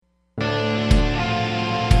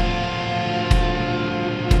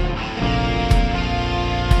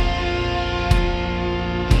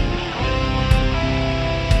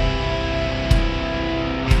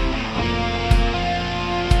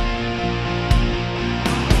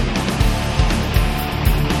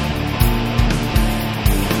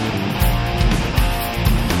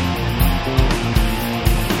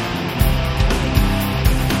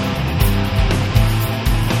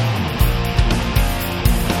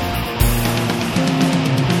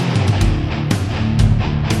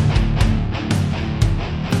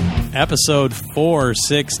episode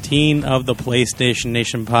 416 of the PlayStation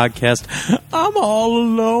Nation podcast. I'm all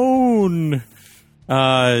alone.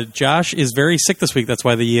 Josh is very sick this week. That's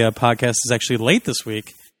why the podcast is actually late this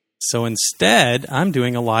week. So instead, I'm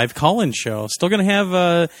doing a live call-in show. Still going to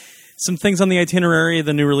have some things on the itinerary,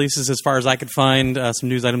 the new releases as far as I could find, some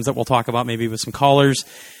news items that we'll talk about maybe with some callers,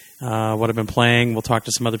 what I've been playing. We'll talk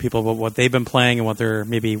to some other people about what they've been playing and what they're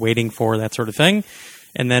maybe waiting for, that sort of thing.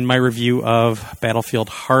 And then my review of Battlefield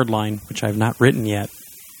Hardline, which I've not written yet,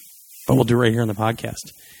 but we'll do right here on the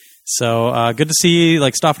podcast. So good to see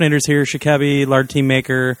like Stoffinator's here, Shikebi, Lard Team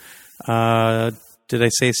Maker. Did I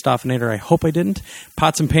say Stoffinator? I hope I didn't.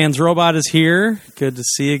 Pots and Pans Robot is here. Good to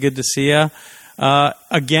see you. Good to see you.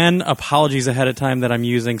 Again, apologies ahead of time that I'm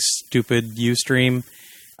using stupid Ustream.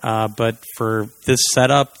 But for this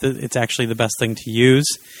setup, it's actually the best thing to use.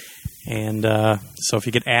 And so if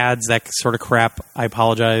you get ads, that sort of crap, I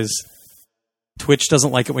apologize. Twitch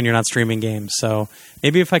doesn't like it when you're not streaming games. So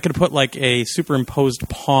maybe if I could put like a superimposed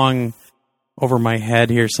Pong over my head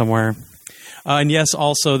here somewhere. And yes,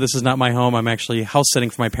 also, this is not my home. I'm actually house sitting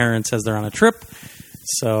for my parents as they're on a trip.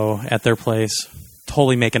 So at their place,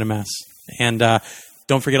 totally making a mess. And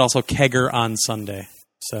don't forget also Kegger on Sunday.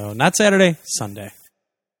 So not Saturday, Sunday.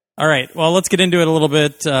 All right, well, let's get into it a little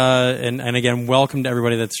bit. And again, welcome to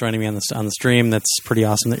everybody that's joining me on the stream. That's pretty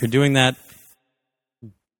awesome that you're doing that.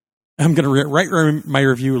 I'm going to write my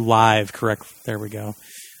review live, correct? There we go.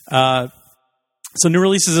 So new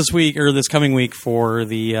releases this week, or this coming week for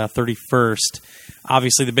the 31st.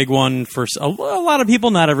 Obviously, the big one for a lot of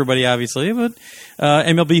people, not everybody, obviously, but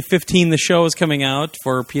MLB 15, the show, is coming out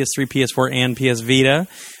for PS3, PS4, and PS Vita.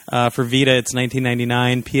 For Vita, it's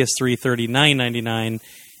 $19.99, PS3, $39.99,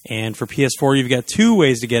 and for PS4, you've got two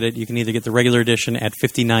ways to get it. You can either get the regular edition at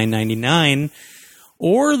 $59.99,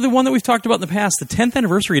 or the one that we've talked about in the past, the 10th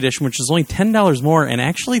anniversary edition, which is only $10 more. And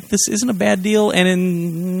actually, this isn't a bad deal.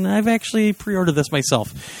 And I've actually pre-ordered this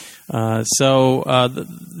myself. This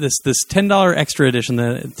 $10 extra edition,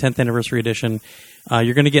 the 10th anniversary edition,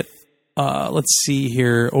 you're going to get, let's see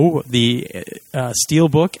here, the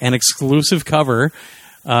Steelbook and exclusive cover,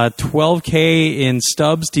 12K in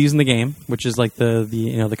stubs to use in the game, which is like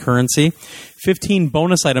the currency, 15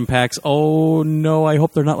 bonus item packs. Oh no, I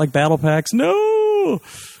hope they're not like battle packs. No.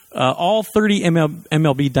 All 30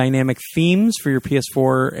 MLB dynamic themes for your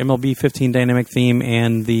PS4, MLB 15 dynamic theme,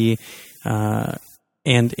 and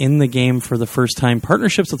and in the game for the first time,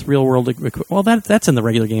 partnerships with real world. Well, that's in the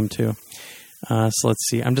regular game too. So let's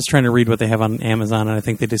see. I'm just trying to read what they have on Amazon, and I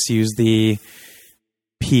think they just use the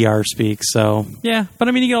PR speak. So yeah, but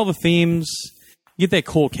I mean, you get all the themes. You get that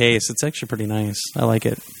cool case. It's actually pretty nice. I like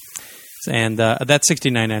it. And that's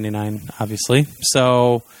 $69.99, obviously.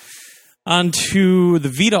 So. On to the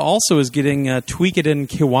Vita also is getting Tweaked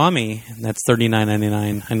Kiwami, and that's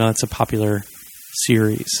 $39.99. I know that's a popular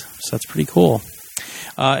series, so that's pretty cool.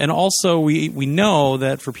 And also, we know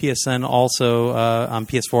that for PSN, also on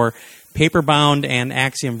PS4, Paperbound and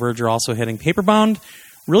Axiom Verge are also hitting. Paperbound,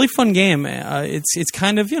 really fun game. It's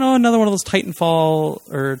kind of another one of those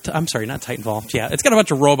Titanfall, I'm sorry, not Titanfall. Yeah, it's got a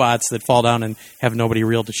bunch of robots that fall down and have nobody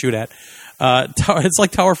real to shoot at. It's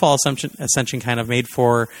like Towerfall Ascension kind of, made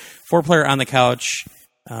for 4-player on the couch,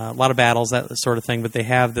 a lot of battles, that sort of thing, but they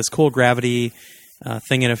have this cool gravity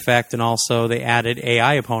thing in effect, and also they added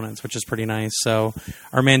AI opponents, which is pretty nice. So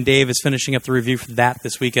our man Dave is finishing up the review for that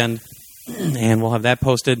this weekend, and we'll have that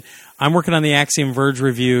posted. I'm working on the Axiom Verge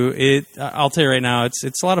review. I'll tell you right now,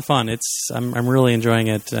 it's a lot of fun. I'm really enjoying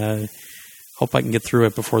it. Hope I can get through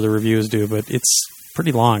it before the review is due, but it's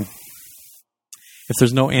pretty long. If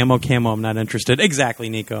there's no ammo camo, I'm not interested. Exactly,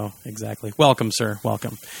 Nico. Exactly. Welcome, sir.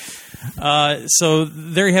 Welcome. So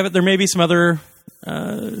there you have it. There may be some other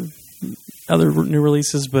new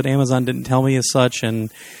releases, but Amazon didn't tell me as such. And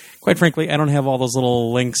quite frankly, I don't have all those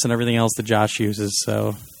little links and everything else that Josh uses.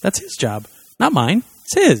 So that's his job, not mine.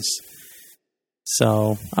 It's his.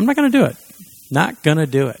 So I'm not going to do it. Not going to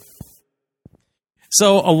do it.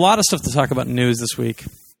 So a lot of stuff to talk about in news this week.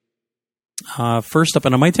 First up,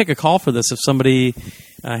 and I might take a call for this if somebody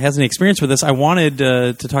has any experience with this. I wanted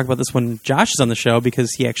to talk about this when Josh is on the show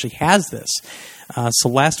because he actually has this. So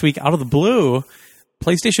last week, out of the blue,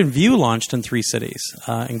 PlayStation Vue launched in 3 cities,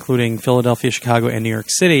 including Philadelphia, Chicago, and New York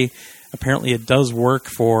City. Apparently, it does work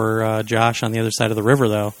for Josh on the other side of the river,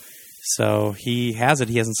 though. So he has it.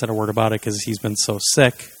 He hasn't said a word about it because he's been so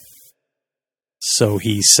sick. So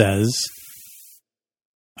he says.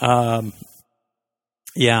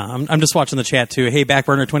 Yeah, I'm just watching the chat too. Hey,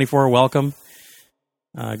 Backburner24, welcome.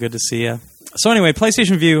 Good to see you. So anyway,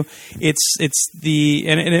 PlayStation Vue,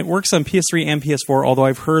 and it works on PS3 and PS4. Although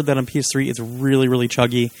I've heard that on PS3 it's really, really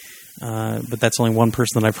chuggy. but that's only one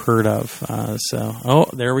person that I've heard of.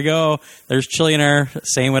 There we go. There's Chillionaire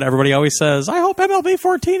saying what everybody always says. I hope MLB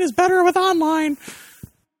 14 is better with online.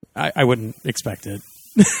 I wouldn't expect it.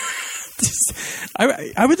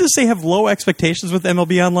 I would just say have low expectations with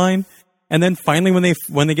MLB Online, and then finally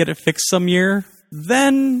when they get it fixed some year,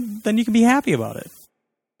 then you can be happy about it.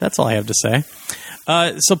 That's all I have to say.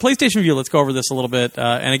 So PlayStation View, let's go over this a little bit.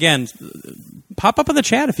 And again, pop up in the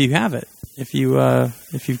chat if you have it. If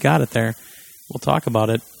you've got it there, we'll talk about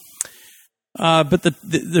it. But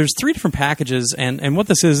there's 3 different packages, and what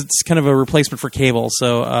this is, it's kind of a replacement for cable.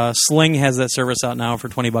 So Sling has that service out now for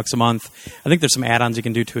 $20 a month. I think there's some add-ons you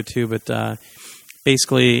can do to it too, but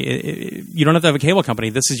basically you don't have to have a cable company.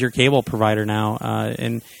 This is your cable provider now,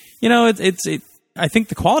 and you know I think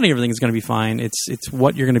the quality of everything is going to be fine. It's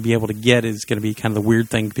what you're going to be able to get is going to be kind of the weird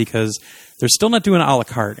thing, because they're still not doing a la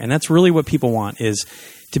carte, and that's really what people want, is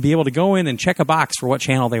to be able to go in and check a box for what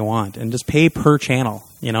channel they want and just pay per channel,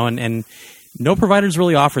 you know, and no provider's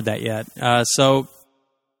really offered that yet. So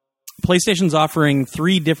PlayStation's offering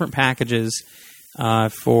 3 different packages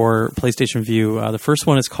for PlayStation View. The first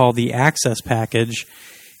one is called the Access Package,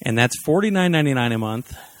 and that's $49.99 a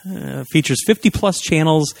month. Features 50-plus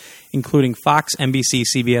channels, including Fox, NBC,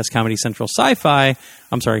 CBS, Comedy Central, Sci-Fi,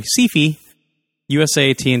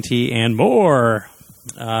 USA, TNT, and more.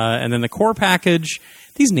 And then the Core Package,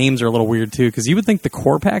 these names are a little weird, too, because you would think the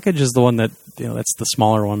Core Package is the one that, you know, that's the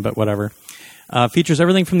smaller one, but whatever. Features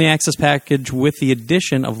everything from the Access Package with the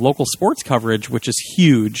addition of local sports coverage, which is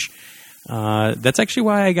huge. That's actually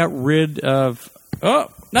why I got rid of... Oh,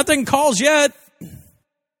 nothing calls yet!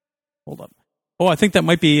 Hold up. Oh, I think that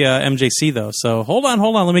might be MJC, though. So hold on.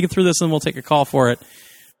 Let me get through this, and we'll take a call for it.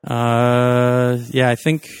 Yeah, I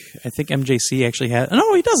think MJC actually had...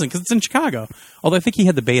 No, he doesn't, because it's in Chicago. Although I think he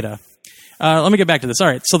had the beta. Let me get back to this. All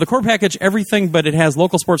right, so the Core Package, everything, but it has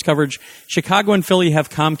local sports coverage. Chicago and Philly have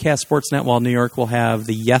Comcast Sportsnet, while New York will have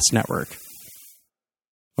the Yes Network.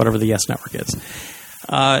 Whatever the Yes Network is.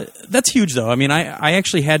 That's huge, though. I mean, I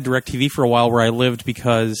actually had DirecTV for a while where I lived,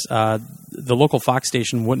 because the local Fox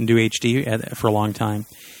station wouldn't do HD for a long time.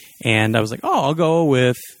 And I was like, I'll go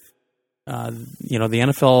with, the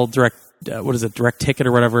NFL Direct Ticket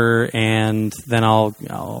or whatever, and then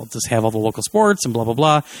I'll just have all the local sports and blah, blah,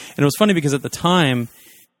 blah. And it was funny because at the time,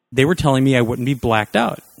 they were telling me I wouldn't be blacked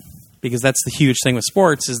out. Because that's the huge thing with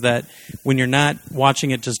sports, is that when you're not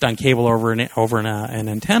watching it just on cable over an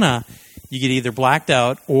antenna, you get either blacked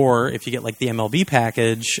out, or if you get like the MLB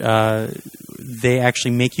package, they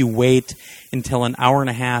actually make you wait until an hour and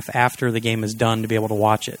a half after the game is done to be able to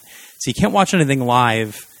watch it. So you can't watch anything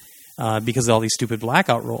live because of all these stupid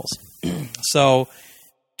blackout rules. So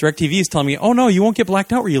DirecTV is telling me, oh no, you won't get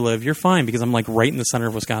blacked out where you live. You're fine, because I'm like right in the center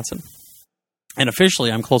of Wisconsin. And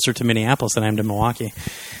officially, I'm closer to Minneapolis than I am to Milwaukee.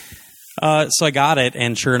 So I got it,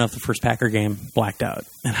 and sure enough, the first Packer game blacked out,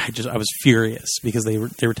 and I was furious, because they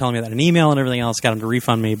were telling me that in email and everything else, got them to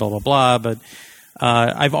refund me, blah blah blah. But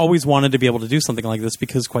I've always wanted to be able to do something like this,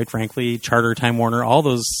 because quite frankly, Charter, Time Warner, all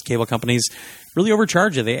those cable companies really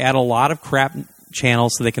overcharge you. They add a lot of crap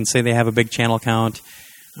channels so they can say they have a big channel count,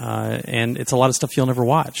 and it's a lot of stuff you'll never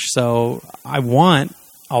watch. So I want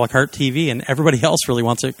a la carte TV, and everybody else really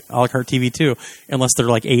wants a la carte TV too, unless they're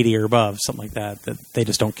like 80 or above, something like that they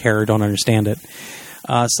just don't care or don't understand it.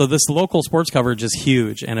 So this local sports coverage is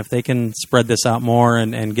huge, and if they can spread this out more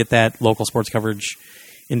and get that local sports coverage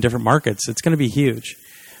in different markets, it's going to be huge.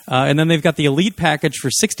 And then they've got the Elite package for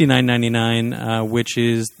 $69.99, which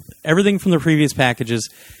is everything from the previous packages.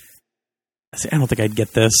 I don't think I'd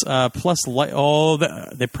get this.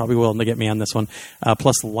 They probably will to get me on this one.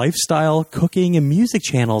 Plus lifestyle, cooking, and music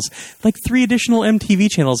channels. Like 3 additional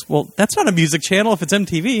MTV channels. Well, that's not a music channel if it's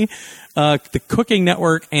MTV. The Cooking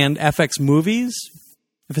Network and FX Movies.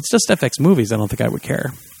 If it's just FX Movies, I don't think I would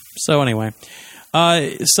care. So anyway.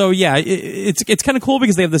 It's kind of cool,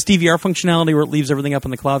 because they have this DVR functionality where it leaves everything up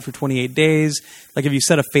in the cloud for 28 days. Like if you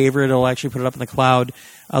set a favorite, it'll actually put it up in the cloud.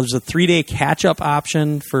 There's a 3-day catch-up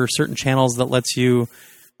option for certain channels that lets you,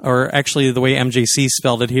 or actually the way MJC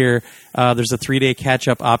spelled it here, there's a 3-day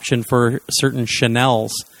catch-up option for certain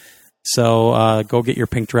Chanels. So go get your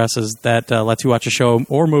pink dresses. That lets you watch a show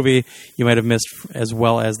or movie you might have missed, as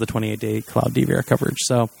well as the 28-day cloud DVR coverage.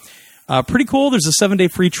 So pretty cool. There's a 7-day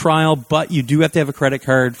free trial, but you do have to have a credit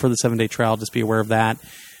card for the 7-day trial. Just be aware of that.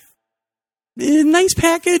 Nice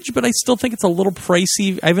package, but I still think it's a little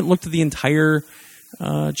pricey. I haven't looked at the entire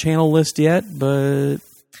channel list yet, but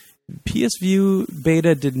PS View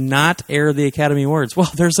Beta did not air the Academy Awards. Well,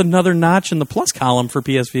 there's another notch in the plus column for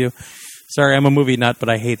PS View. Sorry, I'm a movie nut, but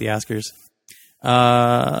I hate the Oscars.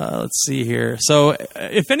 Let's see here. So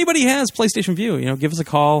if anybody has PlayStation View, give us a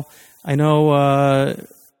call. I know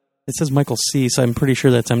it says Michael C, so I'm pretty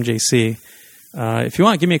sure that's MJC. If you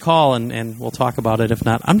want, give me a call and we'll talk about it. If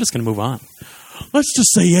not, I'm just going to move on. Let's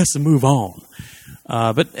just say yes and move on.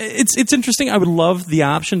 But it's interesting. I would love the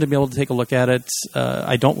option to be able to take a look at it.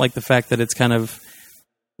 I don't like the fact that it's kind of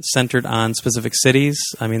centered on specific cities.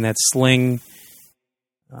 I mean, that Sling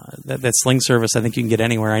service, I think you can get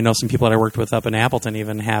anywhere. I know some people that I worked with up in Appleton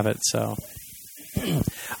even have it. So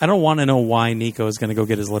I don't want to know why Nico is going to go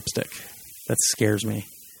get his lipstick. That scares me.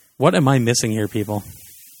 What am I missing here, people?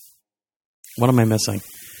 What am I missing?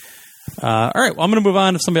 All right, well, I'm going to move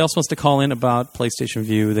on. If somebody else wants to call in about PlayStation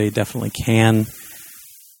Vue, they definitely can.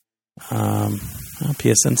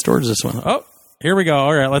 PSN storage this one. Oh, here we go.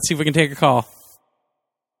 All right, let's see if we can take a call.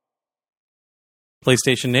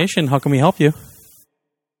 PlayStation Nation, how can we help you?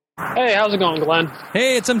 Hey, how's it going, Glenn?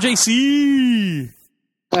 Hey, it's MJC.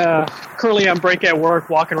 Currently on break at work,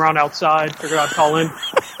 walking around outside. Figured I'd call in.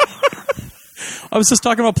 I was just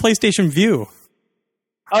talking about PlayStation Vue.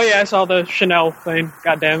 Oh, yeah, I saw the Chanel thing.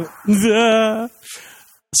 God damn it.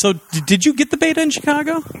 So, did you get the beta in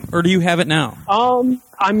Chicago? Or do you have it now?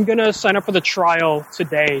 I'm going to sign up for the trial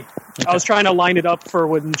today. Okay. I was trying to line it up for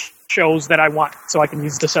when shows that I want so I can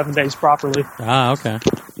use the 7 days properly. Ah, okay.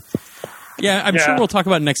 Yeah, I'm sure we'll talk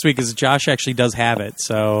about it next week because Josh actually does have it.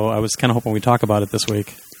 So, I was kind of hoping we'd talk about it this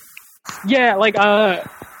week. Yeah, like,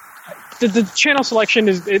 the channel selection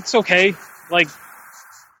it's okay.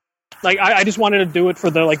 Like I just wanted to do it for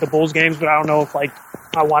the Bulls games, but I don't know if I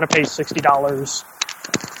want to pay $60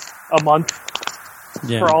 a month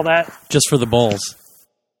for all that. Just for the Bulls.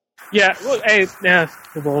 Yeah, well, the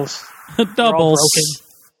Bulls. Doubles.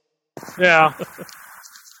 Yeah.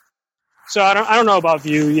 So I don't know about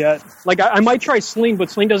Vue yet. Like I might try Sling, but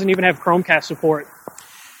Sling doesn't even have Chromecast support.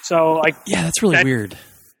 So that's really weird.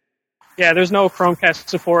 Yeah, there's no Chromecast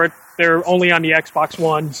support. They're only on the Xbox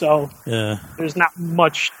One, so there's not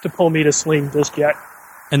much to pull me to Sling just yet.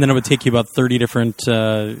 And then it would take you about 30 different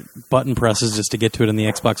button presses just to get to it in the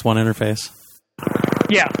Xbox One interface.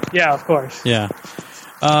 Yeah, of course. Yeah.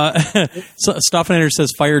 So Stoffinator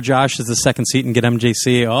says, fire Josh as the second seat and get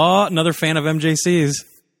MJC. Oh, another fan of MJC's.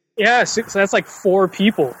 Yeah, so that's like 4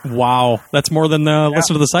 people. Wow. That's more than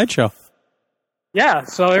listen to the sideshow. Yeah,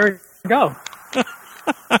 so there we go.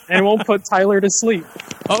 And it won't put Tyler to sleep.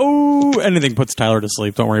 Oh, anything puts Tyler to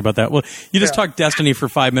sleep. Don't worry about that. Well, you just talk Destiny for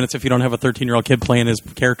 5 minutes if you don't have a 13-year-old kid playing his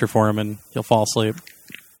character for him, and he'll fall asleep.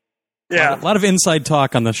 Yeah. A lot of inside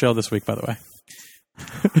talk on the show this week, by the way.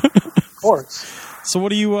 Of course. So what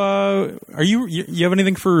do you have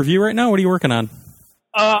anything for review right now? What are you working on?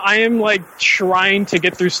 I am trying to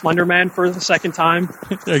get through Slender Man for the second time.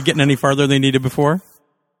 Are you getting any farther than you needed before?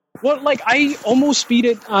 Well, I almost beat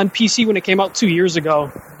it on PC when it came out 2 years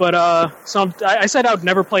ago, but I said I would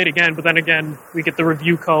never play it again, but then again, we get the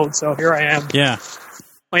review code, so here I am. Yeah.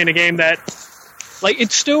 Playing a game that,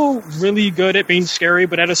 it's still really good at being scary,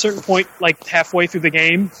 but at a certain point, halfway through the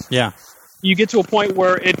game, you get to a point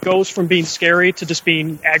where it goes from being scary to just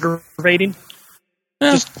being aggravating.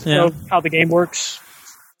 How the game works.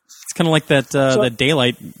 It's kind of like that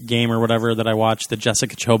Daylight game or whatever that I watched that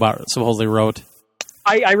Jessica Chobot supposedly wrote.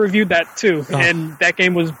 I reviewed that too, and that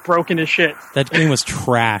game was broken as shit. That game was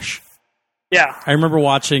trash. Yeah. I remember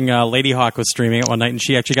watching Lady Hawk was streaming it one night, and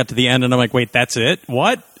she actually got to the end, and I'm like, wait, that's it?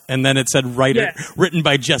 What? And then it said written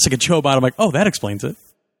by Jessica Chobot. I'm like, oh, that explains it.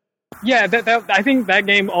 Yeah, I think that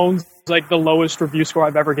game owns the lowest review score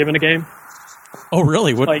I've ever given a game. Oh,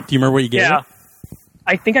 really? What? Do you remember what you gave it?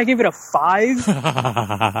 I think I gave it a 5.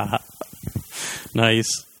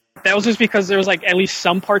 Nice. That was just because there was at least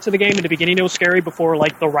some parts of the game in the beginning it was scary before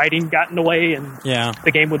the writing got in the way and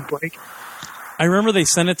the game would break. I remember they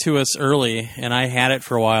sent it to us early and I had it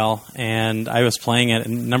for a while and I was playing it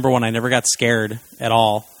and number one, I never got scared at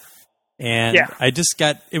all. And I just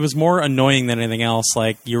it was more annoying than anything else.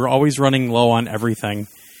 You were always running low on everything.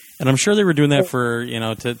 And I'm sure they were doing that for,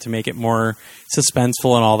 to make it more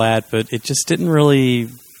suspenseful and all that, but it just didn't really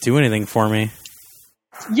do anything for me.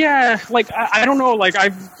 Yeah, I don't know, I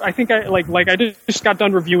think I just got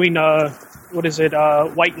done reviewing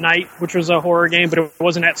White Knight, which was a horror game, but it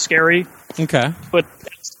wasn't that scary. Okay. But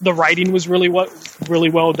the writing was really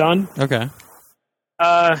well done. Okay.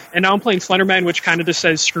 And now I'm playing Slenderman, which kind of just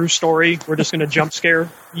says screw story. We're just going to jump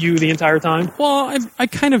scare you the entire time. Well, I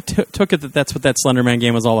kind of took it that's what that Slenderman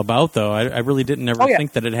game was all about, though. I really didn't ever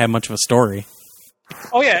think that it had much of a story.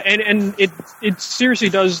 Oh yeah, and it seriously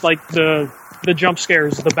does the jump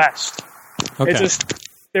scares the best. Okay. It's just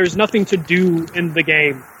there's nothing to do in the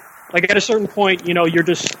game. At a certain point, you're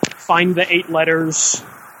just find the 8 letters.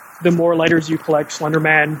 The more letters you collect,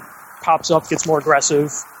 Slenderman pops up, gets more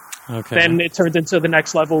aggressive. Okay. Then it turns into the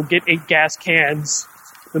next level, get 8 gas cans.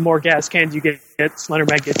 The more gas cans you get,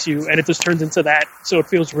 Slenderman gets you, and it just turns into that, so it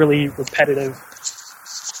feels really repetitive.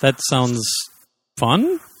 That sounds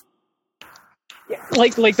fun?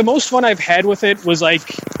 Like the most fun I've had with it was like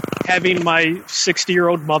having my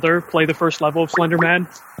 60-year-old mother play the first level of Slenderman.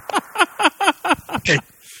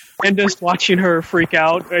 And just watching her freak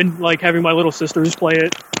out, and like having my little sisters play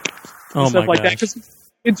it. Oh, stuff my like gosh. that. 'Cause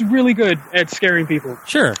it's really good at scaring people.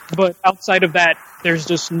 Sure. But outside of that, there's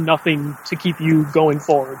just nothing to keep you going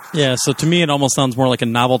forward. Yeah, so to me it almost sounds more like a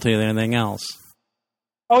novelty than anything else.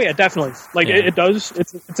 Oh yeah, definitely. Like Yeah. it does.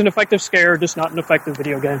 It's an effective scare, just not an effective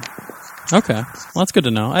video game. Okay. Well, that's good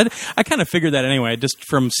to know. I kind of figured that anyway, just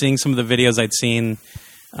from seeing some of the videos I'd seen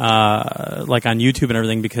like on YouTube and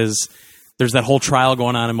everything, because there's that whole trial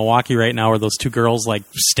going on in Milwaukee right now where those 2 girls like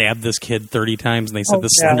stabbed this kid 30 times and they said the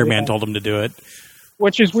Slender Man told them to do it.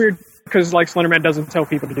 Which is weird because like Slenderman doesn't tell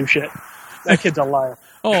people to do shit. That kid's a liar.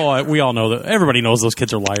 Oh, we all know that. Everybody knows those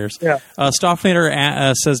kids are liars. Yeah.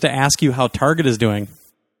 Stoffnader says to ask you how Target is doing.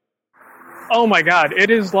 Oh my god, it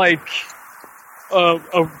is like a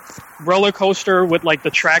roller coaster with like the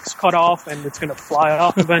tracks cut off and it's gonna fly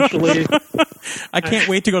off eventually. I can't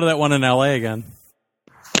wait to go to that one in LA again.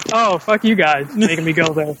 Oh, fuck you guys, making me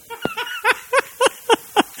go there.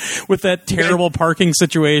 With that terrible parking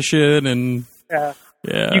situation and... Yeah.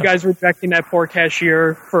 Yeah. You guys rejecting that poor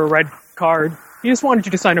cashier for a red card. He just wanted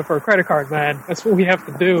you to sign up for a credit card, man. That's what we have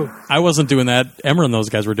to do. I wasn't doing that. Emmer and those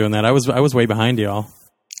guys were doing that. I was way behind y'all.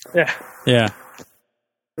 Yeah. Yeah.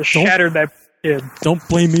 Just shattered that kid. Don't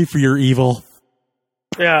blame me for your evil.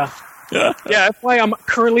 Yeah. Yeah, that's why I'm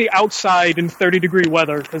currently outside in 30-degree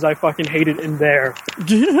weather, because I fucking hate it in there.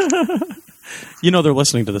 You know they're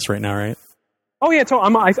listening to this right now, right? Oh, yeah,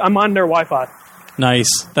 I'm on their Wi-Fi. Nice.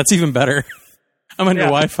 That's even better. I'm on your Yeah.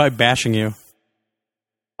 Wi-Fi bashing you.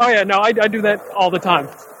 Oh, yeah, no, I do that all the time.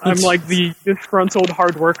 I'm like the disgruntled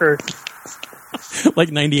hard worker. Like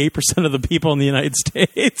 98% of the people in the United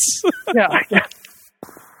States. Yeah.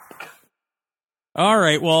 All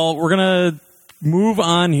right, well, we're going to move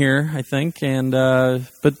on here, I think. And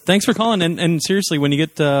but thanks for calling. And seriously, when you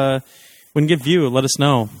get View, let us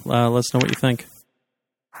know. Let us know what you think.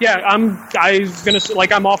 Yeah, I'm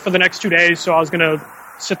off for the next 2 days, so I was gonna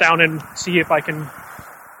sit down and see if I can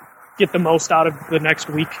get the most out of the next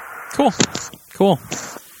week. Cool. Well,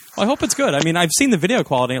 I hope it's good. I mean, I've seen the video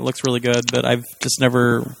quality; it looks really good, but I've just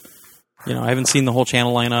never, I haven't seen the whole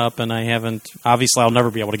channel lineup, and I haven't. Obviously, I'll never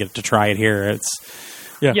be able to get to try it here.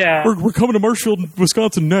 Yeah. We're coming to Marshfield,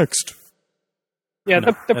 Wisconsin next. Yeah,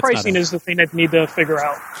 No, the that's pricing not it. is the thing I need to figure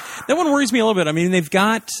out. That one worries me a little bit. I mean, they've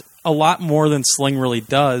got a lot more than Sling really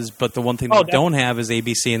does, but the one thing they don't have is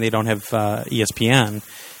ABC, and they don't have ESPN,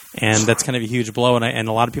 and that's kind of a huge blow. And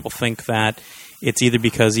a lot of people think that it's either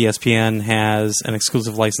because ESPN has an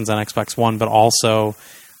exclusive license on Xbox One, but also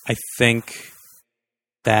I think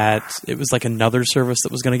that it was like another service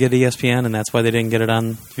that was going to get ESPN, and that's why they didn't get it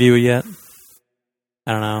on View yet.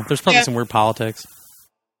 I don't know. There's probably some weird politics.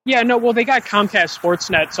 Yeah, no, well, they got Comcast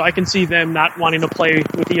Sportsnet, so I can see them not wanting to play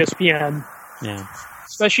with ESPN. Yeah.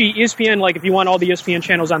 Especially ESPN, like, if you want all the ESPN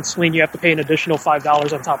channels on Sling, you have to pay an additional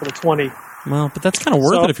 $5 on top of the $20. Well, but that's kind of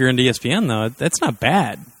worth it if you're into ESPN, though. That's not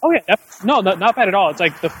bad. Oh, yeah. No, not bad at all. It's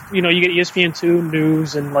like, you get ESPN2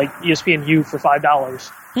 News and, like, ESPNU for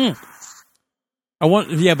 $5.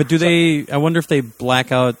 But do they... I wonder if they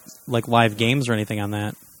black out, like, live games or anything on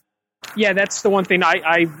that. Yeah, that's the one thing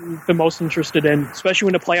I'm the most interested in, especially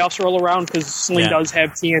when the playoffs roll around, because Sling does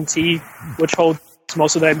have TNT, which holds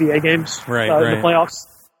most of the NBA games in the playoffs.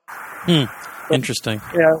 But, interesting.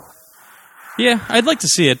 Yeah. Yeah, I'd like to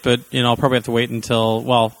see it, but I'll probably have to wait until...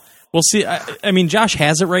 Well, we'll see. I mean, Josh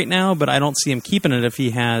has it right now, but I don't see him keeping it if he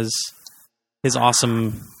has his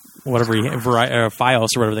awesome, whatever, Fios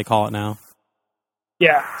or whatever they call it now.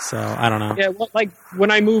 Yeah. So, I don't know. Yeah, like, when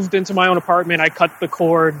I moved into my own apartment, I cut the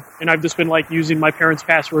cord, and I've just been, like, using my parents'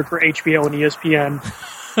 password for HBO and ESPN.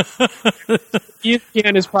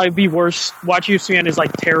 ESPN is probably the worst. Watch ESPN is,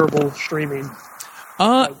 like, terrible streaming.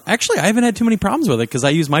 Actually, I haven't had too many problems with it, because I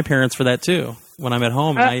use my parents for that, too, when I'm at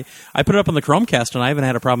home. And I put it up on the Chromecast, and I haven't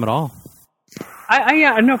had a problem at all.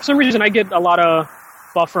 I know, for some reason, I get a lot of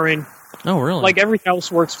buffering. Oh, really? Like, everything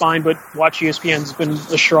else works fine, but Watch ESPN's been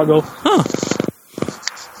a struggle. Huh.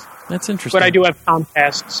 That's interesting. But I do have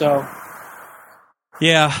Comcast, so...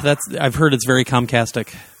 Yeah, I've heard it's very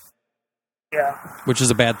Comcastic. Yeah. Which is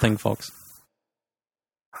a bad thing, folks.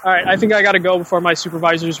 All right, I think I got to go before my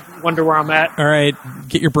supervisors wonder where I'm at. All right,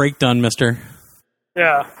 get your break done, mister.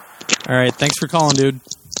 Yeah. All right, thanks for calling, dude.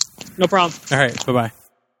 No problem. All right, bye-bye.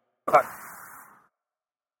 Bye.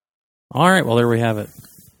 All right, well, there we have it.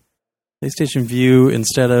 PlayStation View,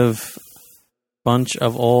 instead of bunch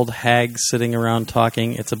of old hags sitting around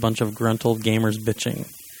talking, it's a bunch of gruntled gamers bitching.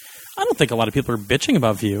 I don't think a lot of people are bitching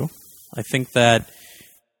about View. I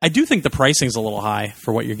do think the pricing's a little high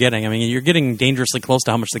for what you're getting. I mean, you're getting dangerously close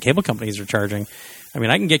to how much the cable companies are charging. I mean,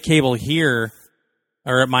 I can get cable here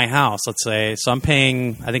or at my house, let's say. So I'm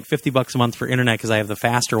paying, I think, $50 a month for internet because I have the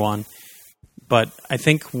faster one. But I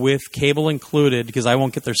think with cable included, because I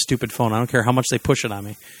won't get their stupid phone. I don't care how much they push it on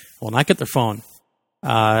me. I will not get their phone.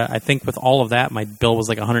 I think with all of that, my bill was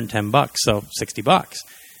like $110, so $60.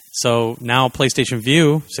 So now PlayStation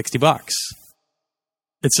View, $60.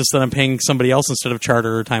 It's just that I'm paying somebody else instead of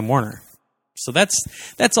Charter or Time Warner. So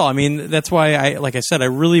that's all. I mean, that's why like I said, I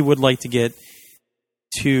really would like to get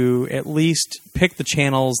to at least pick the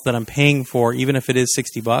channels that I'm paying for, even if it is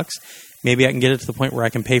 $60. Maybe I can get it to the point where I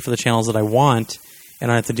can pay for the channels that I want,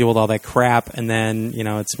 and I don't have to deal with all that crap. And then,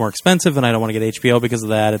 it's more expensive, and I don't want to get HBO because of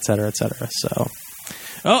that, et cetera, et cetera. So,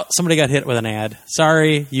 somebody got hit with an ad.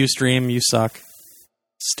 Sorry, Ustream, you suck.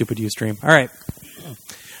 Stupid Ustream. All right.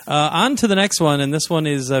 On to the next one, and this one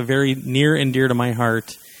is very near and dear to my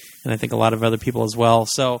heart, and I think a lot of other people as well.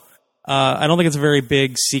 So I don't think it's a very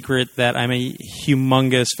big secret that I'm a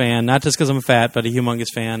humongous fan, not just because I'm fat, but a humongous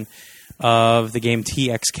fan of the game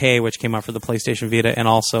TXK, which came out for the PlayStation Vita, and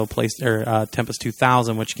also Tempest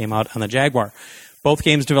 2000, which came out on the Jaguar. Both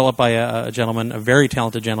games developed by a gentleman, a very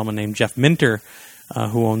talented gentleman named Jeff Minter,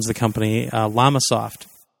 who owns the company Llamasoft.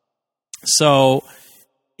 So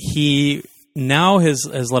he now has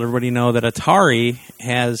let everybody know that Atari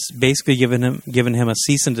has basically given him a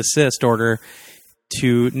cease and desist order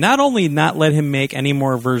to not only not let him make any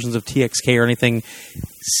more versions of TXK or anything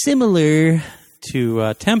similar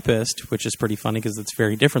to Tempest, which is pretty funny because it's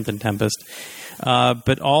very different than Tempest,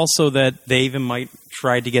 but also that they even might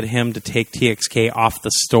try to get him to take TXK off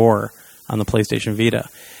the store on the PlayStation Vita.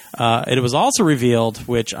 It was also revealed,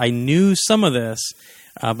 which I knew some of this,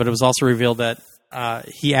 but it was also revealed that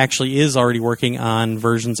he actually is already working on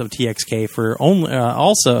versions of TXK for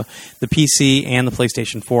also the PC and the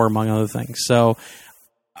PlayStation 4, among other things. So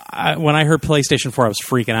when I heard PlayStation 4, I was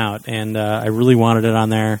freaking out, and I really wanted it on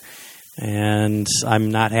there, and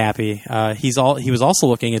I'm not happy. He was also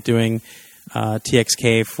looking at doing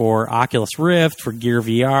TXK for Oculus Rift, for Gear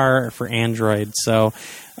VR, for Android. So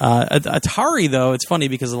Atari, though, it's funny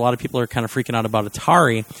because a lot of people are kind of freaking out about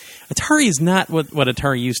Atari. Atari is not what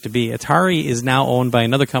Atari used to be. Atari is now owned by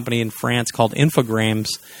another company in France called Infogrames,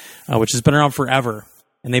 which has been around forever.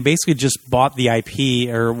 And they basically just bought the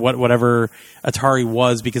IP or whatever Atari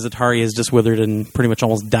was because Atari has just withered and pretty much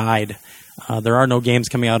almost died. There are no games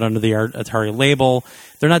coming out under the Atari label.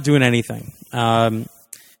 They're not doing anything.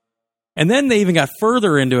 And then they even got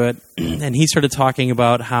further into it, and he started talking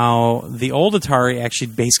about how the old Atari actually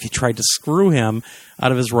basically tried to screw him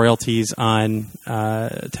out of his royalties on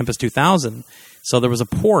Tempest 2000. So there was a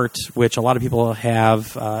port, which a lot of people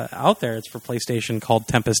have out there. It's for PlayStation called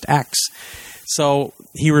Tempest X. So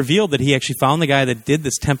he revealed that he actually found the guy that did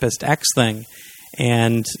this Tempest X thing,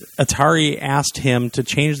 and Atari asked him to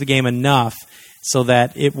change the game enough so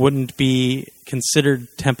that it wouldn't be considered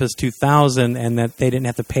Tempest 2000 and that they didn't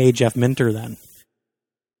have to pay Jeff Minter then.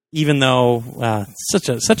 Even though, such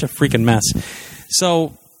a freaking mess.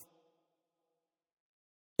 So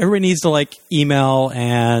everybody needs to email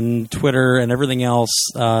and Twitter and everything else,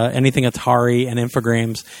 anything Atari and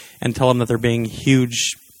Infogrames, and tell them that they're being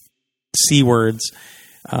huge C words.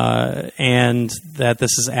 And that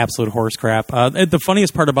this is absolute horse crap. The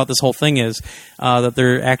funniest part about this whole thing is that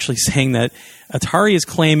they're actually saying that Atari is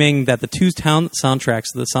claiming that the two soundtracks,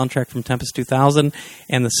 the soundtrack from Tempest 2000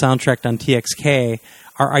 and the soundtrack on TXK,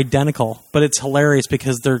 are identical. But it's hilarious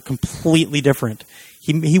because they're completely different.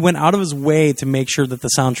 He went out of his way to make sure that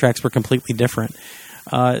the soundtracks were completely different.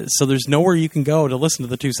 So there's nowhere you can go to listen to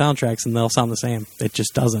the two soundtracks and they'll sound the same. It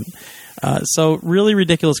just doesn't. So really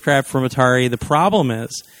ridiculous crap from Atari. The problem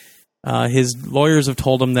is his lawyers have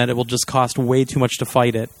told him that it will just cost way too much to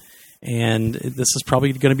fight it. And this is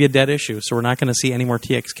probably going to be a dead issue. So we're not going to see any more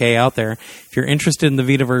TXK out there. If you're interested in the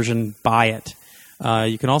Vita version, buy it.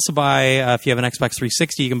 You can also buy, if you have an Xbox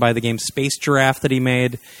 360, you can buy the game Space Giraffe that he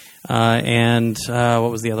made. And what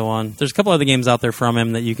was the other one? There's a couple other games out there from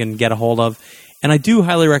him that you can get a hold of. And I do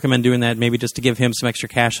highly recommend doing that, maybe just to give him some extra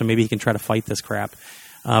cash so maybe he can try to fight this crap.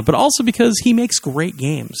 But also because he makes great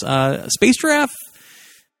games. Space Giraffe,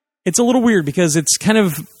 it's a little weird because it's kind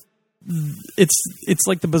of... It's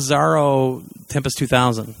like the Bizarro Tempest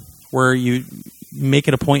 2000, where you make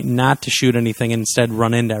it a point not to shoot anything and instead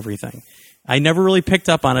run into everything. I never really picked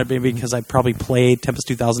up on it, maybe because I probably played Tempest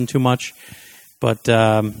 2000 too much. But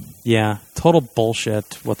yeah, total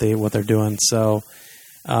bullshit what they're doing. So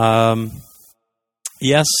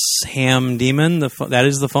Yes, Ham Demon. That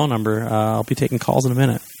is the phone number. I'll be taking calls in a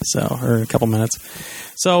minute, or a couple minutes.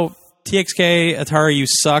 So, TXK, Atari, you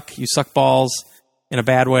suck. You suck balls in a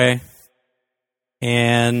bad way.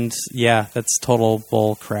 And yeah, that's total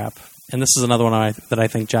bull crap. And this is another one that I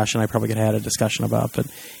think Josh and I probably could have had a discussion about, but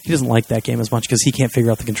he doesn't like that game as much because he can't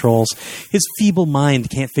figure out the controls. His feeble mind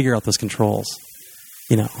can't figure out those controls.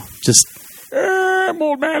 Just, I'm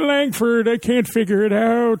old man Langford, I can't figure it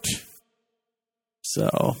out. So,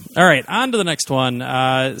 all right, on to the next one.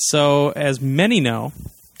 So, as many know,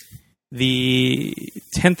 the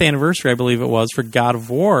 10th anniversary, I believe it was, for God of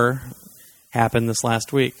War happened this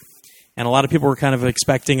last week. And a lot of people were kind of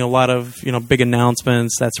expecting a lot of, big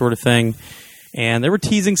announcements, that sort of thing. And they were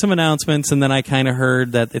teasing some announcements, and then I kind of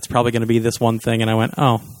heard that it's probably going to be this one thing, and I went,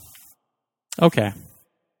 oh, okay.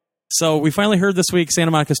 So we finally heard this week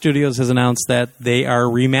Santa Monica Studios has announced that they are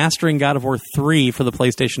remastering God of War 3 for the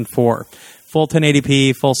PlayStation 4. Full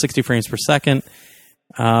 1080p, full 60 frames per second.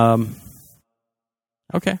 Okay.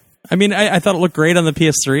 I mean, I thought it looked great on the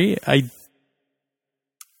PS3.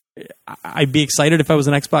 I'd be excited if I was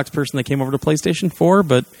an Xbox person that came over to PlayStation 4,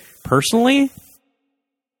 but personally,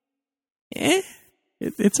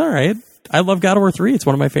 it's all right. I love God of War 3. It's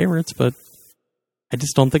one of my favorites, but I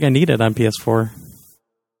just don't think I need it on PS4.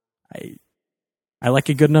 I like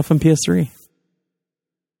it good enough on PS3.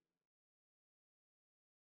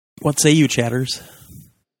 What say you, chatters?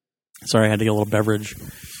 Sorry, I had to get a little beverage.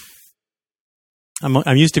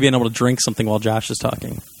 I'm used to being able to drink something while Josh is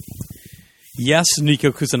talking. Yes,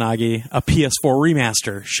 Nico Kusanagi, a PS4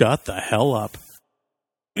 remaster. Shut the hell up.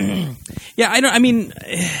 Yeah, I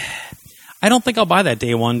don't think I'll buy that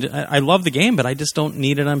day one. I love the game, but I just don't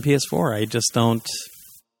need it on PS4.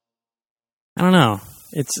 I don't know.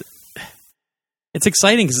 It's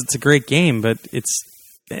exciting because it's a great game, but it's...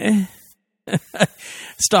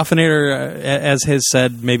 Stoffinator, as has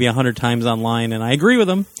said maybe 100 times online, and I agree with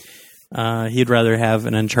him, he'd rather have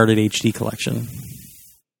an Uncharted HD collection.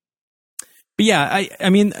 But yeah,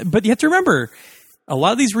 but you have to remember, a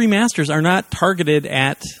lot of these remasters are not targeted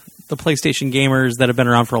at the PlayStation gamers that have been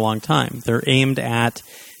around for a long time. They're aimed at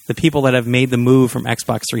the people that have made the move from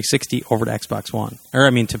Xbox 360 over to Xbox One,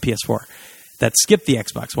 to PS4. That skipped the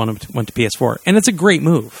Xbox One and went to PS4. And it's a great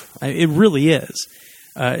move. It really is.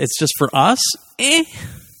 It's just for us, I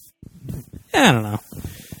don't know.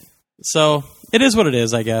 So, it is what it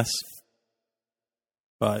is, I guess.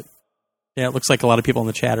 But, yeah, it looks like a lot of people in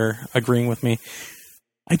the chat are agreeing with me.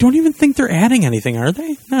 I don't even think they're adding anything, are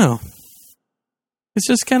they? No. It's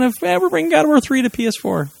just kind of, we're bringing God of War 3 to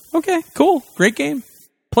PS4. Okay, cool. Great game.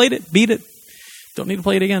 Played it. Beat it. Don't need to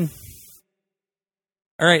play it again.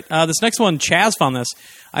 All right, this next one, Chaz found this.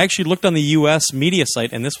 I actually looked on the U.S. media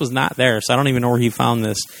site, and this was not there, so I don't even know where he found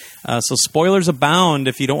this. So spoilers abound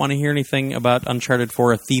if you don't want to hear anything about Uncharted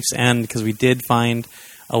 4: A Thief's End, because we did find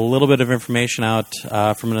a little bit of information out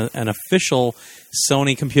from an official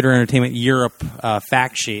Sony Computer Entertainment Europe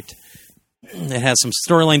fact sheet. It has some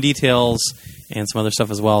storyline details and some other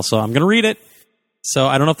stuff as well, so I'm going to read it. So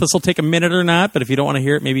I don't know if this will take a minute or not, but if you don't want to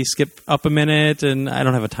hear it, maybe skip up a minute. And I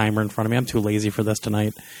don't have a timer in front of me. I'm too lazy for this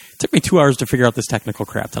tonight. It took me 2 hours to figure out this technical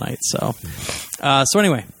crap tonight. So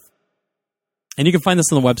anyway, and you can find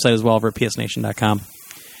this on the website as well over at psnation.com.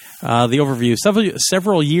 The overview.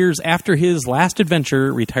 Several years after his last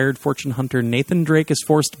adventure, retired fortune hunter Nathan Drake is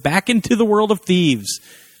forced back into the world of thieves.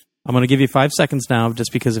 I'm going to give you 5 seconds now,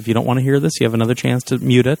 just because if you don't want to hear this, you have another chance to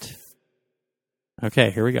mute it.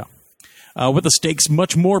 Okay, here we go. With the stakes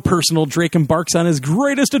much more personal, Drake embarks on his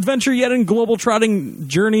greatest adventure yet in globe-trotting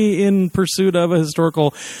journey in pursuit of a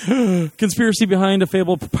historical conspiracy behind a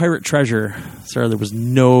fabled pirate treasure. Sorry, there was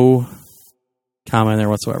no comment there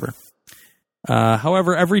whatsoever.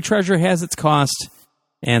 However, every treasure has its cost,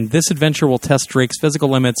 and this adventure will test Drake's physical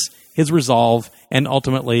limits, his resolve, and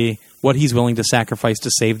ultimately what he's willing to sacrifice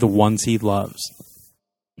to save the ones he loves.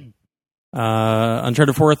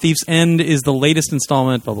 Uncharted 4: A Thief's End is the latest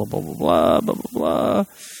installment, blah, blah, blah, blah, blah, blah, blah,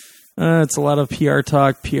 blah. It's a lot of PR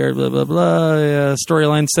talk, PR, blah, blah, blah.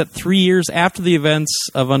 Storyline set 3 years after the events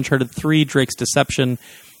of Uncharted 3, Drake's deception.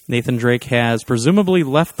 Nathan Drake has presumably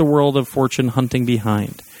left the world of fortune hunting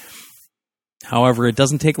behind. However, it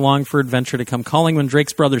doesn't take long for adventure to come calling when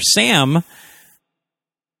Drake's brother Sam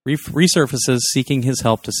resurfaces seeking his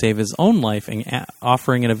help to save his own life and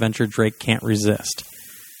offering an adventure Drake can't resist.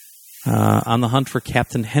 On the hunt for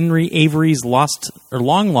Captain Henry Avery's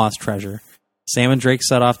long-lost treasure, Sam and Drake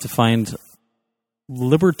set off to find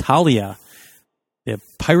Libertalia, a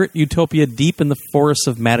pirate utopia deep in the forests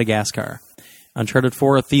of Madagascar. Uncharted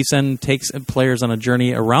 4: A Thief's End takes players on a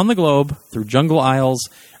journey around the globe through jungle aisles,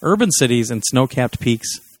 urban cities, and snow-capped peaks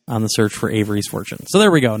on the search for Avery's fortune. So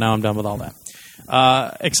there we go. Now I'm done with all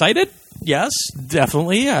that. Excited? Yes,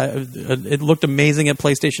 definitely. It looked amazing at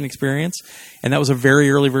PlayStation Experience, and that was a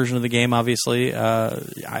very early version of the game, obviously.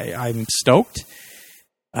 I'm stoked.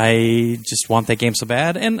 I just want that game so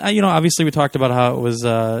bad. And, obviously we talked about how it was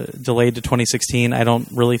delayed to 2016. I don't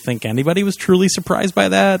really think anybody was truly surprised by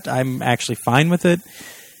that. I'm actually fine with it.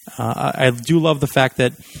 I do love the fact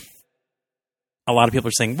that a lot of people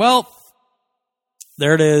are saying, well,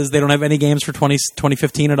 there it is. They don't have any games for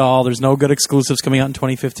 2015 at all. There's no good exclusives coming out in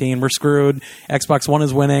 2015. We're screwed. Xbox One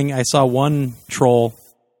is winning. I saw one troll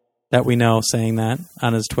that we know saying that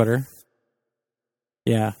on his Twitter.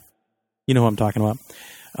 Yeah. You know who I'm talking about.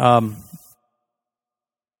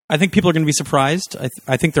 I think people are going to be surprised.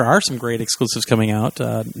 I think there are some great exclusives coming out.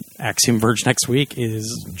 Axiom Verge next week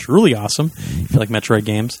is truly awesome, if you like Metroid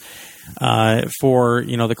games. For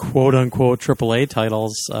the quote-unquote AAA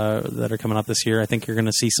titles that are coming out this year, I think you're going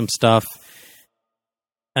to see some stuff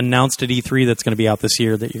announced at E3 that's going to be out this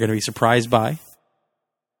year that you're going to be surprised by.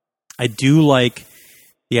 I do like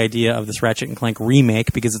the idea of this Ratchet & Clank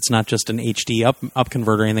remake, because it's not just an HD up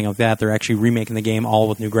convert or anything like that. They're actually remaking the game all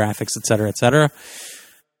with new graphics, etc., etc.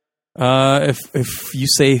 If you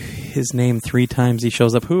say his name 3 times, he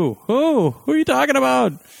shows up. Who are you talking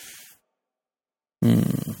about? I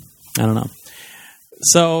don't know.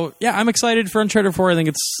 So yeah, I'm excited for Uncharted 4. I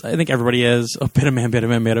think everybody is. Oh,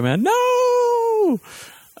 Bitaman. No.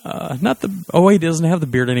 Not the. Oh, he doesn't have the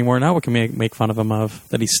beard anymore. Now we can make fun of him of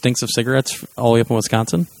that. He stinks of cigarettes all the way up in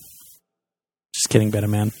Wisconsin. Just kidding,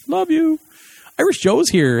 Betaman. Love you. Irish Joe's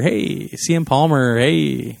here. Hey, CM Palmer.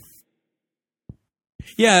 Hey.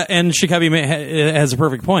 Yeah, and Shikabi has a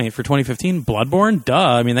perfect point for 2015. Bloodborne, duh.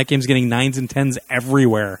 I mean, that game's getting 9s and 10s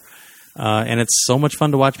everywhere, and it's so much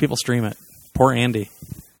fun to watch people stream it. Poor Andy.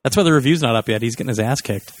 That's why the review's not up yet. He's getting his ass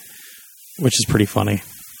kicked, which is pretty funny.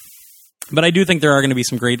 But I do think there are going to be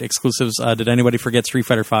some great exclusives. Did anybody forget Street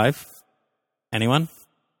Fighter V? Anyone?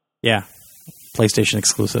 Yeah. PlayStation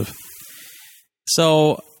exclusive.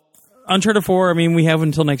 So, Uncharted 4, I mean, we have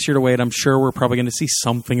until next year to wait. I'm sure we're probably going to see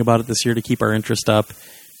something about it this year to keep our interest up.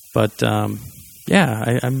 But,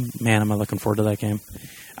 yeah, I'm looking forward to that game.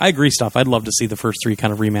 I agree, Stuff. I'd love to see the first 3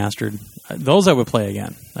 kind of remastered. Those I would play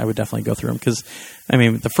again. I would definitely go through them. Because, I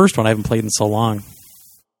mean, the first one I haven't played in so long.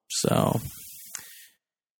 So...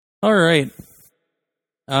 All right.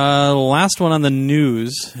 Last one on the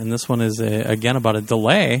news, and this one is, again, about a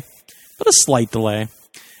delay, but a slight delay.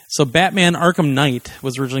 So Batman Arkham Knight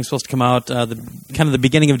was originally supposed to come out the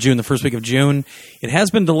beginning of June, the first week of June. It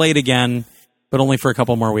has been delayed again, but only for a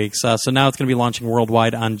couple more weeks. So now it's going to be launching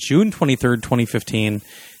worldwide on June 23rd, 2015.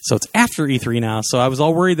 So it's after E3 now. So I was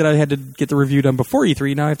all worried that I had to get the review done before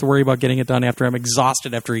E3. Now I have to worry about getting it done after I'm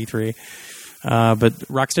exhausted after E3. But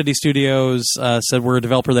Rocksteady Studios said we're a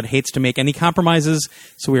developer that hates to make any compromises,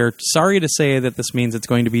 so we are sorry to say that this means it's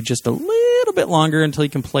going to be just a little bit longer until you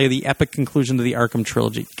can play the epic conclusion to the Arkham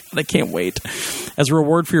trilogy. God, I can't wait. As a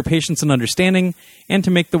reward for your patience and understanding, and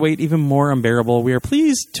to make the wait even more unbearable, we are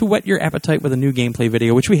pleased to whet your appetite with a new gameplay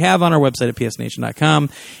video, which we have on our website at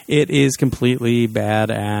psnation.com. It is completely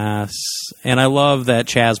badass. And I love that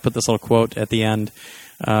Chaz put this little quote at the end.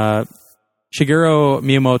 Shigeru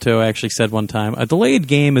Miyamoto actually said one time, a delayed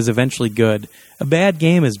game is eventually good. A bad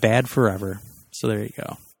game is bad forever. So there you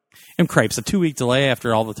go. And cripes, a 2-week delay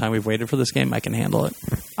after all the time we've waited for this game, I can handle it.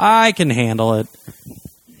 I can handle it.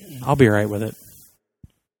 I'll be all right with it.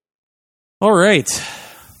 All right.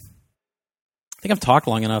 I think I've talked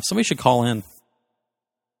long enough. Somebody should call in.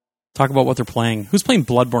 Talk about what they're playing. Who's playing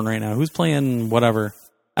Bloodborne right now? Who's playing whatever?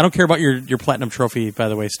 I don't care about your platinum trophy, by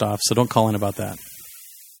the way, Stoff, so don't call in about that.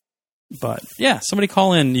 But, yeah, somebody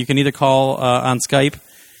call in. You can either call on Skype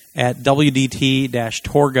at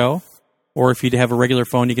WDT-Torgo, or if you have a regular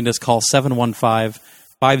phone, you can just call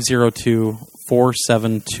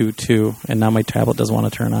 715-502-4722. And now my tablet doesn't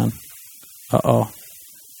want to turn on. Uh-oh.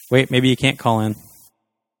 Wait, maybe you can't call in.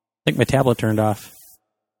 I think my tablet turned off.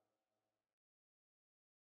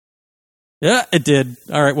 Yeah, it did.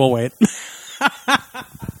 All right, we'll wait.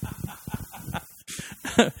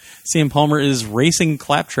 CM Palmer is racing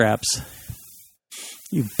claptraps.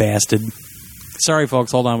 You bastard. Sorry,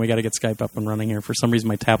 folks. Hold on. We got to get Skype up and running here. For some reason,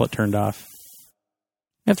 my tablet turned off.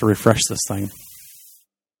 I have to refresh this thing.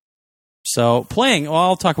 So, playing. Well,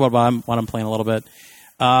 I'll talk about what I'm playing a little bit.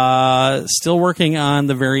 Still working on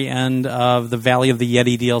the very end of the Valley of the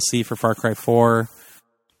Yeti DLC for Far Cry 4.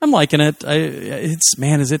 I'm liking it.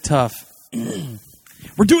 Is it tough?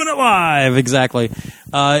 We're doing it live. Exactly.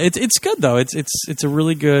 It's good though. It's a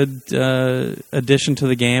really good addition to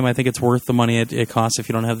the game. I think it's worth the money it costs if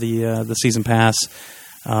you don't have the season pass.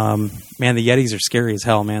 Man, the Yetis are scary as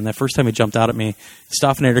hell, man. That first time it jumped out at me,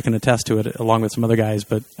 Stoffinator can attest to it along with some other guys,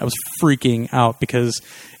 but I was freaking out because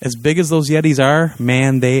as big as those Yetis are,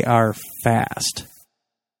 man, they are fast.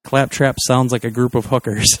 Claptrap sounds like a group of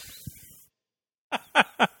hookers.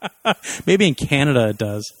 Maybe in Canada it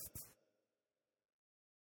does.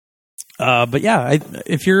 But yeah,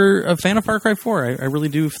 if you're a fan of Far Cry 4, I really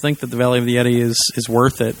do think that the Valley of the Yeti is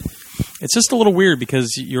worth it. It's just a little weird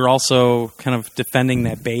because you're also kind of defending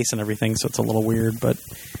that base and everything, so it's a little weird, but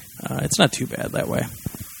it's not too bad that way.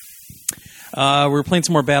 We're playing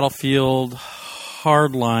some more Battlefield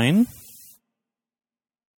Hardline.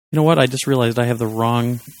 You know what? I just realized I have the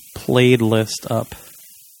wrong played list up.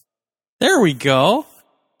 There we go.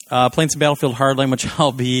 Playing some Battlefield Hardline,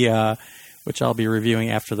 which I'll be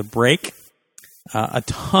reviewing after the break. A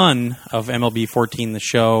ton of MLB 14, the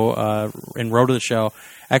show, and Road to the Show.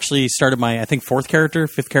 Actually started my, I think, fifth character,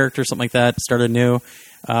 something like that. Started new.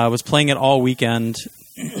 Was playing it all weekend.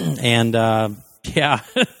 And, yeah,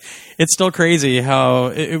 it's still crazy how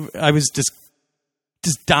I was just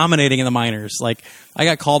dominating in the minors. Like, I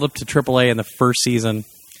got called up to AAA in the first season.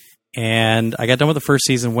 And I got done with the first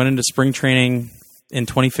season, went into spring training in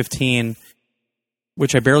 2015,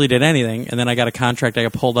 which I barely did anything, and then I got a contract. I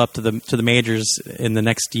got pulled up to the majors in the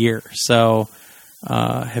next year. So,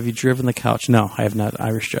 have you driven the couch? No, I have not.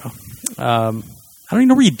 Irish Joe. I don't even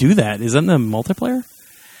know where you do that. Is that in the multiplayer?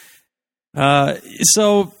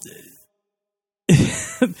 So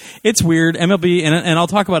it's weird. MLB, and I'll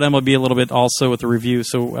talk about MLB a little bit also with the review.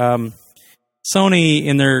 So, Sony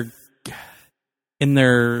in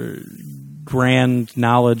their grand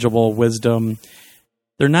knowledgeable wisdom,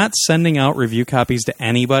 they're not sending out review copies to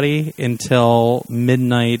anybody until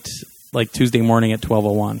midnight, like Tuesday morning at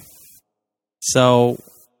 12:01. So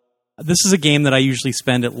this is a game that I usually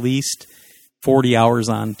spend at least 40 hours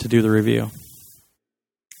on to do the review.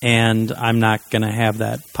 And I'm not going to have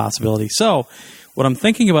that possibility. So what I'm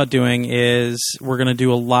thinking about doing is we're going to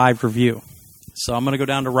do a live review. So I'm going to go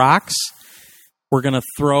down to Rocks. We're going to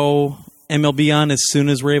throw MLB on as soon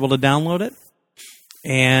as we're able to download it.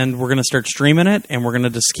 And we're going to start streaming it, and we're going to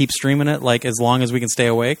just keep streaming it like as long as we can stay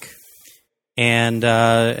awake. And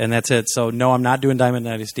that's it. So, no, I'm not doing Diamond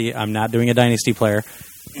Dynasty. I'm not doing a Dynasty player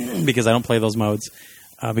because I don't play those modes.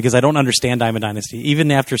 Because I don't understand Diamond Dynasty. Even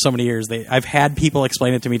after so many years, I've had people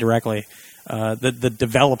explain it to me directly. The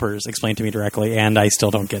developers explain it to me directly, and I still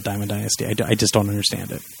don't get Diamond Dynasty. I just don't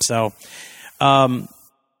understand it. So,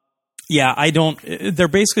 yeah, I don't. They're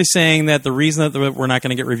basically saying that the reason that we're not going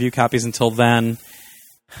to get review copies until then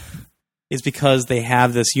is because they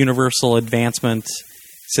have this universal advancement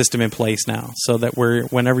system in place now, so that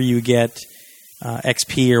whenever you get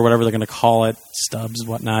XP or whatever they're going to call it, stubs,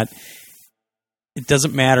 whatnot, it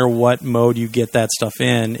doesn't matter what mode you get that stuff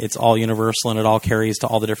in, it's all universal and it all carries to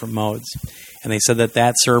all the different modes. And they said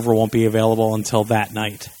that server won't be available until that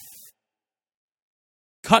night.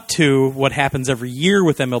 Cut to what happens every year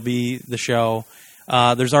with MLB The Show.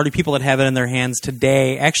 There's already people that have it in their hands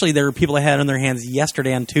today. Actually, there are people that had it in their hands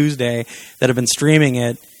yesterday on Tuesday that have been streaming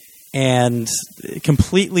it, and it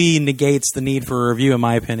completely negates the need for a review, in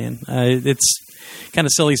my opinion. It's kind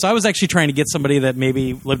of silly. So I was actually trying to get somebody that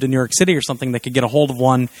maybe lived in New York City or something that could get a hold of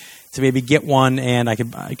one to maybe get one, and I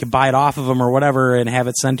could buy it off of them or whatever and have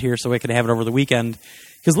it sent here so I could have it over the weekend.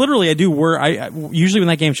 Because literally, I do work. Usually when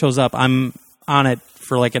that game shows up, I'm on it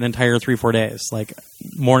for like an entire 3-4 days, like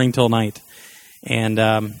morning till night. And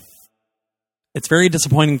it's very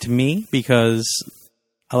disappointing to me because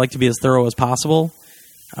I like to be as thorough as possible.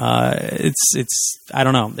 It's I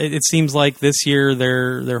don't know. It seems like this year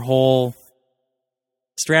their whole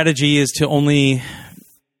strategy is to only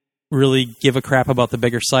really give a crap about the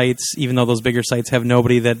bigger sites, even though those bigger sites have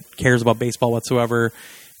nobody that cares about baseball whatsoever.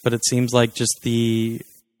 But it seems like just the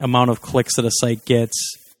amount of clicks that a site gets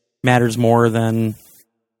matters more than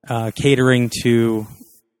catering to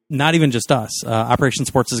not even just us. Operation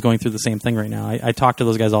Sports is going through the same thing right now. I talk to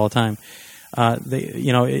those guys all the time.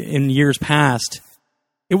 In years past,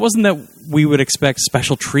 it wasn't that we would expect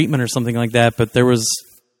special treatment or something like that, but there was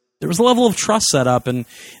a level of trust set up. And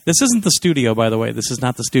this isn't the studio, by the way. This is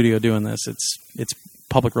not the studio doing this. It's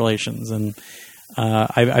public relations, and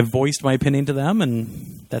I've voiced my opinion to them,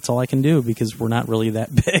 and that's all I can do because we're not really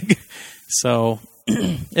that big. So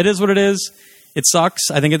it is what it is. It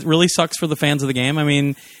sucks. I think it really sucks for the fans of the game. I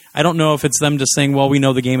mean, I don't know if it's them just saying, well, we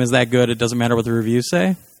know the game is that good, it doesn't matter what the reviews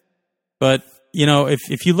say. But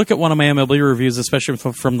if you look at one of my MLB reviews, especially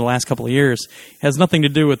from the last couple of years, it has nothing to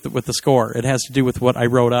do with the score. It has to do with what I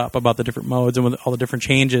wrote up about the different modes and with all the different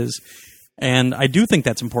changes. And I do think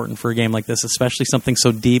that's important for a game like this, especially something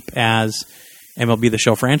so deep as MLB The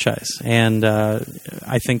Show franchise. And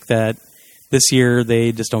I think that this year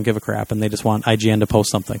they just don't give a crap, and they just want IGN to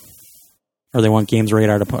post something, or they want Games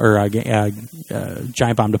Radar or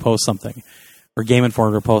Giant Bomb to post something, or Game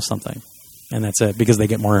Informer to post something, and that's it, because they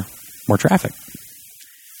get more traffic.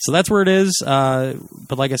 So that's where it is.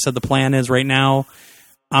 But like I said, the plan is right now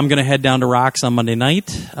I'm going to head down to Rock's on Monday night.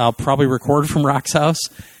 I'll probably record from Rock's house.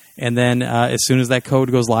 And then as soon as that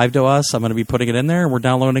code goes live to us, I'm going to be putting it in there, and we're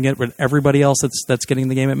downloading it with everybody else that's getting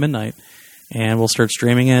the game at midnight. And we'll start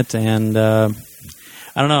streaming it. And I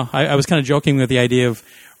don't know. I was kind of joking with the idea of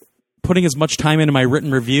putting as much time into my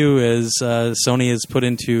written review as Sony has put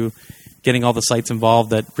into getting all the sites involved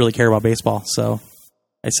that really care about baseball. So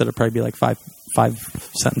I said it'd probably be like five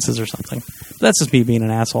sentences or something. But that's just me being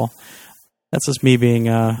an asshole. That's just me being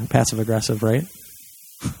passive-aggressive, right?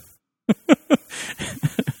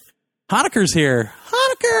 Honecker's here.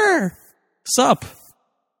 Honecker! Sup?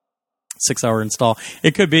 6-hour install.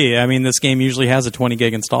 It could be. I mean, this game usually has a 20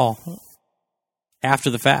 gig install. After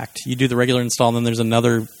the fact. You do the regular install, and then there's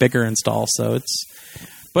another bigger install. So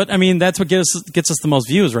but I mean, that's what gets us the most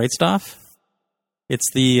views, right, Stoff?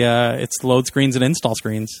 It's the load screens and install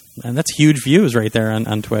screens. And that's huge views right there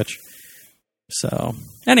on Twitch. So,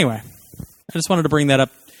 anyway. I just wanted to bring that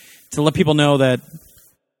up to let people know that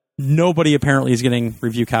nobody apparently is getting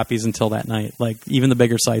review copies until that night. Like, even the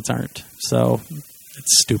bigger sites aren't. So,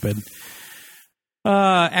 it's stupid.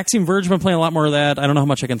 Axiom Verge, I've been playing a lot more of that. I don't know how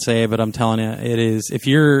much I can say, but I'm telling you, it is. If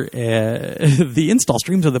you're... the install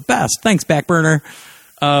streams are the best. Thanks, Backburner.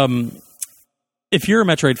 If you're a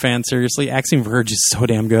Metroid fan, seriously, Axiom Verge is so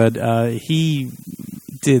damn good. He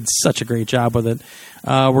did such a great job with it.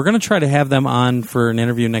 We're going to try to have them on for an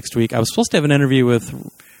interview next week. I was supposed to have an interview with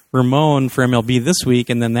Ramon for MLB this week,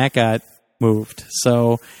 and then that got moved.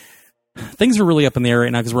 So things are really up in the air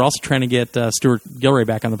right now, because we're also trying to get Stuart Gilray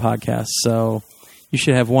back on the podcast. So you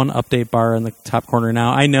should have one update bar in the top corner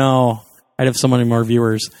now. I know. I'd have so many more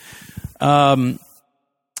viewers.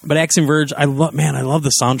 But Axiom Verge, I love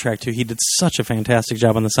the soundtrack too. He did such a fantastic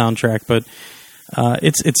job on the soundtrack. But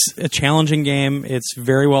it's a challenging game. It's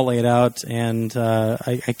very well laid out, and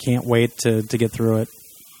I can't wait to get through it.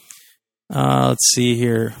 Let's see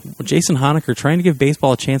here. Jason Honecker, trying to give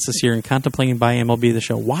baseball a chance this year and contemplating buying MLB The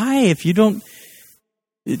Show. Why? If you don't...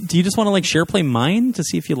 Do you just want to share play mine to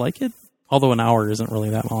see if you like it? Although an hour isn't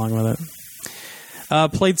really that long with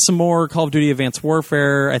it. Played some more Call of Duty Advanced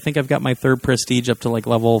Warfare. I think I've got my third prestige up to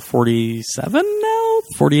level 47 now?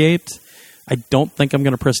 48? I don't think I'm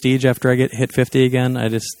going to prestige after I hit 50 again. I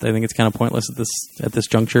think it's kind of pointless at this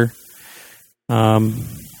juncture.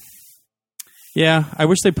 Yeah, I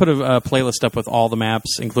wish they put a playlist up with all the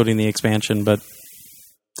maps, including the expansion, but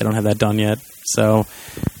they don't have that done yet. So,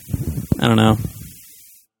 I don't know.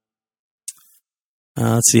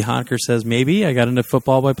 Let's see, Honecker says, maybe I got into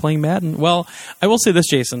football by playing Madden. Well, I will say this,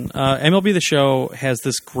 Jason. MLB The Show has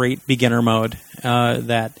this great beginner mode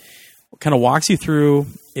that kind of walks you through.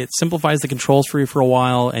 It simplifies the controls for you for a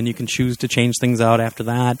while, and you can choose to change things out after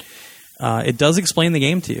that. It does explain the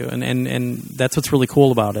game to you, and that's what's really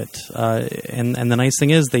cool about it. And the nice thing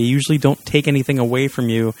is they usually don't take anything away from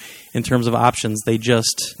you in terms of options. They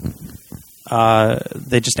just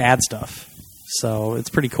add stuff. So it's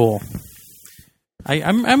pretty cool.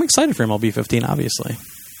 I'm excited for MLB 15, obviously.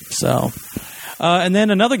 So, and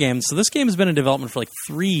then another game. So this game has been in development for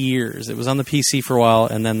 3 years. It was on the PC for a while,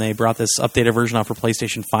 and then they brought this updated version out for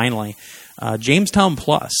PlayStation finally. Jamestown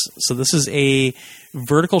Plus. So this is a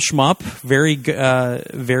vertical shmup,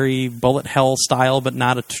 very bullet hell style, but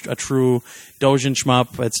not a true Dojin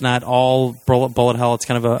shmup. It's not all bullet hell. It's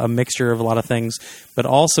kind of a mixture of a lot of things. But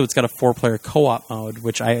also it's got a 4-player co-op mode,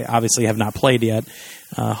 which I obviously have not played yet.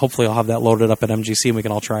 Hopefully I'll have that loaded up at MGC and we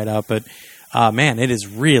can all try it out. But man, it is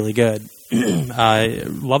really good. I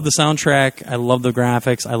love the soundtrack. I love the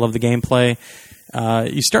graphics. I love the gameplay.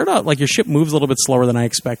 You start out your ship moves a little bit slower than I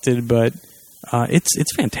expected, but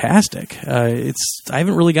it's fantastic. I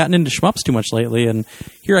haven't really gotten into shmups too much lately, and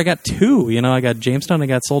here I got 2. I got Jamestown, I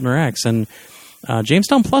got Soldner X, and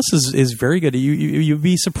Jamestown Plus is very good. You'd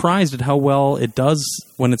be surprised at how well it does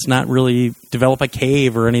when it's not really developed by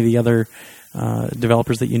Cave or any of the other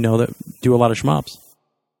developers that that do a lot of shmups.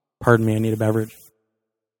 Pardon me, I need a beverage.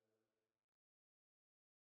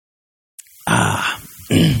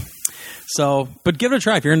 So, but give it a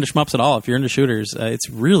try if you're into shmups at all. If you're into shooters, it's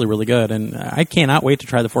really, really good. And I cannot wait to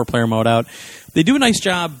try the 4-player mode out. They do a nice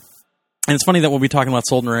job And it's funny that we'll be talking about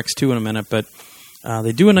Soldner X2 in a minute, but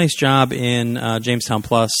they do a nice job in Jamestown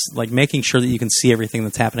Plus, like making sure that you can see everything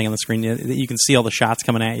that's happening on the screen, that you can see all the shots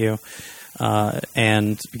coming at you.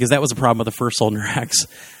 And because that was a problem with the first Soldner X.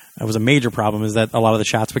 That was a major problem, is that a lot of the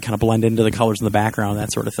shots would kind of blend into the colors in the background,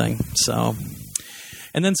 that sort of thing. So,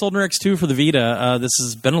 and then Soldner X2 for the Vita. This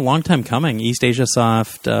has been a long time coming. East Asia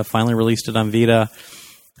Soft finally released it on Vita.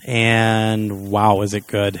 And wow, is it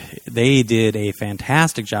good. They did a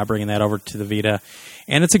fantastic job bringing that over to the Vita.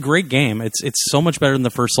 And it's a great game. It's so much better than the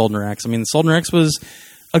first Soldner X. I mean, Soldner X was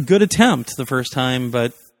a good attempt the first time,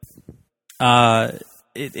 but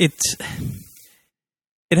it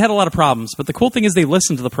had a lot of problems. But the cool thing is they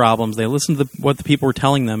listened to the problems. They listened to what the people were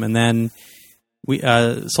telling them. And then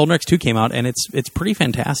Soldner X2 came out, and it's pretty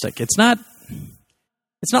fantastic. It's not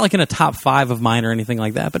like in a top 5 of mine or anything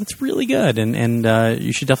like that, but it's really good, and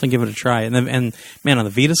you should definitely give it a try. And man, on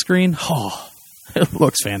the Vita screen, it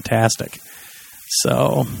looks fantastic.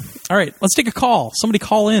 So, all right, let's take a call. Somebody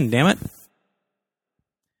call in, damn it.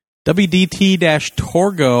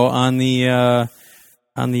 WDT-Torgo on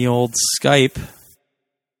the old Skype,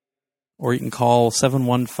 or you can call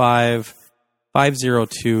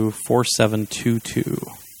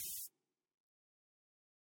 715-502-4722.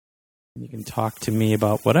 You can talk to me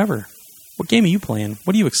about whatever. What game are you playing?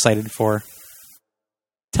 What are you excited for?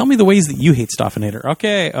 Tell me the ways that you hate Stoffinator.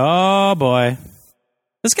 Okay. Oh, boy.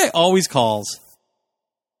 This guy always calls.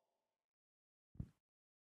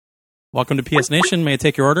 Welcome to PS Nation. May I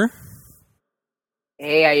take your order?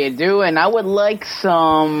 Hey, how you doing? I would like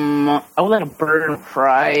a burger and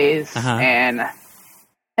fries and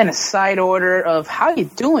a side order of how you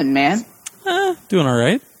doing, man? Doing all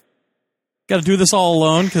right. Got to do this all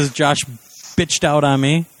alone because Josh bitched out on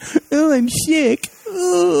me. Oh, I'm sick.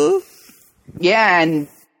 Oh. Yeah, and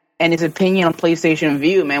his opinion on PlayStation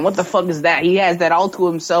View, man. What the fuck is that? He has that all to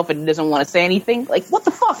himself and he doesn't want to say anything? Like, what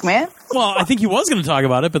the fuck, man? Well, I think he was going to talk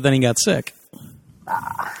about it, but then he got sick.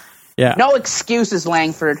 Yeah. No excuses,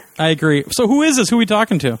 Langford. I agree. So who is this? Who are we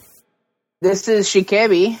talking to? This is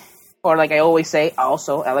Shikebi, or like I always say,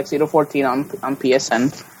 also Alexito14 on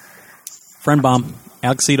PSN. Friend bomb.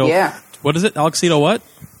 Alexito. Yeah. What is it? Alexito what?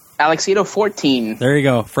 Alexito14. There you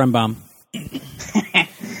go. Friend bomb.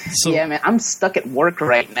 So, yeah, man, I'm stuck at work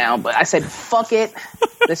right now, but I said, fuck it.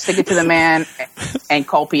 Let's stick it to the man and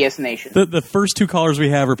call PS Nation. The first 2 callers we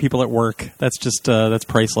have are people at work. That's just, that's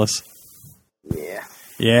priceless. Yeah.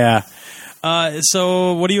 Yeah.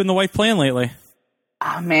 So what are you and the wife playing lately?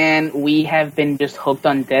 Man, we have been just hooked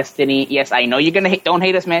on Destiny. Yes, I know you're going to hate. Don't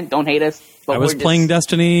hate us, man. Don't hate us. But I was playing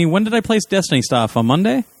Destiny. When did I play Destiny stuff? On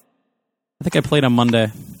Monday? I think I played on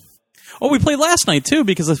Monday. Oh, we played last night, too,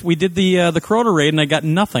 because we did the Crota raid, and I got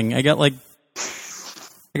nothing. I got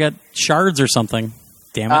shards or something.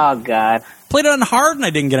 Damn it. Oh, God. Played it on hard, and I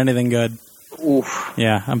didn't get anything good. Oof.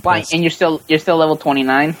 Yeah, I'm pissed. And you're still level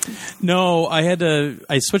 29? No, I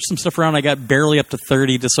switched some stuff around. I got barely up to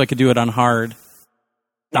 30 just so I could do it on hard.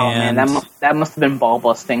 Oh, man, that must have been ball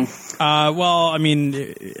busting. Well, I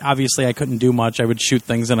mean, obviously I couldn't do much. I would shoot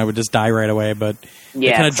things and I would just die right away, but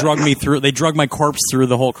they kind of drug me through. They drug my corpse through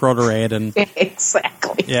the whole Crota raid, and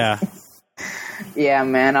exactly. Yeah. Yeah,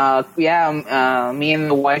 man. Me and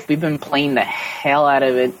the wife, we've been playing the hell out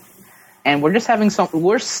of it, and we're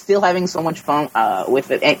still having so much fun with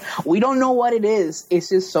it. And we don't know what it is. It's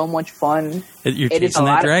just so much fun. You're chasing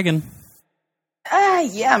that dragon.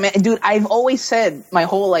 Yeah, man. Dude, I've always said my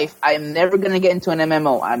whole life, I'm never going to get into an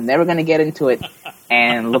MMO. I'm never going to get into it.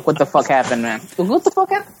 And look what the fuck happened, man. What the fuck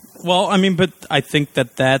happened? Well, I mean, but I think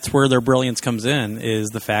that's where their brilliance comes in, is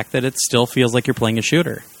the fact that it still feels like you're playing a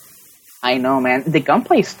shooter. I know, man. The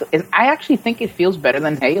gunplay, I actually think it feels better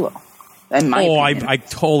than Halo. I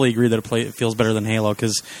totally agree that it feels better than Halo,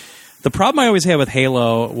 because the problem I always had with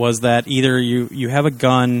Halo was that either you have a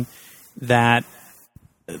gun that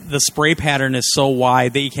the spray pattern is so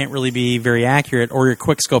wide that you can't really be very accurate, or you're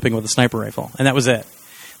quick scoping with a sniper rifle, and that was it.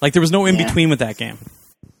 Like, there was no in between with that game.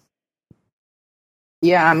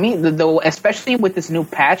 Yeah, I mean, especially with this new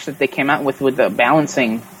patch that they came out with the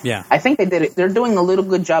balancing. Yeah, I think they did it. They're doing a little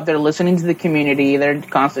good job. They're listening to the community. They're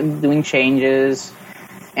constantly doing changes,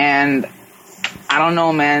 and I don't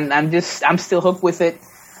know, man. I'm still hooked with it.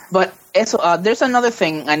 But there's another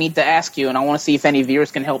thing I need to ask you, and I want to see if any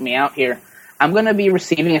viewers can help me out here. I'm going to be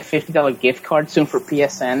receiving a $50 gift card soon for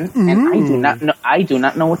PSN, and I do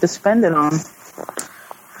not know what to spend it on.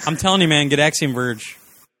 I'm telling you, man, get Axiom Verge.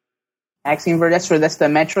 Axiom Verge, that's the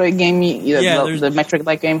Metroid game, the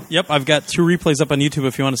Metroid-like game? Yep, I've got 2 replays up on YouTube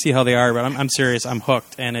if you want to see how they are, but I'm serious. I'm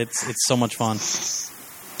hooked, and it's so much fun.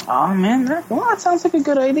 Oh man, that sounds like a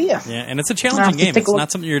good idea. Yeah, and it's a challenging game. It's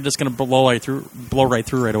not something you're just going to blow right through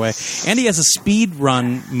right away. And he has a speed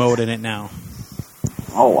run mode in it now.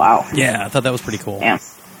 Oh wow! Yeah, I thought that was pretty cool. Yeah,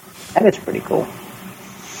 that is pretty cool.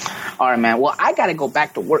 All right, man. Well, I got to go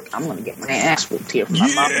back to work. I'm going to get my ass whooped here from my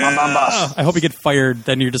boss. I hope you get fired.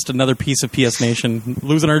 Then you're just another piece of PS Nation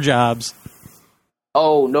losing our jobs.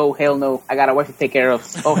 Oh, no, hell no. I got a wife to take care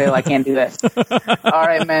of. Oh, hell, I can't do that. All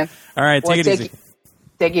right, man. All right, take it easy.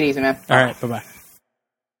 Take it easy, man. All right, bye-bye.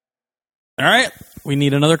 All right, we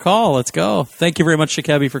need another call. Let's go. Thank you very much,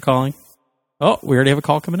 Shikabi, for calling. Oh, we already have a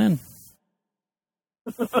call coming in.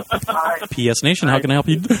 PS Nation, how can I help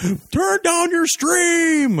you? Turn down your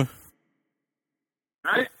stream!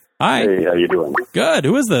 Hi. Hey, how you doing? Good.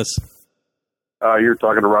 Who is this? You're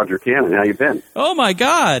talking to Roger Cannon. How you been? Oh, my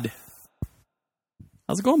God.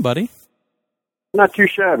 How's it going, buddy? Not too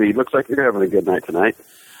shabby. Looks like you're having a good night tonight.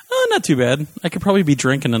 Oh, not too bad. I could probably be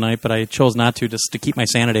drinking tonight, but I chose not to, just to keep my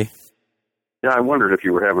sanity. Yeah, I wondered if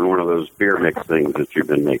you were having one of those beer mix things that you've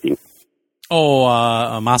been making. Oh,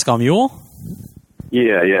 a Moscow Mule?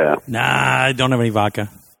 Yeah. Nah, I don't have any vodka.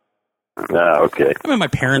 Okay. I'm at my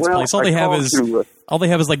parents' place. All they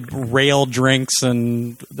have is like rail drinks,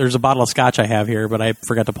 and there's a bottle of scotch I have here, but I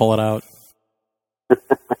forgot to pull it out.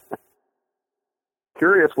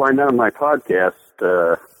 Curious why none of my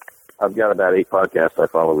podcasts, I've got about 8 podcasts I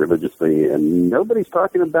follow religiously, and nobody's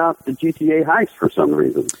talking about the GTA heist for some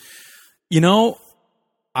reason. You know,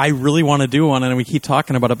 I really want to do one, and we keep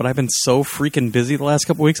talking about it, but I've been so freaking busy the last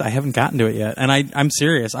couple weeks, I haven't gotten to it yet. And I'm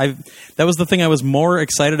serious. That was the thing I was more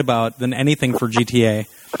excited about than anything for GTA.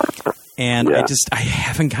 And yeah. I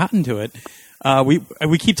haven't gotten to it.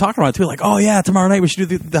 We keep talking about it too, like, oh yeah, tomorrow night we should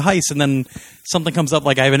do the heist, and then something comes up,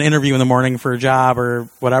 like I have an interview in the morning for a job or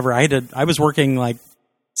whatever. I was working like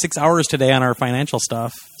 6 hours today on our financial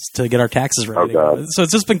stuff to get our taxes ready. Oh, so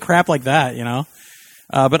it's just been crap like that, you know.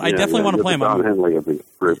 But I definitely want to play them. Don Henley of the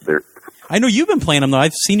group there. I know you've been playing them though.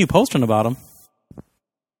 I've seen you posting about them.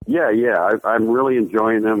 Yeah. I'm really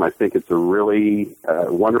enjoying them. I think it's a really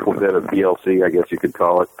wonderful bit of DLC, I guess you could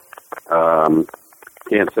call it.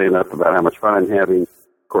 Can't say enough about how much fun I'm having.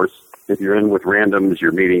 Of course, if you're in with randoms,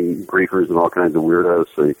 you're meeting griefers and all kinds of weirdos,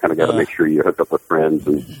 so you kind of got to make sure you hook up with friends.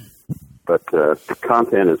 But the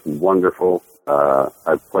content is wonderful.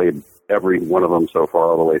 I've played every one of them so far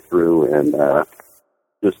all the way through, and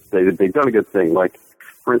they've done a good thing. Like,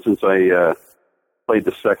 for instance, I played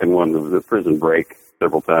the second one, the Prison Break,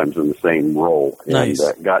 several times in the same role. Nice.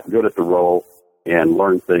 And got good at the role and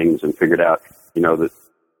learned things and figured out, that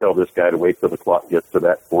tell this guy to wait till the clock gets to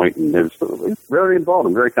that point. And it's very involved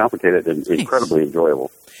and very complicated and incredibly enjoyable.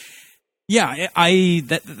 Yeah,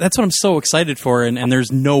 that's what I'm so excited for, and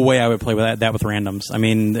there's no way I would play with that with randoms. I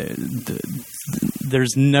mean,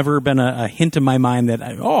 there's never been a hint in my mind that,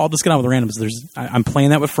 I'll just get on with randoms. I'm playing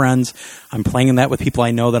that with friends. I'm playing that with people I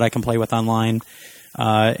know that I can play with online.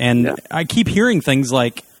 I keep hearing things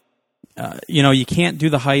like, you can't do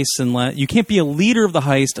the heist unless you can't be a leader of the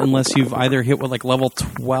heist unless you've either hit with like level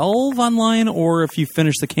 12 online or if you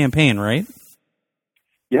finish the campaign, right?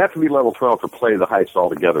 You have to be level 12 to play the heist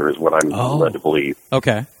altogether, is what I'm led to believe.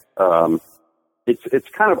 Okay. It's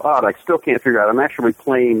kind of odd. I still can't figure out. I'm actually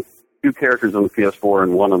playing 2 characters on the PS4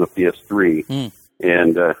 and 1 on the PS3.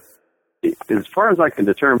 And as far as I can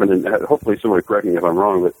determine, and hopefully somebody correct me if I'm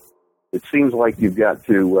wrong, but it seems like you've got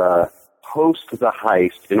to host the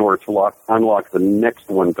heist in order to unlock the next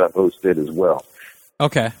one that hosted as well.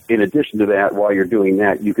 Okay. In addition to that, while you're doing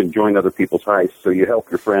that, you can join other people's heists. So you help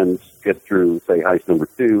your friends get through, say, heist number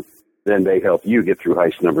 2. Then they help you get through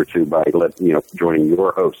heist number 2 by joining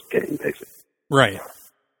your host game, basically. Right.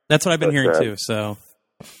 That's what I've been hearing too. So.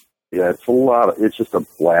 Yeah, it's just a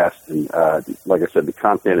blast. And like I said, the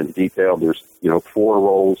content is detailed. There's 4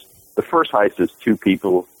 roles. The first heist is 2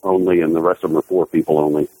 people only, and the rest of them are 4 people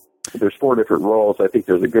only. But there's 4 different roles. I think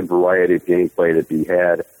there's a good variety of gameplay to be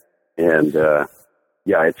had, and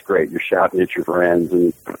yeah, it's great. You're shouting at your friends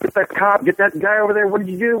and get that cop, get that guy over there. What did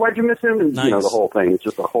you do? Why'd you miss him? And nice. The whole thing. It's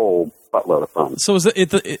just a whole buttload of fun. So is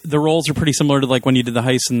the roles are pretty similar to like when you did the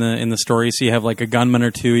heist in the story. So you have like a gunman or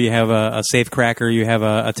 2. You have a safe cracker. You have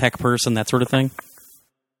a tech person, that sort of thing.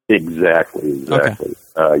 Exactly. Okay.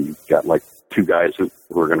 You've got like 2 guys who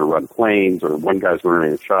are going to run planes, or one guy's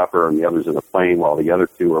running a chopper and the other's in a plane, while the other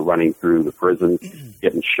 2 are running through the prison,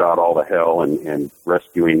 getting shot all to hell and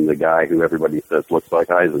rescuing the guy who everybody says looks like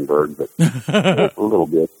Heisenberg, but a little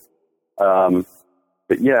bit.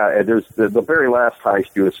 But yeah, there's the very last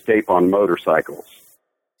heist, you escape on motorcycles.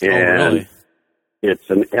 And really? It's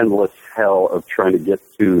an endless hell of trying to get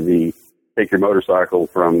to take your motorcycle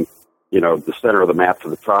from, the center of the map to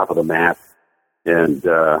the top of the map. and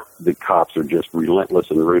the cops are just relentless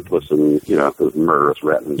and ruthless, and those murderous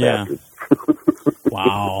rat bastards.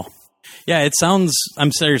 Wow. Yeah, it sounds.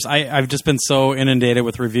 I'm serious. I've just been so inundated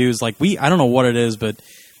with reviews. Like I don't know what it is, but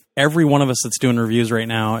every one of us that's doing reviews right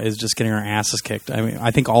now is just getting our asses kicked. I mean,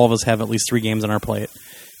 I think all of us have at least 3 games on our plate.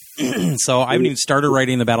 So I haven't even started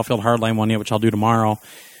writing the Battlefield Hardline one yet, which I'll do tomorrow.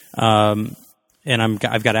 And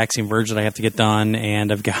I've got Axiom Verge that I have to get done,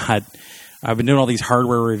 and I've been doing all these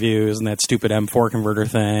hardware reviews and that stupid M4 converter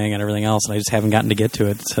thing and everything else, and I just haven't gotten to get to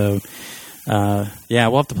it. So, we'll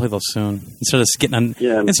have to play those soon. Instead of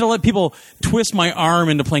letting people twist my arm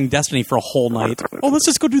into playing Destiny for a whole night. Oh, let's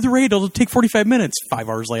just go do the raid. It'll take 45 minutes. 5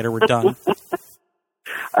 hours later, we're done.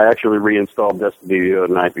 I actually reinstalled Destiny the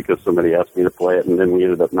other night because somebody asked me to play it, and then we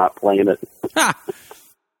ended up not playing it.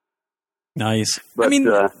 Nice. But, I mean,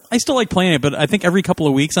 I still like playing it, but I think every couple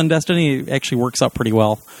of weeks on Destiny it actually works out pretty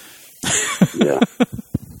well. Yeah,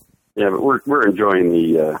 but we're enjoying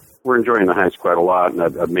the heist quite a lot, and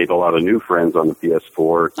I've made a lot of new friends on the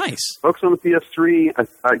PS4. Nice. Folks on the PS3,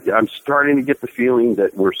 I'm starting to get the feeling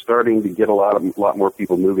that we're starting to get a lot more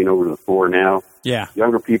people moving over to the 4 now. Yeah.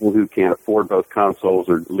 Younger people who can't afford both consoles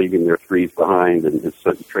are leaving their 3s behind and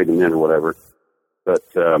trading them in or whatever. But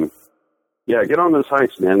get on those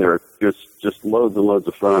heists, man. They're just loads and loads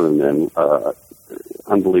of fun, and then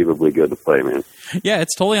unbelievably good to play, man. Yeah,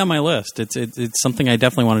 it's totally on my list. It's something I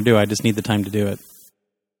definitely want to do. I just need the time to do it.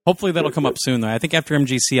 Hopefully that'll come up soon, though. I think after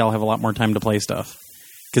MGC, I'll have a lot more time to play stuff.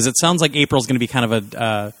 Because it sounds like April's going to be kind of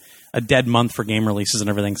a dead month for game releases and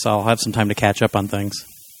everything, so I'll have some time to catch up on things.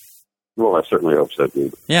 Well, I certainly hope so,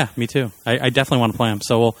 dude. Yeah, me too. I definitely want to play them.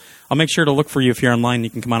 So I'll make sure to look for you if you're online. You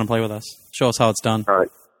can come on and play with us. Show us how it's done. All right.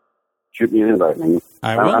 Shoot me an invite, man.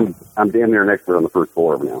 I will. I'm damn near an expert on the first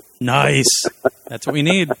floor now. Nice. That's what we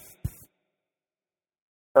need.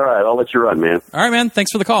 All right, I'll let you run, man. All right, man.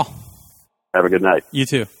 Thanks for the call. Have a good night. You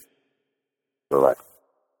too. Bye-bye.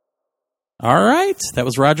 All right. That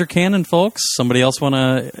was Roger Cannon, folks. Somebody else want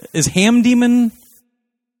to... Is Ham Demon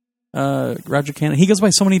Roger Cannon? He goes by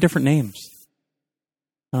so many different names.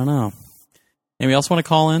 I don't know. Anybody else want to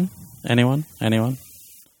call in? Anyone?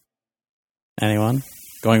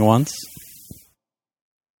 Going once?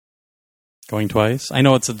 Going twice? I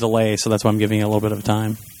know it's a delay, so that's why I'm giving it a little bit of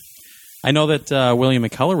time. I know that William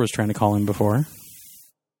McCullough was trying to call in before.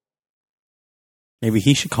 Maybe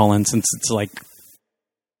he should call in since it's like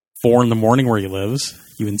 4 a.m. where he lives.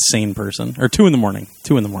 You insane person. Or 2 a.m.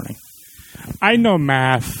 2 a.m. I know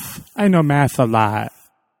math. I know math a lot.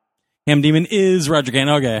 Ham Demon is Roger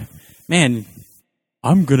Cannon. Okay. Man,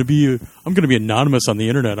 I'm gonna be anonymous on the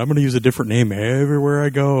internet. I'm gonna use a different name everywhere I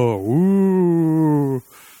go. Ooh.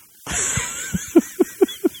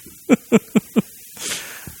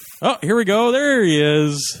 Oh, here we go. There he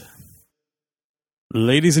is.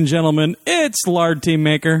 Ladies and gentlemen, it's Lard Team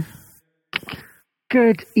Maker.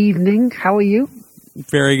 Good evening. How are you?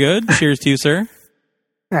 Very good. Cheers to you, sir.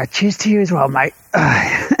 Cheers to you as well, mate.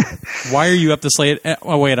 Why are you up this late?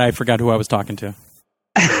 Oh, wait, I forgot who I was talking to.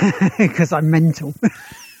 Because I'm mental.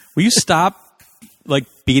 Will you stop,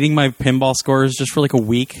 beating my pinball scores just for, a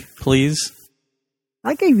week, please?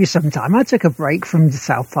 I gave you some time. I took a break from the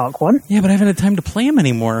South Park one. Yeah, but I haven't had time to play them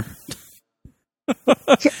anymore.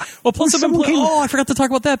 Yeah. Well, plus I've been playing... Oh, I forgot to talk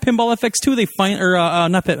about that. Pinball FX2, they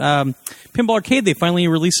Pinball Arcade, they finally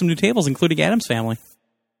released some new tables, including Addams Family.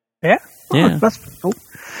 Yeah? Yeah. Oh, that's cool.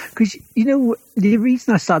 Because, the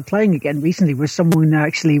reason I started playing again recently was someone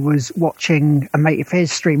actually was watching a mate of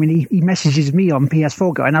his stream, and he messages me on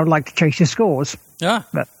PS4 going, I would like to chase your scores. Yeah.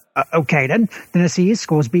 But, okay then. Then I see his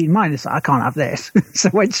scores beating mine. It's like, I can't have this. So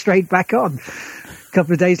I went straight back on. A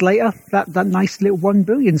couple of days later, that nice little 1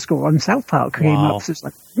 billion score on South Park came up. So it's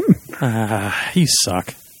like, you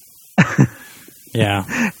suck. Yeah.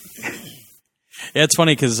 Yeah, it's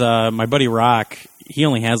funny because my buddy Rock, he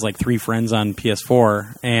only has 3 friends on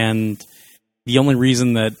PS4, and the only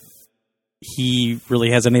reason that he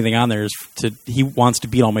really has anything on there is he wants to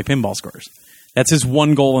beat all my pinball scores. That's his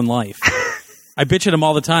one goal in life. I bitch at him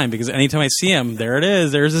all the time because anytime I see him, there it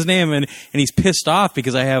is, there's his name, and he's pissed off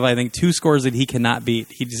because I have, I think, 2 scores that he cannot beat.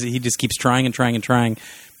 He just keeps trying and trying and trying.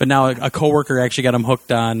 But now a coworker actually got him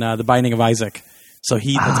hooked on The Binding of Isaac, so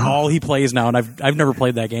that's all he plays now, and I've never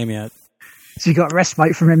played that game yet. So you got a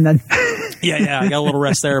respite from him then? Yeah, I got a little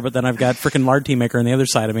rest there, but then I've got frickin' Lard Team Maker on the other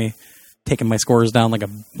side of me, taking my scores down like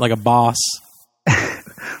a boss.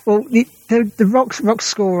 Well, the Rock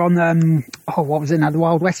score on what was it now? The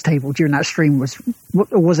Wild West table during that stream was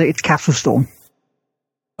it? It's Castle Storm.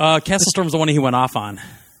 Castle Storm's the one he went off on.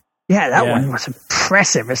 Yeah, that one was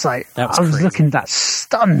impressive. It's like, I was crazy. Looking at that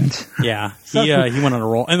stunned. Yeah, he went on a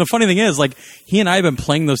roll. And the funny thing is, like, he and I have been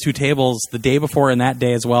playing those two tables the day before and that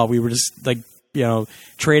day as well. We were just, like,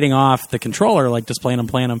 trading off the controller, like, just playing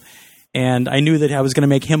them. And I knew that I was going to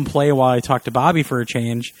make him play while I talked to Bobby for a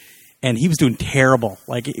change. And he was doing terrible.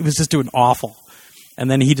 Like, he was just doing awful. And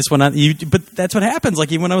then he just went on. But that's what happens.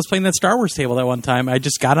 Like, even when I was playing that Star Wars table that one time, I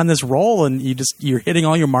just got on this roll, and you're hitting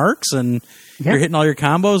all your marks, and you're hitting all your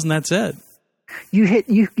combos, and that's it.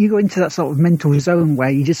 You go into that sort of mental zone where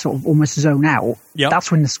you just sort of almost zone out. Yep. That's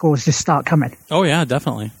when the scores just start coming. Oh yeah,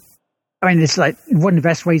 definitely. I mean, it's like one of the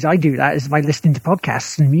best ways I do that is by listening to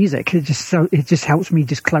podcasts and music. It just helps me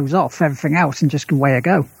just close off everything else and just away I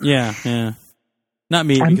go. Yeah. Not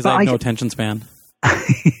me, because I have no attention span.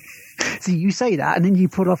 So you say that, and then you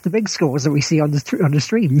put off the big scores that we see on the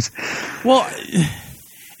streams. Well,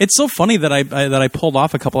 it's so funny that I pulled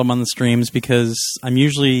off a couple of them on the streams, because I'm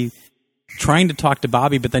usually trying to talk to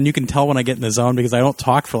Bobby, but then you can tell when I get in the zone because I don't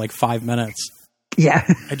talk for like 5 minutes. Yeah.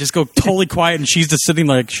 I just go totally quiet, and she's just sitting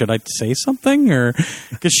like, should I say something? Or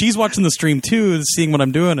because she's watching the stream too, seeing what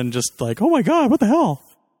I'm doing, and just like, oh my God, what the hell?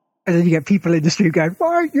 And then you get people in the stream going, why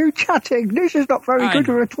aren't you chatting? This is not very good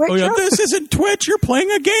for a Twitch. Oh, yeah, this isn't Twitch. You're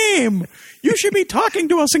playing a game. You should be talking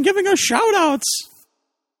to us and giving us shout-outs.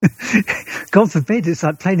 God forbid it's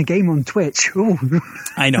like playing a game on Twitch. Ooh.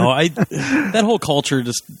 I know. That whole culture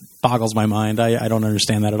just boggles my mind. I don't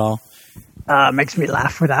understand that at all. Makes me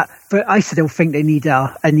laugh with that. But I still think they need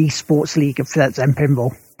an esports league for that Zen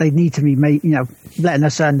Pinball. They need to be letting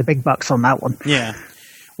us earn the big bucks on that one. Yeah.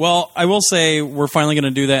 Well, I will say we're finally going to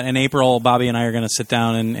do that in April. Bobby and I are going to sit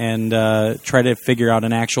down and try to figure out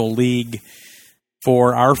an actual league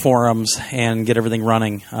for our forums and get everything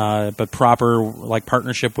running, but proper like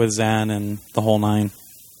partnership with Zen and the whole nine.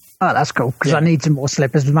 Oh, that's cool, because I need some more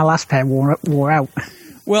slippers. My last pair wore out.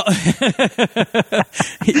 Well,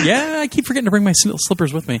 yeah, I keep forgetting to bring my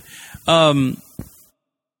slippers with me.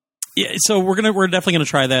 Yeah, so we're definitely gonna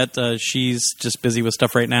try that. She's just busy with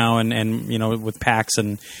stuff right now, and with PAX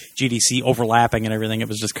and GDC overlapping and everything, it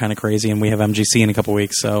was just kind of crazy. And we have MGC in a couple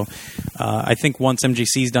weeks, so I think once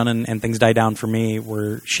MGC's done and things die down for me,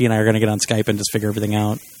 she and I are gonna get on Skype and just figure everything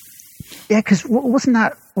out. Yeah, because wasn't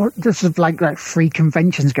that there's like 3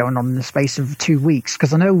 conventions going on in the space of 2 weeks?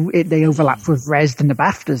 Because I know they overlapped with Rezzed and the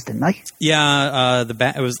BAFTAs, didn't they? Yeah,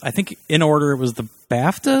 it was, I think in order, it was the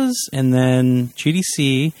BAFTAs and then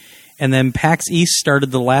GDC. And then PAX East started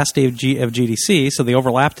the last day of GDC, so they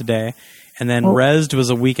overlapped today. And then Rezzed was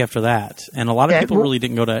a week after that. And a lot of people really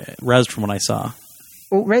didn't go to Rezzed from what I saw.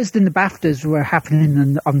 Well, Rezzed and the BAFTAs were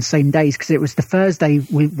happening on the same days, because it was the Thursday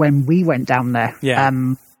when we went down there.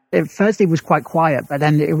 Yeah. Thursday was quite quiet, but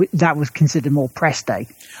then that was considered more press day.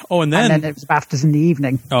 Oh, and then it was BAFTAs in the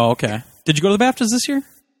evening. Oh, okay. Did you go to the BAFTAs this year?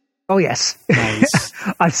 Oh, yes. Nice.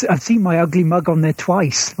 I've seen my ugly mug on there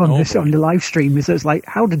twice on the live stream. So it's like,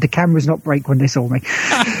 how did the cameras not break when they saw me?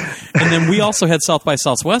 And then we also had South by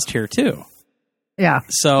Southwest here, too. Yeah.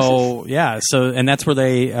 So, and that's where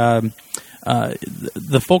they,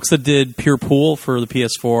 the folks that did Pure Pool for the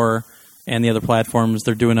PS4 and the other platforms,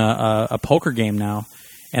 they're doing a poker game now.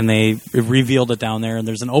 And they revealed it down there. And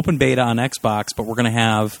there's an open beta on Xbox, but we're going to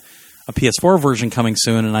have a PS4 version coming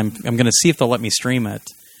soon. And I'm going to see if they'll let me stream it.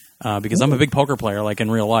 Because I'm a big poker player, like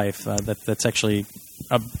in real life. That's actually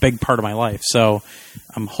a big part of my life. So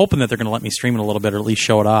I'm hoping that they're going to let me stream it a little bit, or at least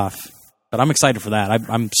show it off. But I'm excited for that.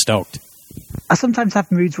 I'm stoked. I sometimes have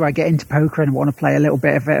moods where I get into poker and want to play a little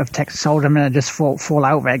bit of Texas Hold'em, and I just fall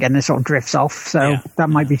out of it again. It sort of drifts off. So that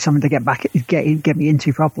might be something to get me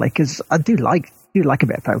into properly, because I do like a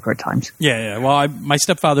bit of poker at times. Yeah. Well, my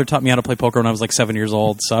stepfather taught me how to play poker when I was like 7 years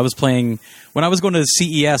old. So I was playing when I was going to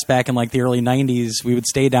CES back in like the early 90s. We would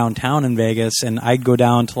stay downtown in Vegas, and I'd go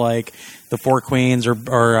down to like the Four Queens or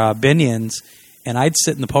Binions, and I'd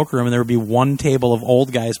sit in the poker room, and there would be one table of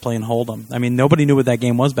old guys playing Hold'em. I mean, nobody knew what that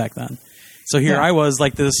game was back then. So here I was,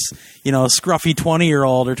 like this, scruffy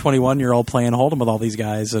 20-year-old or 21-year-old playing Hold'em with all these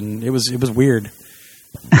guys, and it was weird.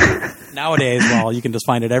 Nowadays, you can just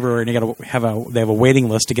find it everywhere, and they have a waiting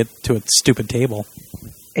list to get to a stupid table.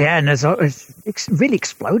 Yeah, and it's really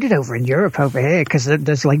exploded over in Europe over here, because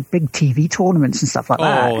there's like big TV tournaments and stuff like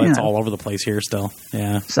that. Oh, it's all over the place here still.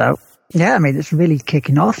 Yeah. So I mean, it's really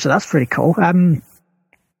kicking off. So that's pretty cool. The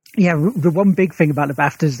one big thing about the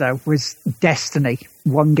BAFTAs though was Destiny,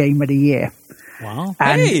 one game of the year. Wow.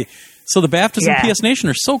 Hey, so the BAFTAs and PS Nation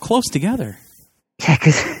are so close together. Yeah,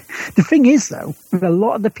 because the thing is, though, a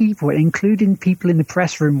lot of the people, including people in the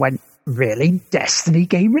press room, went, really? Destiny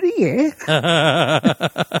Game of the Year?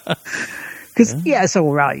 Because, it's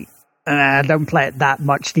all right. I don't play it that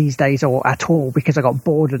much these days or at all because I got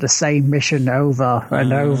bored of the same mission over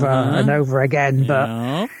and over and over again.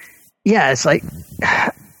 But yeah, it's like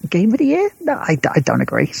game of the year? No, I don't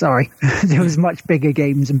agree. Sorry. There was much bigger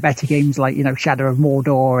games and better games like, Shadow of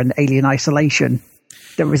Mordor and Alien Isolation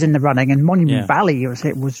that was in the running, and Monument Valley was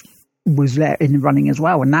there in the running as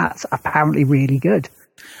well, and that's apparently really good.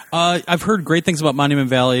 I've heard great things about Monument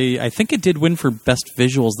Valley. I think it did win for best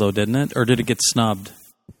visuals, though, didn't it? Or did it get snubbed?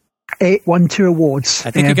 It won 2 awards.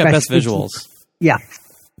 I think it got best visuals. Yeah.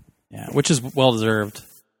 Yeah, which is well-deserved.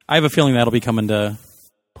 I have a feeling that'll be coming to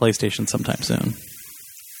PlayStation sometime soon.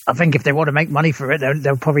 I think if they want to make money for it,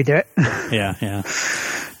 they'll probably do it. Yeah.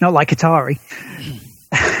 Not like Atari.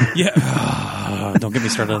 Yeah. Don't get me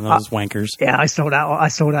started on those wankers. Yeah, I saw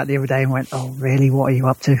that the other day and went, "Oh, really? What are you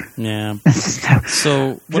up to?" Yeah.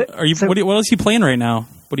 So, what else are you playing right now?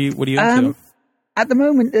 What are you into? At the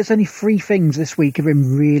moment, there's only 3 things this week I've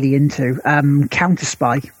been really into. Counter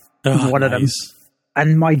Spy was one of them,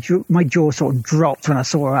 and my jaw sort of dropped when I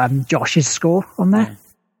saw Josh's score on there.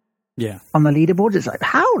 Yeah, on the leaderboard. It's like,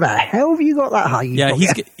 how the hell have you got that high? Yeah,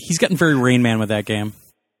 he's getting very Rain Man with that game.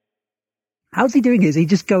 How's he doing? Is he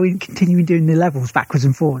just continuing doing the levels backwards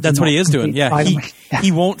and forwards? That's what he is doing. Yeah,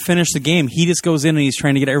 he won't finish the game. He just goes in and he's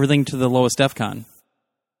trying to get everything to the lowest DEFCON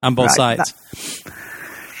on both sides.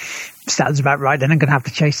 Sounds about right. Then I'm going to have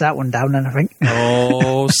to chase that one down. Then I think.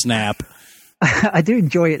 Oh snap! I do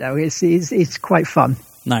enjoy it though. It's quite fun.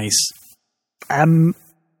 Nice.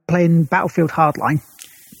 Playing Battlefield Hardline.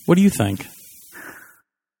 What do you think?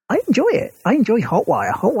 I enjoy it. I enjoy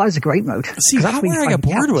Hotwire. Hotwire's a great mode. See, Hotwire I got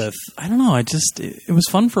bored with. I don't know. It was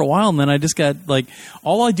fun for a while, and then I just got,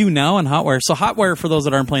 all I do now on Hotwire. So Hotwire, for those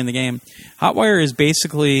that aren't playing the game, Hotwire is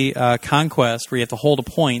basically Conquest, where you have to hold a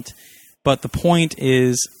point, but the point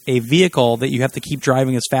is a vehicle that you have to keep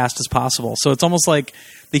driving as fast as possible. So it's almost like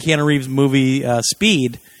the Keanu Reeves movie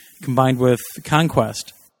Speed combined with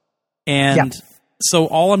Conquest. And... So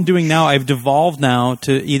all I'm doing now, I've devolved now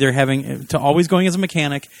to either always going as a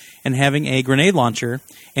mechanic and having a grenade launcher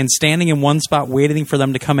and standing in one spot waiting for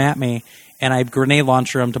them to come at me, and I grenade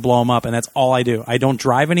launcher them to blow them up, and that's all I do. I don't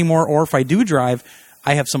drive anymore, or if I do drive,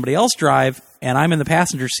 I have somebody else drive, and I'm in the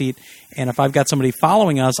passenger seat, and if I've got somebody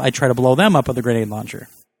following us, I try to blow them up with a grenade launcher.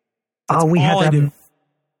 That's there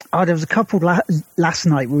was a couple last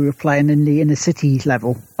night we were playing in the inner city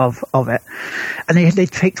level of it, and they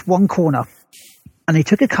picked one corner. And they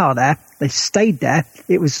took a car there. They stayed there.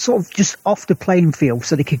 It was sort of just off the playing field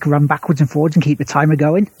so they could run backwards and forwards and keep the timer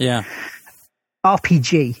going. Yeah.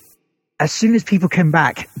 RPG. As soon as people came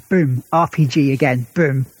back, boom, RPG again,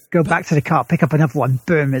 boom. Go back to the car, pick up another one,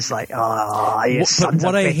 boom. It's like, you sons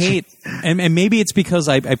of a bitch. I hate, and maybe it's because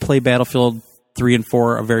I play Battlefield 3 and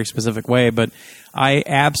 4 a very specific way, but I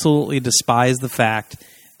absolutely despise the fact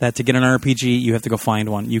that to get an RPG, you have to go find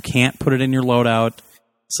one. You can't put it in your loadout.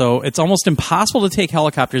 So it's almost impossible to take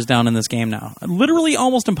helicopters down in this game now. Literally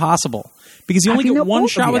almost impossible. Because you only get one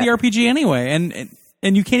shot with the RPG anyway.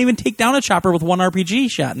 And you can't even take down a chopper with one RPG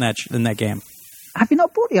shot in that game. Have you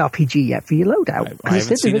not bought the RPG yet for your loadout? I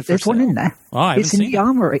haven't seen it. There's one in there. Oh, I haven't seen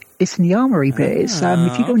it. It's in the armory bit. It's,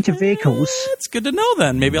 if you go into vehicles... It's good to know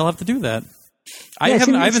then. Maybe I'll have to do that. I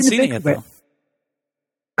haven't seen it yet, though.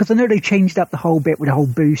 Because I know they changed up the whole bit with the whole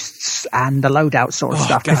boosts and the loadout sort of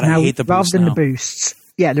stuff. God, I hate the boosts now. The boosts...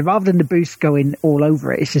 Yeah, rather than the boost going all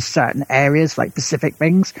over it, it's just certain areas, like specific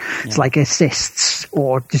things. Yeah. It's like assists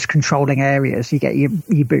or just controlling areas. You get your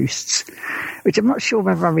boosts, which I'm not sure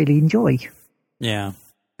whether I really enjoy. Yeah.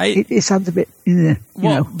 It sounds a bit...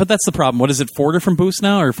 But that's the problem. What is it, 4 different boosts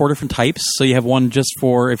now, or 4 different types? So you have one just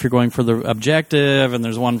for if you're going for the objective, and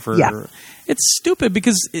there's one for... Yeah. It's stupid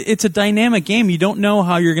because it's a dynamic game. You don't know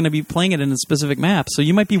how you're going to be playing it in a specific map, so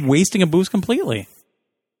you might be wasting a boost completely.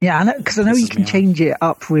 Yeah, because I know you can change it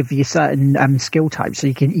up with your certain skill types, so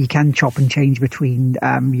you can chop and change between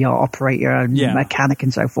your operator and mechanic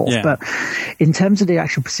and so forth. Yeah. But in terms of the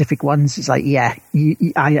actual specific ones, it's like, I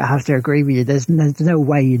have to agree with you. There's no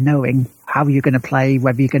way you're knowing how you're going to play,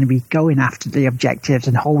 whether you're going to be going after the objectives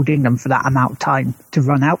and holding them for that amount of time to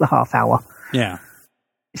run out the half hour. Yeah.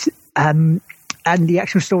 And the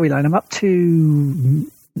actual storyline, I'm up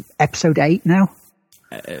to episode 8 now.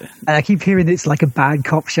 And I keep hearing it's like a bad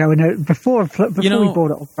cop show. And before we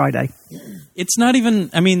bought it on Friday, it's not even.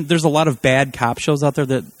 I mean, there's a lot of bad cop shows out there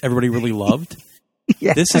that everybody really loved.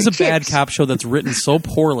 This is a bad cop show that's written so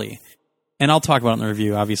poorly, and I'll talk about it in the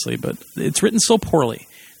review, obviously. But it's written so poorly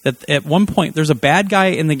that at one point there's a bad guy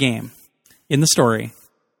in the game, in the story,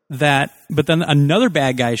 but then another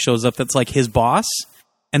bad guy shows up that's like his boss.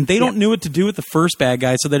 And they don't know what to do with the first bad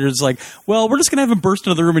guy, so they're just like, well, we're just going to have him burst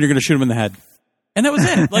into the room and you're going to shoot him in the head. And that was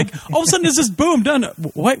it. Like, all of a sudden, it's just boom, done.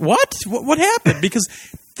 What happened? Because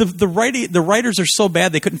the writers are so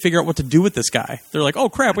bad, they couldn't figure out what to do with this guy. They're like, oh,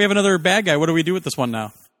 crap, we have another bad guy. What do we do with this one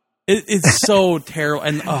now? It's so terrible.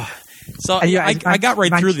 And so I got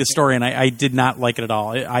right through the story, and I did not like it at all.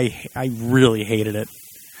 I really hated it.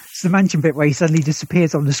 It's the mansion bit where he suddenly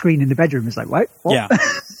disappears on the screen in the bedroom. It's like, what?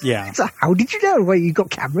 Yeah. It's like, how did you know? Well, you got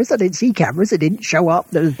cameras. I didn't see cameras. It didn't show up.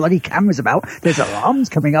 There's bloody cameras about. There's alarms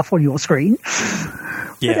coming up on your screen.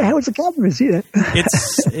 Where the hell is the cameras? Yeah.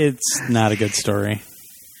 It's not a good story.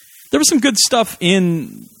 There was some good stuff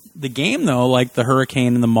in the game, though, like the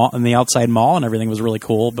hurricane and the mall and the outside mall and everything was really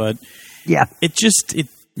cool. But yeah,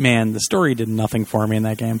 the story did nothing for me in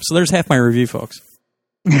that game. So there's half my review, folks.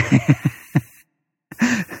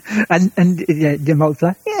 and the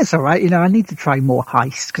multiplayer, it's all right. I need to try more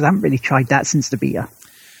Heist because I haven't really tried that since the beta.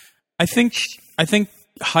 I think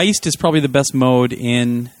Heist is probably the best mode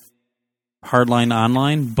in Hardline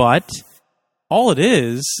Online, but all it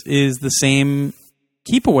is the same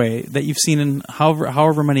keep away that you've seen in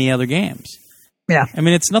however many other games. Yeah, I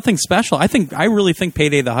mean, it's nothing special. I really think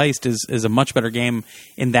Payday the Heist is a much better game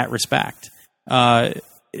in that respect. I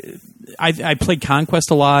played Conquest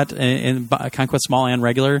a lot, and Conquest Small and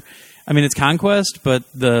Regular. I mean, it's Conquest, but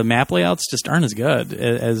the map layouts just aren't as good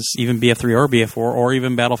as even BF3 or BF4 or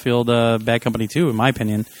even Battlefield Bad Company 2, in my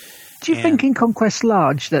opinion. Do you think in Conquest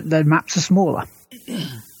Large that the maps are smaller?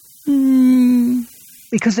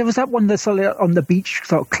 Because there was that one that's on the beach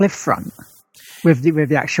sort of cliff front with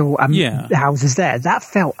the actual houses there. That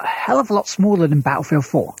felt a hell of a lot smaller than Battlefield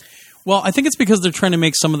 4. Well, I think it's because they're trying to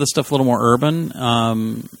make some of the stuff a little more urban.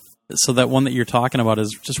 So that one that you're talking about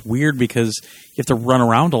is just weird because you have to run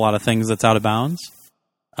around a lot of things that's out of bounds.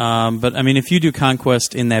 But I mean, if you do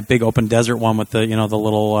Conquest in that big open desert one with the the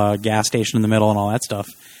little gas station in the middle and all that stuff,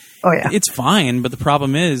 it's fine. But the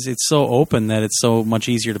problem is it's so open that it's so much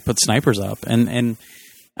easier to put snipers up. And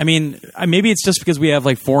I mean, maybe it's just because we have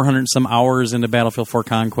like 400 some hours into Battlefield 4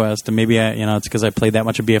 Conquest, and maybe it's because I played that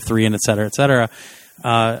much of BF3 and et cetera, et cetera.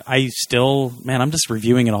 I'm just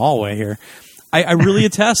reviewing it all way here. I really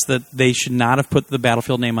attest that they should not have put the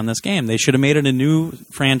Battlefield name on this game. They should have made it a new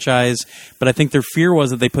franchise, but I think their fear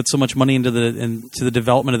was that they put so much money into the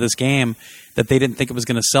development of this game that they didn't think it was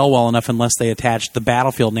going to sell well enough unless they attached the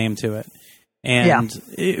Battlefield name to it. And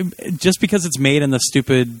just because it's made in the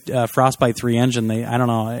stupid Frostbite 3 engine, I don't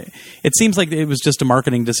know. It seems like it was just a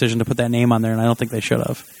marketing decision to put that name on there, and I don't think they should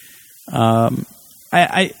have. I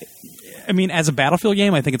mean, as a Battlefield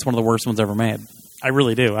game, I think it's one of the worst ones ever made. I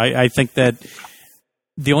really do. I think that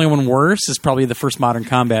the only one worse is probably the first Modern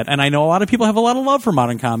Combat. And I know a lot of people have a lot of love for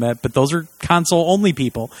Modern Combat, but those are console-only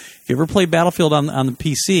people. If you ever played Battlefield on the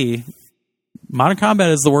PC, Modern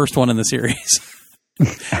Combat is the worst one in the series.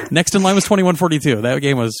 Next in line was 2142. That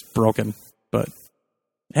game was broken, but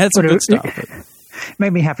it had some good stuff. But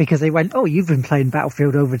made me happy because they went, oh, you've been playing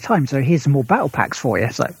Battlefield over time, so here's some more battle packs for you.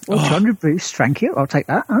 It's like, 200 boost, thank you. I'll take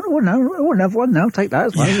that. Oh, no, another one. No, take that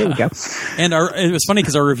as well. Here we go. And it was funny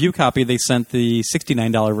because our review copy, they sent the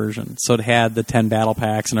 $69 version, so it had the 10 battle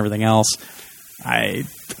packs and everything else. I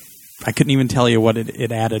couldn't even tell you what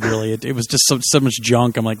it added, really. It was just so much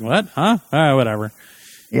junk. I'm like, what? Huh? Whatever.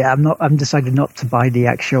 Yeah, I'm decided not to buy the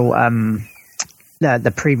actual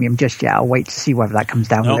the premium just yet. I'll wait to see whether that comes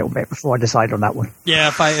down a little bit before I decide on that one. Yeah,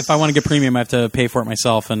 if I want to get premium, I have to pay for it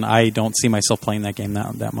myself, and I don't see myself playing that game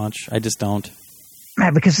that much. I just don't.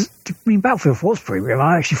 Yeah, because Battlefield 4's premium,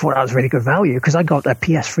 I actually thought that was really good value because I got the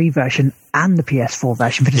PS3 version and the PS4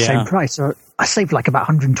 version for the same price, so I saved like about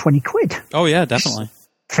 120 quid. Oh yeah, definitely.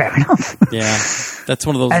 Fair enough. Yeah, that's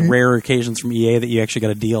one of those rare occasions from EA that you actually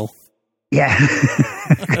got a deal. Yeah.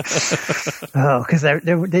 Because they're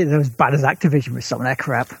as bad as Activision with some of that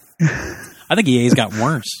crap. I think EA's gotten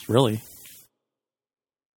worse, really.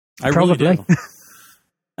 I Probably. Really do.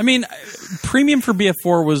 I mean, premium for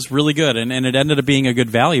BF4 was really good, and it ended up being a good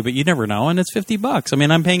value, but you never know, and it's $50. I mean,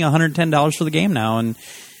 I'm paying $110 for the game now,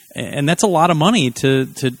 and that's a lot of money to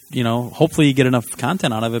hopefully you get enough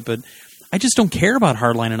content out of it, but I just don't care about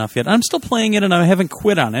Hardline enough yet. I'm still playing it, and I haven't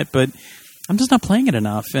quit on it, but I'm just not playing it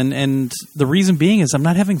enough, and the reason being is I'm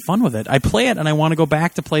not having fun with it. I play it, and I want to go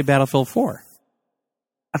back to play Battlefield 4.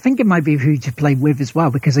 I think it might be who to play with as well,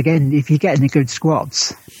 because again, if you're getting the good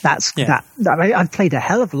squads, that. I've played a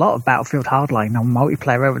hell of a lot of Battlefield Hardline on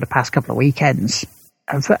multiplayer over the past couple of weekends.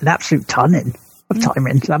 I've put an absolute ton of time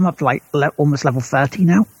in. So I'm up to like almost level 30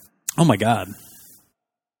 now. Oh my god!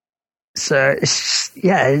 So I've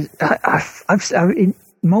in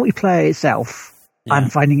multiplayer itself. Yeah. I'm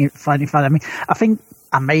finding fun. I mean, I think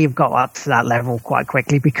I may have got up to that level quite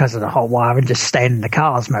quickly because of the hot wire and just staying in the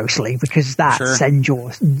cars mostly, because that sends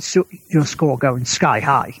your score going sky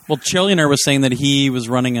high. Well, Chillionaire was saying that he was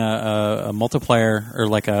running a multiplier or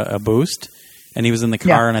like a boost, and he was in the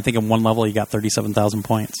car, and I think in one level he got 37,000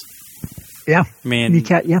 points. Yeah. I mean, you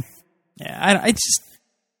can't, Yeah, I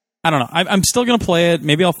don't know. I'm still going to play it.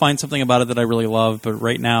 Maybe I'll find something about it that I really love, but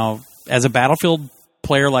right now, as a Battlefield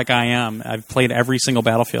player like I am, I've played every single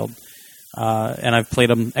Battlefield. And I've played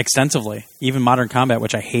them extensively, even Modern Combat,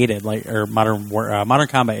 which I hated, Modern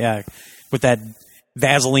Combat, with that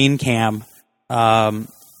Vaseline cam.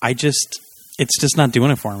 It's just not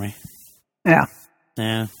doing it for me. Yeah,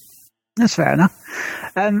 that's fair enough.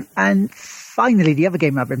 And finally, the other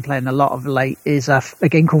game I've been playing a lot of late is a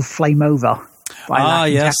game called Flame Over.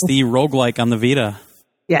 Yes, the roguelike on the Vita.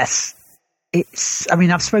 Yes.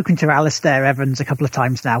 I've spoken to Alistair Evans a couple of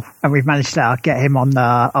times now, and we've managed to get him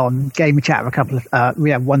on Gamer Chat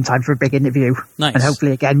one time for a big interview. Nice. And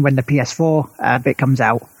hopefully again when the PS4 bit comes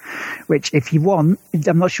out, which if you want,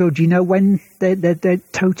 I'm not sure, do you know when they're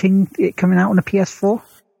toting it coming out on the PS4?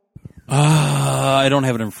 I don't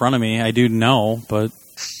have it in front of me. I do know, but...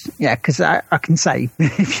 Yeah, because I can say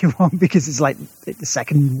if you want, because it's like the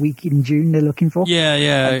second week in June they're looking for.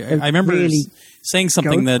 Yeah. I remember really saying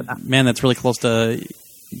something that's really close to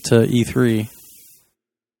E3.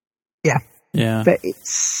 Yeah. But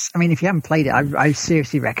if you haven't played it, I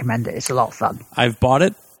seriously recommend it. It's a lot of fun. I've bought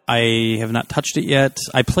it. I have not touched it yet.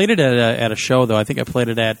 I played it at a show, though. I think I played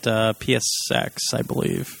it at PSX, I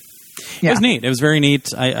believe. It was neat. It was very neat.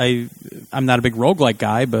 I'm not a big roguelike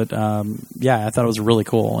guy, but I thought it was really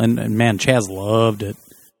cool. And man, Chaz loved it.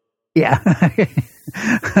 Yeah.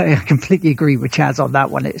 I completely agree with Chaz on that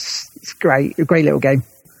one. It's great. A great little game.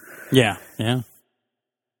 Yeah.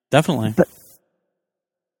 Definitely. But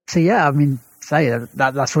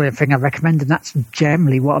that's the thing I recommend, and that's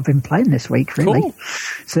generally what I've been playing this week, really. Cool.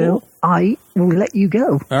 So I will let you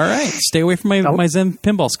go. All right. Stay away from my Zen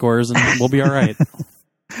pinball scores, and we'll be all right.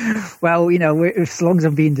 Well, as long as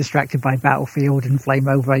I'm being distracted by Battlefield and Flame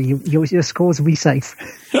Over, your scores will be safe.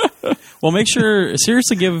 Well, make sure,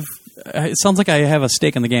 seriously give, it sounds like I have a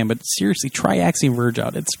stake in the game, but seriously, try Axiom Verge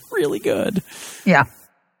out. It's really good. Yeah.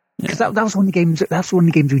 Because that was one of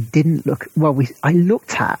the games we didn't look, I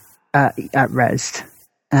looked at Rezzed,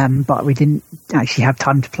 but we didn't actually have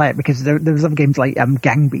time to play it because there was other games like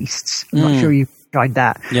Gang Beasts. I'm not sure you tried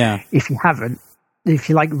that. Yeah. If you haven't, if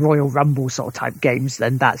you like Royal Rumble sort of type games,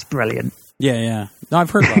 then that's brilliant. Yeah. No,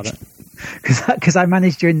 I've heard about it. Because I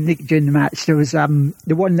managed during the match, there was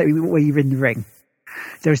the one where you're in the ring.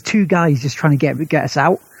 There was two guys just trying to get us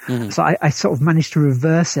out. Mm-hmm. So I sort of managed to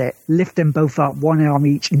reverse it, lift them both up, one arm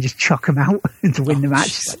each, and just chuck them out to win the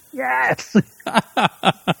match. Like, yes!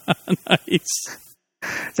 Nice.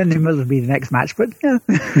 Then it must be the next match, but yeah.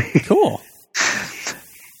 Cool.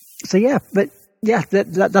 So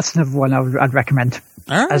that's another one I'd recommend.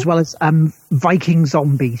 All right. As well as Viking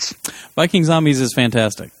Zombies. Viking Zombies is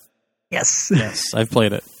fantastic. Yes. Yes, I've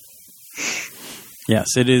played it.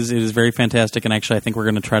 Yes, it is very fantastic, and actually I think we're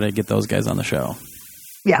going to try to get those guys on the show.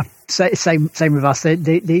 Yeah, same with us.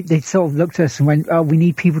 They sort of looked at us and went, "Oh, we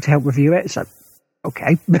need people to help review it." So,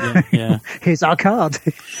 okay, yeah. Here's our card.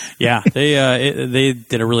 Yeah, they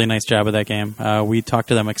did a really nice job with that game. We talked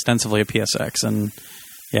to them extensively at PSX, and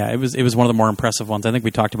yeah, it was one of the more impressive ones. I think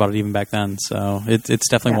we talked about it even back then. So it's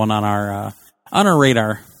definitely one on our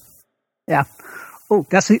radar. Yeah. Oh,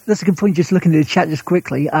 that's a good point. Just looking at the chat just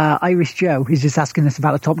quickly, Irish Joe is just asking us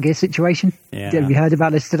about the Top Gear situation. Yeah. Have you heard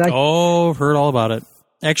about this today? Oh, heard all about it.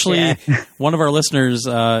 Actually, one of our listeners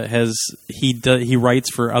he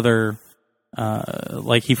writes for other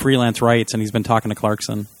he freelance writes, and he's been talking to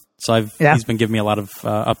Clarkson. So he's been giving me a lot of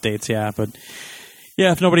updates. Yeah, but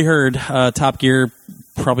yeah, if nobody heard, Top Gear,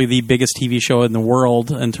 probably the biggest TV show in the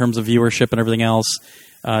world in terms of viewership and everything else.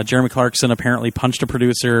 Jeremy Clarkson apparently punched a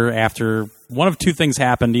producer after one of two things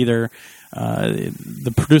happened. Either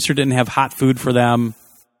the producer didn't have hot food for them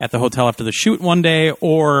at the hotel after the shoot one day,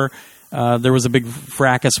 or there was a big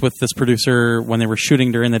fracas with this producer when they were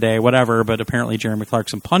shooting during the day, whatever. But apparently Jeremy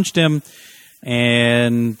Clarkson punched him,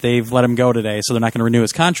 and they've let him go today. So they're not going to renew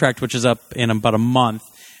his contract, which is up in about a month.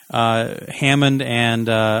 Hammond and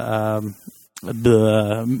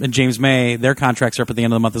James May, their contracts are up at the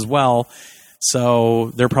end of the month as well.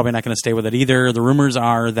 So they're probably not going to stay with it either. The rumors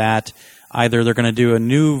are that either they're going to do a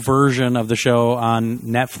new version of the show on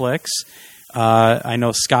Netflix. I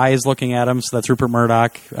know Sky is looking at him, so that's Rupert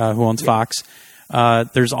Murdoch, who owns Fox.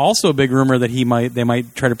 There's also a big rumor that they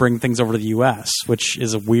might try to bring things over to the U.S., which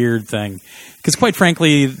is a weird thing. Because quite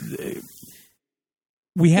frankly,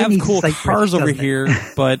 we have cool cars over here,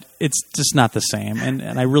 but it's just not the same.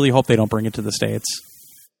 And I really hope they don't bring it to the States.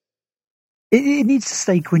 It needs to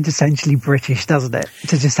stay quintessentially British, doesn't it?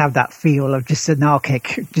 To just have that feel of just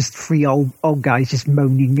anarchic, just three old guys just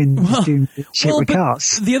moaning and just doing shit with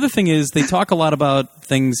cars. The other thing is they talk a lot about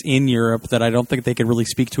things in Europe that I don't think they could really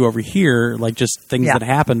speak to over here, like just things that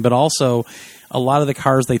happen. But also, a lot of the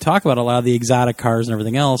cars they talk about, a lot of the exotic cars and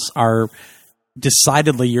everything else are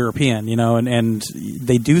decidedly European, and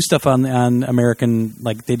they do stuff on American,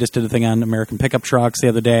 like they just did a thing on American pickup trucks the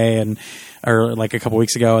other day, or like a couple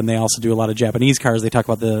weeks ago, and they also do a lot of Japanese cars. They talk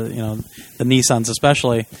about the Nissans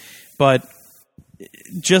especially, but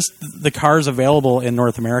just the cars available in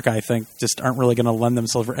North America, I think, just aren't really going to lend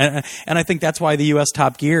themselves and I think that's why the U.S.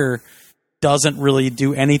 Top Gear doesn't really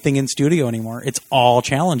do anything in studio anymore. It's all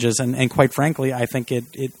challenges, and quite frankly, I think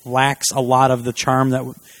it lacks a lot of the charm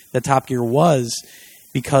that Top Gear was,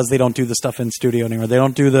 because they don't do the stuff in studio anymore. They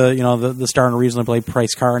don't do the star and a reasonably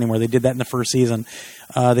priced car anymore. They did that in the first season.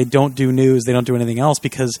 They don't do news. They don't do anything else,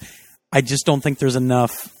 because I just don't think there's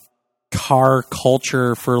enough car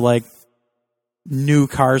culture for like new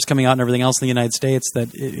cars coming out and everything else in the United States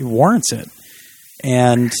that it warrants it.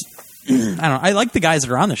 And I don't know. I like the guys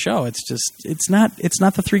that are on the show. It's just it's not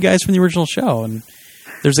the three guys from the original show, and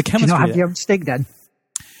there's a chemistry. Do you not have your own Stig then?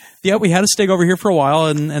 Yeah, we had a Stig over here for a while,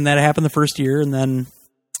 and that happened the first year, and then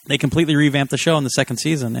they completely revamped the show in the second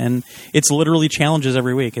season, and it's literally challenges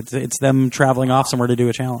every week. It's them traveling off somewhere to do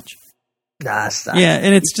a challenge. Yeah,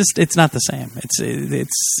 and it's not the same.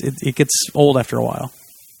 It gets old after a while.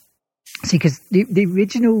 See, because the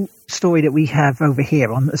original story that we have over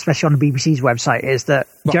here, especially on the BBC's website, is that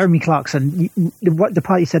Jeremy Clarkson, what the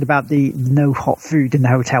part you said about the no hot food in the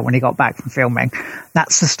hotel when he got back from filming,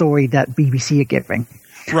 that's the story that BBC are giving.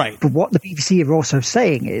 Right. But what the BBC are also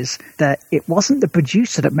saying is that it wasn't the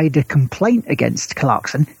producer that made a complaint against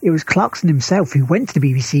Clarkson. It was Clarkson himself who went to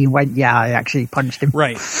the BBC and went, "Yeah, I actually punched him."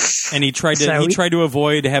 Right. And he tried to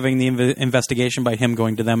avoid having the investigation by him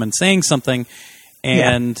going to them and saying something. But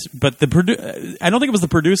I don't think it was the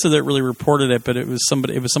producer that really reported it, but it was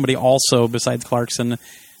somebody also besides Clarkson.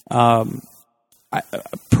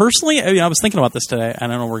 Personally, I was thinking about this today. I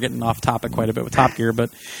don't know, we're getting off topic quite a bit with Top Gear,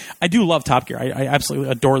 but I do love Top Gear. I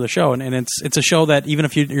absolutely adore the show, and it's a show that even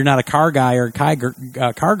if you're not a car guy or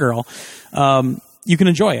car girl, you can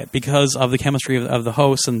enjoy it because of the chemistry of the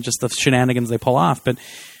hosts and just the shenanigans they pull off. But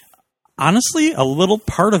honestly, a little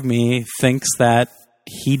part of me thinks that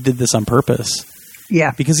he did this on purpose.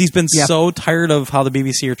 Yeah. Because he's been so tired of how the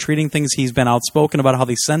BBC are treating things. He's been outspoken about how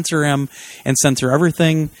they censor him and censor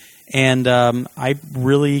everything. And I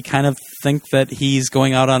really kind of think that he's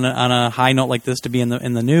going out on a high note like this to be in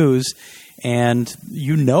the news. And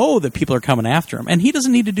that people are coming after him. And he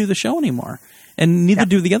doesn't need to do the show anymore. And neither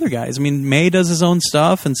do the other guys. I mean, May does his own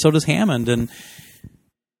stuff, and so does Hammond. And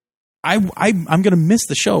I'm going to miss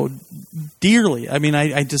the show dearly. I mean,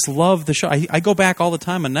 I just love the show. I go back all the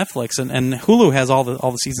time on Netflix, and Hulu has all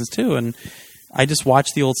the seasons too, and I just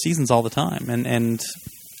watch the old seasons all the time. And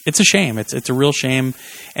it's a shame. It's a real shame,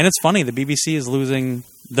 and it's funny. The BBC is losing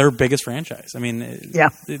their biggest franchise. I mean,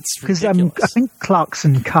 it's because I think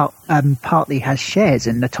Clarkson partly has shares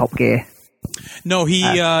in the Top Gear. No,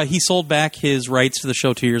 he sold back his rights to the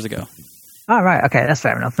show 2 years ago. Oh, right. Okay, that's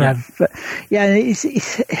fair enough.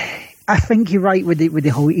 I think you're right with the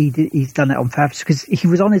whole he's done it on purpose, because he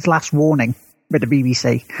was on his last warning with the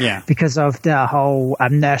BBC. Yeah. Because of the whole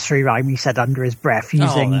nursery rhyme he said under his breath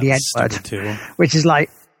using the N-word, which is like,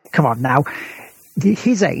 come on now.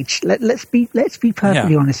 His age, let's be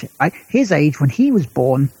perfectly honest here, right? His age, when he was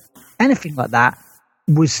born, anything like that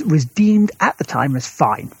was deemed at the time as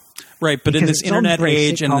fine. Right, but in this internet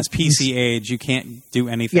age and this PC age, you can't do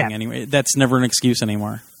anything anyway. That's never an excuse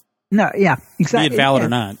anymore. No, yeah, exactly. Be it valid or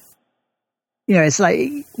not. It's like,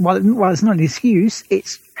 well, it's not an excuse,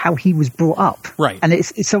 it's how he was brought up. Right. And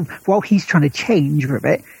it's so while he's trying to change with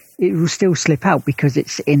it will still slip out because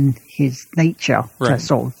it's in his nature to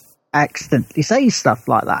sort of accidentally say stuff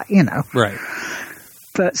like that, Right.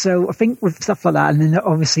 But so I think with stuff like that, and then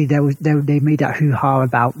obviously they made that hoo-ha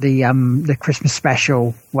about the Christmas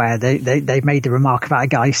special where they made the remark about a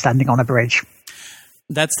guy standing on a bridge.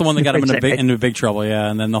 That's the one that got him into big trouble,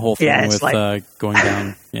 and then the whole thing with going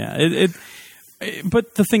down. Yeah,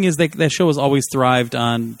 but the thing is, that show has always thrived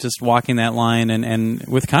on just walking that line and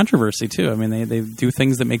with controversy too. I mean, they do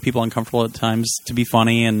things that make people uncomfortable at times to be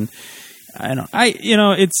funny, and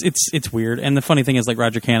it's weird. And the funny thing is, like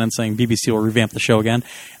Roger Cannon saying BBC will revamp the show again.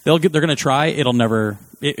 They're going to try.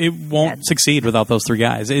 It won't succeed without those three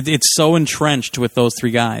guys. It's so entrenched with those three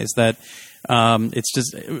guys that it's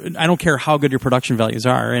just, I don't care how good your production values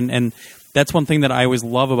are. And that's one thing that I always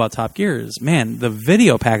love about Top Gear is, man, the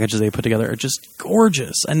video packages they put together are just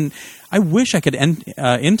gorgeous. And I wish I could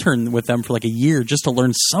intern with them for like a year just to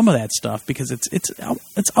learn some of that stuff, because it's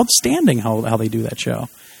outstanding how they do that show.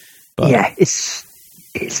 But, yeah, it's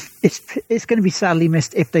going to be sadly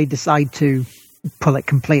missed if they decide to pull it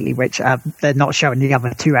completely, which they're not showing the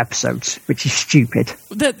other 2 episodes, which is stupid.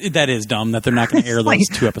 That is dumb that they're not going to air those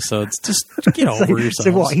 2 episodes. Just get over yourselves.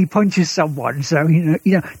 So what? He punches someone. So you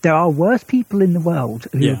know there are worse people in the world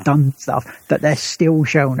who have done stuff that they're still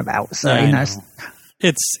showing about. So I know.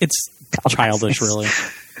 It's childish, really.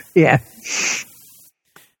 Yeah.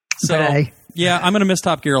 So yeah, I'm going to miss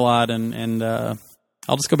Top Gear a lot, and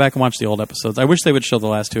I'll just go back and watch the old episodes. I wish they would show the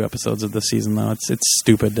last 2 episodes of this season, though. It's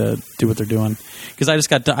stupid to do what they're doing. Because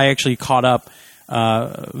I actually caught up.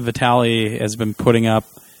 Vitaly has been putting up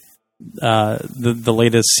the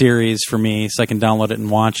latest series for me, so I can download it and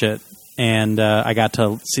watch it. And I got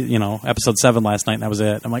to see, episode 7 last night, and that was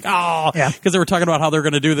it. I'm like, because they were talking about how they're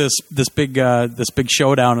going to do this big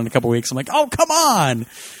showdown in a couple weeks. I'm like, oh, come on!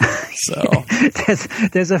 So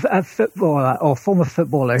there's a footballer or former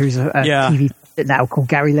footballer who's a TV now called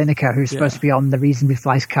Gary Lineker, who's supposed to be on The Reason We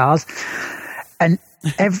Fly Cars, and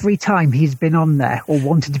every time he's been on there or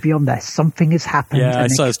wanted to be on there, something has happened. Yeah, I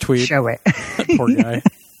saw his tweet. Show it. Poor guy.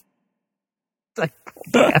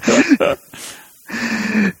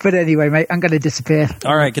 But anyway, mate, I'm going to disappear.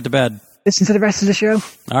 All right, get to bed. Listen to the rest of the show.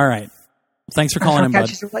 All right. Thanks for calling in, bud.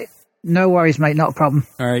 No worries, mate. Not a problem.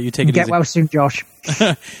 All right, you take it easy. Get well soon, Josh.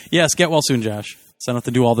 Yes, get well soon, Josh. So I don't have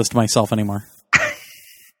to do all this to myself anymore.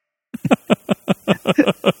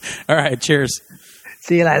 All right, cheers.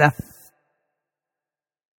 See you later.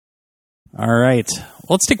 All right.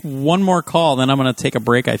 Let's take one more call, then I'm going to take a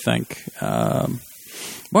break, I think.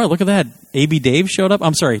 Boy, look at that. AB Dave showed up.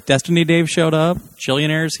 I'm sorry, Destiny Dave showed up.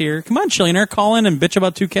 Chillionaire's here. Come on, Chillionaire, call in and bitch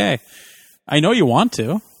about 2K. I know you want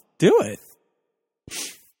to. Do it.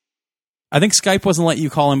 I think Skype wasn't letting you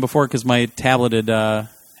call in before because my tablet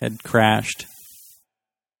had crashed.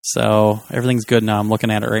 So everything's good now. I'm looking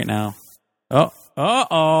at it right now. Oh,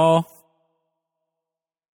 uh-oh.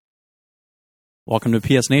 Welcome to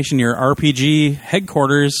PS Nation, your RPG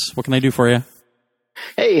headquarters. What can I do for you?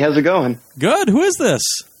 Hey, how's it going? Good. Who is this?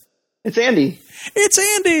 It's Andy. It's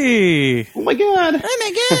Andy! Oh my god. Oh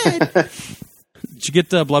my god. Did you get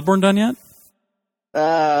Bloodborne done yet?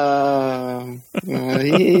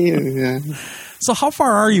 Yeah. So how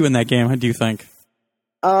far are you in that game, do you think?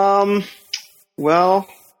 Well,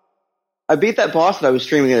 I beat that boss that I was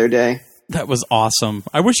streaming the other day. That was awesome.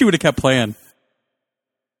 I wish you would have kept playing.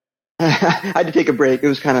 I had to take a break. It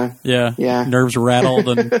was kind of... Yeah. Nerves rattled.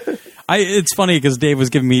 And it's funny because Dave was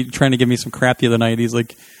trying to give me some crap the other night. He's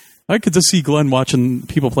like, I could just see Glenn watching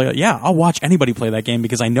people play it. Yeah, I'll watch anybody play that game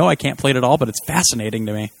because I know I can't play it at all, but it's fascinating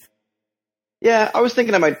to me. Yeah, I was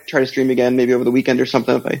thinking I might try to stream again, maybe over the weekend or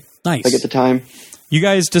something if I get the time. You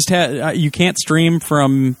guys just you can't stream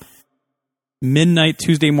from midnight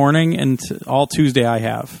Tuesday morning and all Tuesday I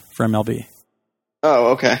have for MLB.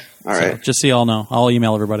 Oh, okay. All right. Just so you all know. I'll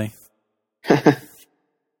email everybody. Good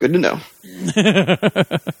to know.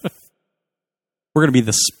 We're going to be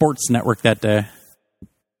the sports network that day.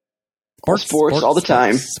 Sports all the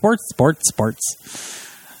time. Sports.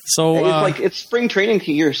 So it's spring training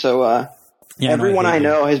here, so everyone I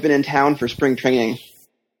know has been in town for spring training.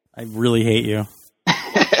 I really hate you.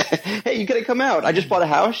 Hey, you gotta come out. I just bought a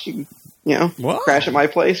house. You crash at my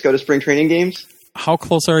place, go to spring training games. How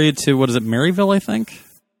close are you to, what is it, Maryville, I think?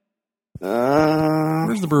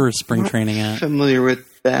 Where's the Brewers spring training at? Familiar with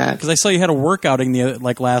that. Because I saw you had a work outing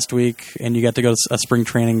last week, and you got to go to a spring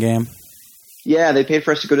training game. Yeah, they paid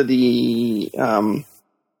for us to go to the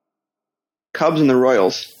Cubs and the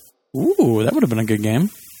Royals. Ooh, that would have been a good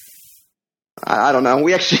game. I don't know.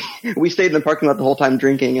 We stayed in the parking lot the whole time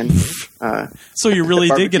drinking, and so you really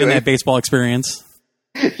did get in that baseball experience.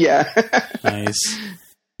 Yeah. Nice.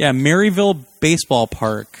 Yeah, Maryville Baseball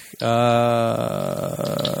Park. Where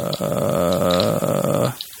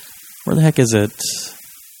the heck is it?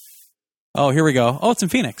 Oh, here we go. Oh, it's in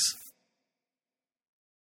Phoenix.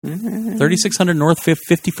 3600 North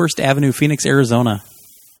 51st Avenue, Phoenix, Arizona.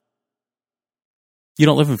 You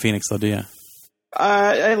don't live in Phoenix, though, do you?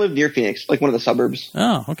 I live near Phoenix, like one of the suburbs.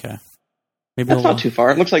 Oh, okay. Maybe that's not too far.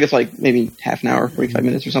 It looks like it's like maybe half an hour, 45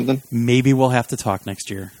 minutes or something. Maybe we'll have to talk next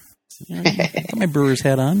year. Got my Brewers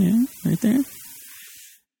hat on, yeah, right there.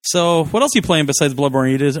 So, what else are you playing besides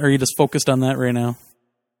Bloodborne? Are you just focused on that right now?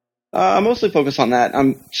 I'm mostly focused on that.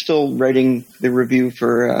 I'm still writing the review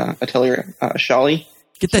for Atelier Shali.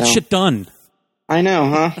 Get that shit done. I know,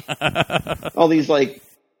 huh? All these, I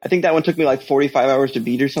think that one took me 45 hours to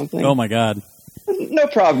beat or something. Oh my god. No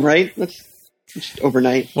problem, right? That's just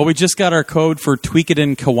overnight. Well, we just got our code for Tweak It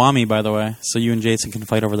in Kiwami, by the way, so you and Jason can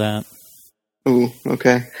fight over that. Ooh,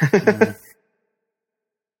 okay.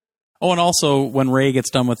 Oh, and also when Ray gets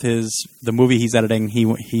done with the movie he's editing,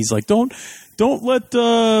 he's like, don't let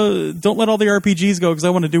all the RPGs go because I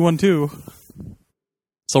want to do one too.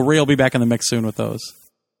 So Ray will be back in the mix soon with those.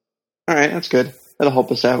 All right, that's good. That'll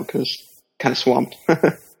help us out because kind of swamped.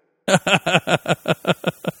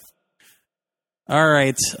 All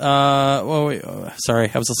right. Sorry,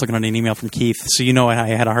 I was just looking at an email from Keith, so you know I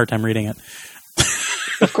had a hard time reading it.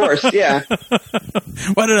 Of course, yeah.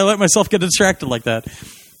 Why did I let myself get distracted like that?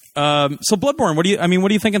 So Bloodborne, what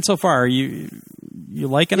are you thinking so far? Are you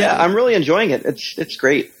liking it? Yeah, I'm really enjoying it. It's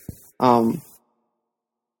great.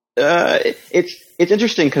 It's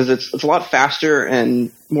interesting because it's a lot faster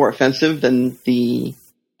and more offensive than the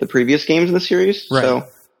previous games in the series. Right. So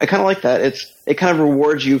I kind of like that. It kind of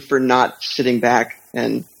rewards you for not sitting back.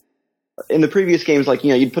 And in the previous games, like,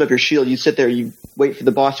 you'd put up your shield, you'd sit there, you wait for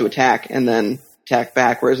the boss to attack, and then attack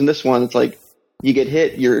back. Whereas in this one, it's like you get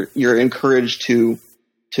hit, you're encouraged to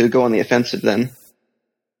go on the offensive then.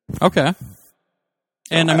 Okay.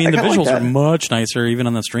 And the visuals are much nicer even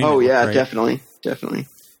on the stream. Oh yeah, right? Definitely.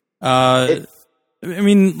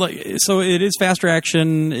 So it is faster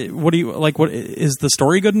action. What do you like? What is the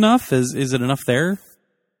story good enough? Is it enough there?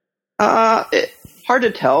 Hard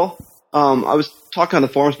to tell. I was talking on the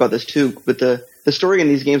forums about this too, but the story in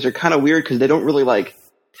these games are kind of weird because they don't really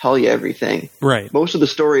tell you everything. Right. Most of the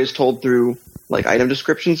story is told through item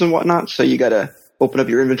descriptions and whatnot. So you got to open up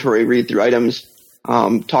your inventory, read through items,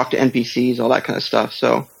 talk to NPCs, all that kind of stuff.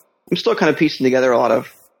 So I'm still kind of piecing together a lot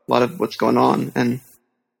of what's going on, and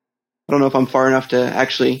I don't know if I'm far enough to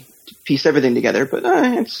actually piece everything together. But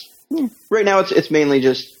right now it's mainly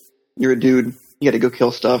just you're a dude. You got to go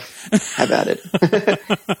kill stuff. Have at it.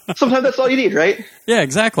 Sometimes that's all you need, right? Yeah,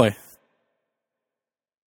 exactly.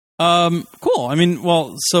 Cool.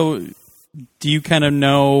 So do you kind of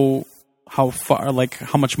know how far,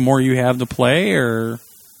 how much more you have to play, or?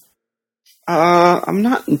 I'm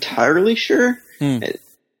not entirely sure.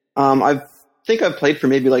 I think I've played for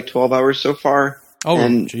maybe 12 hours so far. Oh,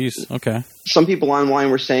 jeez. Okay. Some people online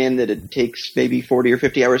were saying that it takes maybe 40 or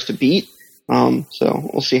 50 hours to beat. So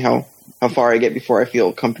we'll see how far I get before I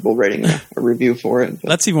feel comfortable writing a review for it. But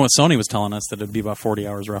that's even what Sony was telling us, that it'd be about 40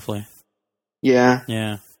 hours roughly. Yeah.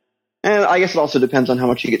 Yeah. And I guess it also depends on how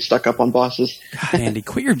much you get stuck up on bosses. God, Andy,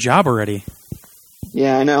 quit your job already.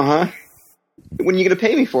 Yeah, I know, huh? When are you going to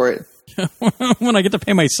pay me for it? When I get to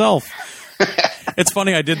pay myself. It's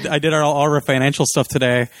funny, I did all our financial stuff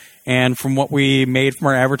today, and from what we made from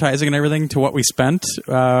our advertising and everything to what we spent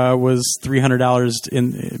was $300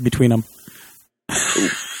 in between them.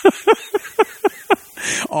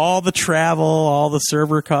 All the travel, all the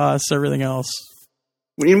server costs, everything else.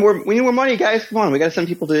 We need more money, guys. Come on, we got to send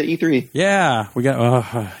people to E3. Yeah, we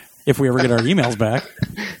got. If we ever get our emails back.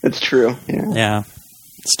 That's true. Yeah.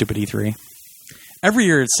 Stupid E3. Every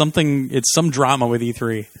year it's some drama with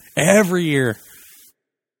E3. Every year.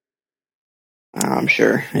 I'm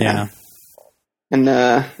sure. Yeah. And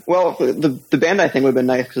the Bandai thing would have been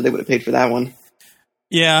nice because they would have paid for that one.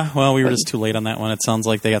 Yeah, well, we were just too late on that one. It sounds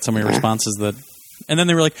like they got so many responses that... And then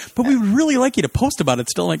they were like, but we would really like you to post about it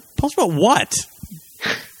still. Like, post about what?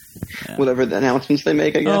 Yeah. Whatever the announcements they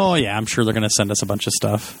make, I guess. Oh, yeah, I'm sure they're going to send us a bunch of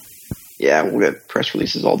stuff. Yeah, we'll get press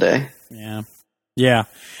releases all day. Yeah. Yeah.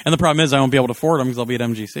 And the problem is I won't be able to forward them because I'll be at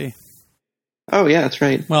MGC. Oh, yeah, that's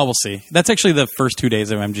right. Well, we'll see. That's actually the first 2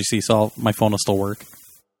 days of MGC, so my phone will still work.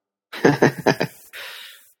 Yeah,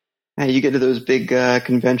 you get to those big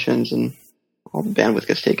conventions and all the bandwidth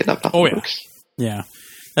gets taken up. Oh, yeah. Yeah.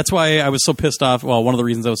 That's why I was so pissed off. Well, one of the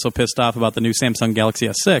reasons I was so pissed off about the new Samsung Galaxy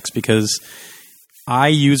S6, because I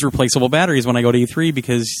use replaceable batteries when I go to E3,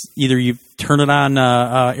 because either you turn it on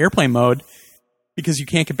airplane mode because you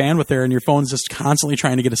can't get bandwidth there and your phone's just constantly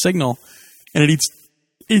trying to get a signal and it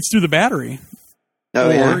eats through the battery. Oh,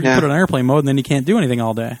 or yeah, you put it on airplane mode and then you can't do anything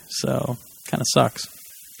all day. So kind of sucks.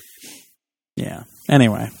 Yeah.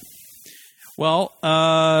 Anyway. Well,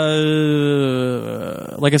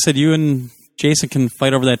 like I said, you and Jason can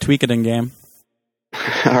fight over that Tweak-It-In game.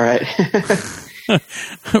 All right.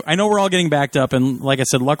 I know we're all getting backed up, and like I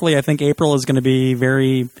said, luckily I think April is going to be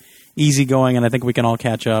very easygoing, and I think we can all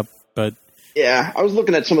catch up. But yeah, I was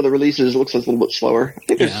looking at some of the releases. It looks like it's a little bit slower. I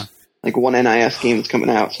think there's one NIS game that's coming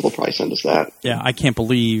out, so they'll probably send us that. Yeah, I can't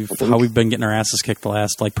believe how we've been getting our asses kicked the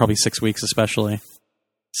last, probably 6 weeks especially.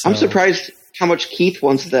 So, I'm surprised how much Keith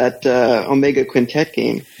wants that Omega Quintet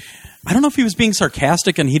game. I don't know if he was being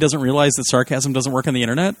sarcastic and he doesn't realize that sarcasm doesn't work on the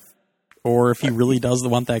internet, or if he really does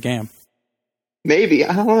want that game. Maybe.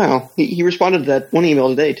 I don't know. He responded to that one email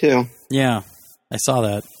today, too. Yeah, I saw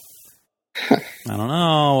that. I don't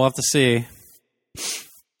know. We'll have to see.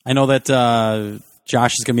 I know that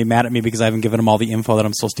Josh is going to be mad at me because I haven't given him all the info that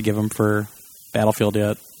I'm supposed to give him for Battlefield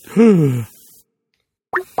yet. I'm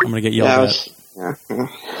going to get yelled at.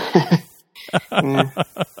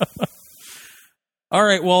 All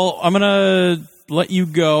right, well, I'm going to let you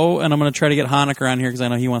go, and I'm going to try to get Honecker on here because I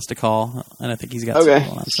know he wants to call, and I think he's got something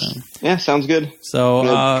going on soon. Yeah, sounds good. So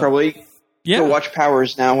probably go watch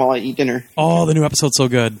Powers now while I eat dinner. Oh, the new episode's so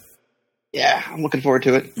good. Yeah, I'm looking forward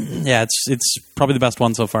to it. Yeah, it's probably the best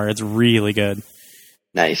one so far. It's really good.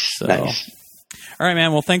 Nice. All right,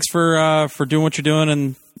 man. Well, thanks for doing what you're doing,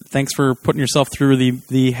 and thanks for putting yourself through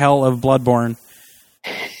the hell of Bloodborne.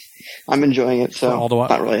 I'm enjoying it, so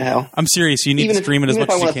not really hell. I'm serious. You need to stream it as much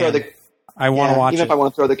as you can. I want to watch it. Even if I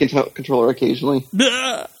want to throw the controller occasionally.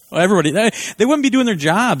 Well, everybody, they wouldn't be doing their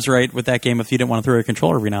jobs right with that game if you didn't want to throw a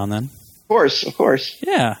controller every now and then. Of course.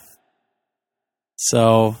 Yeah.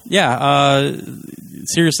 So,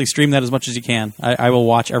 seriously, stream that as much as you can. I will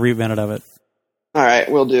watch every minute of it. All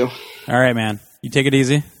right, will do. All right, man. You take it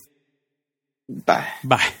easy. Bye.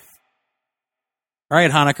 All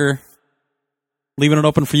right, Honecker. Leaving it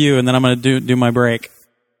open for you, and then I'm going to do my break.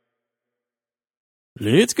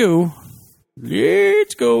 Let's go.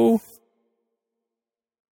 Come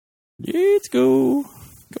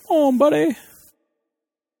on, buddy.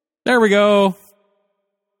 There we go.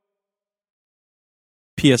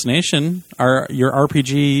 PS Nation, your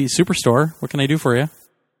RPG Superstore. What can I do for you?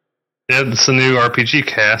 Yeah, it's a new RPG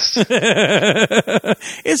cast.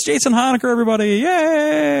 It's Jason Honecker, everybody.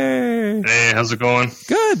 Yay! Hey, how's it going?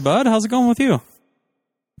 Good, bud. How's it going with you?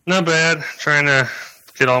 Not bad. Trying to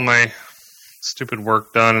get all my stupid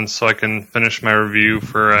work done, and so I can finish my review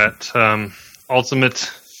for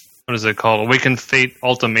Ultimate. What is it called? Awakened Fate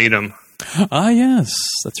Ultimatum. Ah, yes,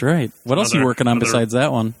 that's right. What else are you working on besides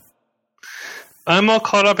that one? I'm all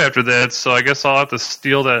caught up after that, so I guess I'll have to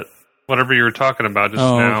steal that whatever you were talking about just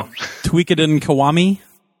now. Tweaked Kiwami?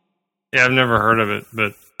 Yeah, I've never heard of it,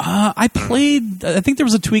 but I played. I think there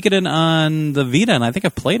was a Tweaked on the Vita, and I think I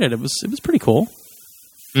played it. It was pretty cool.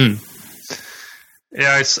 Yeah,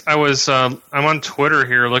 I'm on Twitter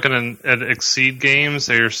here looking at Exceed Games.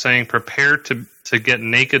 They're saying prepare to get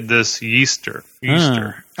naked this Easter.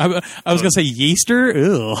 I was going to say Yeaster?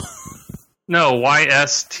 Ew. No,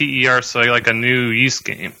 YSTER, so like a new yeast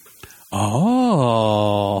game.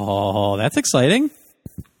 Oh, that's exciting.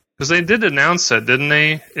 Because they did announce it, didn't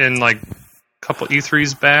they? In like a couple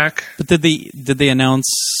E3s back. But did they announce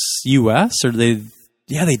US or they?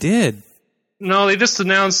 Yeah, they did. No, they just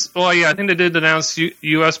announced. Well, yeah, I think they did announce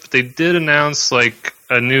US, but they did announce like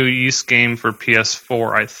a new yeast game for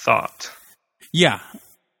PS4. I thought. Yeah.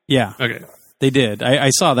 Okay. They did. I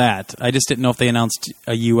saw that. I just didn't know if they announced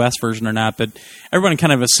a US version or not. But everyone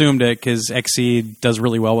kind of assumed it because Xseed does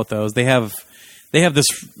really well with those. They have this.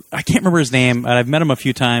 I can't remember his name. I've met him a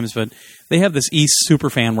few times, but they have this East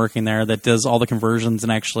superfan working there that does all the conversions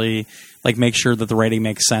and actually like make sure that the writing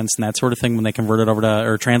makes sense and that sort of thing when they convert it over to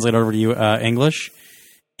or translate it over to English.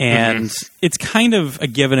 And it's kind of a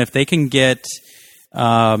given if they can get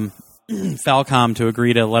Falcom to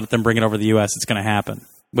agree to let them bring it over to the US. It's going to happen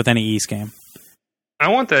with any East game. I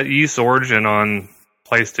want that East Origin on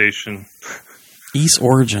PlayStation. East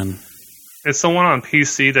Origin. It's the one on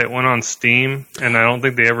PC that went on Steam, and I don't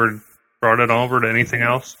think they ever brought it over to anything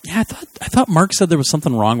else. Yeah, I thought Mark said there was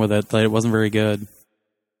something wrong with it, that it wasn't very good.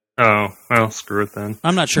 Oh, well, screw it then.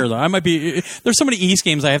 I'm not sure, though. I might be... There's so many East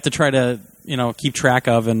games I have to try to, keep track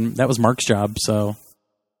of, and that was Mark's job, so...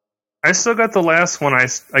 I still got the last one. I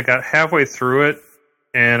got halfway through it,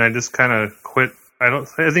 and I just kind of quit. I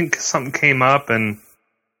think something came up, and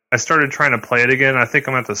I started trying to play it again. I think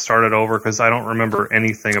I'm going to have to start it over because I don't remember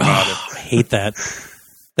anything about it. I hate that.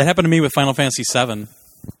 That happened to me with Final Fantasy VII.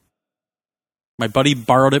 My buddy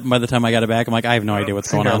borrowed it, and by the time I got it back, I'm like, I have no idea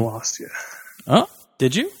what's going on. I lost you. Oh,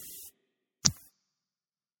 did you?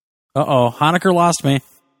 Uh-oh, Honecker lost me.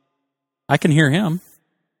 I can hear him.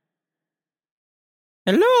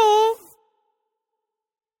 Hello?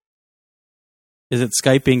 Is it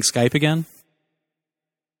Skype being Skype again?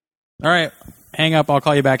 All right, hang up. I'll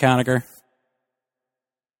call you back, Honecker.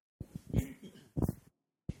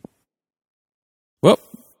 Whoop.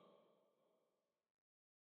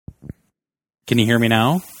 Can you hear me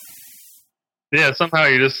now? Yeah, somehow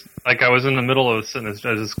you just, I was in the middle of a sentence,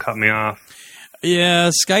 it just cut me off. Yeah,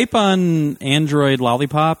 Skype on Android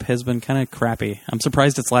Lollipop has been kind of crappy. I'm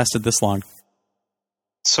surprised it's lasted this long.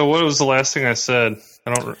 So what was the last thing I said?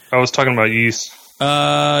 I was talking about yeast.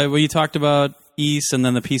 Well, you talked about piece, and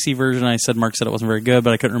then the PC version, Mark said it wasn't very good,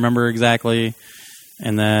 but I couldn't remember exactly.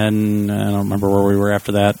 And then I don't remember where we were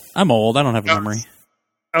after that. I'm old. I don't have a memory.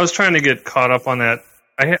 I was trying to get caught up on that.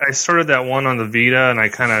 I started that one on the Vita, and I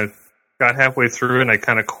kind of got halfway through it, and I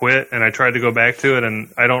kind of quit, and I tried to go back to it,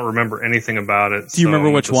 and I don't remember anything about it. Do you remember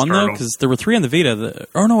which one, though? Because there were 3 on the Vita.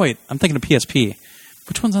 Oh, no, wait. I'm thinking of PSP.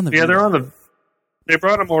 Which one's on the Vita? Yeah, they're on the... They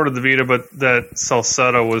brought them over to the Vita, but that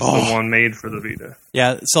Salsetta was the one made for the Vita.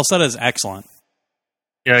 Yeah, Salsetta is excellent.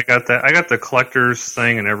 Yeah, I got that. I got the collector's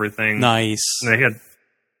thing and everything. Nice. And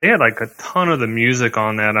they had like a ton of the music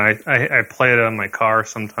on that. I play it on my car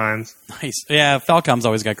sometimes. Nice. Yeah, Falcom's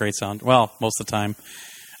always got great sound. Well, most of the time.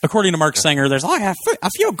 According to Mark Sanger, there's a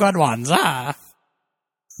few good ones. God.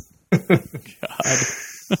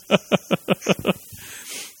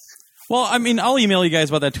 Well, I mean, I'll email you guys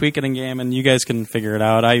about that Tweaking game, and you guys can figure it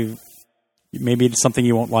out. Maybe it's something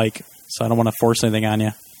you won't like, so I don't want to force anything on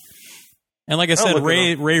you. And like I said,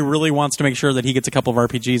 Ray really wants to make sure that he gets a couple of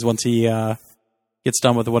RPGs once he gets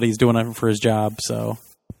done with what he's doing for his job. So,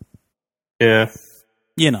 yeah,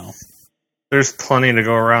 there's plenty to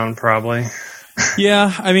go around, probably.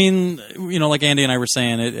 Yeah, I mean, like Andy and I were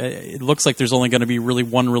saying, it looks like there's only going to be really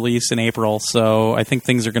one release in April, so I think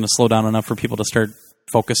things are going to slow down enough for people to start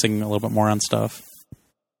focusing a little bit more on stuff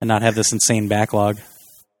and not have this insane backlog.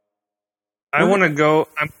 I want to go.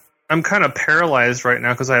 I'm kind of paralyzed right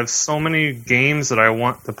now because I have so many games that I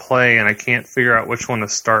want to play, and I can't figure out which one to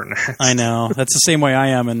start next. I know. That's the same way I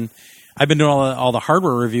am, and I've been doing all the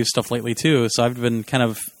hardware review stuff lately, too, so I've been kind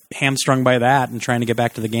of hamstrung by that and trying to get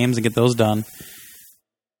back to the games and get those done.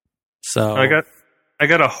 So I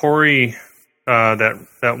got a Hori, that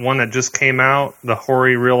one that just came out, the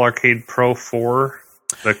Hori Real Arcade Pro 4,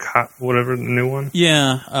 whatever the new one.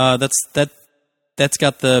 Yeah, that's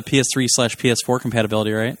got the PS3/PS4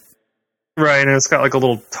 compatibility, right? Right, and it's got like a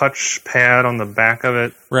little touch pad on the back of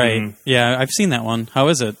it. Right. Yeah, I've seen that one. How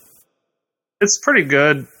is it? It's pretty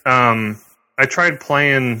good. I tried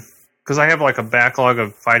playing because I have like a backlog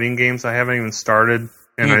of fighting games I haven't even started,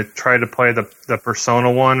 and I tried to play the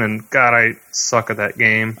Persona one, and God, I suck at that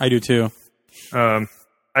game. I do too. I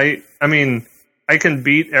mean, I can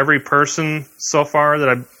beat every person so far that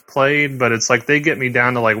I've played, but it's like they get me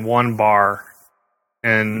down to like one bar,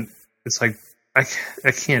 and it's like I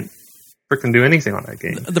can't freaking do anything on that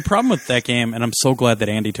game. The problem with that game, and I'm so glad that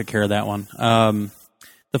Andy took care of that one,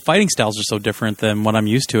 the fighting styles are so different than what I'm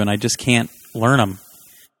used to, and I just can't learn them.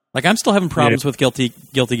 Like, I'm still having problems with Guilty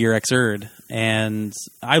Gear Xrd, and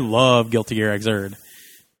I love Guilty Gear Xrd.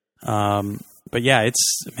 But yeah,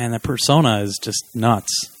 that Persona is just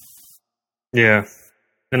nuts. Yeah.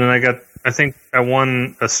 And then I think I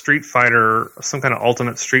won a Street Fighter, some kind of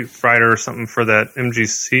Ultimate Street Fighter or something for that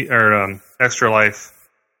MGC, or Extra Life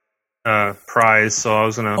prize, so I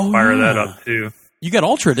was going to fire that up too. You got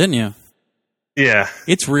Ultra, didn't you? Yeah.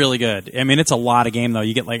 It's really good. I mean, it's a lot of game, though.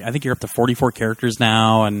 You get, I think you're up to 44 characters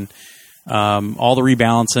now, and all the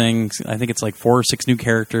rebalancing. I think it's 4 or 6 new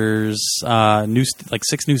characters,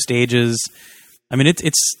 6 new stages. I mean,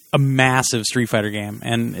 it's a massive Street Fighter game,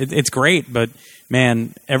 and it's great, but,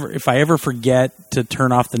 man, if I ever forget to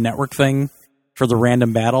turn off the network thing for the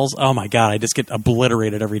random battles, oh my God, I just get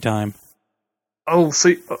obliterated every time. Oh, so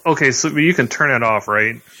you can turn that off,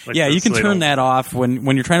 right? Yeah, you can turn that off when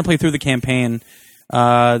you're trying to play through the campaign.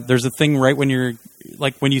 There's a thing right when you're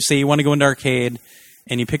when you say you want to go into arcade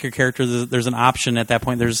and you pick your character. There's an option at that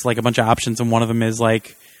point. There's a bunch of options, and one of them is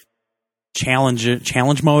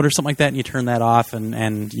challenge mode or something like that. And you turn that off,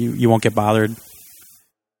 and you won't get bothered.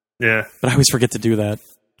 Yeah, but I always forget to do that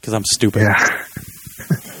because I'm stupid. Yeah.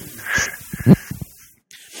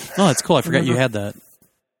 Oh, that's cool. I forgot you had that.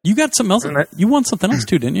 You got something else. You won something else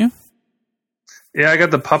too, didn't you? Yeah, I got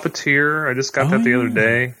the Puppeteer. I just got that the other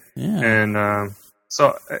day. Yeah. And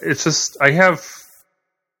so it's just, I have,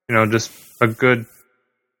 just a good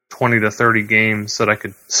 20 to 30 games that I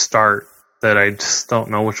could start that I just don't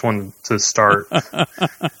know which one to start.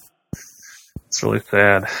 It's really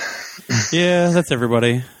sad. Yeah, that's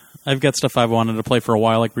everybody. I've got stuff I've wanted to play for a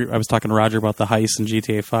while. Like I was talking to Roger about the Heist and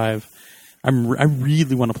GTA 5. I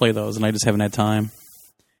really want to play those, and I just haven't had time.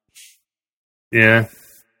 Yeah.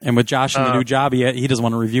 And with Josh in the new job, he doesn't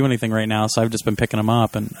want to review anything right now, so I've just been picking them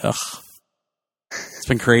up, and it's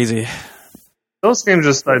been crazy. Those games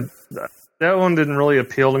that one didn't really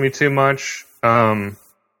appeal to me too much. I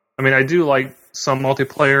mean, I do like some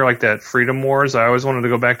multiplayer, like that Freedom Wars. I always wanted to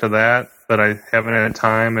go back to that, but I haven't had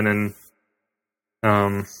time. And then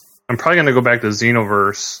I'm probably going to go back to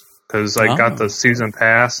Xenoverse, because I got the season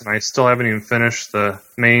pass, and I still haven't even finished the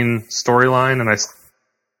main storyline, and I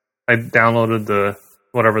downloaded the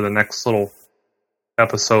next little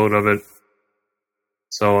episode of it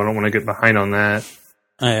so I don't want to get behind on that.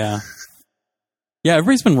 Yeah. Yeah,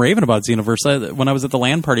 everybody's been raving about Xenoverse. When I was at the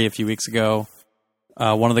LAN party a few weeks ago,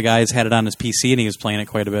 one of the guys had it on his PC and he was playing it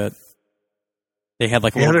quite a bit. They had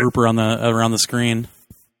like a little grouper on around the screen.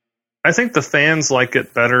 I think the fans like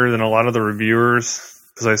it better than a lot of the reviewers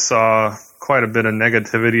because I saw quite a bit of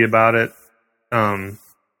negativity about it.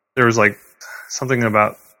 There was like something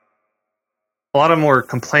about a lot of them were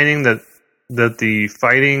complaining that the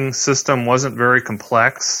fighting system wasn't very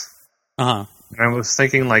complex. Uh-huh. And I was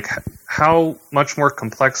thinking, like, how much more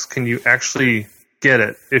complex can you actually get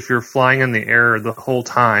it if you're flying in the air the whole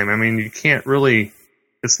time? I mean, you can't really.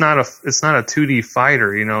 It's not a 2D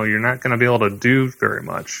fighter. You know, you're not going to be able to do very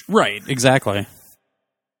much. Right. Exactly.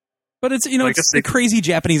 But it's it's the crazy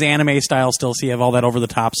Japanese anime style still. So you have all that over the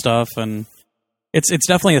top stuff, and it's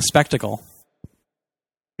definitely a spectacle.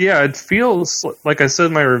 Yeah, it feels like I said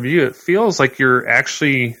in my review. It feels like you're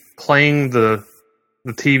actually playing the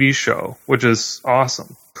TV show, which is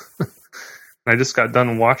awesome. I just got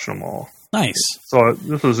done watching them all. Nice. So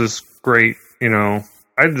this was just great. You know,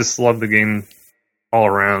 I just love the game all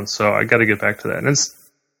around. So I got to get back to that. And it's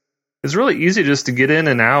really easy just to get in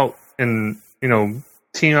and out and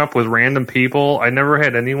team up with random people. I never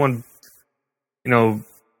had anyone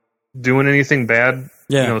doing anything bad.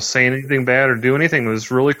 Yeah. Saying anything bad or do anything. It was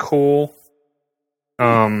really cool.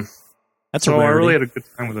 That's so I really had a good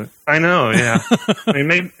time with it. I know, yeah. I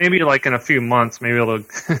mean, maybe like in a few months, maybe it'll.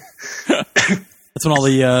 That's when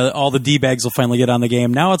all the D-bags will finally get on the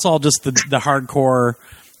game. Now it's all just the hardcore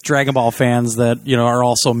Dragon Ball fans that are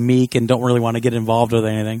also meek and don't really want to get involved with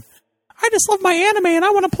anything. I just love my anime and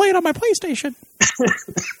I want to play it on my PlayStation.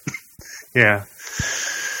 Yeah.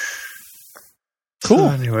 Cool. So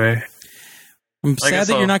anyway. I'm sad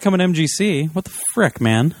that you're not coming to MGC. What the frick,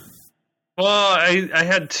 man? Well, I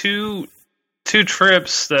had two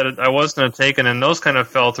trips that I was going to take, and those kind of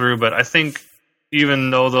fell through. But I think even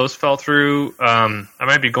though those fell through, I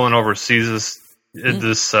might be going overseas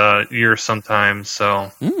this year sometime. So,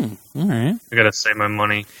 all right, I got to save my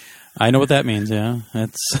money. I know what that means. Yeah,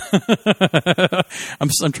 it's.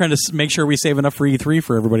 I'm trying to make sure we save enough for E3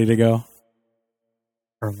 for everybody to go.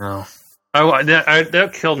 I don't know.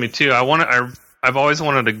 That killed me too. I've always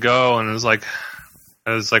wanted to go, and I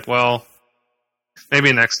was like, well,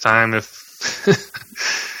 maybe next time if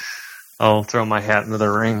I'll throw my hat into the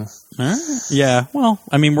ring. Yeah, well,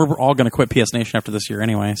 I mean, we're all going to quit PS Nation after this year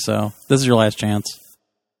anyway, so this is your last chance.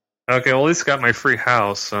 Okay, well, at least got my free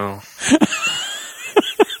house, so.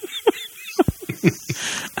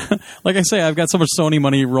 Like I say, I've got so much Sony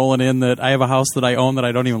money rolling in that I have a house that I own that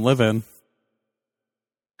I don't even live in.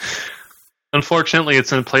 Unfortunately,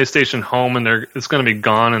 it's in PlayStation Home, and it's going to be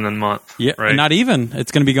gone in a month. Yeah, right? Not even.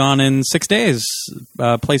 It's going to be gone in 6 days.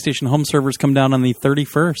 PlayStation Home servers come down on the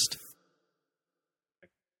 31st.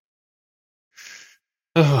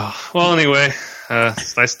 Well, anyway,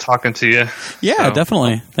 it's nice talking to you. Yeah,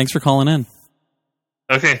 definitely. Thanks for calling in.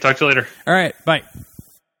 Okay, talk to you later. All right, bye.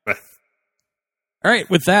 Bye. All right,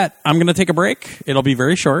 with that, I'm going to take a break. It'll be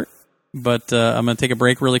very short. But I'm going to take a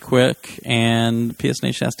break really quick, and PS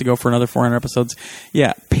Nation has to go for another 400 episodes.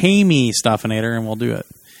 Yeah, pay me, Stoffinator, and we'll do it.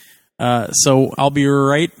 So I'll be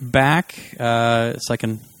right back so I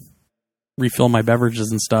can refill my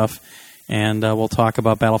beverages and stuff, and we'll talk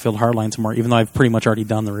about Battlefield Hardline some more, even though I've pretty much already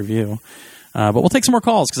done the review. But we'll take some more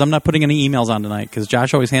calls, because I'm not putting any emails on tonight, because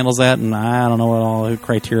Josh always handles that, and I don't know what all the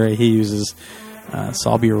criteria he uses.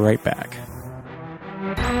 So I'll be right back.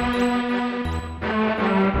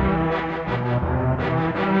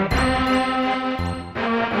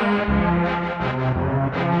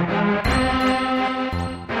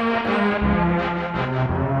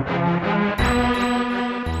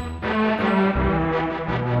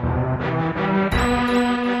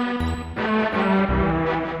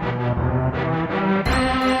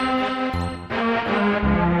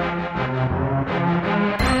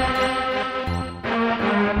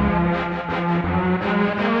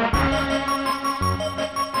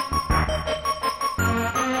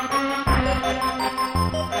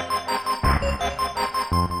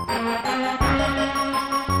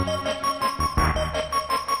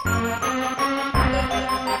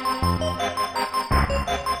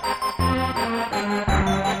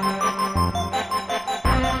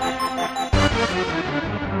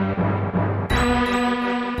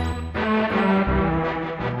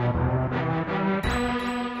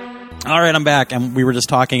 All right, I'm back, and we were just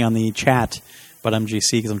talking on the chat about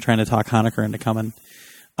MGC because I'm trying to talk Honecker into coming.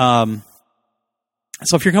 So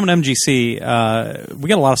if you're coming to MGC, we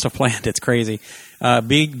got a lot of stuff planned. It's crazy.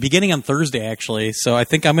 Beginning on Thursday, actually. So I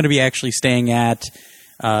think I'm going to be actually staying at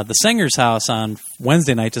the Sanger's house on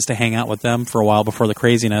Wednesday night just to hang out with them for a while before the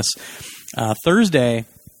craziness. Thursday,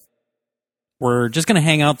 we're just going to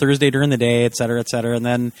hang out Thursday during the day, et cetera, and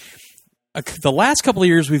then the last couple of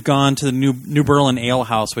years we've gone to the New Berlin Ale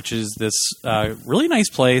House, which is this really nice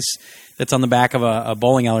place that's on the back of a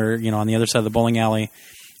bowling alley, on the other side of the bowling alley.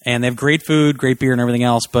 And they have great food, great beer, and everything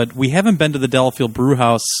else. But we haven't been to the Delafield Brew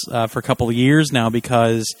House for a couple of years now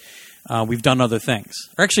because we've done other things.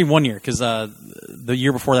 Or actually 1 year, because the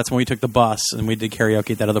year before, that's when we took the bus and we did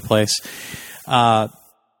karaoke at that other place.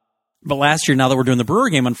 But last year, now that we're doing the Brewer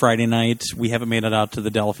game on Friday night, we haven't made it out to the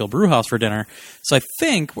Delafield Brew House for dinner. So I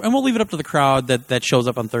think, and we'll leave it up to the crowd that shows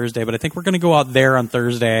up on Thursday, but I think we're going to go out there on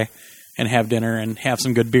Thursday and have dinner and have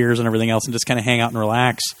some good beers and everything else and just kind of hang out and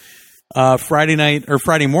relax. Friday night or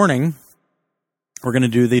Friday morning, we're going to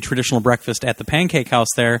do the traditional breakfast at the Pancake House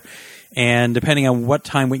there. And depending on what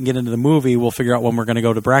time we can get into the movie, we'll figure out when we're going to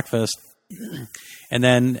go to breakfast. And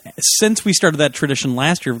then since we started that tradition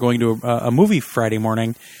last year of going to a movie Friday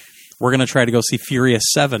morning, we're going to try to go see Furious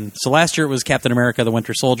 7. So last year it was Captain America, the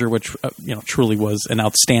Winter Soldier, which truly was an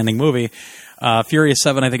outstanding movie. Furious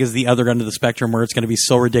 7, I think, is the other end of the spectrum where it's going to be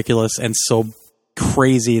so ridiculous and so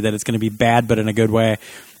crazy that it's going to be bad, but in a good way.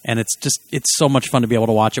 And it's so much fun to be able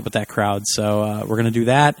to watch it with that crowd. So we're going to do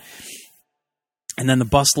that. And then the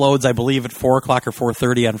bus loads, I believe, at 4 o'clock or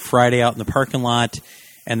 4:30 on Friday out in the parking lot.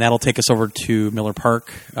 And that'll take us over to Miller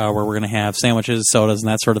Park, where we're going to have sandwiches, sodas, and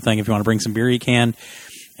that sort of thing. If you want to bring some beer, you can.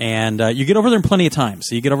 And you get over there in plenty of time.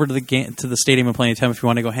 So you get over to the stadium in plenty of time if you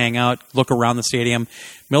want to go hang out, look around the stadium.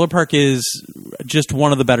 Miller Park is just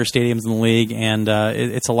one of the better stadiums in the league, and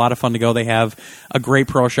it's a lot of fun to go. They have a great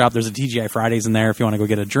pro shop. There's a TGI Fridays in there if you want to go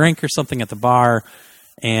get a drink or something at the bar.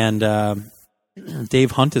 And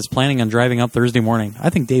Dave Hunt is planning on driving out Thursday morning. I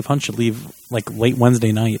think Dave Hunt should leave like late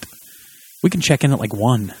Wednesday night. We can check in at like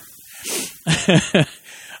 1.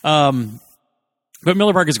 But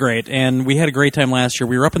Miller Park is great, and we had a great time last year.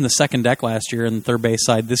 We were up in the second deck last year in the third base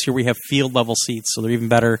side. This year we have field-level seats, so they're even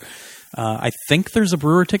better. I think there's a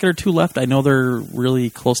Brewer ticket or 2 left. I know they're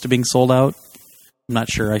really close to being sold out. I'm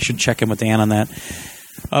not sure. I should check in with Dan on that.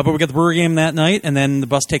 But we got the Brewer game that night, and then the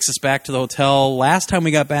bus takes us back to the hotel. Last time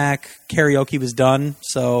we got back, karaoke was done,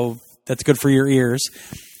 so that's good for your ears.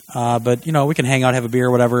 But, we can hang out, have a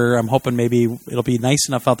beer, whatever. I'm hoping maybe it'll be nice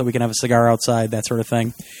enough out that we can have a cigar outside, that sort of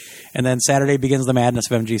thing. And then Saturday begins the madness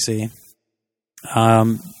of MGC.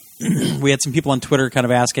 We had some people on Twitter kind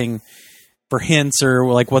of asking for hints or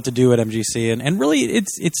like what to do at MGC. And really,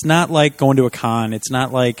 it's not like going to a con. It's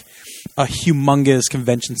not like a humongous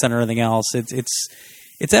convention center or anything else.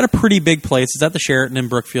 It's at a pretty big place. It's at the Sheraton in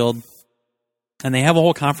Brookfield. And they have a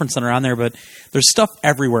whole conference center on there, but there's stuff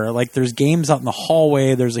everywhere. Like there's games out in the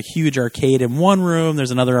hallway. There's a huge arcade in one room.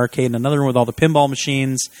 There's another arcade in another room with all the pinball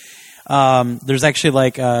machines. There's actually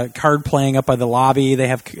like card playing up by the lobby. They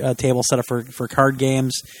have a table set up for card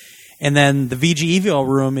games. And then the VG Evo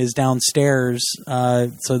room is downstairs.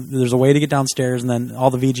 So there's a way to get downstairs, and then all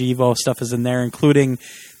the VG Evo stuff is in there, including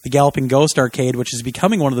the Galloping Ghost arcade, which is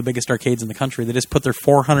becoming one of the biggest arcades in the country. They just put their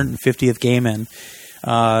 450th game in.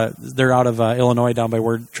 They're out of Illinois, down by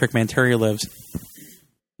where Trickman Terrier lives.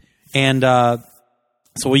 And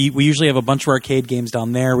so we usually have a bunch of arcade games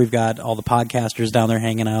down there. We've got all the podcasters down there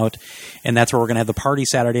hanging out, and that's where we're going to have the party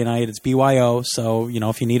Saturday night. It's BYO, so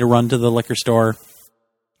if you need to run to the liquor store,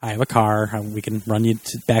 I have a car. We can run you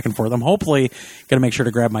back and forth. I'm hopefully going to make sure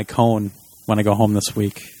to grab my cone when I go home this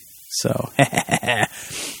week. So,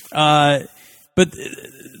 but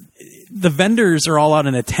the vendors are all out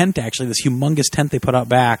in a tent, actually, this humongous tent they put out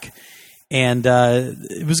back. And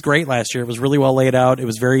it was great last year. It was really well laid out. It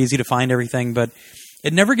was very easy to find everything, but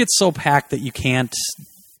it never gets so packed that you can't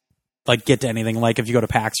get to anything, like if you go to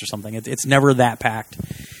PAX or something. It's never that packed.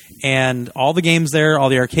 And all the games there, all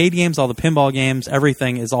the arcade games, all the pinball games,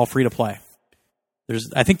 everything is all free to play.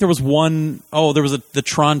 I think there was the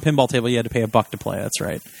Tron pinball table you had to pay $1 to play. That's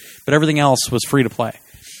right. But everything else was free to play.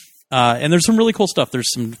 And there's some really cool stuff.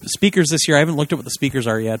 There's some speakers this year. I haven't looked at what the speakers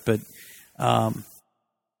are yet, but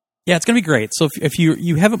yeah, it's going to be great. So if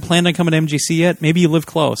you haven't planned on coming to MGC yet, maybe you live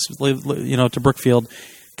close, to Brookfield.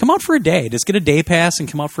 Come out for a day. Just get a day pass and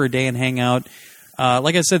come out for a day and hang out.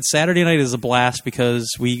 Like I said, Saturday night is a blast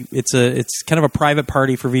because it's kind of a private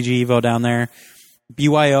party for VG Evo down there.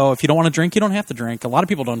 BYO, if you don't want to drink, you don't have to drink. A lot of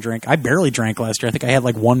people don't drink. I barely drank last year. I think I had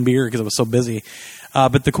like 1 beer because I was so busy.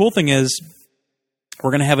 But the cool thing is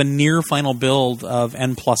we're going to have a near final build of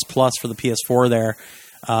N++ for the PS4 there.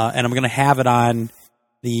 And I'm going to have it on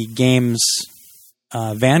the game's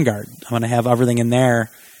Vanguard. I'm going to have everything in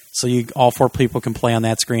there so all 4 people can play on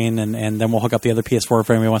that screen, and then we'll hook up the other PS4 if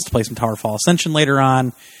anybody wants to play some Towerfall Ascension later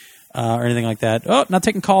on. or anything like that. Oh, not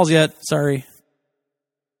taking calls yet. Sorry.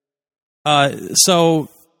 So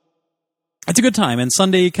it's a good time. And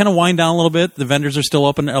Sunday, you kind of wind down a little bit. The vendors are still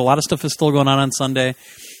open. A lot of stuff is still going on Sunday.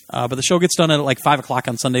 But the show gets done at like 5 o'clock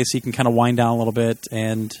on Sunday, so you can kind of wind down a little bit.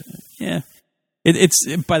 And yeah,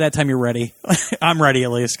 it's by that time you're ready. I'm ready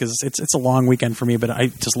at least, because it's a long weekend for me, but I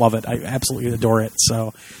just love it. I absolutely adore it.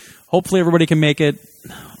 So hopefully everybody can make it.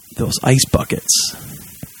 Those ice buckets.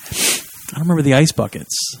 I don't remember the ice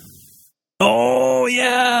buckets. Oh,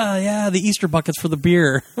 yeah, the Easter buckets for the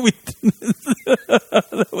beer.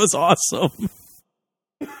 That was awesome.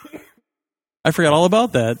 I forgot all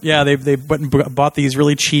about that. Yeah, they bought these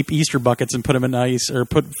really cheap Easter buckets and put them in ice, or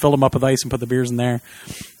fill them up with ice and put the beers in there.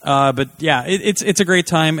 But yeah, it's a great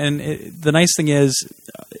time, and the nice thing is,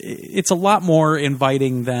 it's a lot more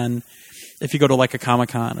inviting than if you go to like a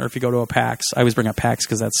Comic-Con or if you go to a PAX. I always bring up PAX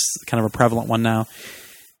because that's kind of a prevalent one now.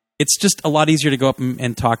 It's just a lot easier to go up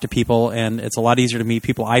and talk to people, and it's a lot easier to meet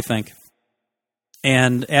people, I think.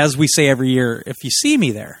 And as we say every year, if you see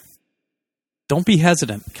me there, don't be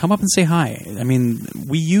hesitant. Come up and say hi. I mean,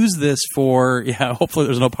 we use this for, hopefully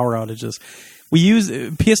there's no power outages.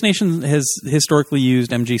 PS Nation has historically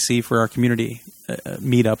used MGC for our community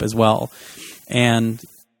meetup as well. And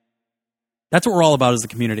that's what we're all about, as the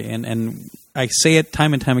community. And I say it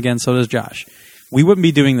time and time again, so does Josh. We wouldn't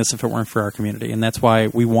be doing this if it weren't for our community, and that's why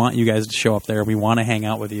we want you guys to show up there. We want to hang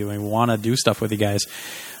out with you, and we want to do stuff with you guys.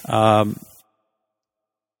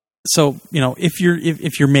 So,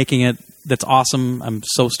 if you're making it, that's awesome. I'm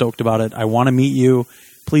so stoked about it. I want to meet you.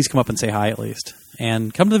 Please come up and say hi at least,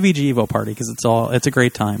 and come to the VG Evo party, because it's a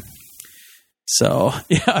great time. So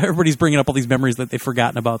yeah, everybody's bringing up all these memories that they've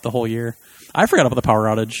forgotten about the whole year. I forgot about the power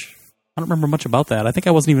outage. I don't remember much about that. I think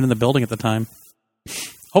I wasn't even in the building at the time.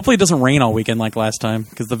 Hopefully it doesn't rain all weekend like last time,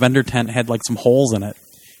 because the vendor tent had like some holes in it,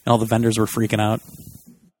 and all the vendors were freaking out.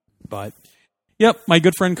 But, yep, my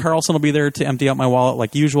good friend Carlson will be there to empty out my wallet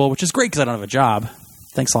like usual, which is great because I don't have a job.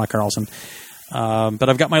 Thanks a lot, Carlson. But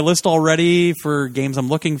I've got my list all ready for games I'm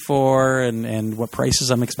looking for and what prices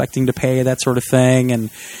I'm expecting to pay, that sort of thing. And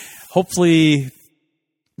hopefully,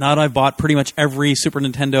 now that I've bought pretty much every Super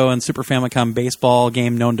Nintendo and Super Famicom baseball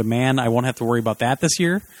game known to man, I won't have to worry about that this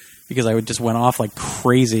year, because I just went off like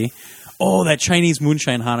crazy. Oh, that Chinese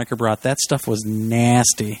moonshine Hanukkah brought. That stuff was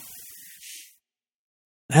nasty.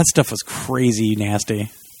 That stuff was crazy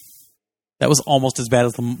nasty. That was almost as bad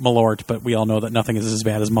as the Malort, but we all know that nothing is as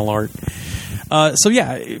bad as Malort. So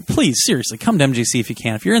yeah, please, seriously, come to MGC if you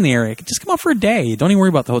can. If you're in the area, just come out for a day. Don't even worry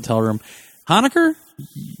about the hotel room. Hanukkah,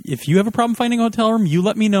 if you have a problem finding a hotel room, you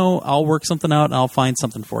let me know. I'll work something out, and I'll find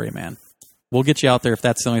something for you, man. We'll get you out there if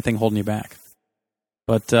that's the only thing holding you back.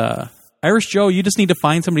 But Irish Joe, you just need to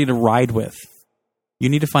find somebody to ride with. You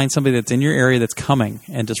need to find somebody that's in your area that's coming,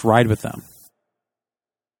 and just ride with them.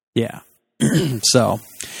 Yeah. So,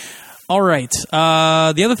 all right.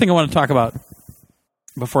 The other thing I want to talk about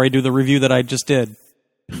before I do the review that I just did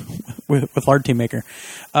with Lard Team Maker.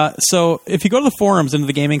 So if you go to the forums into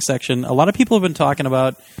the gaming section, a lot of people have been talking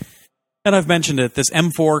about, and I've mentioned it, this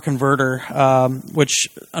M4 converter, which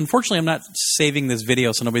unfortunately I'm not saving this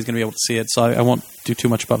video, so nobody's going to be able to see it, so I won't do too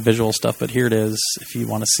much about visual stuff, but here it is if you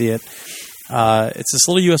want to see it. It's this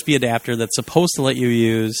little USB adapter that's supposed to let you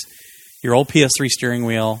use your old PS3 steering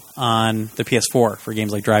wheel on the PS4 for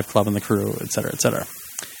games like Drive Club and The Crew, et cetera, et cetera.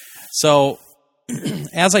 So,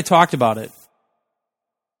 as I talked about it,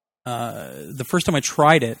 the first time I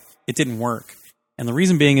tried it, it didn't work. And the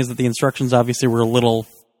reason being is that the instructions obviously were a little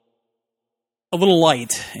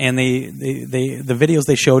light, and the videos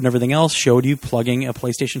they showed and everything else showed you plugging a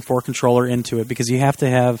PlayStation 4 controller into it, because you have to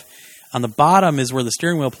have, on the bottom is where the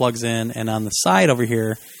steering wheel plugs in, and on the side over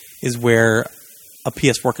here is where a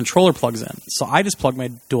PS4 controller plugs in. So I just plugged my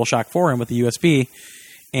DualShock 4 in with the USB,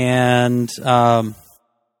 and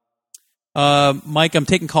Mike, I'm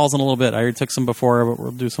taking calls in a little bit. I already took some before, but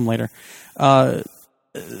we'll do some later. So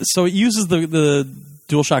it uses the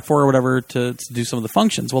DualShock 4 or whatever to do some of the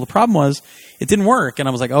functions. Well, the problem was it didn't work, and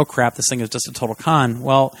I was like, oh crap, this thing is just a total con.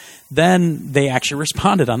 Well, then they actually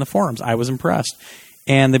responded on the forums. I was impressed.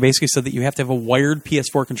 And they basically said that you have to have a wired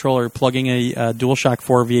PS4 controller. Plugging a DualShock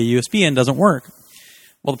 4 via USB in doesn't work.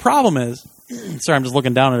 Well, the problem is, sorry, I'm just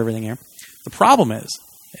looking down at everything here. The problem is,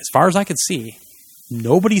 as far as I could see,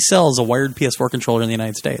 nobody sells a wired PS4 controller in the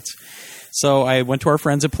United States. So I went to our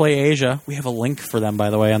friends at Play Asia. We have a link for them,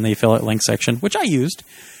 by the way, on the affiliate link section, which I used.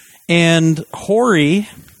 And Hori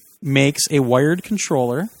makes a wired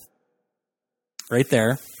controller right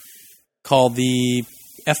there called the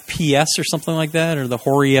FPS or something like that, or the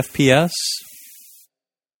Hori FPS.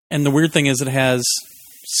 And the weird thing is it has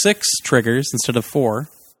 6 triggers instead of 4.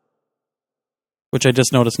 which I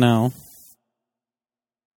just noticed now.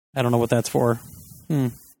 I don't know what that's for.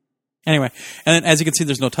 Anyway, and then as you can see,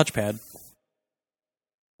 there's no touchpad.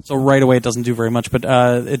 So right away, it doesn't do very much, but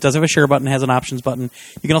it does have a share button, has an options button.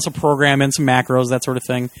 You can also program in some macros, that sort of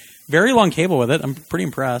thing. Very long cable with it. I'm pretty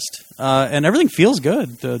impressed. And everything feels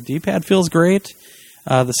good. The D-pad feels great.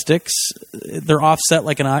 The sticks, they're offset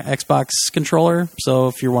like an Xbox controller. So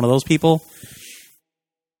if you're one of those people,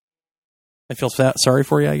 I feel sorry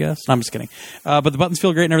for you, I guess. No, I'm just kidding. But the buttons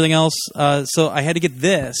feel great and everything else. So I had to get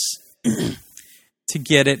this to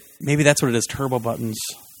get it. Maybe that's what it is, turbo buttons.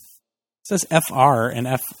 It says FR and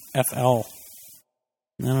FL.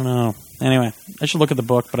 I don't know. Anyway, I should look at the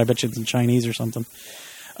book, but I bet you it's in Chinese or something.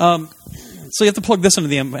 So you have to plug this into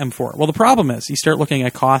the M4. Well, the problem is you start looking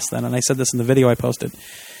at cost then, and I said this in the video I posted.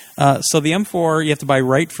 So the M4 you have to buy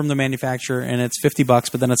right from the manufacturer, and it's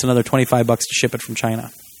 $50, but then it's another $25 to ship it from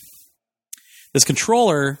China. This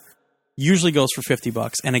controller usually goes for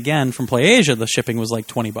 $50, and again, from PlayAsia, the shipping was like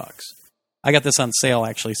 $20. I got this on sale,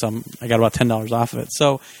 actually, so I got about $10 off of it.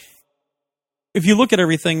 So if you look at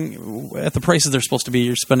everything at the prices they're supposed to be,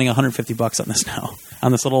 you're spending $150 on this now,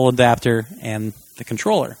 on this little adapter and the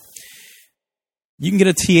controller. You can get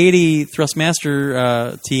a T80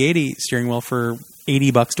 Thrustmaster T80 steering wheel for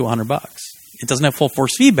 $80 to $100. It doesn't have full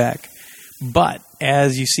force feedback, but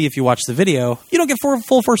as you see if you watch the video, you don't get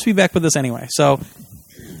full force feedback with this anyway. So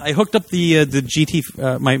I hooked up the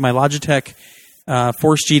GT, my Logitech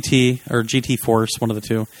Force GT or GT Force, one of the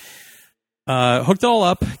two. Hooked it all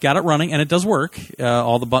up, got it running, and it does work.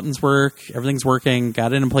 All the buttons work, everything's working.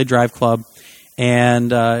 Got in and played Drive Club,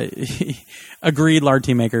 and agreed, Lard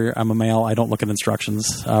Team Maker. I'm a male. I don't look at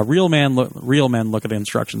instructions. Real men look at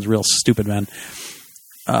instructions. Real stupid men.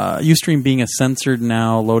 Ustream being censored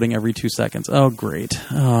now, loading every 2 seconds. Oh, great.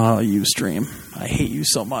 Oh, Ustream. I hate you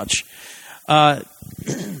so much.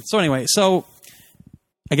 So anyway,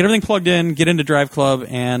 I get everything plugged in, get into Drive Club,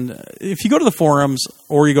 and if you go to the forums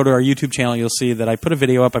or you go to our YouTube channel, you'll see that I put a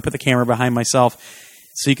video up. I put the camera behind myself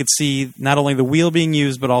so you could see not only the wheel being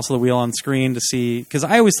used, but also the wheel on screen to see, because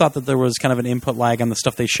I always thought that there was kind of an input lag on the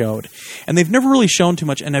stuff they showed. And they've never really shown too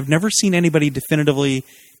much, and I've never seen anybody definitively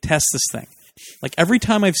test this thing. Like every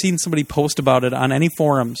time I've seen somebody post about it on any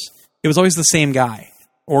forums, it was always the same guy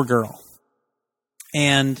or girl.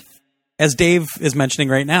 And as Dave is mentioning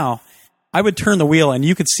right now, I would turn the wheel and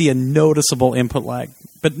you could see a noticeable input lag.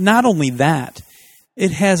 But not only that,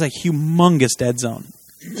 it has a humongous dead zone.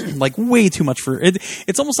 Like way too much for it.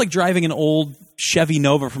 It's almost like driving an old Chevy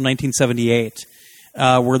Nova from 1978,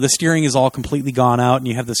 where the steering is all completely gone out and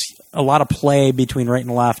you have a lot of play between right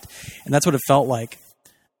and left. And that's what it felt like.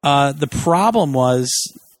 The problem was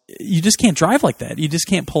you just can't drive like that. You just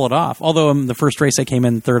can't pull it off. Although in the first race I came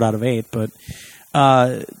in 3rd out of 8, but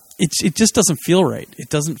it just doesn't feel right. It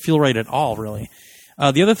doesn't feel right at all, really.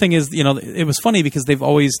 The other thing is, it was funny because they've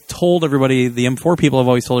always told everybody, the M4 people have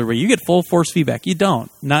always told everybody, you get full force feedback. You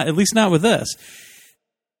don't. At least not with this.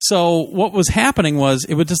 So what was happening was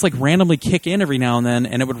it would just like randomly kick in every now and then,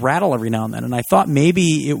 and it would rattle every now and then. And I thought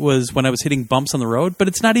maybe it was when I was hitting bumps on the road, but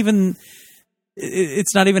it's not even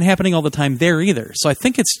happening all the time there either. So I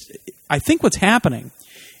think what's happening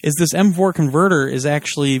is this M4 converter is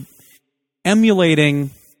actually emulating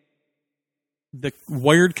the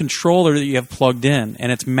wired controller that you have plugged in, and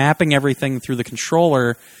it's mapping everything through the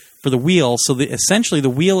controller for the wheel. So essentially the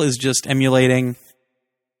wheel is just emulating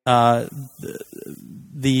the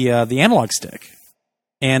analog stick,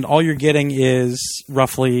 and all you're getting is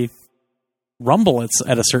roughly rumble. It's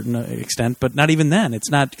at a certain extent, but not even then. It's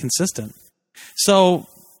not consistent. So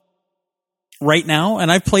right now, and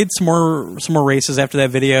I've played some more races after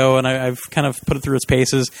that video, and I've kind of put it through its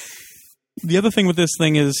paces. The other thing with this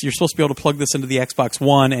thing is you're supposed to be able to plug this into the Xbox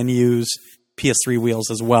One and use PS3 wheels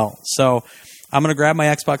as well. So I'm going to grab my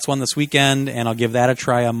Xbox One this weekend, and I'll give that a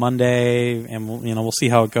try on Monday, and we'll see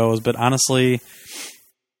how it goes. But honestly,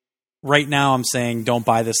 right now I'm saying don't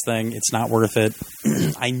buy this thing. It's not worth it.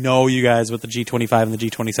 I know you guys with the G25 and the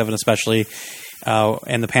G27 especially,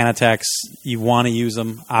 and the Panatechs, you want to use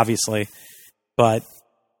them, obviously, but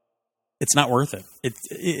it's not worth it.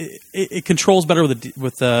 It controls better with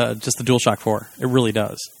just the DualShock 4. It really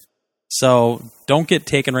does. So don't get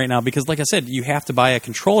taken right now because, like I said, you have to buy a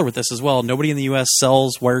controller with this as well. Nobody in the U.S.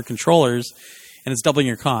 sells wired controllers, and it's doubling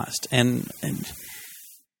your cost. And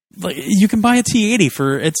like, you can buy a T80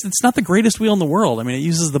 for it's not the greatest wheel in the world. I mean, it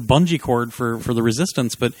uses the bungee cord for the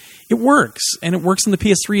resistance, but it works, and it works in the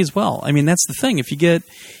PS3 as well. I mean, that's the thing. If you get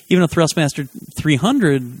even a Thrustmaster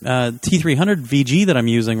 300 T300 VG that I'm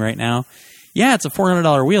using right now, yeah, it's a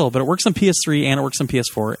 $400 wheel, but it works on PS3 and it works on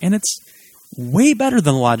PS4, and it's way better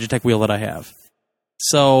than the Logitech wheel that I have.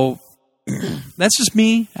 So that's just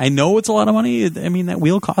me. I know it's a lot of money. I mean, that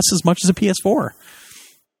wheel costs as much as a PS4.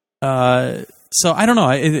 So I don't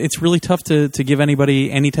know. It's really tough to give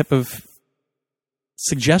anybody any type of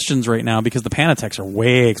suggestions right now because the Panatechs are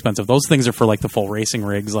way expensive. Those things are for like the full racing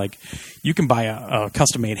rigs. Like you can buy a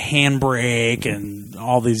custom-made handbrake and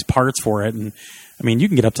all these parts for it, and I mean you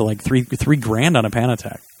can get up to like $3,000 on a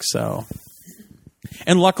Panatech. So,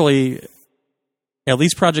 and luckily, at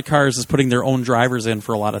least Project Cars is putting their own drivers in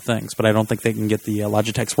for a lot of things, but I don't think they can get the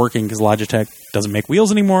Logitechs working because Logitech doesn't make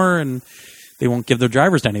wheels anymore, and they won't give their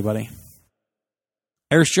drivers to anybody.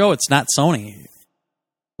 Irish Joe, it's not Sony.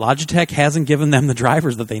 Logitech hasn't given them the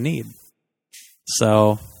drivers that they need.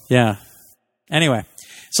 So, yeah. Anyway,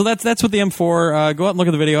 so that's with the M4. Go out and look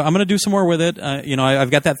at the video. I'm going to do some more with it. I've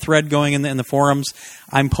got that thread going in the forums.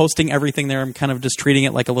 I'm posting everything there. I'm kind of just treating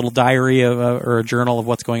it like a little diary or a journal of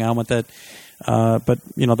what's going on with it. But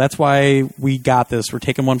that's why we got this. We're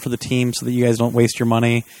taking one for the team so that you guys don't waste your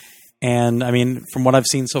money. And I mean, from what I've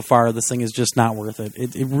seen so far, this thing is just not worth it.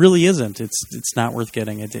 It really isn't. It's not worth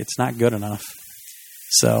getting. It's not good enough.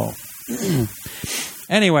 So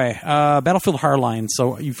anyway, Battlefield Hardline.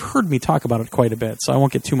 So you've heard me talk about it quite a bit, so I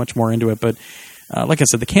won't get too much more into it. But like I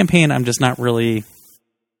said, the campaign, I'm just not really.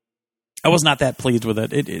 I was not that pleased with it.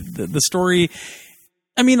 The story.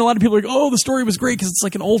 I mean, a lot of people are like, "Oh, the story was great because it's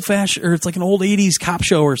like an old-fashioned or it's like an old '80s cop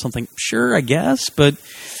show or something." Sure, I guess, but.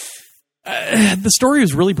 The story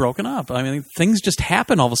was really broken up. I mean, things just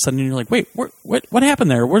happen all of a sudden, and you're like, "Wait, what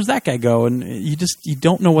happened there? Where's that guy go?" And you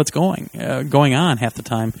don't know what's going on half the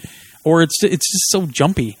time, or it's just so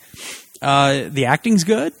jumpy. The acting's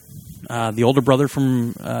good. The older brother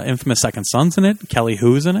from infamous Second Son's in it. Kelly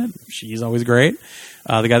Hu's in it. She's always great.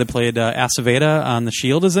 The guy that played Aceveda on The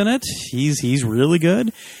Shield is in it. He's really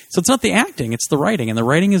good. So it's not the acting, it's the writing, and the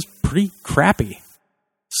writing is pretty crappy.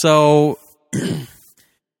 So.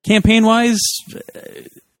 Campaign-wise,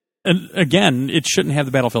 again, it shouldn't have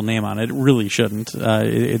the Battlefield name on it. It really shouldn't.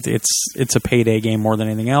 It's a payday game more than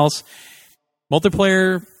anything else.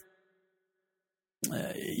 Multiplayer,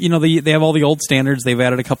 they have all the old standards. They've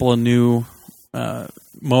added a couple of new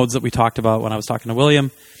modes that we talked about when I was talking to William.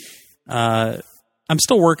 I'm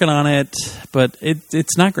still working on it, but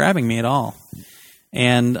it's not grabbing me at all.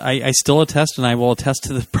 And I still attest, and I will attest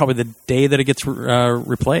to probably the day that it gets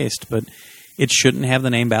replaced, but it shouldn't have the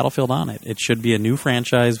name Battlefield on it. It should be a new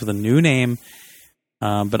franchise with a new name.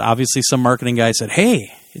 But obviously some marketing guy said,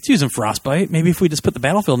 hey, it's using Frostbite. Maybe if we just put the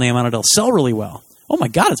Battlefield name on it, it'll sell really well. Oh my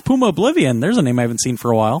God, it's Puma Oblivion. There's a name I haven't seen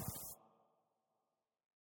for a while.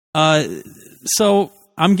 So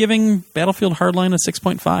I'm giving Battlefield Hardline a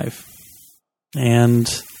 6.5.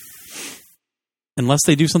 And unless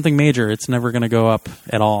they do something major, it's never going to go up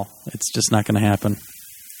at all. It's just not going to happen.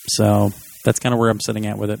 So that's kind of where I'm sitting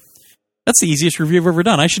at with it. That's the easiest review I've ever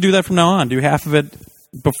done. I should do that from now on. Do half of it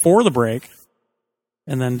before the break,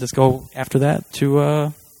 and then just go after that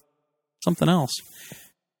to something else.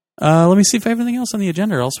 Let me see if I have anything else on the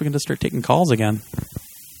agenda, or else we can just start taking calls again.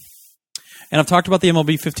 And I've talked about the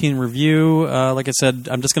MLB 15 review. Like I said,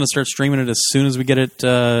 I'm just going to start streaming it as soon as we get it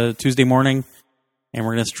Tuesday morning, and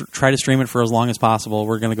we're going to try to stream it for as long as possible.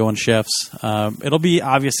 We're going to go in shifts. It'll be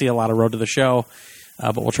obviously a lot of road to the show.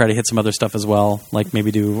 But we'll try to hit some other stuff as well, like maybe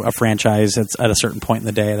do a franchise at a certain point in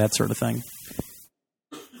the day, that sort of thing.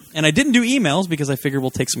 And I didn't do emails because I figured we'll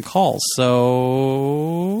take some calls.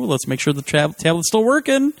 So let's make sure the tablet's still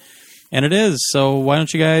working. And it is. So why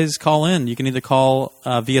don't you guys call in? You can either call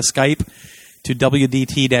via Skype to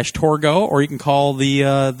WDT-Torgo, or you can call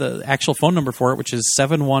the actual phone number for it, which is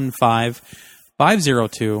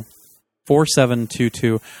 715-502-4722.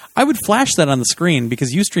 I would flash that on the screen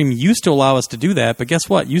because Ustream used to allow us to do that, but guess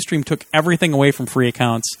what? Ustream took everything away from free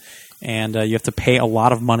accounts, and you have to pay a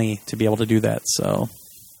lot of money to be able to do that. So,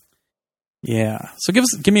 yeah. So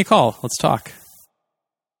give me a call. Let's talk.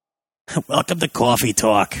 Welcome to Coffee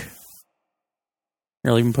Talk.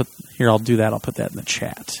 Here, I'll do that. I'll put that in the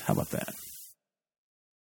chat. How about that?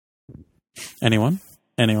 Anyone?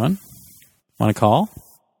 Want to call?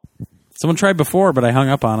 Someone tried before, but I hung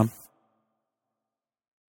up on them.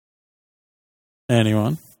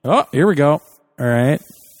 Anyone? Oh, here we go. All right.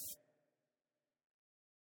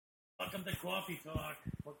 Welcome to Coffee Talk.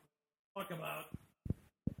 What talk about?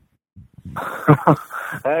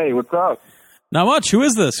 Hey, what's up? Not much. Who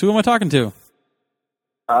is this? Who am I talking to?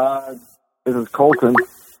 This is Colton.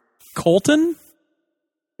 Colton?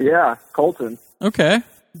 Yeah, Colton. Okay.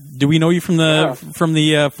 Do we know you from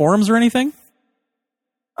the forums or anything?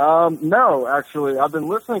 No, actually, I've been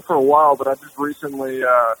listening for a while, but I just recently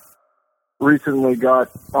recently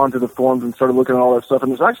got onto the forums and started looking at all that stuff,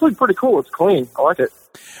 and it's actually pretty cool. It's clean. I like it.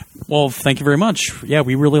 Well, thank you very much. Yeah,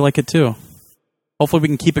 we really like it too. Hopefully we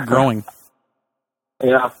can keep it growing.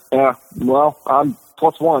 Yeah. Well, I'm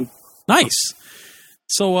 +1. Nice.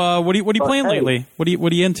 So, what are you playing lately? What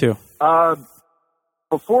are you into?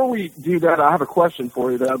 Before we do that, I have a question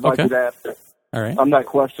for you that I'd like you to ask. All right. I'm that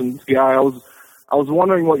questions guy. I was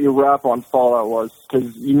wondering what your rap on Fallout was,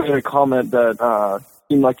 because you made a comment that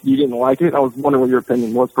seemed like you didn't like it. I was wondering what your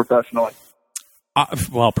opinion was professionally.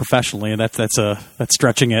 Well, professionally, that's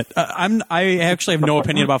stretching it. I actually have no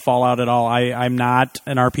opinion about Fallout at all. I'm not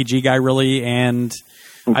an RPG guy really, and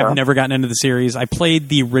I've never gotten into the series. I played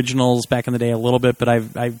the originals back in the day a little bit, but I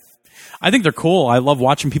think they're cool. I love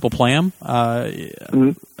watching people play them.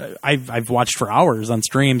 I've watched for hours on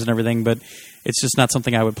streams and everything, but it's just not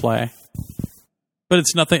something I would play. But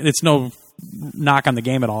it's nothing. It's no knock on the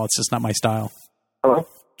game at all. It's just not my style. Hello?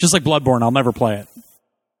 Just like Bloodborne, I'll never play it.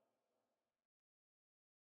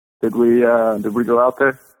 Did we go out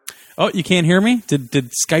there? Oh, you can't hear me?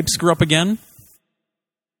 Did Skype screw up again?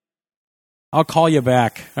 I'll call you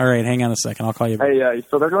back. All right, hang on a second. I'll call you back. Hey, you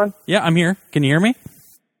still there, Glenn? Yeah, I'm here. Can you hear me?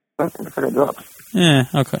 I think I dropped. Yeah,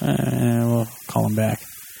 okay. We'll call him back.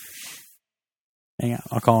 Hang on,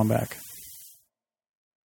 I'll call him back.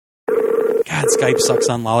 God, Skype sucks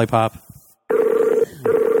on Lollipop.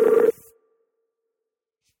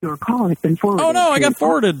 Your call has been forwarded. Oh no, I got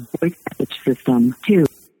forwarded. Message system 2.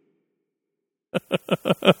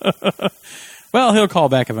 Well, he'll call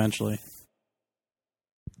back eventually.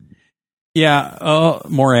 Yeah, oh,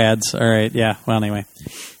 more ads. All right, yeah, well, anyway.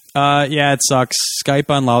 Yeah, it sucks. Skype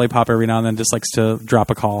on Lollipop every now and then just likes to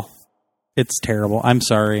drop a call. It's terrible. I'm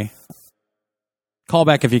sorry. Call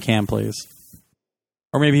back if you can, please.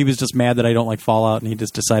 Or maybe he was just mad that I don't like Fallout and he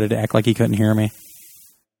just decided to act like he couldn't hear me.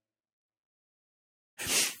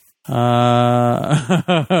 Talk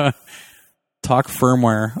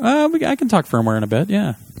firmware. I can talk firmware in a bit,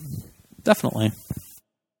 yeah. Definitely.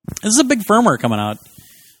 This is a big firmware coming out.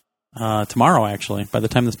 Tomorrow, actually. By the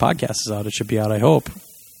time this podcast is out, it should be out, I hope.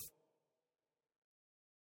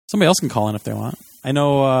 Somebody else can call in if they want. I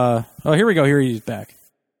know, oh, here we go. Here he's back.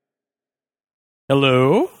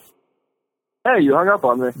 Hello? Hey, you hung up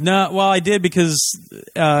on me. No, well, I did because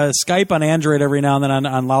Skype on Android every now and then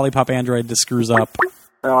on Lollipop Android just screws up.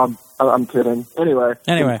 I'm kidding. Anyway.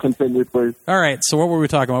 Continue, please. All right, so what were we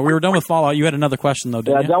talking about? We were done with Fallout. You had another question, though,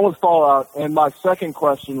 didn't you? Yeah, done with Fallout. And my second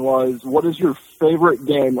question was, what is your favorite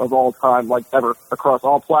game of all time, like ever, across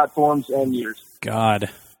all platforms and years?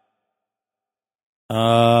 God.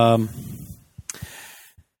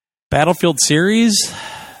 Battlefield series.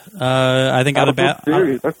 I think out of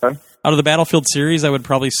the Battlefield series, I would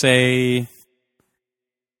probably say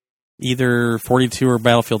either 42 or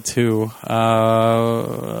Battlefield 2.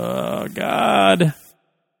 God.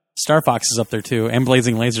 Star Fox is up there too, and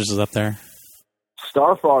Blazing Lasers is up there.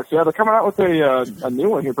 Star Fox, yeah, they're coming out with a new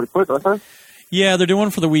one here pretty quick, aren't they? Yeah, they're doing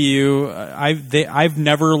one for the Wii U. I've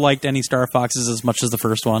never liked any Star Foxes as much as the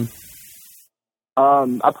first one.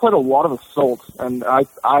 I played a lot of Assault, and I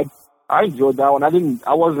enjoyed that one. I'm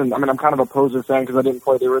kind of a poser fan because I didn't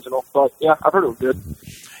play the original, but yeah, I've heard it was good.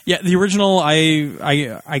 Yeah, the original,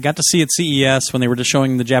 I got to see at CES when they were just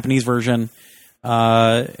showing the Japanese version,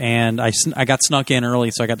 and I got snuck in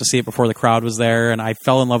early, so I got to see it before the crowd was there, and I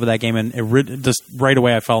fell in love with that game, and just right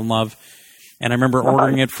away I fell in love. And I remember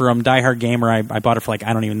ordering it from Die Hard Gamer. I bought it for like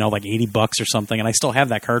 $80 or something, and I still have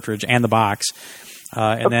that cartridge and the box.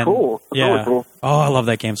 That's cool. That's really cool. Oh, I love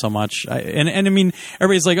that game so much. And I mean,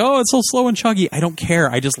 everybody's like, oh, it's so slow and chuggy. I don't care.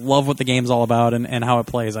 I just love what the game's all about and how it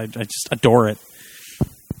plays. I just adore it.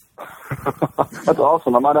 That's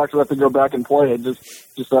awesome. I might actually have to go back and play it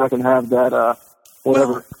just so I can have that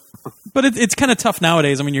whatever. Well, but it's kind of tough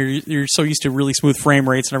nowadays. I mean, you're so used to really smooth frame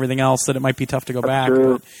rates and everything else that it might be tough to go back.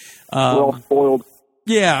 True. We're all spoiled.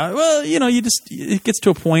 Yeah. Well, it gets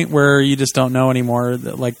to a point where you just don't know anymore.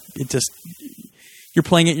 Like you're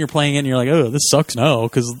playing it, and you're like, oh, this sucks now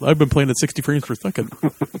because I've been playing at 60 frames per second.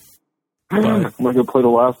 I'm going to play The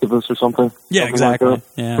Last of Us or something. Yeah, exactly. Like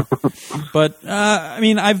yeah. But, I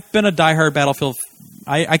mean, I've been a diehard Battlefield.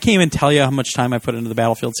 I can't even tell you how much time I put into the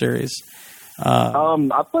Battlefield series.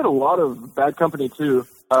 I played a lot of Bad Company, too.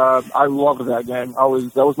 I loved that game.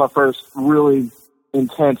 That was my first really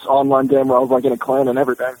intense online game where I was like in a clan and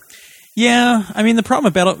everything. Yeah, I mean, the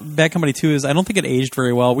problem with Bad Company 2 is I don't think it aged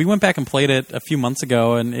very well. We went back and played it a few months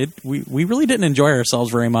ago, and we really didn't enjoy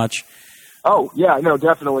ourselves very much. Oh, yeah, no,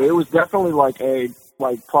 definitely. It was definitely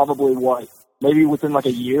probably maybe within like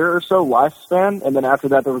a year or so lifespan, and then after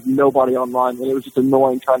that there was nobody online, and it was just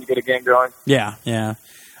annoying trying to get a game going. Yeah, yeah.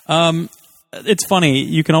 it's funny.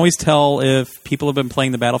 You can always tell if people have been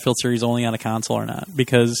playing the Battlefield series only on a console or not,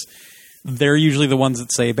 because they're usually the ones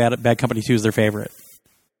that say Bad Company 2 is their favorite.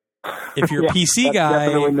 If you're a PC guy,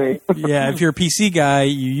 if you're a PC guy,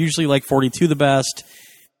 you usually like 42 the best,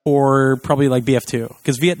 or probably like BF2.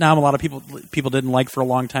 Because Vietnam, a lot of people didn't like for a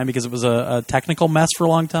long time because it was a technical mess for a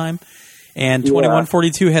long time. And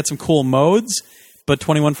 2142 had some cool modes, but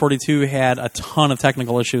 2142 had a ton of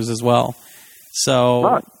technical issues as well. So,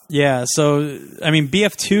 I mean,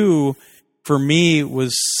 BF2 for me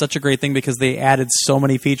was such a great thing because they added so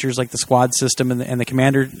many features like the squad system and the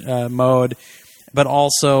commander mode, but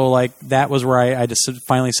also like that was where I just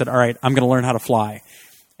finally said, all right, I'm going to learn how to fly.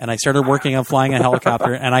 And I started working on flying a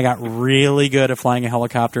helicopter, and I got really good at flying a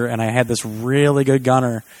helicopter, and I had this really good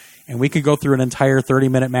gunner, and we could go through an entire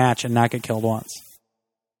 30-minute match and not get killed once.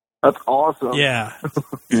 That's awesome. Yeah.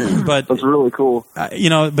 But that's really cool.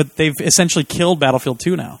 But they've essentially killed Battlefield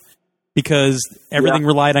 2 now because everything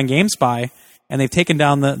relied on GameSpy, and they've taken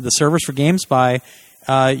down the servers for GameSpy.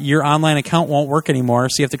 Your online account won't work anymore,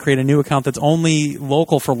 so you have to create a new account that's only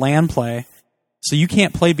local for LAN play. So you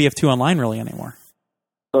can't play BF2 online really anymore.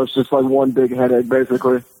 So it's just like one big headache,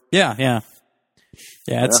 basically. Yeah,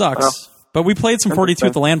 it sucks. Well, but we played some 42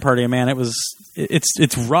 at the LAN party, and man,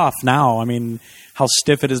 it's rough now. I mean, how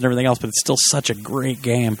stiff it is and everything else, but it's still such a great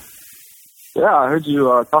game. Yeah, I heard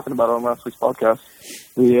you talking about it on last week's podcast.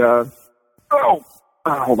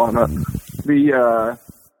 Hold on a minute.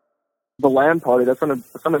 The LAN party, that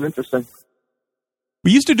sounded interesting.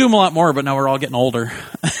 We used to do them a lot more, but now we're all getting older.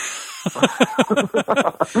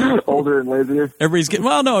 Older and lazier.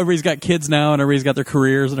 Everybody's got kids now, and everybody's got their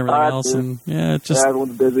careers and everything else, and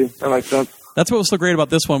everyone's busy. That makes sense. That's what was so great about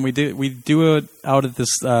this one. We do it out at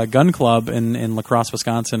this gun club in La Crosse,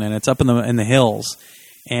 Wisconsin, and it's up in the hills.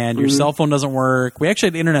 And your cell phone doesn't work. We actually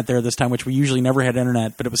had internet there this time, which we usually never had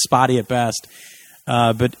internet, but it was spotty at best.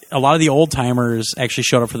 But a lot of the old timers actually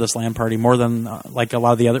showed up for this LAN party more than like a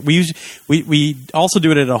lot of the other. We also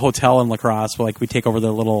do it at a hotel in La Crosse. Like we take over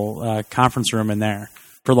the little conference room in there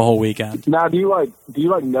for the whole weekend. Now, do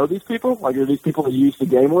you know these people? Like, are these people that you used to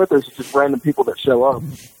game with, or is it just random people that show up?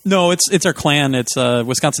 No, it's our clan. It's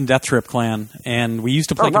Wisconsin Death Trip clan, and we used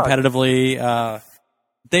to play competitively.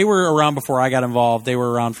 They were around before I got involved. They were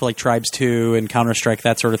around for like Tribes 2 and Counter-Strike,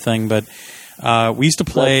 that sort of thing, but. We used to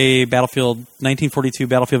play Battlefield 1942,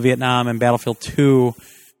 Battlefield Vietnam, and Battlefield 2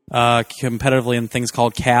 competitively in things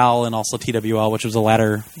called CAL and also TWL, which was a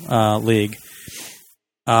ladder league.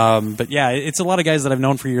 But yeah, it's a lot of guys that I've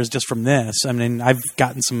known for years just from this. I mean, I've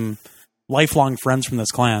gotten some lifelong friends from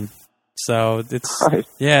this clan. So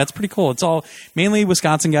it's pretty cool. It's all mainly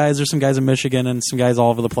Wisconsin guys. There's some guys in Michigan and some guys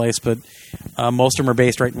all over the place, but most of them are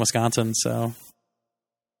based right in Wisconsin. So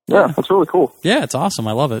yeah, that's really cool. Yeah, it's awesome.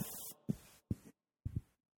 I love it.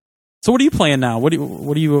 So what are you playing now? What are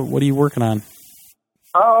you working on?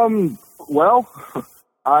 Well,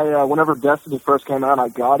 I whenever Destiny first came out, I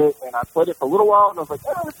got it and I played it for a little while, and I was like,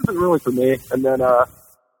 this isn't really for me. And then I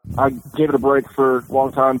gave it a break for a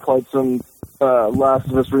long time. Played some Last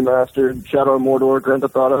of Us Remastered, Shadow of Mordor, Grand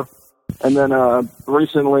Theft Auto, and then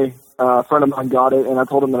recently a friend of mine got it, and I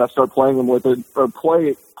told him that I started playing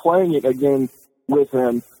playing it again with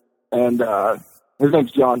him, and. His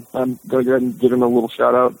name's John. I'm going to go ahead and give him a little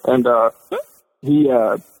shout-out. And he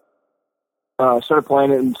started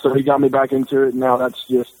playing it, and so he got me back into it, and now that's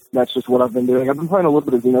just what I've been doing. I've been playing a little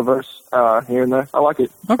bit of Xenoverse here and there. I like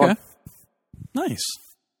it. Okay. Fun. Nice.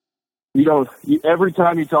 Every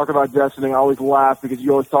time you talk about Destiny, I always laugh because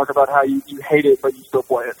you always talk about how you hate it, but you still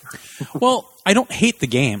play it. Well, I don't hate the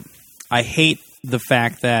game. I hate the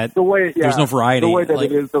fact that there's no variety. The way that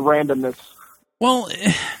it is, the randomness. Well...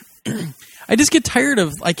 I just get tired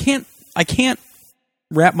of. I can't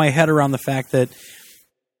wrap my head around the fact that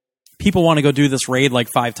people want to go do this raid like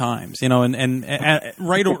 5 times, and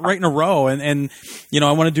right in a row, and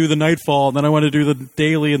I want to do the Nightfall, and then I want to do the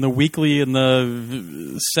daily and the weekly and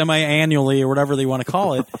the semi-annually or whatever they want to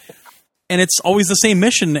call it, and it's always the same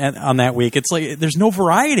mission on that week. It's like there's no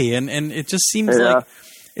variety, and it just seems like.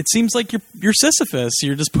 It seems like you're Sisyphus.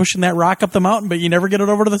 You're just pushing that rock up the mountain, but you never get it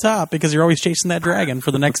over to the top because you're always chasing that dragon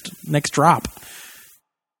for the next drop.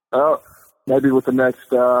 Oh, maybe with the next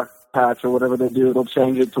patch or whatever they do, they'll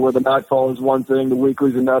change it to where the Nightfall is one thing, the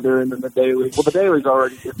weekly's another, and then the daily. Well, the daily's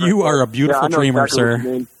already different. You are a beautiful dreamer,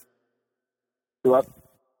 exactly sir.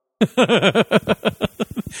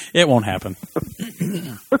 It won't happen.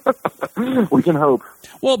 We can hope.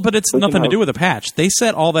 Well, but it's nothing to do with a patch. They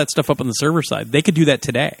set all that stuff up on the server side. They could do that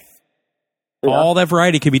today. Yeah. All that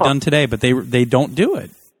variety could be done today, but they don't do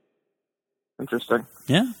it. Interesting.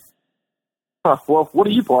 Yeah. Huh. Well, what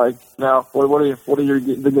do you play now? What are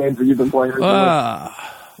the games that you've been playing recently?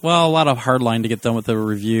 Well, a lot of Hardline to get done with the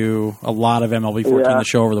review. A lot of MLB 14 the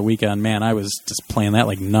show over the weekend. Man, I was just playing that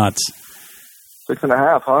like nuts.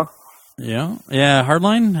 6.5, huh? Yeah.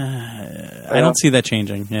 Hardline. I don't see that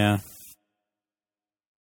changing. Yeah.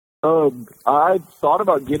 I thought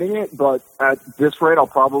about getting it, but at this rate, I'll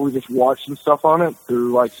probably just watch some stuff on it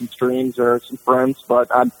through like some streams or some friends. But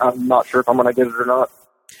I'm not sure if I'm going to get it or not.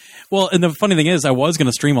 Well, and the funny thing is, I was going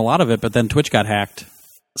to stream a lot of it, but then Twitch got hacked.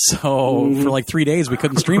 So for like 3 days, we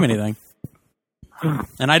couldn't stream anything.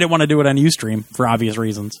 And I didn't want to do it on Ustream for obvious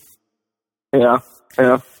reasons. Yeah.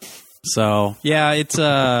 So yeah, it's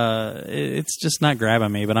just not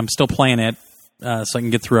grabbing me, but I'm still playing it so I can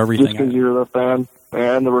get through everything. Just because you're the fan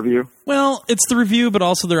and the review. Well, it's the review, but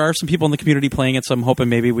also there are some people in the community playing it, so I'm hoping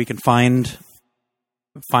maybe we can find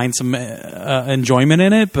some enjoyment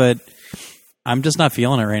in it. But I'm just not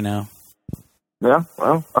feeling it right now. Yeah,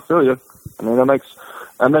 well, I feel you. I mean, that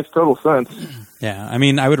makes total sense. Yeah, I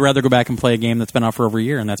mean, I would rather go back and play a game that's been out for over a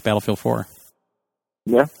year, and that's Battlefield 4.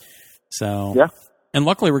 Yeah. So. Yeah. And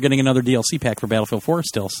luckily, we're getting another DLC pack for Battlefield 4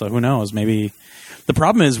 still, so who knows? Maybe the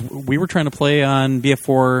problem is we were trying to play on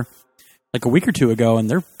BF4 like a week or two ago, and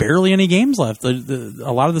there are barely any games left. A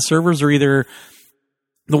lot of the servers are either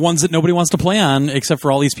the ones that nobody wants to play on, except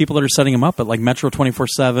for all these people that are setting them up at like Metro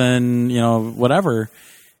 24/7, whatever.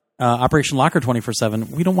 Operation Locker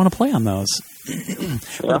 24/7. We don't want to play on those.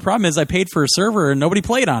 But the problem is I paid for a server and nobody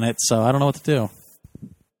played on it, so I don't know what to do.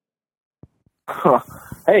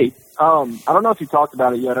 Hey, I don't know if you talked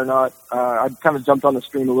about it yet or not. I kind of jumped on the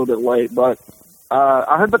stream a little bit late, but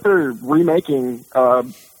I heard that they're remaking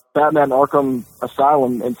Batman Arkham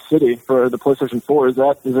Asylum and City for the PlayStation 4. Is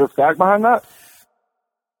there a fact behind that?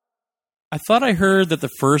 I thought I heard that the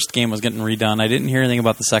first game was getting redone. I didn't hear anything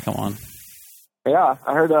about the second one. Yeah,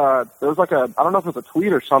 I heard there was like I don't know if it was a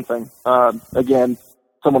tweet or something. Again,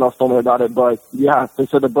 someone else told me about it, but yeah, they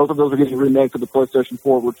said that both of those are getting remade for the PlayStation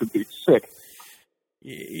 4, which would be sick.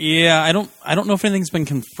 Yeah, I don't know if anything's been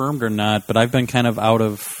confirmed or not, but I've been kind of out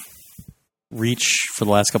of reach for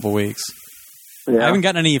the last couple of weeks. Yeah. I haven't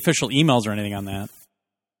gotten any official emails or anything on that.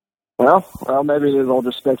 Well, maybe it is all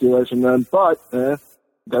just speculation then, but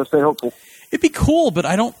gotta stay hopeful. It'd be cool, but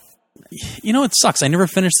I don't. It sucks. I never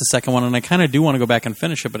finished the second one, and I kind of do want to go back and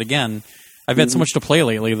finish it. But again, I've had so much to play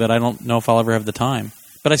lately that I don't know if I'll ever have the time.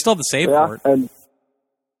 But I still have the save for it. And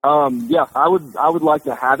I would like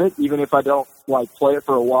to have it, even if I don't like play it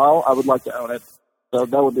for a while. I would like to own it. So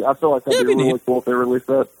that would be. I feel like that'd be really cool if they released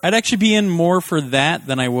that. I'd actually be in more for that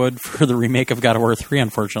than I would for the remake of God of War 3,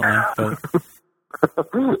 unfortunately. But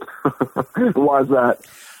why is that?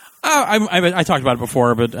 I talked about it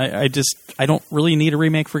before, but I don't really need a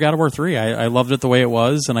remake for God of War 3. I loved it the way it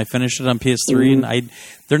was, and I finished it on PS3, and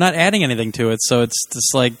they're not adding anything to it, so it's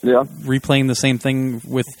just like replaying the same thing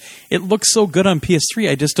with... It looks so good on PS3,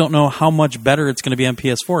 I just don't know how much better it's going to be on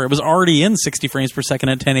PS4. It was already in 60 frames per second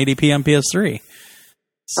at 1080p on PS3.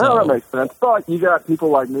 So. Oh, that makes sense. But you got people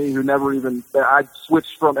like me who never even... I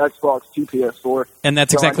switched from Xbox to PS4. And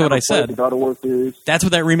that's exactly what I said. God of War series. That's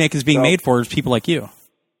what that remake is being made for, is people like you.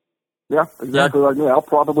 Yeah, exactly like me. I'll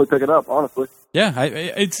probably pick it up, honestly. Yeah,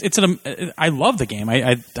 I love the game.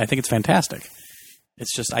 I think it's fantastic.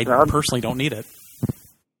 It's just I personally don't need it.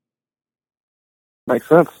 Makes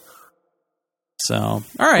sense. So, all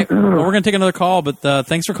right. Well, we're going to take another call, but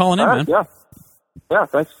thanks for calling in, man. Yeah,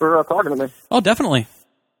 thanks for talking to me. Oh, definitely.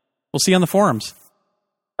 We'll see you on the forums.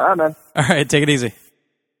 All right, man. All right, take it easy.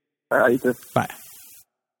 All right, you too. Bye.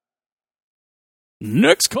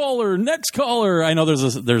 Next caller. I know there's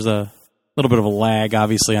a little bit of a lag,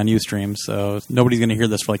 obviously, on Ustream, so nobody's going to hear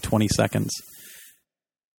this for like 20 seconds.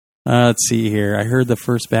 Let's see here. I heard the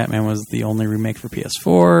first Batman was the only remake for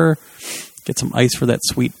PS4. Get some ice for that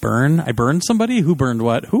sweet burn. I burned somebody? Who burned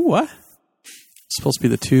what? Who, what? It's supposed to be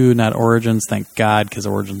the 2, not Origins. Thank God, because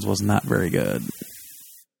Origins was not very good.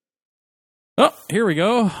 Oh, here we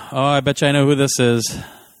go. Oh, I bet you I know who this is.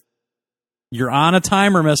 You're on a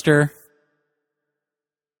timer, mister.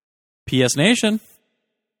 PS Nation.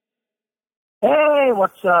 Hey,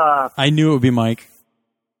 what's up? I knew it would be Mike.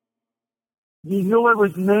 You knew it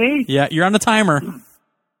was me? Yeah, you're on the timer.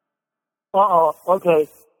 Uh-oh, okay.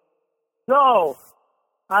 So,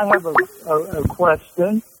 I have a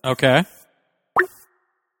question. Okay.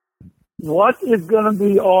 What is going to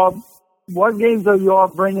be what games are you all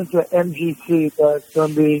bringing to MGC that's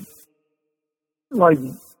going to be, like,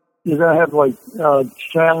 you're going to have, like,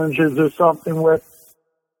 challenges or something with,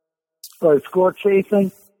 like, score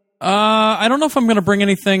chasing? I don't know if I'm going to bring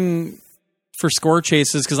anything for score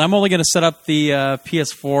chases because I'm only going to set up the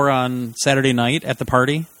PS4 on Saturday night at the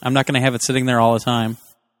party. I'm not going to have it sitting there all the time.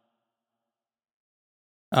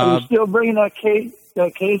 Are you still bringing that case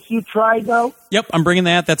you tried out? Yep, I'm bringing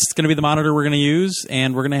that. That's going to be the monitor we're going to use,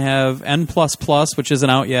 and we're going to have N++, which isn't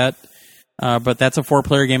out yet, but that's a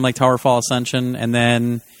 4-player game like Towerfall Ascension, and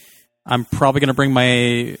then I'm probably going to bring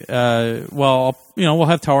my, we'll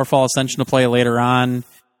have Towerfall Ascension to play later on,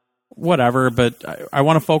 whatever, but I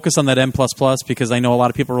want to focus on that N++ because I know a lot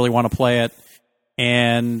of people really want to play it,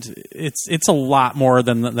 and it's a lot more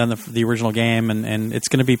than the original game, and it's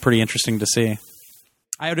going to be pretty interesting to see.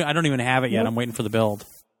 I don't even have it yet. I'm waiting for the build.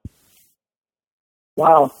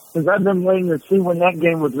 Wow. Because I've been waiting to see when that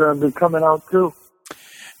game was going to be coming out, too.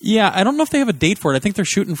 Yeah, I don't know if they have a date for it. I think they're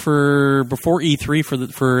shooting for before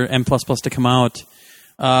E3 for N++ to come out.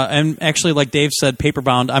 And actually, like Dave said,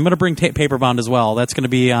 Paperbound. I'm going to bring Paperbound as well. That's going to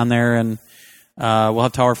be on there, and we'll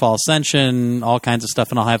have Towerfall Ascension, all kinds of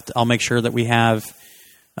stuff, and I'll make sure that we have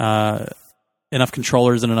enough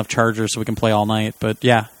controllers and enough chargers so we can play all night. But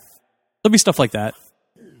yeah, there'll be stuff like that.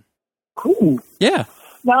 Cool. Yeah.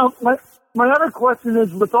 Now, my other question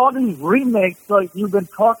is, with all these remakes like you've been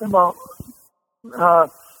talking about,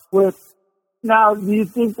 do you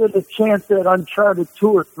think there's a chance that Uncharted 2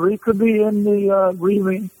 or 3 could be in the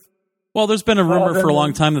remake? Well, there's been a rumor for a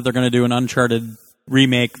long time that they're going to do an Uncharted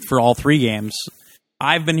remake for all 3 games.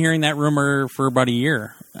 I've been hearing that rumor for about a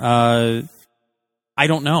year. I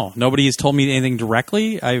don't know. Nobody has told me anything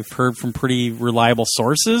directly. I've heard from pretty reliable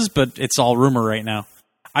sources, but it's all rumor right now.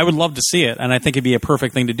 I would love to see it, and I think it'd be a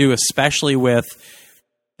perfect thing to do, especially with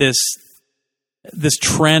this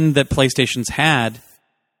trend that PlayStation's had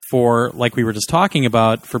for, like we were just talking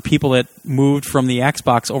about, for people that moved from the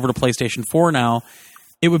Xbox over to PlayStation 4 now.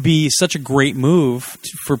 It would be such a great move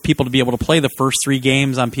for people to be able to play the first 3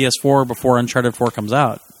 games on PS4 before Uncharted 4 comes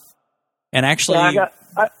out. And actually,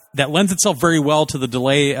 that lends itself very well to the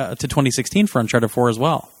delay to 2016 for Uncharted 4 as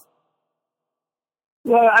well.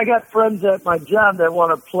 Yeah, I got friends at my job that want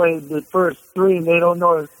to play the first 3, and they don't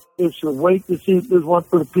know if they should wait to see if there's one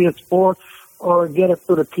for the PS4 or get it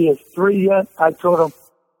for the PS3 yet. I told them,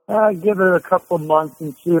 give it a couple months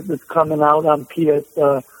and see if it's coming out on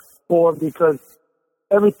PS4 because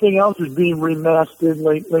everything else is being remastered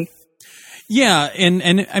lately. Yeah,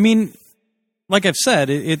 and I mean, like I've said,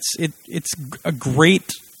 it's a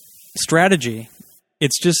great strategy.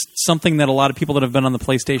 It's just something that a lot of people that have been on the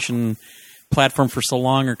PlayStation platform for so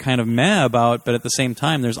long are kind of meh about, but at the same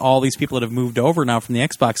time, there's all these people that have moved over now from the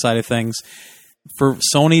Xbox side of things. For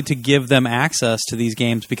Sony to give them access to these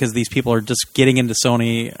games because these people are just getting into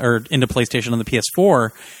Sony or into PlayStation on the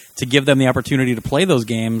PS4, to give them the opportunity to play those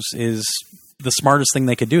games is the smartest thing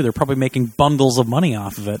they could do. They're probably making bundles of money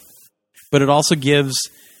off of it. But it also gives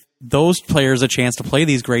those players a chance to play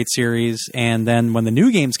these great series, and then when the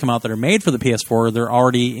new games come out that are made for the PS4, they're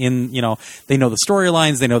already in, they know the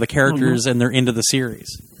storylines, they know the characters, and they're into the series.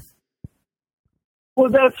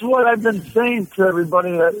 Well, that's what I've been saying to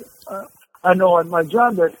everybody that I know at my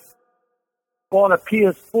job that bought a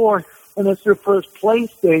PS4, and it's their first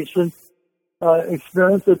PlayStation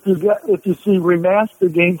experience. If you see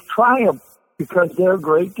remastered games, try them because they're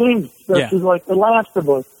great games, especially like The Last of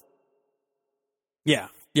Us.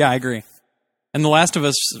 Yeah, I agree. And The Last of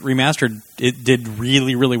Us Remastered, it did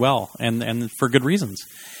really, really well, and for good reasons.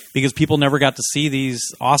 Because people never got to see these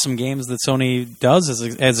awesome games that Sony does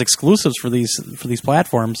as exclusives for these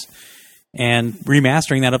platforms. And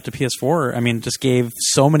remastering that up to PS4, I mean, just gave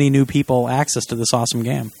so many new people access to this awesome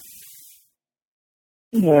game.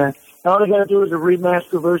 Yeah. All they got to do is a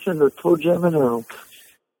remaster version of Toe Jam and Earl.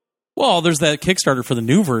 Well, there's that Kickstarter for the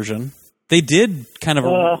new version. They did kind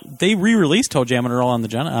of they re-released Toe Jam and Earl on the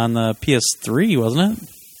PS3, wasn't it?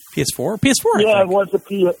 PS4, yeah, it was a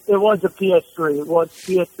PS3. It was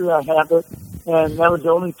PS3. I have it, and that was the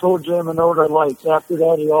only Toe Jam and Earl I liked. After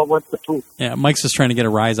that, he all went to poop. Yeah, Mike's just trying to get a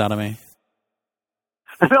rise out of me.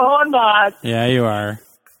 No, I'm not. Yeah, you are.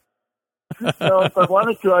 No, if I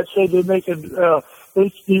wanted to, I'd say they make an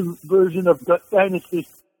HD version of Duck Dynasty.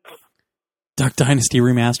 Duck Dynasty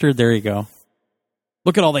remastered. There you go.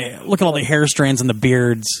 Look at all the hair strands and the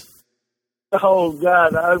beards. Oh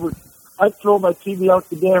God, I'd throw my TV out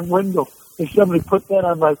the damn window if somebody put that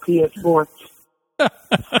on my PS4.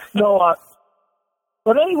 No,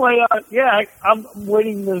 but anyway, I'm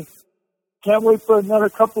waiting can't wait for another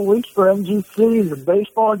couple of weeks for MGC, the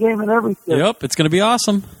baseball game and everything. Yep, it's going to be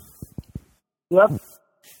awesome. Yep.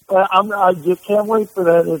 I just can't wait for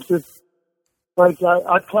that. It's just like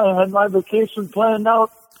I had my vacation planned out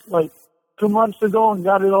like 2 months ago and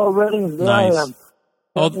got it all ready, and there nice. I am.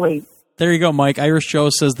 Can't wait. There you go, Mike. Irish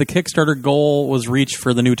Joe says the Kickstarter goal was reached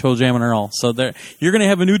for the new Toe Jam and Earl. So you're going to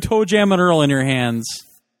have a new Toe Jam and Earl in your hands.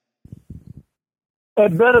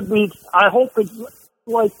 It better be. I hope it's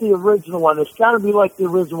like the original one. It's got to be like the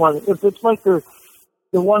original one. If it's like the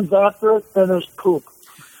ones after it, then it's poop.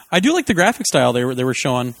 I do like the graphic style they were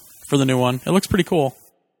showing for the new one. It looks pretty cool.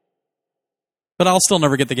 But I'll still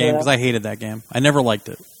never get the game because I hated that game. I never liked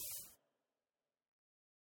it.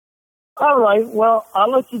 All right. Well,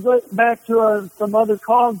 I'll let you get back to some other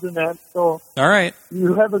calls in that. So, all right.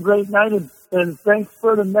 You have a great night, and thanks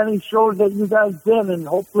for the many shows that you guys did, and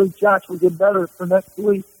hopefully Josh will get better for next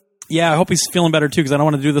week. Yeah, I hope he's feeling better too because I don't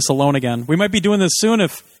want to do this alone again. We might be doing this soon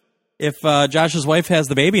if Josh's wife has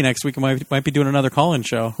the baby next week. We might be doing another call-in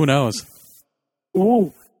show. Who knows?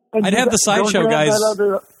 Ooh. I'd have the sideshow guys.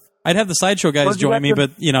 I'd have the sideshow guys join me,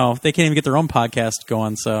 but they can't even get their own podcast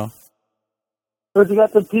going. So, but you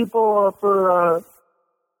got the people for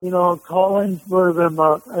calling for them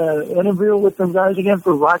interview with them guys again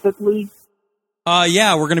for Rocket League.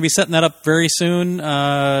 Yeah, we're going to be setting that up very soon.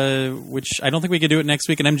 Which I don't think we could do it next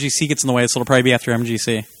week, and MGC gets in the way, so it'll probably be after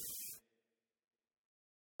MGC.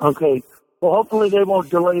 Okay. Well, hopefully they won't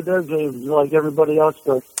delay their games like everybody else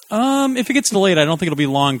does. If it gets delayed, I don't think it'll be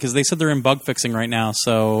long because they said they're in bug fixing right now.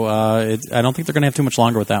 So I don't think they're going to have too much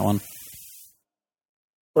longer with that one.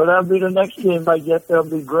 Well, that'll be the next game I get. That'll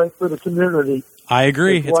be great for the community. I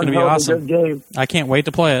agree. It's going to be awesome. Good game. I can't wait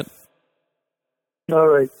to play it. All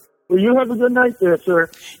right. Well, you have a good night there, sir.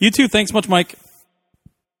 You too. Thanks much, Mike.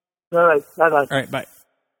 All right. Bye-bye. All right. Bye.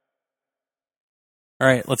 All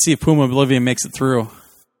right. Let's see if Puma Oblivion makes it through.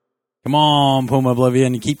 Come on, Puma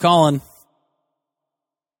Oblivion. You keep calling.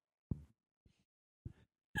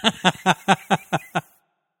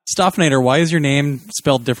 Stoffnader, why is your name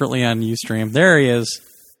spelled differently on Ustream? There he is.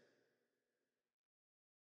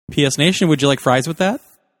 PS Nation, would you like fries with that?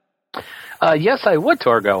 Yes, I would,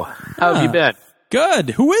 Torgo. How have you been? Good.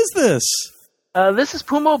 Who is this? This is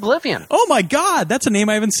Puma Oblivion. Oh my God, that's a name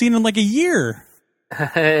I haven't seen in like a year.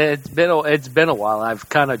 It's been a while. I've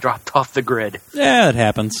kind of dropped off the grid. Yeah, it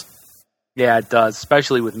happens. Yeah, it does,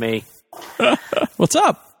 especially with me. What's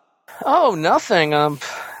up? Oh, nothing. I'm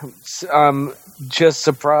just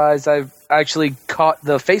surprised. I've actually caught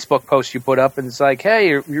the Facebook post you put up, and it's like, hey,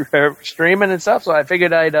 you're streaming and stuff. So I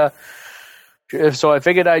figured I'd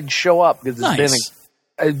show up because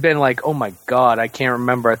it's been like, oh my God, I can't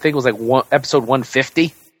remember. I think it was like episode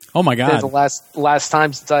 150. Oh my God, the last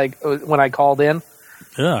time since when I called in.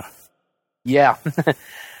 Yeah.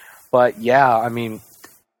 But yeah, I mean,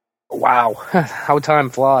 wow, how time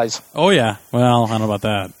flies. Oh yeah. Well, I don't know about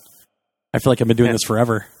that. I feel like I've been doing this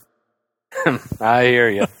forever. I hear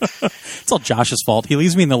you. It's all Josh's fault. He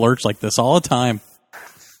leaves me in the lurch like this all the time.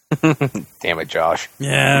 Damn it, Josh.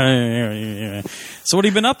 Yeah. So what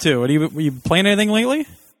have you been up to? Were you playing anything lately?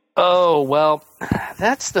 Oh, well,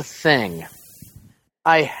 that's the thing.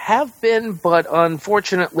 I have been, but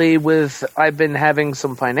unfortunately I've been having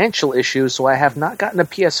some financial issues, so I have not gotten a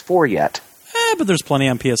PS4 yet. But there's plenty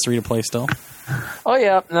on PS3 to play still. Oh,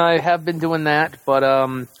 yeah, no, I have been doing that, but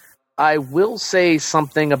I will say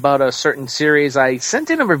something about a certain series. I sent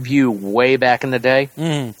in a review way back in the day.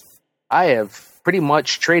 I have pretty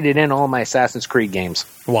much traded in all my Assassin's Creed games.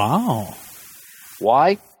 Wow.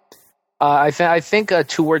 Why? I think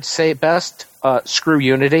 2 words say it best. Screw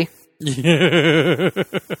Unity. That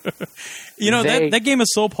game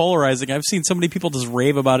is so polarizing. I've seen so many people just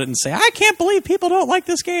rave about it and say, I can't believe people don't like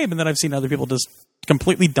this game. And then I've seen other people just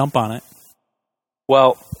completely dump on it.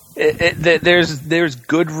 Well, there's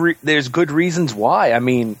good reasons why. I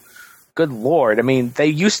mean, good Lord. I mean, they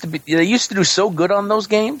used to do so good on those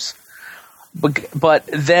games. But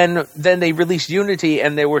then they released Unity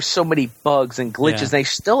and there were so many bugs and glitches. They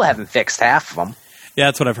still haven't fixed half of them. Yeah,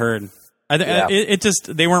 that's what I've heard.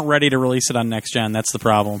 They weren't ready to release it on next gen. That's the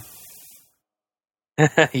problem.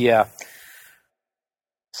 Yeah.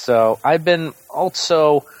 So I've been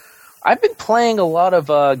playing a lot of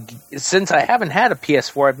since I haven't had a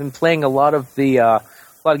PS4. I've been playing a lot of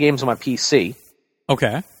games on my PC.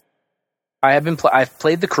 Okay. I've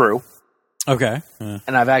played The Crew. Okay.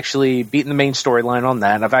 And I've actually beaten the main storyline on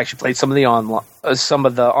that. And I've actually played some of the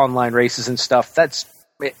online races and stuff.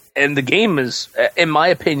 And the game is, in my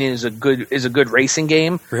opinion, is a good racing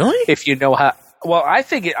game. Really? If you know how. Well, I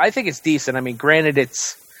think it's decent. I mean, granted,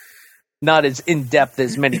 it's not as in depth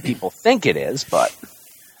as many people think it is, but.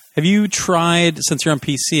 Have you tried, since you're on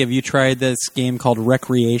PC, have you tried this game called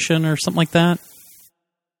Recreation or something like that?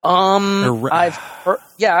 I've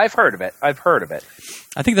heard of it.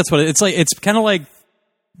 I think that's what it's like. It's kind of like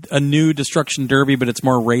a new Destruction Derby, but it's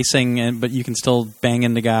more racing, but you can still bang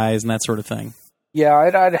into guys and that sort of thing. Yeah,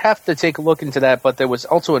 I'd have to take a look into that. But there was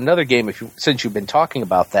also another game. Since you've been talking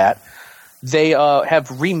about that, they have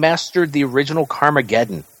remastered the original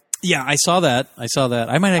Carmageddon. Yeah, I saw that. I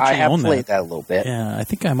might actually own that. I have played that a little bit. Yeah, I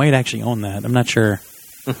think I might actually own that. I'm not sure.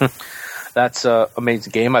 That's an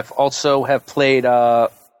amazing game. I've also have played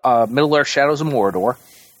Middle-earth: Shadows of Mordor.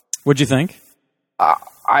 What'd you think?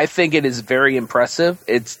 I think it is very impressive.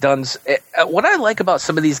 It's done. What I like about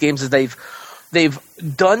some of these games is they've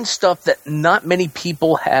done stuff that not many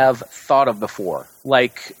people have thought of before,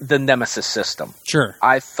 like the Nemesis system. Sure.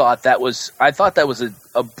 I thought that was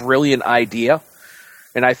a brilliant idea.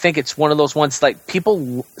 And I think it's one of those ones like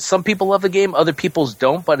some people love the game, other people's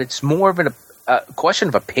don't, but it's more of a question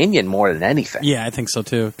of opinion more than anything. Yeah, I think so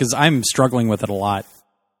too, because I'm struggling with it a lot.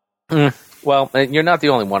 Well, you're not the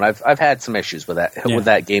only one. I've had some issues with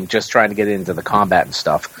that game, just trying to get into the combat and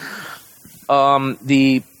stuff. What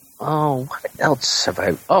else have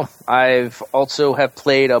I? Oh, I've also have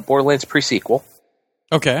played Borderlands pre-sequel.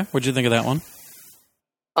 Okay, what'd you think of that one?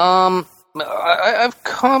 I've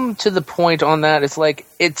come to the point on that. It's like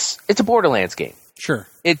it's a Borderlands game. Sure.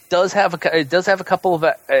 It does have a couple of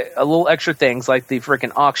a little extra things like the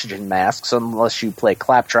freaking oxygen masks, unless you play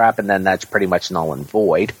Claptrap, and then that's pretty much null and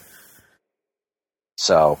void.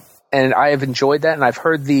 So, and I have enjoyed that, and I've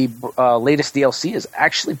heard the latest DLC is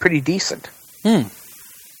actually pretty decent.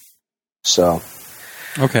 So,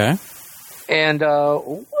 okay. And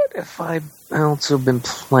what have I also been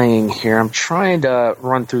playing here? I'm trying to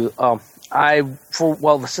run through.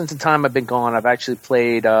 Since the time I've been gone, I've actually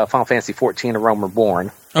played Final Fantasy XIV: A Realm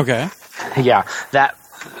Reborn. Okay. Yeah, that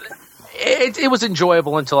it was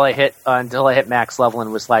enjoyable until I hit max level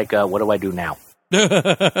and was like, what do I do now?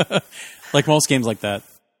 Like most games like that.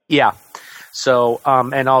 Yeah. So,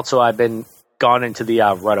 and also I've been gone into the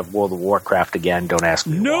rut of World of Warcraft again. Don't ask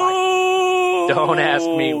me why. Don't ask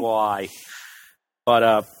me why.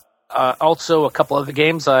 But also a couple other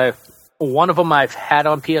games. One of them I've had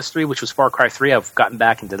on PS3, which was Far Cry 3. I've gotten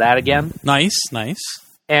back into that again. Nice.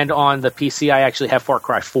 And on the PC, I actually have Far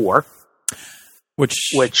Cry 4.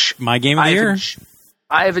 Which my game of the year.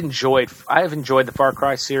 I have enjoyed the Far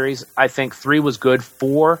Cry series. I think 3 was good.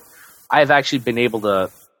 4, I've actually been able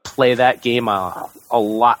to play that game a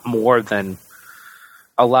lot more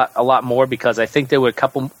because I think there were a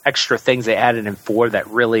couple extra things they added in 4 that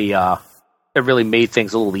really made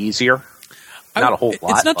things a little easier. Not a whole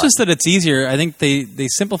lot. It's not just that it's easier. I think they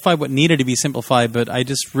simplified what needed to be simplified, but I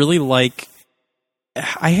just really like...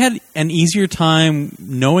 I had an easier time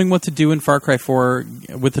knowing what to do in Far Cry 4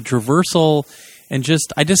 with the traversal, and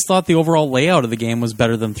I just thought the overall layout of the game was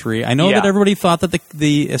better than 3. I know that everybody thought that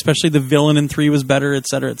especially the villain in 3 was better, et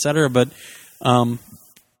cetera, but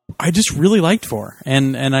I just really liked 4,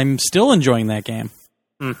 and I'm still enjoying that game.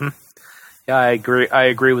 Mm-hmm. Yeah, I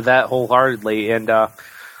agree with that wholeheartedly, and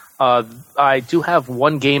I do have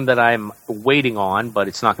one game that I'm waiting on, but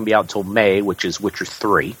it's not going to be out until May, which is Witcher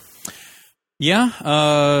 3. Yeah,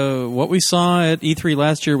 what we saw at E3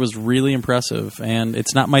 last year was really impressive, and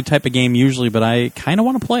it's not my type of game usually, but I kind of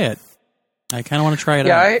want to play it. I kind of want to try it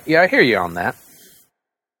out. I hear you on that.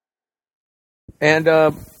 And,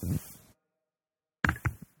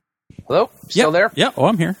 hello? Still there? Yeah,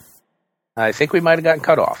 I'm here. I think we might have gotten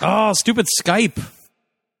cut off. Oh, stupid Skype.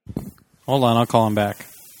 Hold on, I'll call him back.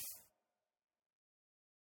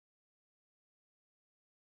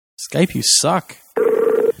 Skype, you suck.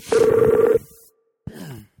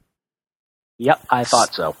 Yep, I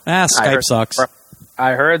thought so. Skype sucks.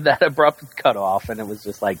 I heard that abrupt cutoff, and it was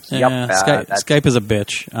just like, Skype is a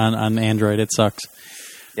bitch on Android. It sucks.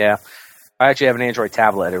 Yeah, I actually have an Android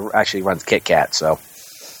tablet. It actually runs KitKat, so.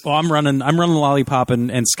 Well, I'm running Lollipop,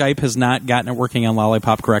 and Skype has not gotten it working on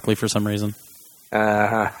Lollipop correctly for some reason.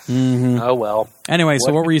 Mm-hmm. Oh well. Anyway,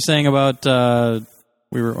 so what were you saying about? What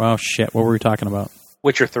were we talking about?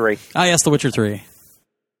 Witcher 3. Ah, yes, The Witcher 3.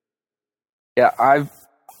 Yeah,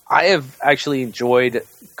 I have actually enjoyed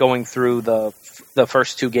going through the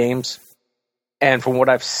first 2 games, and from what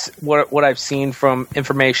I've seen from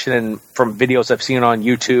information and from videos I've seen on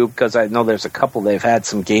YouTube, because I know there's a couple they've had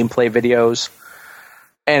some gameplay videos,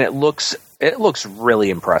 and it looks really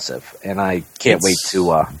impressive, and I can't wait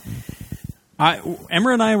to. Emma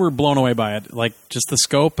and I were blown away by it, like just the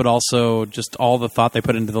scope, but also just all the thought they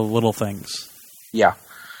put into the little things. Yeah.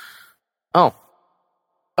 Oh,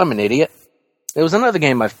 I'm an idiot. There was another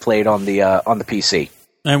game I've played on the PC.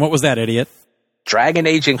 And what was that, idiot? Dragon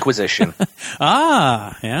Age Inquisition.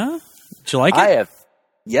 Yeah? Did you like it?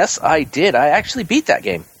 Yes, I did. I actually beat that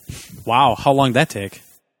game. Wow, how long did that take?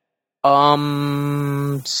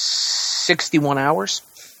 61 hours.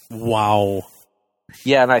 Wow.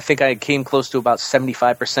 Yeah, and I think I came close to about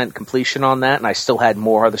 75% completion on that, and I still had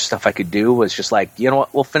more other stuff I could do. It was just like, you know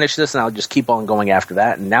what, we'll finish this, and I'll just keep on going after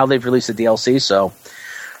that. And now they've released the DLC, so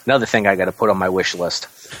another thing I got to put on my wish list.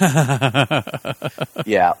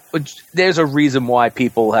 Yeah, but there's a reason why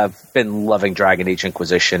people have been loving Dragon Age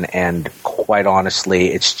Inquisition, and quite honestly,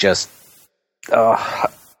 it's just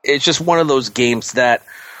one of those games that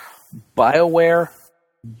BioWare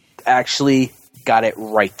actually got it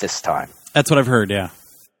right this time. That's what I've heard, yeah.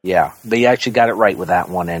 Yeah, they actually got it right with that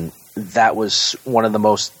one, and that was one of the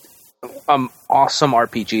most awesome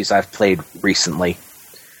RPGs I've played recently.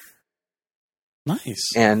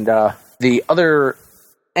 Nice. And I've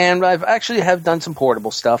actually have done some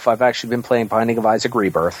portable stuff. I've actually been playing Binding of Isaac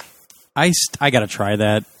Rebirth. I got to try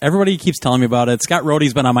that. Everybody keeps telling me about it. Scott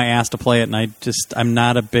Rohde's been on my ass to play it, and I'm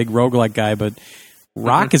not a big roguelike guy, but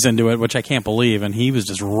Rock is into it, which I can't believe, and he was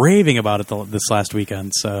just raving about it this last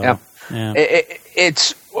weekend. So yeah.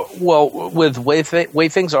 It's with way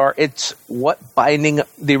things are. It's what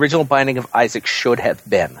the original Binding of Isaac should have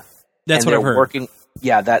been. That's what I've heard.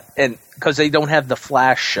 And because they don't have the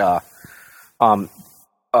flash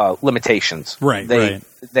limitations. Right.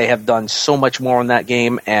 They have done so much more on that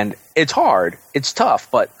game, and it's hard. It's tough,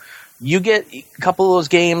 but you get a couple of those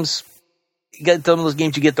games. You get some of those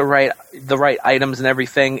games. You get the right items and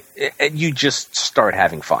everything, and you just start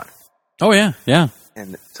having fun. Oh yeah.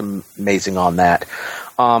 And it's amazing on that.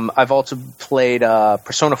 I've also played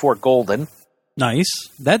Persona 4 Golden. Nice.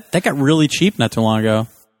 That got really cheap not too long ago.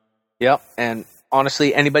 Yep. And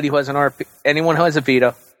honestly, anyone who has a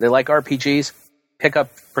Vita, they like RPGs, pick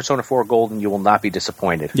up Persona 4 Golden. You will not be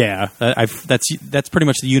disappointed. Yeah, that's pretty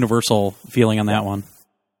much the universal feeling on that one.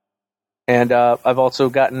 And I've also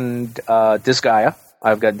gotten Disgaea.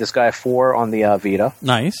 I've got Disgaea 4 on the Vita.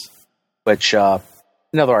 Nice. Which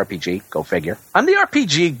another RPG. Go figure. I'm the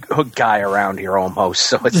RPG guy around here almost.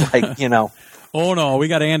 So it's like, you know. Oh no, we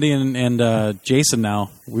got Andy and Jason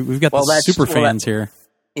now. We've got the super fans here.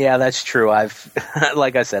 Yeah, that's true.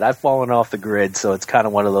 Like I said, I've fallen off the grid, so it's kind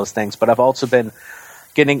of one of those things. But I've also been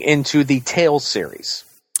getting into the Tales series.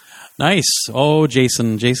 Nice. Oh,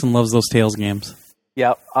 Jason loves those Tales games.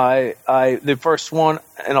 Yeah, the first one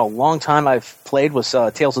in a long time I've played was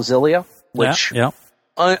Tales of Xillia, which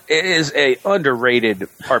is a underrated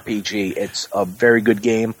RPG. It's a very good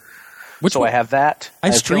game. I have that.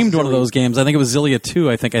 I streamed one of those games. I think it was Xillia 2.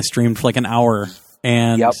 I think I streamed for like an hour,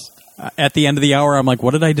 and at the end of the hour, I'm like,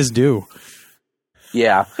 "What did I just do?"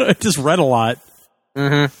 Yeah, I just read a lot.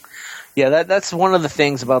 Mm-hmm. Yeah, that's one of the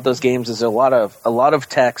things about those games is a lot of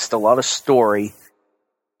text, a lot of story,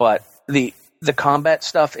 but the combat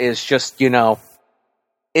stuff is just, you know,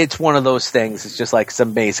 it's one of those things. It's just like, it's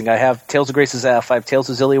amazing. I have Tales of Grace's F, I have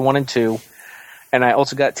Tales of Xillia 1 and 2, and I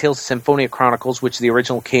also got Tales of Symphonia Chronicles, which the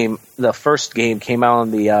first game came out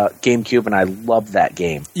on the GameCube, and I loved that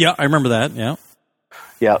game. Yeah, I remember that, yeah.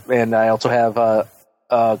 Yeah, and I also have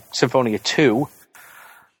Symphonia 2.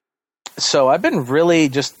 So I've been really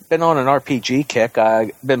just been on an RPG kick.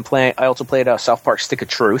 I also played South Park Stick of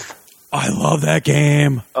Truth. I love that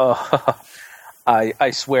game.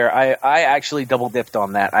 I swear, I actually double dipped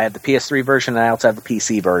on that. I have the PS3 version, and I also have the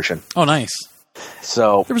PC version. Oh, nice.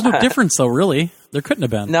 So there was no difference, though. Really, there couldn't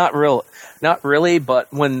have been. Not really.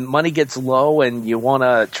 But when money gets low and you want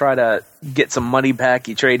to try to get some money back,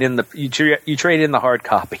 you trade in the hard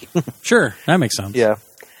copy. Sure, that makes sense. Yeah.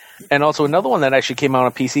 And also another one that actually came out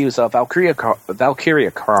on PC was Valkyria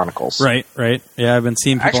Chronicles. Right. Yeah, I've been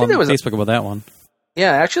seeing people on Facebook about that one.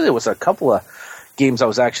 Yeah, actually, there was a couple of games I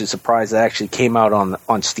was actually surprised that actually came out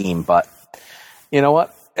on Steam. But you know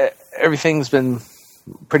what? Everything's been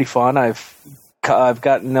pretty fun. I've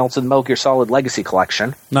got Nelson Metal Gear Solid Legacy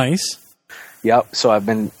Collection. Nice. Yep. So I've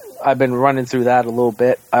been running through that a little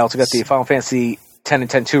bit. I also got the Final Fantasy 10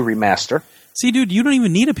 and 10-2 remaster. See, dude, you don't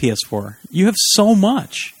even need a PS4. You have so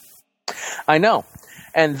much. I know.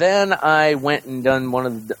 And then I went and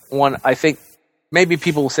done I think maybe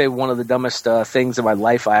people will say one of the dumbest things in my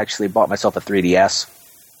life. I actually bought myself a 3DS.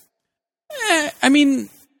 I mean,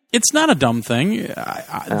 it's not a dumb thing.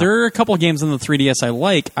 There are a couple of games on the 3DS I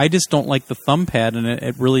like. I just don't like the thumb pad, and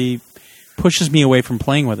it really pushes me away from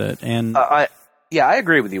playing with it. And I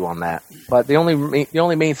agree with you on that. But the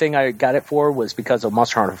only main thing I got it for was because of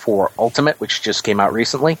Monster Hunter 4 Ultimate, which just came out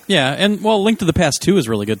recently. Yeah, and Link to the Past 2 is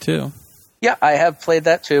really good too. Yeah, I have played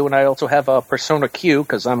that too, and I also have a Persona Q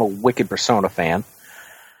because I'm a wicked Persona fan,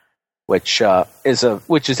 which is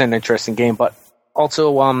an interesting game. But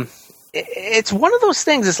also, it's one of those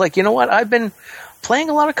things. It's like, you know what? I've been playing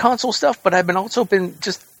a lot of console stuff, but I've been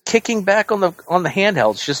just kicking back on the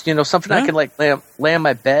handhelds. Just, you know, something I can like lay on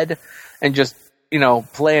my bed and just, you know,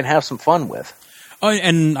 play and have some fun with. Oh,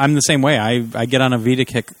 and I'm the same way. I get on a Vita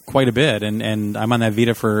kick quite a bit, and I'm on that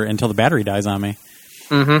Vita until the battery dies on me.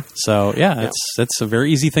 Mm-hmm. So, yeah, it's a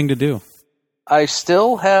very easy thing to do. I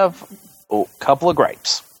still have a couple of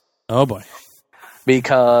gripes. Oh, boy.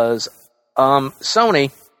 Because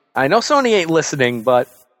Sony, I know Sony ain't listening, but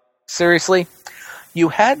seriously, you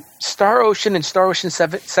had Star Ocean and Star Ocean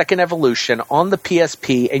Second Evolution on the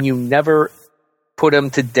PSP, and you never put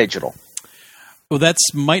them to digital. Well, that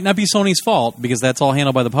might not be Sony's fault, because that's all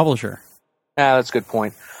handled by the publisher. That's a good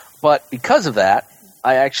point. But because of that,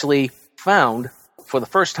 I actually found, for the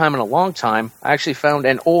first time in a long time, I actually found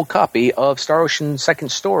an old copy of Star Ocean Second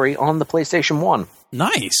Story on the PlayStation 1.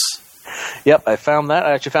 Nice. Yep, I found that.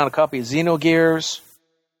 I actually found a copy of Xenogears.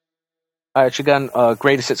 I actually got a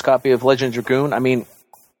greatest hits copy of Legend of Dragoon. I mean,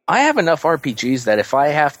 I have enough RPGs that if I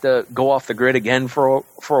have to go off the grid again for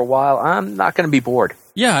a while, I'm not going to be bored.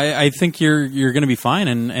 Yeah, I think you're going to be fine.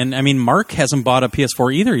 And I mean, Mark hasn't bought a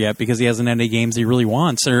PS4 either yet because he hasn't had any games he really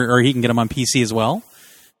wants, or he can get them on PC as well.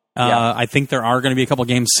 Yeah. I think there are going to be a couple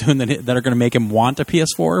games soon that are going to make him want a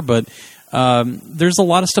PS4, but there's a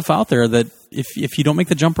lot of stuff out there that if you don't make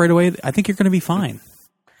the jump right away, I think you're going to be fine.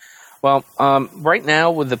 Well, right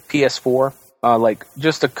now with the PS4, like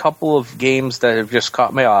just a couple of games that have just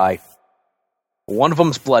caught my eye. One of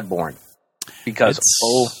them's Bloodborne, because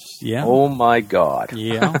oh my god,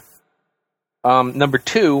 yeah. Number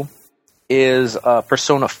 2 is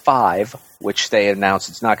Persona 5, which they announced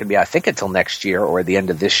it's not going to be, I think, until next year or the end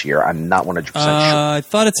of this year. I'm not 100% sure. I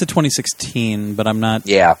thought it's a 2016, but I'm not.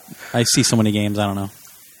 Yeah, I see so many games, I don't know.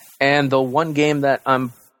 And the one game that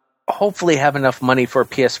I'm hopefully have enough money for a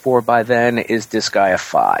PS4 by then is Disgaea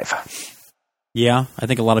 5. Yeah, I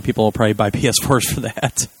think a lot of people will probably buy PS4s for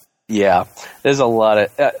that. Yeah, there's a lot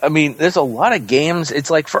of. There's a lot of games. It's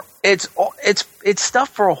like it's stuff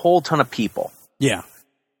for a whole ton of people. Yeah,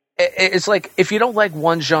 it's like if you don't like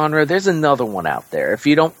one genre, there's another one out there. If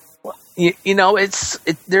you don't,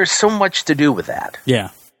 there's so much to do with that.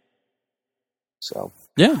 Yeah. So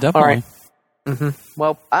yeah, definitely. All right. Mm-hmm.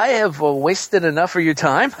 Well, I have wasted enough of your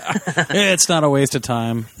time. It's not a waste of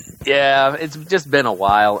time. Yeah, it's just been a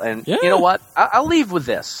while, and you know what? I'll leave with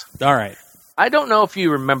this. All right. I don't know if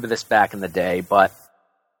you remember this back in the day, but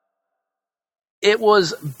it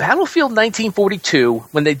was Battlefield 1942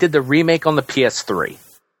 when they did the remake on the PS3.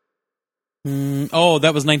 Oh,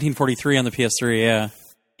 that was 1943 on the PS3, yeah.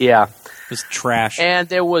 Yeah. It was trash. And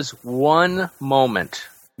there was one moment,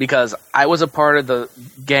 because I was a part of the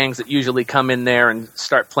gangs that usually come in there and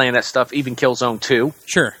start playing that stuff, even Killzone 2.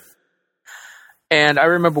 Sure. And I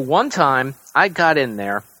remember one time I got in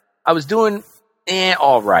there. I was doing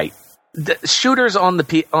all right. The shooters on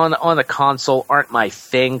the console aren't my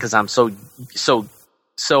thing because I'm so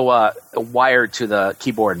wired to the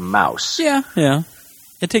keyboard and mouse. Yeah.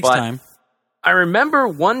 It takes time. I remember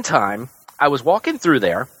one time I was walking through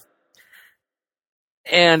there,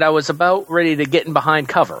 and I was about ready to get in behind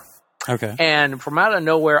cover. Okay. And from out of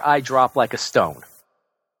nowhere, I drop like a stone,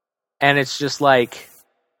 and it's just like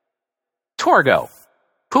Torgo,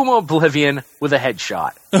 Puma Oblivion with a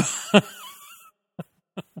headshot.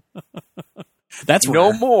 That's no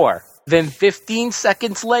rare. more than 15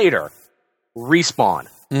 seconds later. Respawn.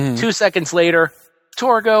 2 seconds later,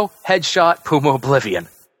 Torgo, headshot, Puma Oblivion.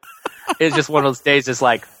 It's just one of those days. It's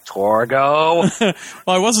like Torgo.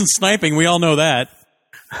 Well, I wasn't sniping. We all know that.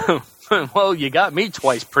 Well, you got me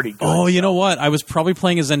twice pretty good. Oh, you know what? I was probably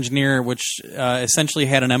playing as engineer, which essentially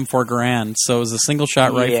had an M4 Garand, so it was a single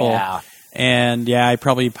shot rifle. And yeah, I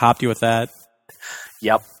probably popped you with that.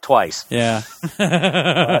 Yep, twice. Yeah.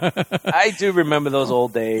 I do remember those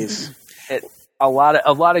old days. A lot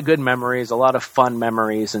of good memories, a lot of fun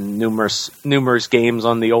memories, and numerous games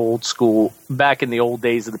on the old school back in the old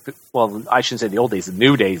days of I shouldn't say the old days, the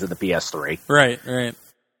new days of the PS3. Right.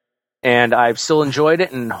 And I've still enjoyed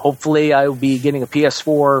it, and hopefully I will be getting a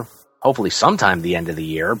PS4 hopefully sometime the end of the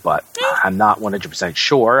year, but I'm not 100%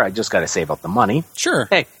 sure. I just got to save up the money. Sure.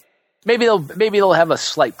 Hey, maybe they'll have a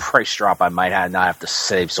slight price drop. I might not have to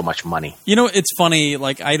save so much money. You know, it's funny.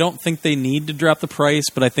 Like, I don't think they need to drop the price,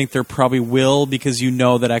 but I think they probably will, because you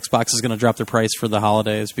know that Xbox is going to drop their price for the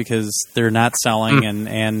holidays because they're not selling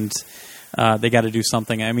and they got to do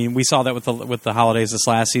something. I mean, we saw that with the holidays this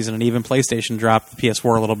last season, and even PlayStation dropped the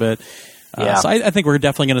PS4 a little bit. So I think we're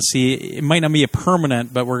definitely going to see. It might not be a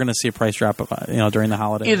permanent, but we're going to see a price drop during the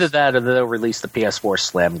holidays. Either that, or they'll release the PS4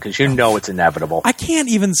 Slim, because you know it's inevitable. I can't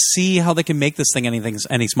even see how they can make this thing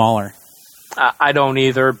any smaller. I don't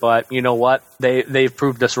either, but you know what? They've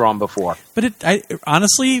proved us wrong before. But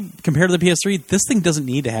honestly, compared to the PS3, this thing doesn't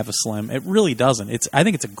need to have a Slim. It really doesn't. I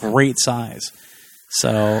think it's a great size.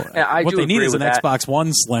 So what they need is an Xbox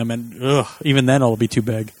One Slim, and even then it'll be too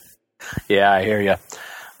big. Yeah, I hear you.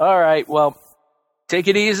 All right, well, take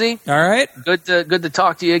it easy. All right, good to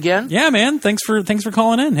talk to you again. Yeah, man. Thanks for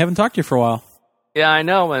calling in. Haven't talked to you for a while. Yeah, I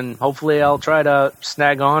know, and hopefully I'll try to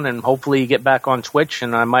snag on and hopefully get back on Twitch,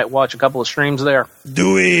 and I might watch a couple of streams there.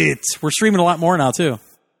 Do it. We're streaming a lot more now, too.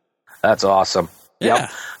 That's awesome. Yeah.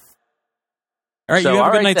 Yep. All right, you have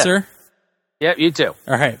a good night, then. sir. Yep, you too.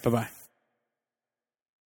 All right, bye-bye.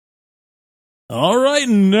 All right,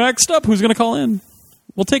 next up, who's going to call in?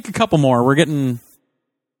 We'll take a couple more.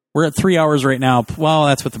 We're at 3 hours right now. Well,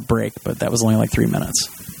 that's with the break, but that was only like 3 minutes.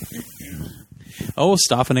 Oh,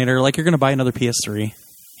 Stoffinator, like you're going to buy another PS3.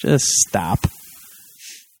 Just stop.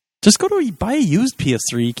 Just go to buy a used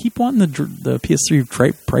PS3. You keep wanting the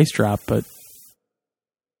PS3 price drop, but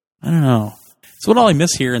I don't know. So what all I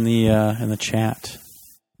miss here in the chat?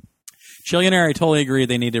 Chillionaire, I totally agree.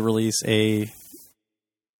 They need to release a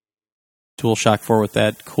DualShock 4 with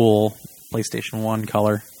that cool PlayStation 1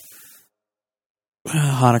 color.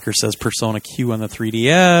 Honecker says Persona Q on the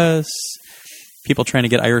 3DS. People trying to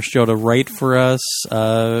get Irish Joe to write for us.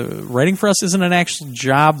 Writing for us isn't an actual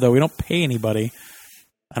job, though. We don't pay anybody.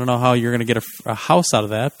 I don't know how you're going to get a house out of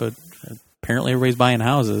that, but apparently everybody's buying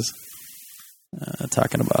houses.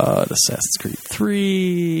 Talking about Assassin's Creed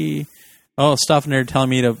 3. Oh, Stoffner telling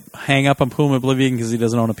me to hang up on Puma Oblivion because he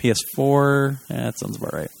doesn't own a PS4. Yeah, that sounds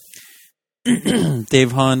about right.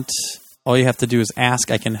 Dave Hunt. All you have to do is ask.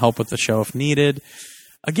 I can help with the show if needed.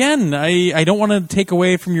 Again, I don't want to take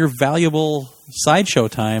away from your valuable sideshow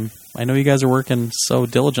time. I know you guys are working so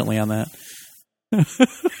diligently on that.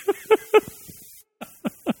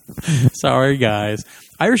 Sorry, guys.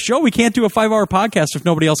 Irish Joe, we can't do a 5-hour podcast if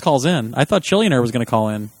nobody else calls in. I thought Chillionaire was going to call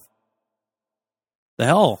in. The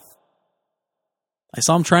hell? I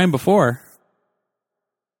saw him trying before.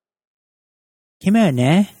 Come on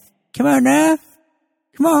now. Come on now.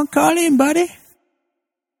 Come on, call in, buddy.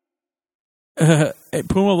 At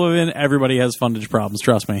Puma Oblivion, everybody has fundage problems,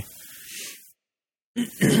 trust me.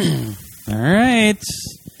 All right.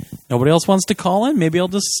 Nobody else wants to call in? Maybe I'll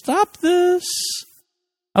just stop this.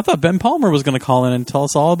 I thought Ben Palmer was going to call in and tell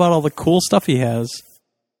us all about all the cool stuff he has.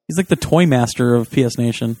 He's like the toy master of PS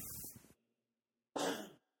Nation.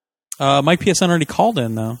 Mike PSN already called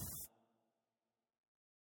in, though.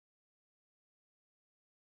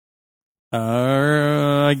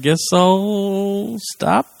 I guess I'll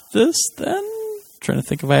stop this then. Trying to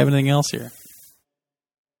think if I have anything else here.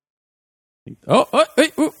 Oh,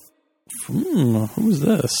 wait. Who's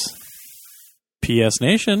this? PS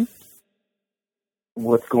Nation.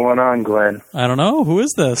 What's going on, Glenn? I don't know. Who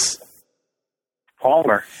is this?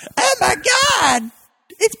 Palmer. Oh my God!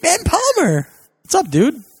 It's Ben Palmer. What's up,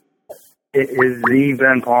 dude? It is the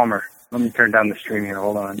Ben Palmer. Let me turn down the stream here.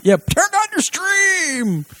 Hold on. Yep, turn down your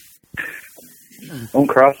stream! Don't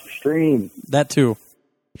cross the stream. That too.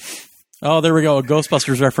 Oh, there we go. A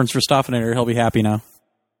Ghostbusters reference for Stoffinator. He'll be happy now.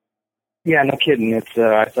 Yeah, no kidding. It's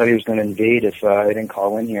I thought he was going to invade if I didn't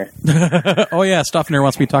call in here. Oh, yeah. Stoffinator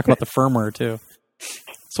wants me to talk about the firmware, too.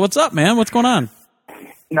 So what's up, man? What's going on?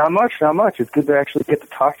 Not much. It's good to actually get to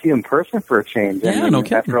talk to you in person for a change. Yeah, no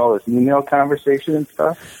kidding. After all this email conversation and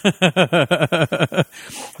stuff.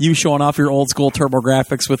 You showing off your old school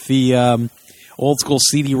TurboGrafx with the old school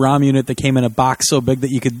CD-ROM unit that came in a box so big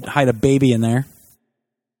that you could hide a baby in there.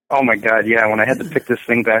 Oh, my God, yeah. When I had to pick this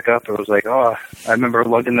thing back up, it was like, I remember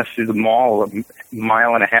lugging this through the mall a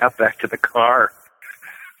mile and a half back to the car.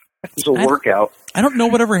 It was a workout. I don't know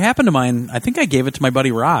whatever happened to mine. I think I gave it to my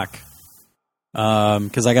buddy Rock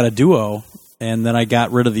because I got a Duo, and then I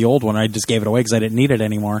got rid of the old one. I just gave it away because I didn't need it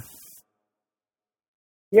anymore.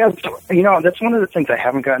 Yeah, that's one of the things I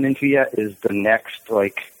haven't gotten into yet is the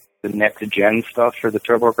next-gen stuff for the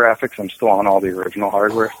TurboGrafx. I'm still on all the original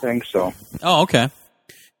hardware things, so. Oh, okay.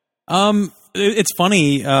 It's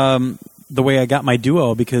funny the way I got my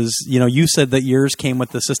Duo because, you said that yours came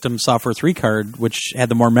with the System Software 3 card, which had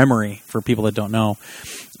the more memory for people that don't know.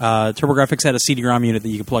 TurboGrafx had a CD-ROM unit that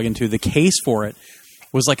you could plug into. The case for it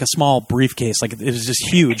was like a small briefcase. Like, it was just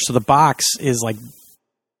huge. So the box is like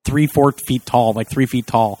 3-4 feet tall, like 3 feet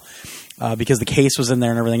tall, because the case was in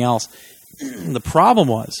there and everything else. The problem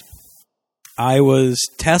was I was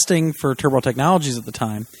testing for Turbo Technologies at the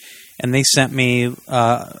time, and they sent me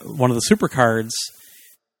one of the super cards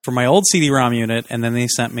for my old CD-ROM unit, and then they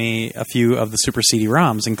sent me a few of the super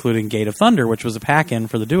CD-ROMs, including Gate of Thunder, which was a pack-in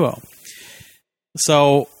for the Duo.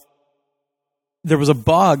 So there was a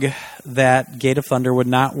bug that Gate of Thunder would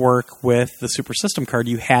not work with the Super System card.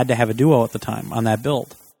 You had to have a Duo at the time on that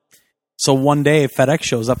build. So one day FedEx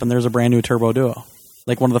shows up, and there's a brand new Turbo Duo,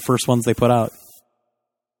 like one of the first ones they put out.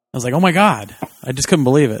 I was like, oh my God. I just couldn't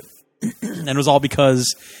believe it. And it was all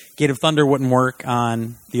because Gate of Thunder wouldn't work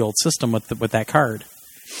on the old system with that card.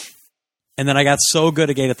 And then I got so good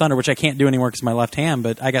at Gate of Thunder, which I can't do anymore because of my left hand,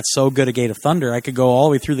 but I got so good at Gate of Thunder, I could go all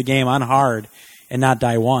the way through the game on hard and not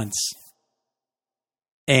die once.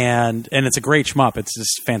 And it's a great shmup. It's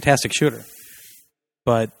just a fantastic shooter.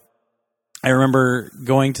 But I remember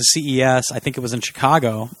going to CES, I think it was in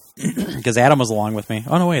Chicago, because Adam was along with me.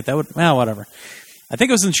 Oh, no, wait, whatever. I think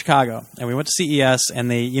it was in Chicago, and we went to CES, and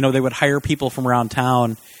they would hire people from around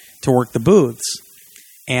town to work the booths.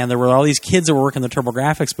 And there were all these kids that were working the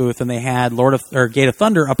TurboGrafx booth, and they had Gate of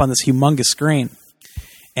Thunder up on this humongous screen.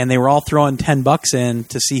 And they were all throwing $10 in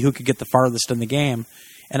to see who could get the farthest in the game.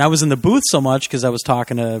 And I was in the booth so much because I was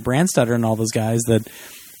talking to Brandstetter and all those guys that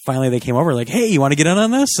finally they came over like, hey, you want to get in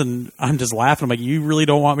on this? And I'm just laughing. I'm like, you really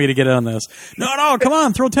don't want me to get in on this? No, come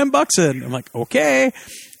on, throw $10 in. I'm like, okay.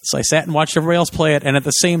 So I sat and watched everybody else play it. And at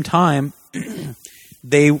the same time,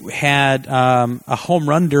 they had a home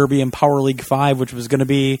run derby in Power League 5, which was going to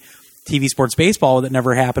be TV sports baseball that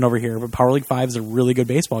never happened over here. But Power League 5 is a really good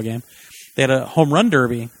baseball game. They had a home run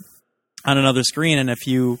derby on another screen, and if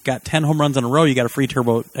you got 10 home runs in a row, you got a free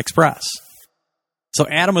Turbo Express. So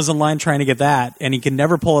Adam was in line trying to get that, and he could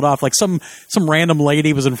never pull it off. Like some random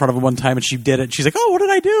lady was in front of him one time, and she did it. She's like, oh, what did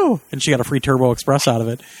I do? And she got a free Turbo Express out of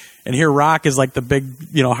it. And here Rock is like the big,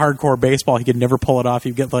 hardcore baseball. He could never pull it off.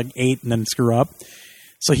 He'd get like 8 and then screw up.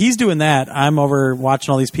 So he's doing that. I'm over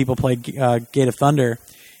watching all these people play Gate of Thunder,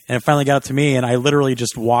 and it finally got up to me, and I literally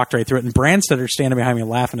just walked right through it. And Brandstedter's standing behind me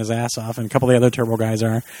laughing his ass off, and a couple of the other Turbo guys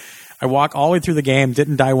are. I walk all the way through the game,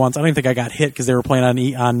 didn't die once. I don't even think I got hit because they were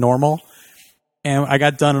playing on normal. And I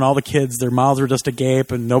got done, and all the kids, their mouths were just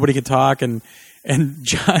agape, and nobody could talk. And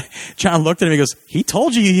John looked at him, he goes, he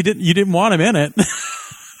told you didn't want him in it.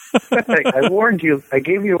 I warned you. I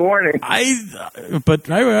gave you a warning. But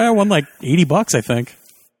I won like $80, I think.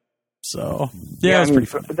 So, yeah, it was pretty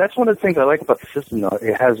fun. That's one of the things I like about the system, though.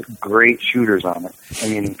 It has great shooters on it. I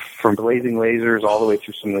mean, from Blazing Lasers all the way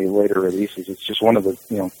through some of the later releases, it's just one of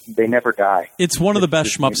the, they never die. It's one of the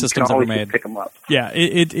best shmup systems ever made. Pick them up. Yeah,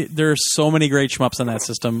 there are so many great shmups on that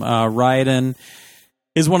system. Raiden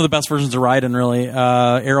is one of the best versions of Raiden, really.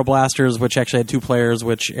 Aero Blasters, which actually had 2 players,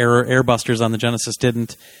 which Airbusters on the Genesis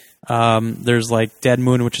didn't. There's like Dead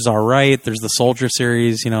Moon, which is all right. There's the Soldier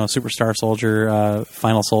series, Superstar Soldier,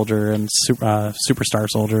 Final Soldier, and Superstar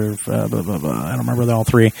Soldier. I don't remember all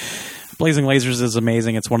 3. Blazing Lasers is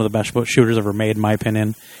amazing. It's one of the best shooters ever made, in my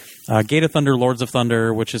opinion. Gate of Thunder, Lords of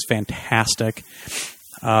Thunder, which is fantastic.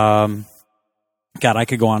 God, I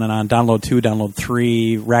could go on and on. Download 2, Download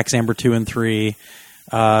 3, Rax Amber 2 and 3.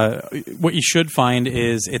 What you should find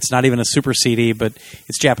is it's not even a Super CD, but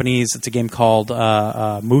it's Japanese. It's a game called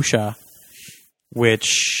Musha,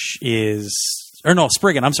 which is... Or no,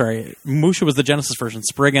 Spriggan, I'm sorry. Musha was the Genesis version.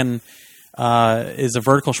 Spriggan is a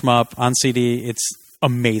vertical shmup on CD. It's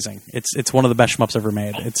amazing. It's one of the best shmups ever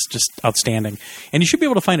made. It's just outstanding. And you should be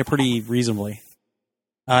able to find it pretty reasonably.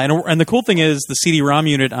 And the cool thing is the CD-ROM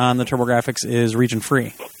unit on the TurboGrafx is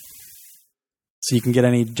region-free. So you can get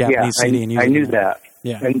any Japanese CD and use it. I knew that.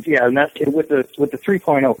 Yeah, and that's with the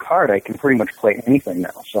 3.0 card, I can pretty much play anything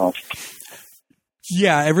now. So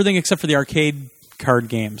yeah, everything except for the arcade card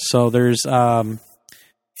games. So there's Flash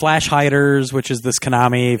Hiders, which is this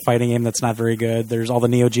Konami fighting game that's not very good. There's all the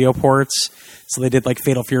Neo Geo ports. So they did like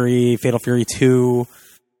Fatal Fury 2,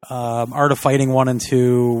 Art of Fighting 1 and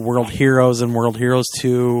 2, World Heroes and World Heroes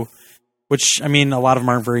 2. Which, I mean, a lot of them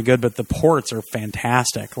aren't very good, but the ports are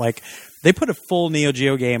fantastic. Like, they put a full Neo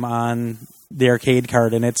Geo game on the arcade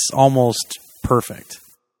card, and it's almost perfect.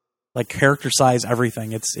 Like, character size,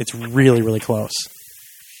 everything. It's really, really close.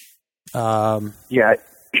 Yeah,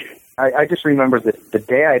 I just remember that the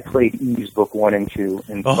day I played Eve's Book 1 and 2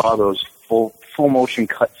 and saw those full motion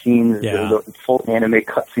cutscenes, the full anime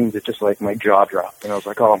cutscenes, it just like my jaw dropped, and I was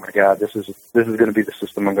like, "Oh my god, this is going to be the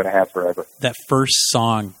system I'm going to have forever." That first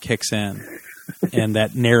song kicks in, and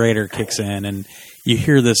that narrator kicks in, and you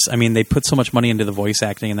hear this. I mean, they put so much money into the voice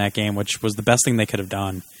acting in that game, which was the best thing they could have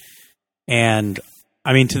done. And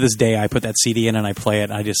I mean, to this day, I put that CD in and I play it.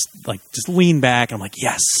 And I just lean back, and I'm like,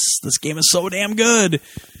 "Yes, this game is so damn good."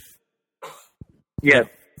 Yeah.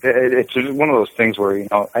 It's one of those things where,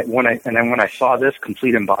 when I saw this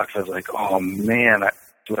complete in box, I was like, oh man,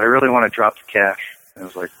 do I really want to drop the cash? And I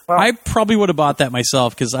was like, well. I probably would have bought that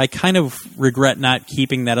myself because I kind of regret not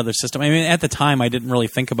keeping that other system. I mean, at the time, I didn't really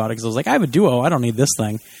think about it because I was like, I have a Duo, I don't need this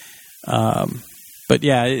thing. But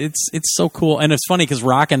yeah, it's so cool. And it's funny because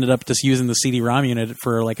Rock ended up just using the CD-ROM unit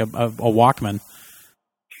for like a Walkman.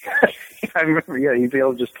 I remember, yeah, you'd be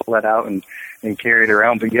able to just pull that out and carry it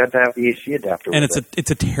around, but you have to have the AC adapter. And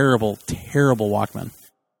it's a terrible, terrible Walkman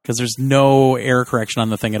because there's no air correction on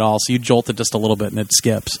the thing at all. So you jolt it just a little bit and it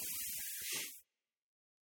skips.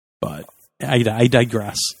 But I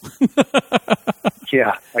digress.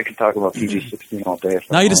 Yeah, I could talk about PG-16 all day.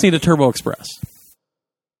 Now you just need a Turbo Express.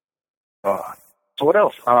 So what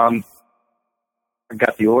else? I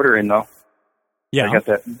got the order in, though. Yeah. I got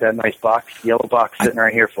that nice box, yellow box sitting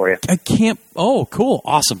right here for you. I can't... Oh, cool.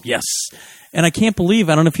 Awesome. Yes. And I can't believe,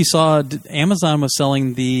 I don't know if you saw, Amazon was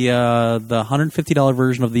selling the $150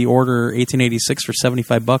 version of the Order 1886 for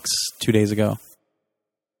 $75 2 days ago.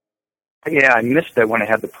 Yeah, I missed that when I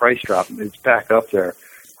had the price drop. It's back up there.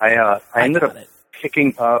 I ended up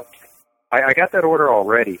picking up... I got that order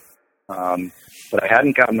already, but I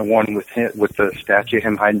hadn't gotten the one with the statue of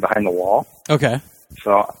him hiding behind the wall. Okay.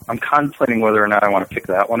 So I'm contemplating whether or not I want to pick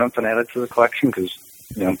that one up and add it to the collection because,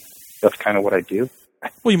 that's kind of what I do.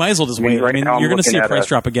 Well, you might as well just wait. Right now you're going to see a price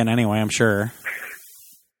drop again anyway, I'm sure.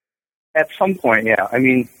 At some point, yeah. I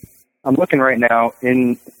mean, I'm looking right now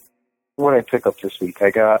in what I pick up this week. I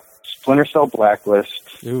got Splinter Cell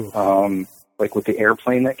Blacklist, like with the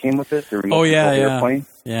airplane that came with it. The remote airplane.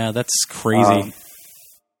 Yeah, that's crazy.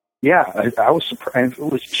 Yeah, I was surprised. It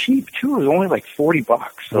was cheap, too. It was only like $40.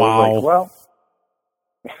 So wow. I was like, well,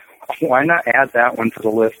 why not add that one to the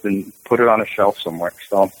list and put it on a shelf somewhere?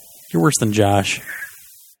 So you're worse than Josh.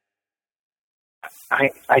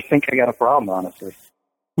 I think I got a problem, honestly.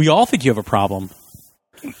 We all think you have a problem.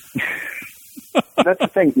 That's the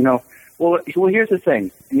thing, Well, here's the thing.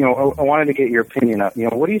 I wanted to get your opinion on.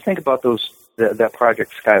 What do you think about that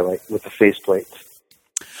Project Skylight with the faceplates?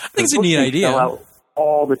 I think it's a neat idea. Sell out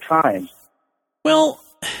all the time. Well,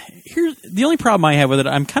 here's the only problem I have with it.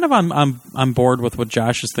 I'm kind of on board with what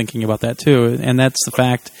Josh is thinking about that too, and that's the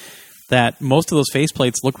fact that most of those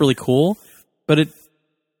faceplates look really cool, but it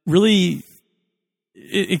really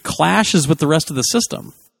it clashes with the rest of the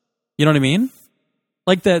system. You know what I mean?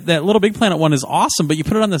 Like that Little Big Planet one is awesome, but you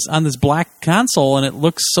put it on this black console and it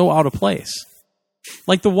looks so out of place.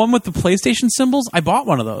 Like the one with the PlayStation symbols, I bought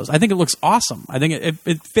one of those. I think it looks awesome. I think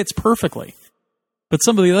it fits perfectly. But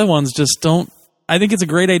some of the other ones just don't. I think it's a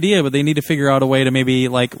great idea, but they need to figure out a way to maybe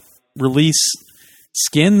like release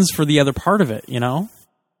skins for the other part of it, Yeah,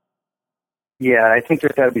 I think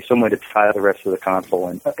there's got to be some way to tie the rest of the console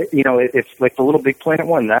in. It's like the Little Big Planet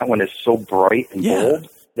one. That one is so bright and bold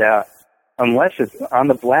that unless it's on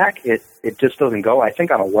the black, it just doesn't go. I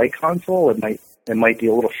think on a white console, it might be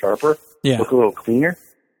a little sharper, look a little cleaner.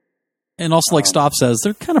 And also, like Stop says,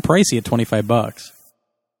 they're kind of pricey at $25.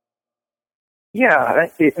 Yeah,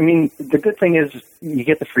 I mean, the good thing is you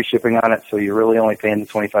get the free shipping on it, so you're really only paying the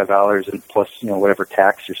 $25 and plus, whatever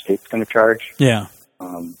tax your state's going to charge. Yeah.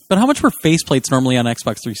 But how much were faceplates normally on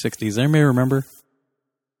Xbox 360s? Does anybody remember?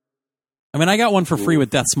 I mean, I got one for free with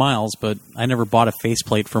Death Smiles, but I never bought a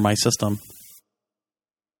faceplate for my system.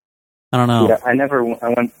 I don't know. Yeah, I never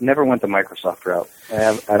went the Microsoft route.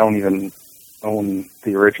 I don't even own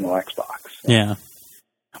the original Xbox. So. Yeah.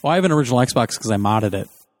 Well, I have an original Xbox because I modded it.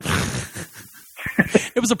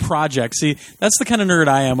 It was a project. See, that's the kind of nerd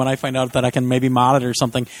I am when I find out that I can maybe mod it or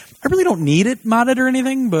something. I really don't need it modded or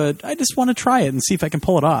anything, but I just want to try it and see if I can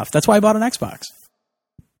pull it off. That's why I bought an Xbox.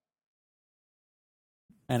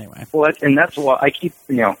 Anyway. Well, that's why I keep,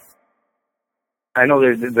 I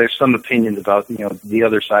know there's some opinions about, the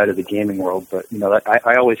other side of the gaming world, but,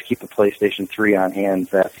 I always keep a PlayStation 3 on hand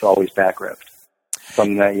that's always back revved.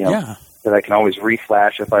 Something that, that I can always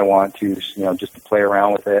reflash if I want to, just to play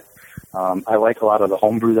around with it. I like a lot of the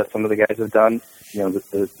homebrew that some of the guys have done.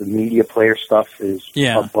 The media player stuff is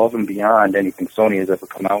above and beyond anything Sony has ever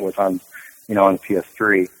come out with on the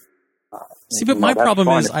PS3. See, but my problem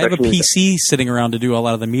is I have a PC sitting around to do a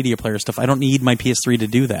lot of the media player stuff. I don't need my PS3 to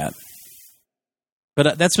do that.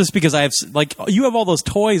 But that's just because I have, like, you have all those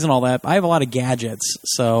toys and all that. I have a lot of gadgets,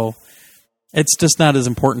 so it's just not as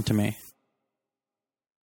important to me.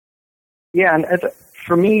 Yeah, and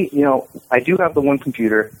for me, I do have the one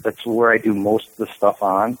computer. That's where I do most of the stuff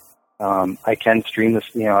on. I can stream this.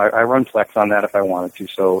 I run Plex on that if I wanted to.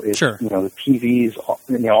 So it's, the TVs, all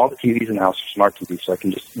the TVs in the house are smart TVs. So I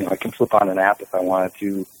can just, I can flip on an app if I wanted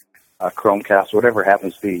to, Chromecast, whatever it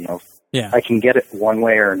happens to be. I can get it one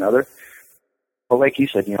way or another. But like you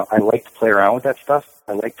said, I like to play around with that stuff.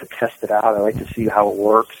 I like to test it out. I like to see how it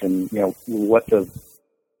works and what the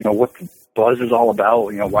buzz is all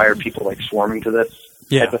about. Why are people like swarming to this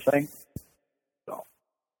type of thing? So.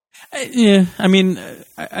 Yeah, I mean,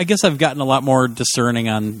 I guess I've gotten a lot more discerning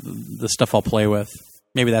on the stuff I'll play with.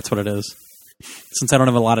 Maybe that's what it is. Since I don't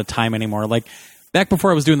have a lot of time anymore. Like back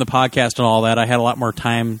before I was doing the podcast and all that, I had a lot more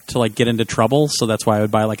time to like get into trouble. So that's why I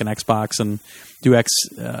would buy like an Xbox and do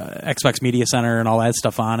Xbox Media Center and all that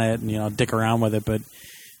stuff on it, and dick around with it. But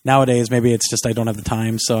nowadays, maybe it's just I don't have the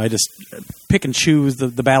time, so I just pick and choose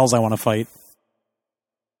the battles I want to fight.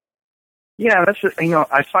 Yeah, that's just,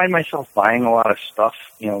 I find myself buying a lot of stuff.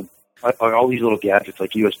 All these little gadgets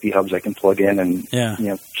like USB hubs I can plug in and,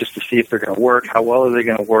 just to see if they're going to work. How well are they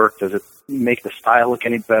going to work? Does it make the style look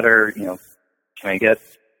any better? Can I get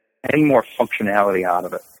any more functionality out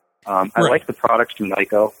of it? I like the products from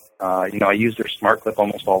Nyko. I use their Smart Clip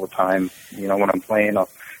almost all the time. When I'm playing, I'll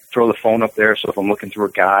throw the phone up there. So if I'm looking through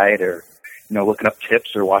a guide or, looking up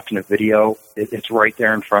tips or watching a video, it's right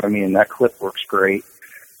there in front of me, and that clip works great.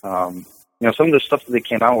 Some of the stuff that they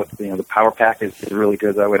came out with, the power pack is really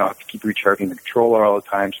good. That way I don't have to keep recharging the controller all the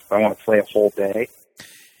time. So if I want to play a whole day.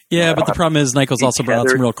 Yeah, but the problem is Nyko's also brought out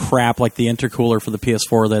some real crap like the intercooler for the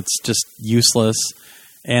PS4 that's just useless,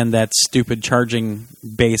 and that stupid charging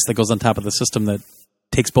base that goes on top of the system that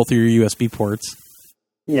takes both of your USB ports.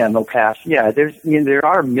 Yeah, no pass. Yeah, there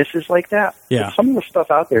are misses like that. Yeah. But some of the stuff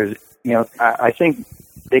out there is, I think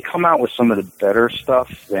they come out with some of the better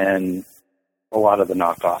stuff than a lot of the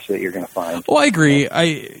knockoffs that you're going to find. Well, I agree.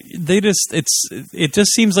 It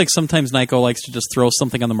just seems like sometimes Nyko likes to just throw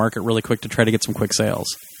something on the market really quick to try to get some quick sales.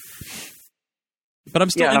 But I'm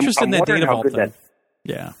still interested in that data vault thing.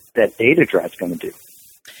 That data drive's going to do.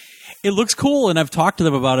 It looks cool, and I've talked to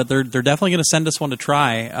them about it. They're definitely going to send us one to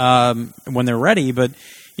try when they're ready. But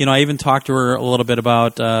I even talked to her a little bit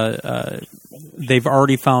about. They've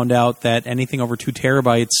already found out that anything over 2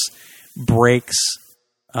 terabytes breaks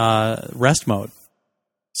rest mode,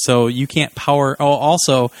 so you can't power. Oh,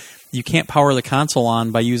 also you can't power the console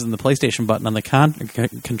on by using the PlayStation button on the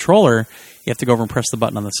controller. You have to go over and press the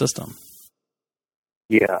button on the system.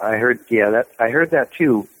 Yeah, I heard. Yeah, I heard that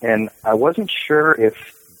too, and I wasn't sure if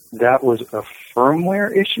that was a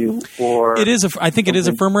firmware issue or it is. I think it is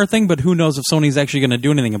a firmware thing, but who knows if Sony's actually going to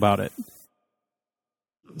do anything about it.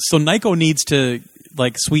 So Nyko needs to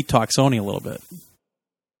sweet talk Sony a little bit.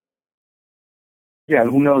 Yeah,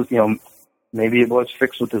 who knows? Maybe it was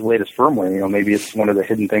fixed with the latest firmware. Maybe it's one of the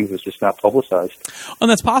hidden things that's just not publicized. Oh,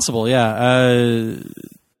 that's possible. Yeah,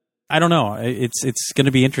 I don't know. It's going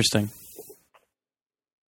to be interesting.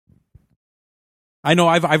 I know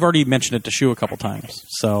I've already mentioned it to Shu a couple times,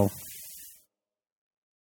 so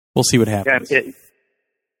we'll see what happens.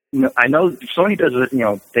 Yeah, I know Sony does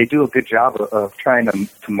it. They do a good job of trying to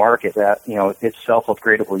market that. It's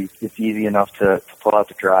self-upgradable. It's easy enough to pull out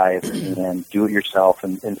the drive and do it yourself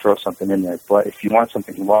and throw something in there. But if you want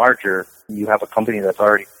something larger, you have a company that's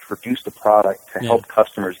already produced a product to help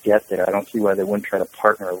customers get there. I don't see why they wouldn't try to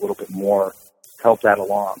partner a little bit more to help that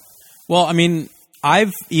along. Well, I mean,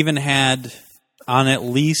 I've even had on at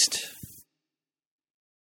least,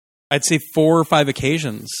 I'd say 4 or 5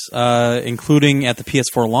 occasions, including at the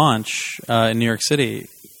PS4 launch in New York City,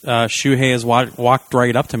 Shuhei has walked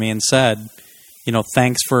right up to me and said,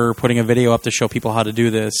 thanks for putting a video up to show people how to do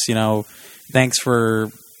this. Thanks for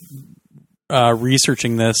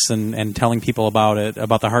researching this and telling people about it,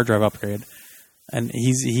 about the hard drive upgrade. And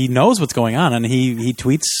he knows what's going on, and he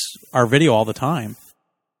tweets our video all the time.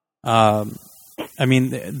 I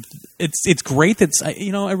mean, it's great that I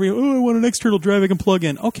want an external drive I can plug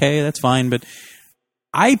in. Okay, that's fine, but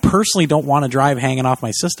I personally don't want a drive hanging off my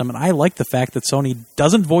system, and I like the fact that Sony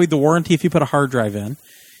doesn't void the warranty if you put a hard drive in,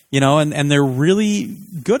 and they're really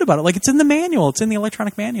good about it. Like, it's in the manual, it's in the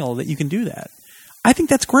electronic manual that you can do that. I think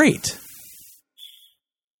that's great.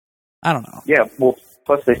 I don't know. Yeah, well,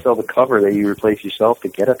 plus they sell the cover that you replace yourself to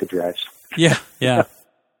get at the drives. Yeah.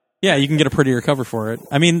 Yeah, you can get a prettier cover for it.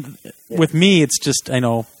 I mean, with me, it's just, I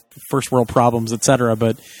know, first world problems, etc.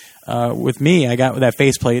 But with me, I got that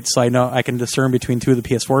faceplate, so I know I can discern between 2 of the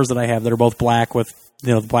PS4s that I have that are both black with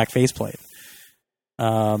the black faceplate.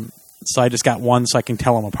 So I just got one so I can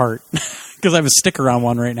tell them apart because I have a sticker on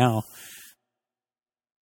one right now.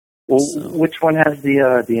 Well, which one has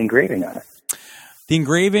the engraving on it? The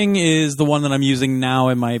engraving is the one that I'm using now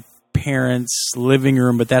in my parents' living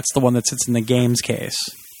room, but that's the one that sits in the games case.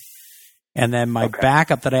 And then my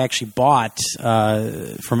backup that I actually bought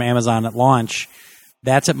from Amazon at launch,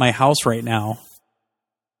 that's at my house right now.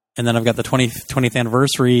 And then I've got the 20th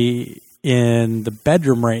anniversary in the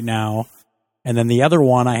bedroom right now. And then the other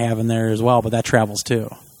one I have in there as well, but that travels too.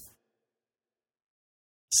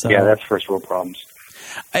 So yeah, that's first world problems.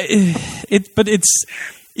 But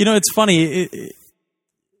it's funny.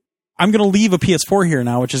 I'm going to leave a PS4 here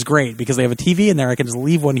now, which is great because they have a TV in there. I can just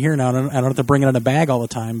leave one here now, and I don't have to bring it in a bag all the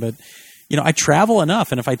time. But I travel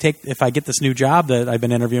enough, and if I get this new job that I've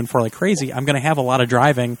been interviewing for like crazy, I'm going to have a lot of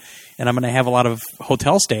driving, and I'm going to have a lot of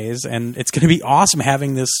hotel stays, and it's going to be awesome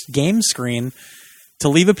having this game screen to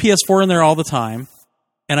leave a PS4 in there all the time,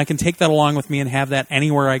 and I can take that along with me and have that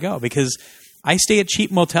anywhere I go, because I stay at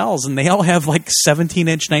cheap motels, and they all have like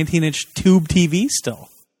 17-inch, 19-inch tube TVs still.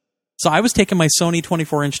 So I was taking my Sony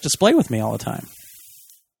 24-inch display with me all the time.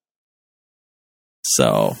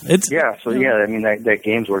 So it's I mean that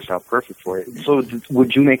games works out perfect for it. So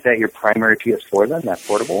would you make that your primary PS4 then, that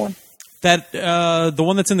portable one? That the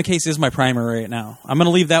one that's in the case is my primary right now. I'm going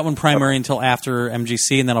to leave that one primary until after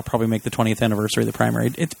MGC, and then I'll probably make the 20th anniversary the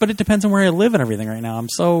primary. But it depends on where I live and everything right now.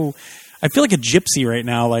 I feel like a gypsy right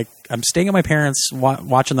now. Like I'm staying at my parents'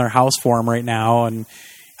 watching their house for them right now, and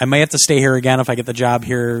I may have to stay here again if I get the job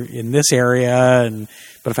here in this area.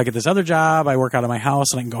 But if I get this other job, I work out of my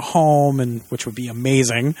house and I can go home, which would be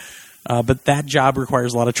amazing. But that job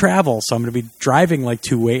requires a lot of travel, so I'm going to be driving like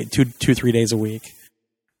 3 days a week.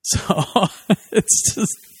 So it's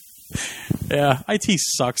just, IT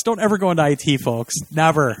sucks. Don't ever go into IT, folks.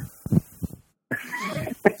 Never.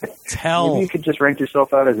 It's hell. Maybe you could just rent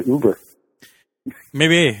yourself out as an Uber.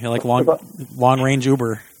 Maybe like long range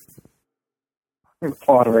Uber.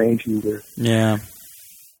 Long range Uber. Yeah.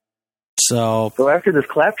 So after this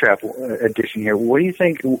Claptrap edition here, what do you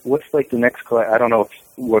think? What's like the next? I don't know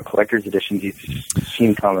what collector's editions you've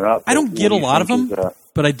seen coming up. I don't get a lot of them,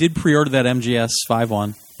 but I did pre-order that MGS 5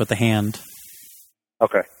 with the hand.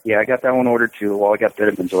 Okay, yeah, I got that one ordered too. Well, I got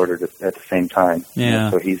Bitterman's ordered at the same time.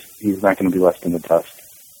 Yeah, so he's not going to be left in the dust.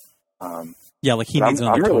 Like he needs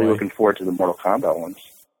another I'm really toy. looking forward to the Mortal Kombat ones.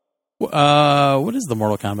 What is the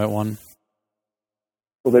Mortal Kombat one?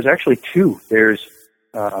 Well, there's actually two. There's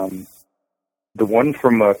the one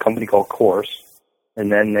from a company called Course, and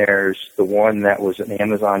then there's the one that was an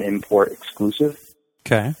Amazon import exclusive.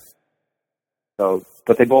 Okay. So,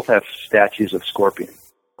 but they both have statues of Scorpion,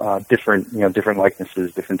 different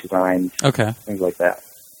likenesses, different designs, okay, things like that.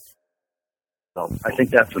 So, I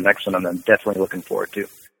think that's the next one I'm definitely looking forward to.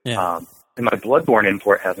 Yeah. And my Bloodborne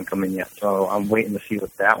import hasn't come in yet, so I'm waiting to see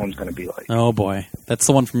what that one's going to be like. Oh boy, that's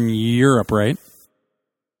the one from Europe, right?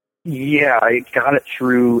 Yeah, I got it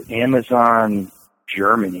through Amazon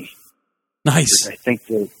Germany. Nice. I think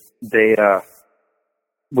they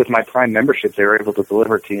with my Prime membership, they were able to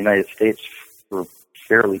deliver it to the United States for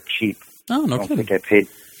fairly cheap. Oh, no I don't kidding. think I paid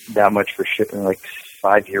that much for shipping, like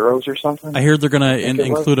 €5 or something. I heard they're going to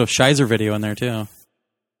include a Shizer video in there, too.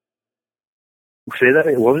 Say that?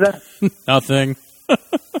 What was that? Nothing.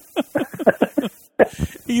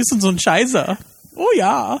 Using some Shizer. Oh,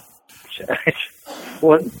 yeah.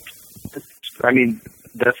 Well, I mean,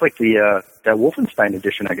 that's like that Wolfenstein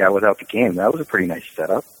edition I got without the game. That was a pretty nice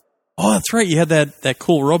setup. Oh, that's right. You had that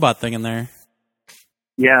cool robot thing in there.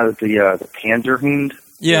 Yeah, the Panzerhund.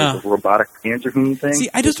 Yeah, the robotic Panzerhund thing. See,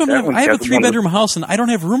 I just don't have. I have a 3-bedroom house, and I don't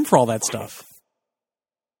have room for all that stuff.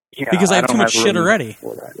 Yeah, because I have too much shit already.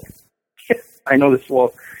 I know this.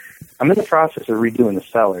 Well, I'm in the process of redoing the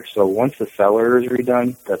cellar. So once the cellar is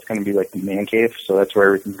redone, that's going to be like the man cave. So that's where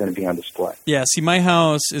everything's going to be on display. Yeah. See, my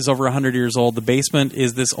house is over 100 years old. The basement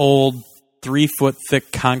is this old 3-foot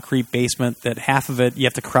thick concrete basement that half of it you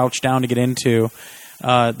have to crouch down to get into.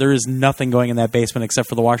 There is nothing going in that basement except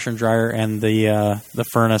for the washer and dryer and the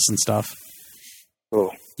furnace and stuff.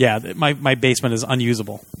 Oh. Yeah, my basement is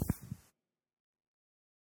unusable.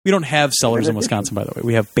 We don't have cellars in Wisconsin, by the way.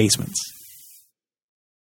 We have basements.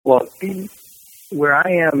 Well, where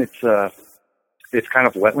I am, it's kind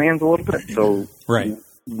of wetlands a little bit, so right.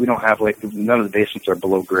 We don't have none of the basements are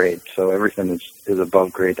below grade, so everything is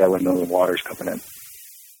above grade. That way, no water's coming in.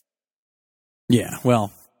 Yeah,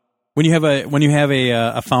 well, when you have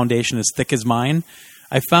a foundation as thick as mine,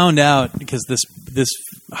 I found out because this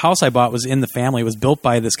house I bought was in the family. It was built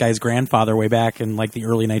by this guy's grandfather way back in like the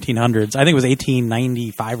early 1900s. I think it was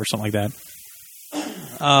 1895 or something like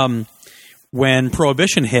that. When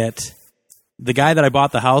Prohibition hit, the guy that I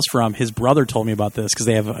bought the house from, his brother told me about this because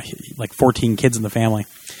they have like 14 kids in the family.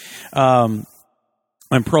 When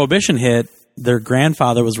Prohibition hit, their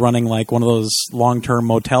grandfather was running like one of those long-term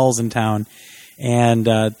motels in town, and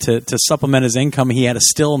to supplement his income, he had a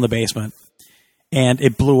still in the basement, and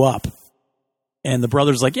it blew up. And the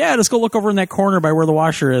brother's like, "Yeah, just go look over in that corner by where the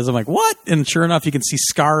washer is." I'm like, "What?" And sure enough, you can see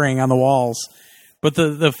scarring on the walls. But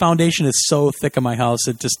the foundation is so thick in my house,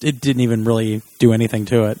 it didn't even really do anything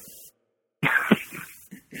to it.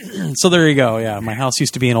 So there you go. Yeah, my house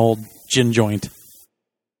used to be an old gin joint.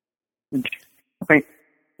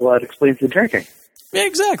 Well, that explains the drinking. Yeah,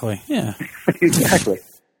 exactly. Yeah. Exactly.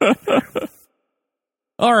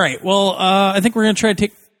 All right. Well, I think we're going to try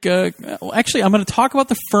to actually, I'm going to talk about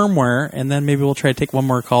the firmware, and then maybe we'll try to take one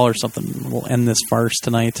more call or something. We'll end this farce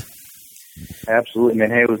tonight. Absolutely, man.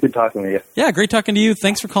 Hey, it was good talking with you. Yeah, great talking to you.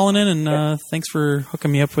 Thanks for calling in, and thanks for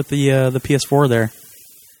hooking me up with the PS4 there.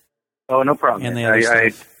 Oh, no problem. And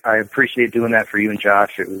I appreciate doing that for you and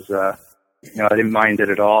Josh. It was, I didn't mind it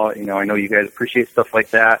at all. I know you guys appreciate stuff like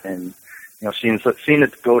that, and seeing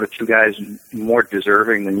it go to two guys more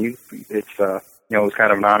deserving than you, it's it was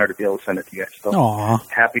kind of an honor to be able to send it to you guys. So Aww.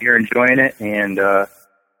 Happy you're enjoying it, and I'll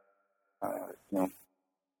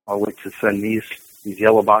wait to send these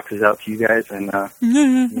yellow boxes out to you guys, and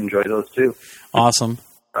enjoy those too. Awesome.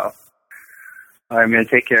 So, all right, man.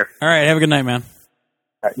 Take care. All right. Have a good night, man.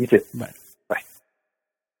 All right, you too. Bye. Bye.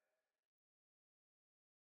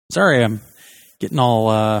 Sorry, I'm getting all...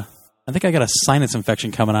 I think I got a sinus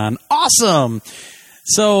infection coming on. Awesome!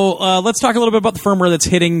 So let's talk a little bit about the firmware that's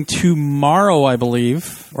hitting tomorrow, I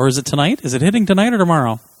believe. Or is it tonight? Is it hitting tonight or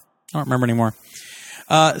tomorrow? I don't remember anymore.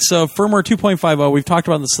 So firmware 2.50, we've talked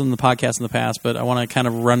about this in the podcast in the past, but I want to kind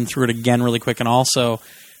of run through it again really quick and also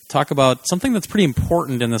talk about something that's pretty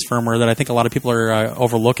important in this firmware that I think a lot of people are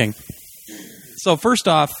overlooking. So first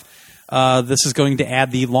off, this is going to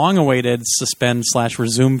add the long-awaited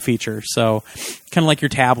suspend/resume feature. So kind of like your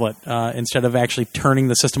tablet, instead of actually turning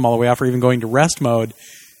the system all the way off or even going to rest mode,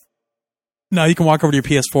 now you can walk over to your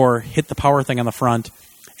PS4, hit the power thing on the front,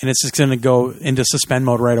 and it's just going to go into suspend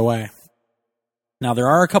mode right away. Now, there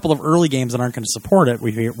are a couple of early games that aren't going to support it.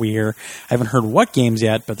 We hear. I haven't heard what games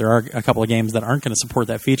yet, but there are a couple of games that aren't going to support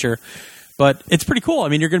that feature. But it's pretty cool. I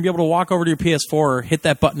mean, you're going to be able to walk over to your PS4, hit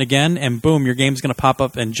that button again, and boom, your game's going to pop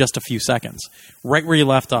up in just a few seconds, right where you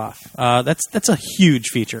left off. That's a huge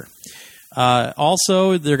feature.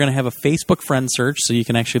 Also, they're going to have a Facebook friend search, so you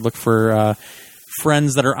can actually look for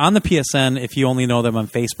friends that are on the PSN if you only know them on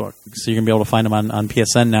Facebook. So you're going to be able to find them on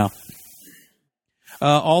PSN now.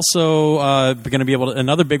 Also, we're going to be able to,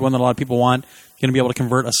 another big one that a lot of people want, you're going to be able to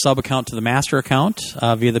convert a sub account to the master account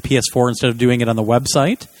via the PS4 instead of doing it on the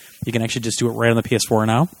website. You can actually just do it right on the PS4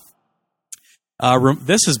 now.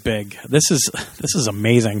 This is big. This is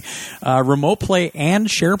amazing. Remote Play and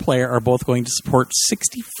Share Play are both going to support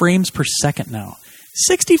 60 frames per second now.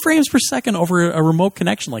 60 frames per second over a remote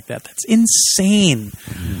connection like that. That's insane.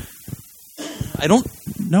 I don't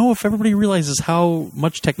know if everybody realizes how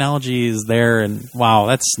much technology is there, and wow,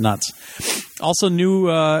 that's nuts. Also,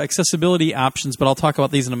 new accessibility options, but I'll talk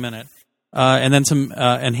about these in a minute. And then some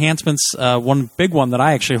enhancements. One big one that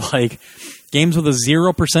I actually like, games with a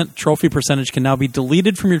 0% trophy percentage can now be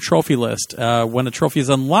deleted from your trophy list. When a trophy is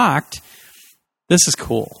unlocked, this is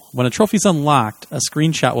cool. When a trophy is unlocked, a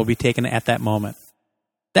screenshot will be taken at that moment.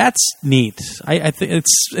 That's neat. I think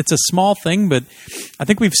it's a small thing, but I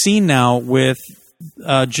think we've seen now with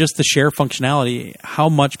just the share functionality how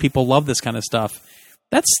much people love this kind of stuff.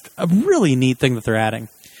 That's a really neat thing that they're adding.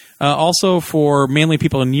 Also, for mainly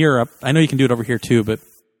people in Europe, I know you can do it over here too, but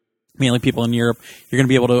mainly people in Europe, you're going to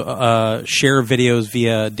be able to share videos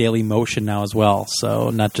via Daily Motion now as well,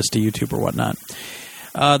 so not just to YouTube or whatnot.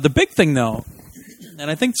 The big thing, though, and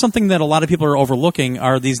I think something that a lot of people are overlooking,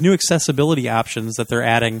 are these new accessibility options that they're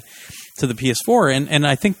adding to the PS4. And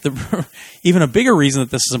I think even a bigger reason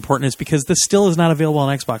that this is important is because this still is not available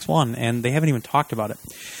on Xbox One, and they haven't even talked about it.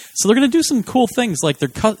 So they're going to do some cool things, like they're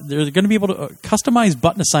going to be able to customize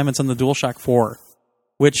button assignments on the DualShock 4,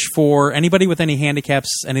 which for anybody with any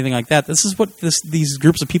handicaps, anything like that, this is what these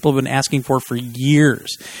groups of people have been asking for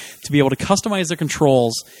years, to be able to customize their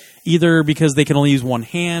controls, either because they can only use one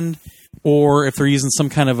hand, or if they're using some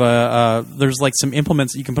kind of there's like some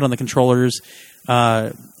implements that you can put on the controllers.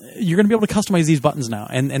 You're going to be able to customize these buttons now,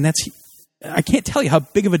 and that's, I can't tell you how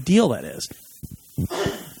big of a deal that is.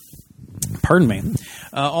 Pardon me.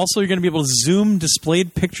 Also, you're going to be able to zoom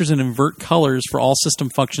displayed pictures and invert colors for all system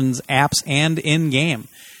functions, apps, and in-game.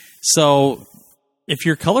 So if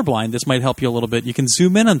you're colorblind, this might help you a little bit. You can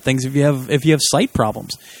zoom in on things if you have sight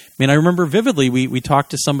problems. I mean, I remember vividly we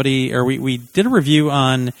talked to somebody, or we did a review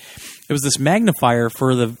on, it was this magnifier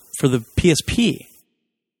for the PSP.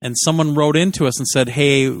 And someone wrote into us and said,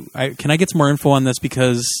 "Hey, can I get some more info on this,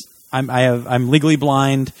 because I'm legally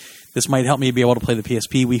blind. This might help me be able to play the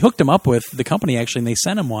PSP." We hooked him up with the company, actually, and they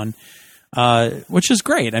sent him one, which is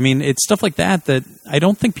great. I mean, it's stuff like that I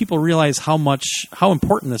don't think people realize how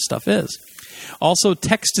important this stuff is. Also,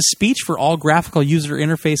 text-to-speech for all graphical user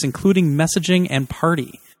interface, including messaging and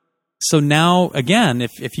party. So now, again,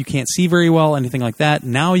 if you can't see very well, anything like that,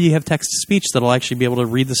 now you have text-to-speech that'll actually be able to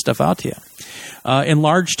read this stuff out to you.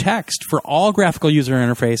 Enlarged text for all graphical user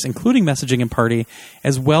interface, including messaging and party,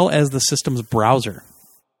 as well as the system's browser.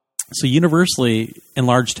 So universally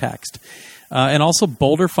enlarged text. and also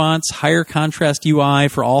bolder fonts, higher contrast UI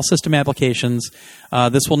for all system applications.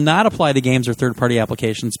 This will not apply to games or third-party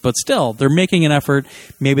applications, but still, they're making an effort.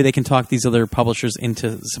 Maybe they can talk these other publishers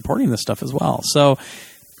into supporting this stuff as well. So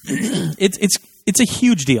it's a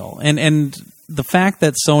huge deal, and the fact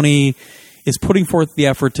that Sony is putting forth the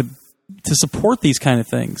effort to support these kind of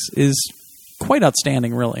things is quite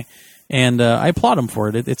outstanding, really. And I applaud them for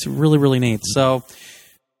it. It's really, really neat. So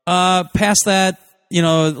past that,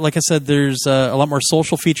 like I said, there's a lot more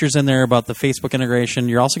social features in there about the Facebook integration.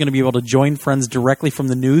 You're also going to be able to join friends directly from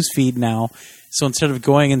the news feed now. So instead of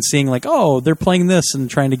going and seeing like, oh, they're playing this and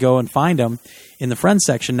trying to go and find them in the friends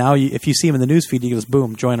section, now if you see them in the news feed, you just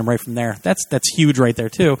boom, join them right from there. That's huge right there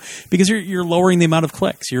too, because you're lowering the amount of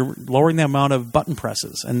clicks, you're lowering the amount of button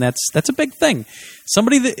presses, and that's a big thing.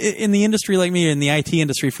 Somebody that, in the industry like me, in the IT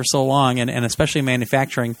industry for so long, and especially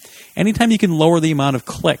manufacturing, anytime you can lower the amount of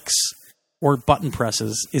clicks or button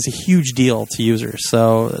presses is a huge deal to users.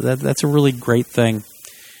 So that's a really great thing.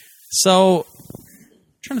 So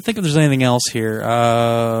trying to think if there's anything else here.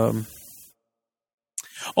 They're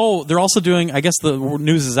also doing, I guess the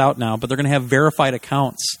news is out now, but they're going to have verified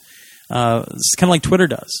accounts. It's kind of like Twitter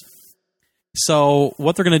does. So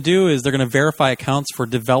what they're going to do is they're going to verify accounts for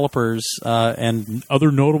developers and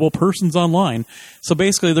other notable persons online. So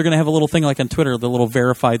basically they're going to have a little thing like on Twitter, the little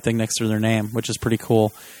verified thing next to their name, which is pretty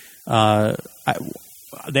cool.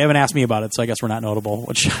 They haven't asked me about it, so I guess we're not notable,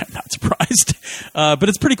 which I'm not surprised. But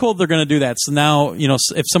it's pretty cool that they're going to do that. So now,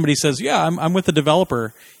 if somebody says, yeah, I'm with the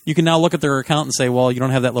developer, you can now look at their account and say, well, you don't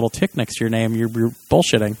have that little tick next to your name. You're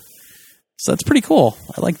bullshitting. So that's pretty cool.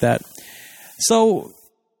 I like that. So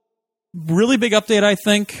really big update, I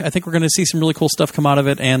think. I think we're going to see some really cool stuff come out of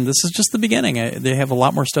it, and this is just the beginning. They have a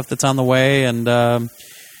lot more stuff that's on the way, and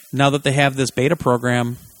now that they have this beta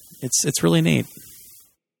program, it's really neat.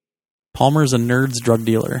 Palmer's a nerd's drug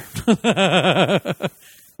dealer.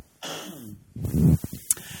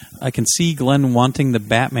 I can see Glenn wanting the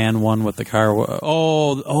Batman one with the car.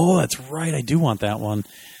 Oh, that's right. I do want that one.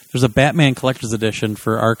 There's a Batman Collector's Edition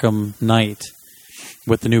for Arkham Knight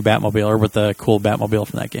with the new Batmobile, or with the cool Batmobile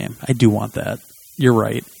from that game. I do want that. You're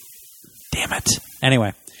right. Damn it.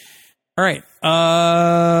 Anyway. All right.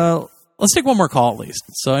 Let's take one more call at least.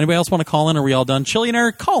 So anybody else want to call in? Are we all done?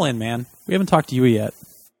 Chillionaire, call in, man. We haven't talked to you yet.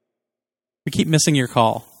 We keep missing your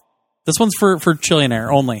call. This one's for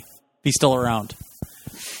Chillionaire only. Be still around.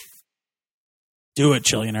 Do it,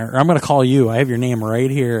 Chillionaire. Or I'm going to call you. I have your name right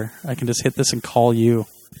here. I can just hit this and call you.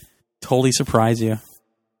 Totally surprise you.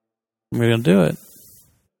 We're going to do it.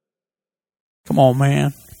 Come on,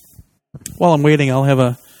 man. While I'm waiting, I'll have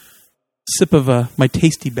a sip of my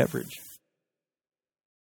tasty beverage.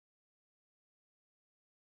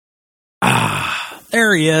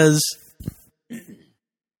 There he is.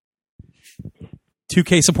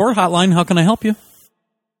 2K support hotline. How can I help you?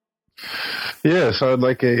 Yes, I'd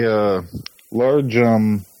like a large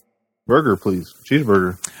burger, please.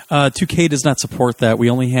 Cheeseburger. 2K does not support that. We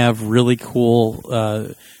only have really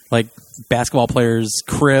cool, like basketball players'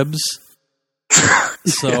 cribs.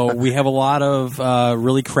 So we have a lot of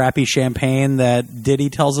really crappy champagne that Diddy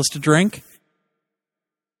tells us to drink.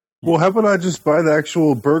 Well, how about I just buy the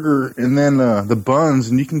actual burger and then the buns,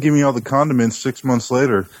 and you can give me all the condiments 6 months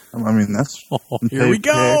later. I mean, that's... Here we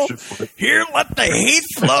go. Here, let the hate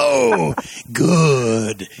flow.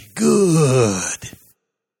 Good.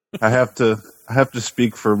 I have to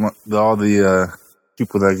speak for all the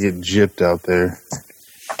people that get gypped out there.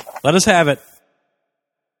 Let us have it.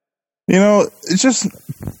 It's just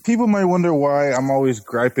people might wonder why I'm always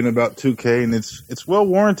griping about 2K, and it's well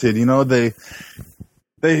warranted.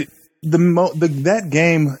 That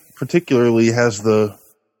game particularly has the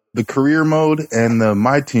career mode and the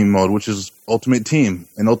My Team mode, which is Ultimate Team,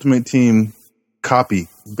 an Ultimate Team copy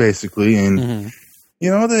basically, and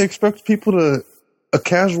they expect a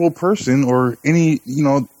casual person or any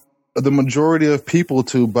the majority of people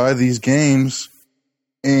to buy these games,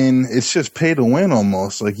 and it's just pay to win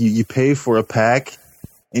almost. Like you pay for a pack,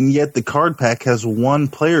 and yet the card pack has one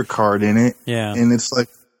player card in it, and it's like,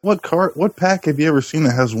 what pack have you ever seen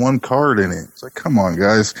that has one card in it? It's like, come on,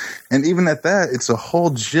 guys. And even at that, it's a whole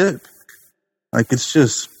jip. Like, it's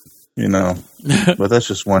just, but that's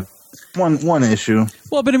just one issue.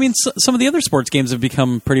 Well, but I mean, some of the other sports games have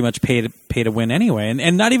become pretty much pay to win anyway,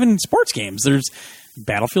 and not even sports games. There's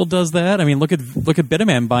Battlefield does that. I mean, look at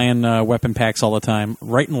Bitterman buying weapon packs all the time,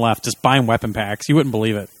 right and left, just buying weapon packs. You wouldn't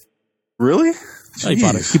believe it. Really? He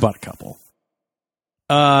bought a couple.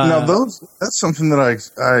 That's something that I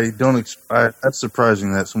don't. That's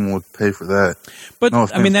surprising that someone would pay for that. But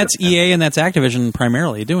I mean, that's EA and that's Activision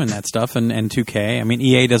primarily doing that stuff, and 2K. I mean,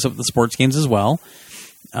 EA does it with the sports games as well.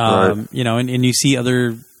 and you see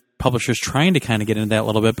other publishers trying to kind of get into that a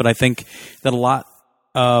little bit, but I think that a lot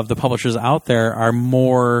of the publishers out there are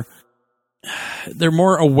more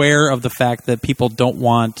aware of the fact that people don't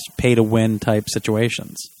want pay-to-win type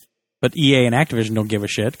situations. But EA and Activision don't give a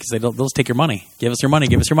shit because they'll just take your money. Give us your money.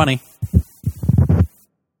 Give us your money.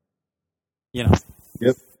 Yep.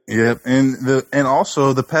 And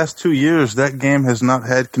also the past 2 years, that game has not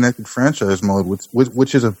had connected franchise mode,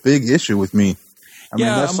 which is a big issue with me. I mean,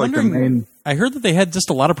 that's I'm wondering. I heard that they had just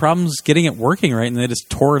a lot of problems getting it working right, and they just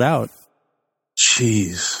tore it out.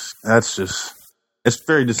 Jeez, it's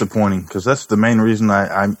very disappointing because that's the main reason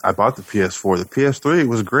I bought the PS4. The PS3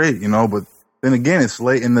 was great, but then again, it's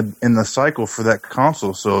late in the cycle for that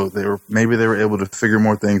console, so they were able to figure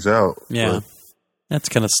more things out. Yeah, that's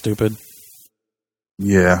kind of stupid.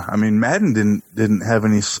 Yeah, I mean, Madden didn't have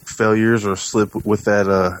any failures or slip with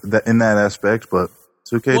that in that aspect, but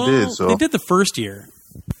 2K did. So they did the first year.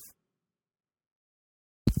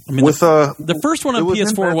 I mean, the first one on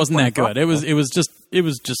PS4 wasn't that good. It was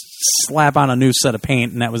just slap on a new set of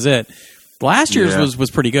paint and that was it. Last year's was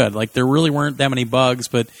pretty good. Like there really weren't that many bugs,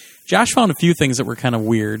 but Josh found a few things that were kind of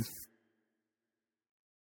weird.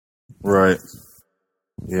 Right.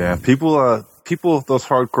 Yeah, people, those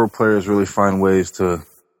hardcore players really find ways to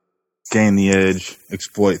gain the edge,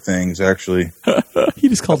 exploit things. Actually, he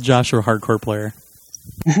just called Josh a hardcore player.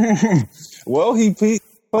 Well, he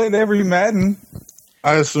played every Madden,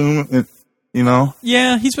 I assume.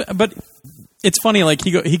 Yeah, but it's funny. Like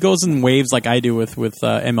he goes in waves, like I do with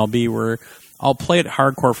MLB, where I'll play it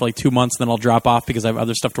hardcore for like 2 months, and then I'll drop off because I have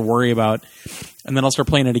other stuff to worry about, and then I'll start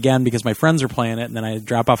playing it again because my friends are playing it, and then I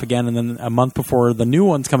drop off again, and then a month before the new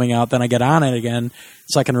one's coming out, then I get on it again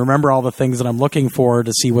so I can remember all the things that I'm looking for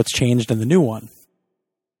to see what's changed in the new one.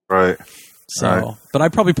 Right. So, But I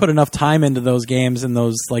probably put enough time into those games in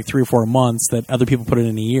those like 3 or 4 months that other people put it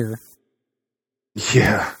in a year.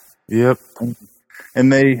 Yeah. Yep.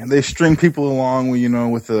 And they string people along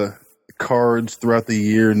with the cards throughout the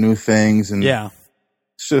year, new things, and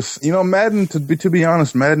it's just Madden. To be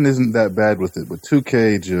honest, Madden isn't that bad with it, but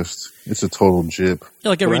 2K it's a total jip. Yeah,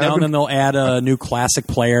 like every now and then they'll add a new classic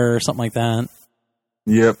player or something like that.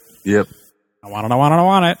 Yep. I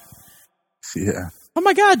want it. Yeah. Oh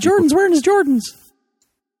my God, Jordan's wearing his Jordans.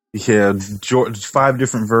 Yeah, 5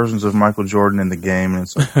 different versions of Michael Jordan in the game, and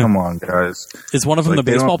it's like, come on, guys. Is one of them the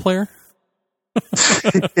baseball player?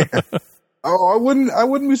 Yeah. Oh, I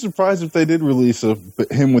wouldn't be surprised if they did release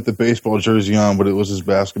him with the baseball jersey on, but it was his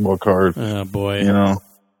basketball card. Oh boy,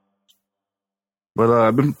 But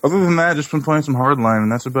other than that, just been playing some Hardline,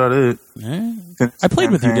 and that's about it. Yeah. I played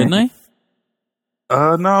with you, didn't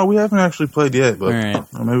I? No, we haven't actually played yet, but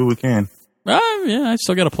maybe we can. Yeah, I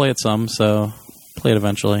still got to play it some, so play it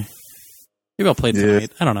eventually. Maybe I'll play it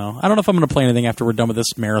tonight. I don't know. I don't know if I'm going to play anything after we're done with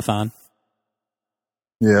this marathon.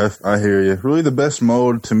 Yeah, I hear you. Really, the best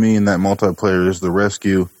mode to me in that multiplayer is the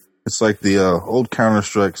rescue. It's like the old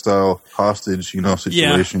Counter-Strike style hostage,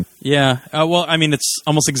 situation. Yeah. Well, I mean, it's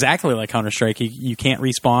almost exactly like Counter-Strike. You can't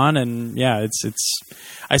respawn, and it's.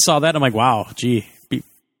 I saw that, and I'm like, wow, gee,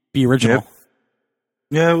 be original. Yep.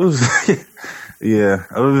 Yeah, it was. Yeah.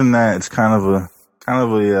 Other than that, it's kind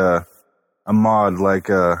of a mod,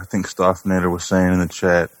 like I think Stoffnader was saying in the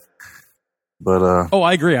chat. But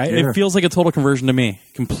I agree. It feels like a total conversion to me,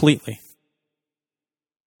 completely.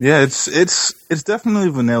 Yeah, it's definitely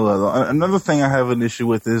vanilla. Another thing I have an issue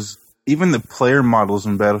with is even the player models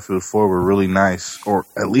in Battlefield 4 were really nice, or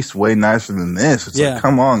at least way nicer than this. It's like,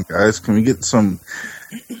 come on, guys, can we get some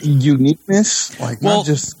uniqueness? Not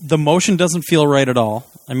just the motion doesn't feel right at all.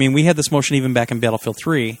 I mean, we had this motion even back in Battlefield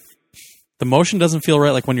 3. The motion doesn't feel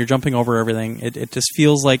right, like when you're jumping over everything. It just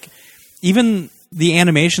feels like even the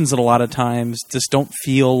animations at a lot of times just don't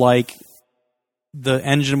feel like the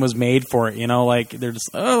engine was made for it, like they're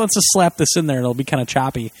just, let's just slap this in there and it'll be kind of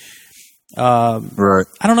choppy. Right.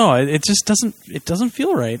 I don't know. It just doesn't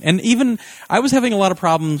feel right. And even I was having a lot of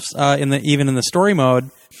problems in the story mode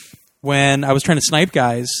when I was trying to snipe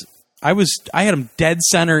guys. I had them dead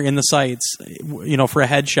center in the sights, for a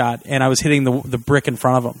headshot, and I was hitting the brick in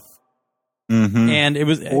front of them. Mm-hmm. And it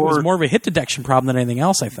was more of a hit detection problem than anything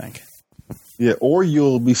else, I think. Yeah, or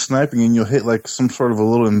you'll be sniping and you'll hit like some sort of a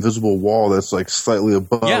little invisible wall that's like slightly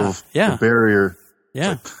above the barrier.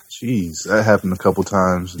 Yeah. Jeez, that happened a couple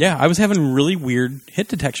times. Yeah, I was having really weird hit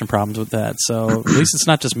detection problems with that, so at least it's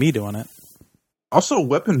not just me doing it. Also,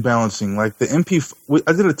 weapon balancing, like the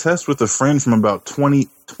I did a test with a friend from about 20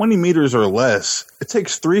 meters or less. It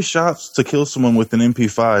takes 3 shots to kill someone with an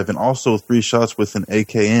MP5 and also 3 shots with an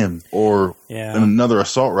AKM or another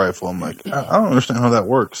assault rifle. I'm like, I don't understand how that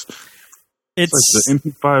works. It's like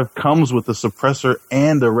the MP5 comes with a suppressor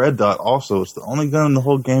and a red dot also. It's the only gun in the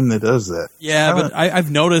whole game that does that. Yeah, but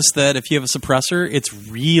I've noticed that if you have a suppressor, it's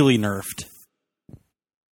really nerfed.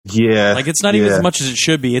 Yeah. Like, it's not even as much as it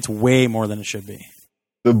should be. It's way more than it should be.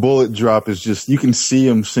 The bullet drop is just, you can see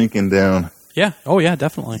them sinking down. Yeah. Oh, yeah,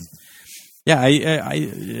 definitely. Yeah,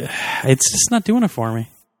 it's just not doing it for me.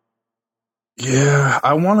 Yeah,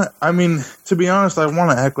 to be honest, I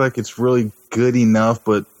want to act like it's really good enough,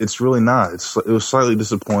 but it's really not. It was slightly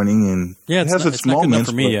disappointing, and it has its moments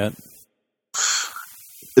for me yet.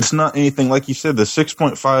 It's not anything, like you said, the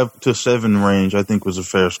 6.5 to 7 range, I think, was a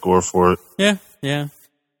fair score for it. Yeah.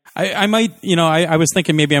 I might, I was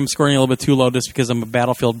thinking maybe I'm scoring a little bit too low just because I'm a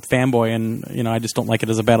Battlefield fanboy and, I just don't like it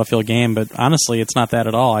as a Battlefield game. But honestly, it's not that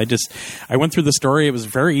at all. I went through the story. It was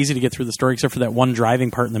very easy to get through the story except for that one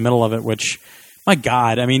driving part in the middle of it, which, my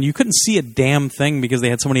God, I mean, you couldn't see a damn thing because they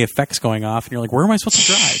had so many effects going off. And you're like, where am I supposed to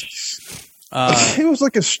drive? It was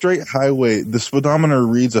like a straight highway. The speedometer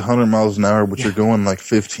reads 100 miles an hour, but you're going like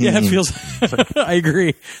 15. Yeah, it feels. I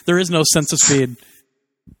agree. There is no sense of speed.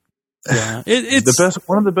 Yeah, it's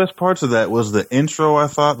one of the best parts of that was the intro. I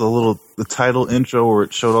thought the title intro where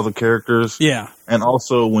it showed all the characters. Yeah, and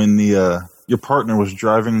also when your partner was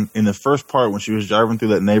driving in the first part when she was driving through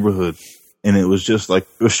that neighborhood, and it was just like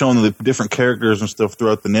it was showing the different characters and stuff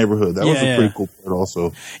throughout the neighborhood. That was a pretty cool part,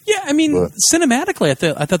 also. Yeah, I mean, cinematically,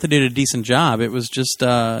 I thought they did a decent job. It was just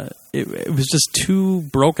it was just too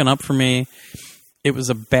broken up for me. It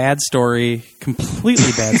was a bad story,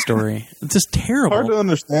 completely bad story. It's just terrible. Hard to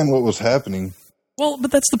understand what was happening. Well,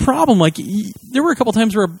 but that's the problem. Like, there were a couple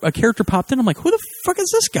times where a character popped in. I'm like, who the fuck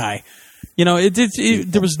is this guy?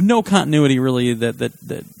 There was no continuity really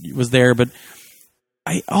that was there. But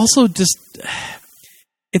I also just,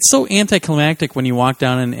 it's so anticlimactic when you walk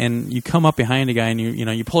down and you come up behind a guy and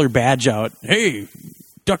you pull your badge out. Hey,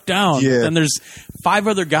 duck down. Yeah. And there's 5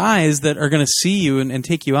 other guys that are going to see you and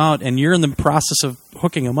take you out, and you're in the process of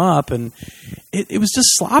hooking them up, and it was just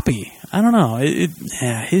sloppy. I don't know.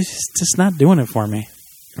 It's just not doing it for me.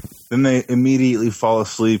 Then they immediately fall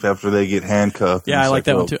asleep after they get handcuffed. Yeah, I like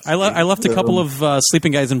that one too. I left a couple of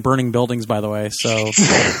sleeping guys in burning buildings, by the way. So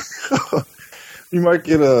you might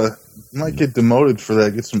get demoted for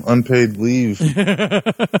that. Get some unpaid leave.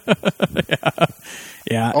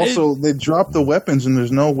 Yeah. Also, they drop the weapons, and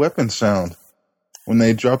there's no weapon sound when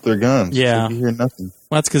they drop their guns. Yeah, so you hear nothing.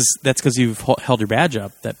 Well, that's because you've held your badge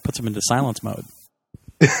up. That puts them into silence mode.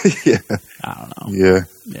 Yeah, I don't know.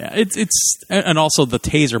 Yeah. It's and also the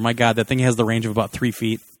taser. My God, that thing has the range of about 3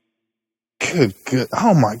 feet. Good.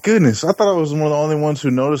 Oh my goodness! I thought I was one of the only ones who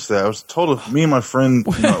noticed that. I was told me and my friend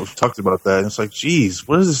talked about that. And it's like, geez,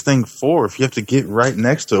 what is this thing for? If you have to get right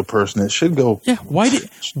next to a person, it should go. Yeah. Why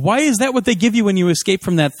is that what they give you when you escape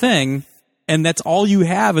from that thing? And that's all you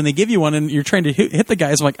have, and they give you one, and you're trying to hit the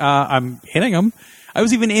guys. I'm like, I'm hitting them. I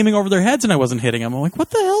was even aiming over their heads, and I wasn't hitting them. I'm like, what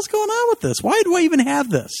the hell's going on with this? Why do I even have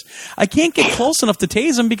this? I can't get close enough to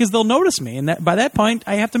tase them because they'll notice me, and by that point,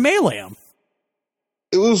 I have to melee them.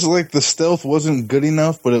 It was like the stealth wasn't good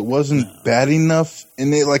enough, but it wasn't bad enough,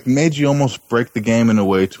 and it like made you almost break the game in a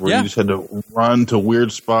way to where you just had to run to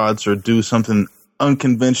weird spots or do something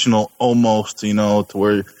unconventional almost, to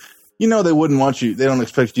where, they wouldn't want you, they don't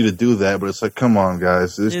expect you to do that, but it's like, come on,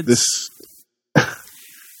 guys, this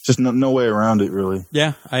just no way around it, really.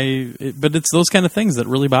 Yeah, but it's those kind of things that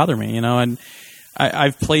really bother me, and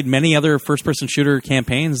I've played many other first-person shooter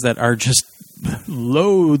campaigns that are just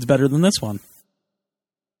loads better than this one.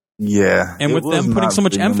 Yeah. And with them putting so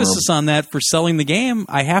much emphasis on that for selling the game,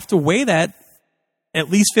 I have to weigh that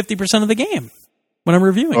at least 50% of the game when I'm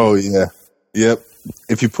reviewing. Oh, yeah. Yep.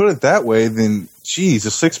 If you put it that way, then, geez, a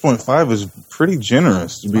 6.5 is pretty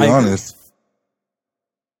generous, to be honest.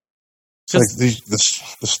 It's like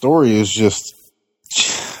the story is just...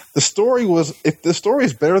 The story was... If the story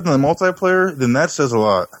is better than the multiplayer, then that says a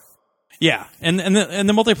lot. Yeah. And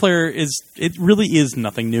the multiplayer it really is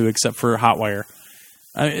nothing new except for Hotwire.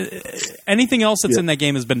 Anything else that's in that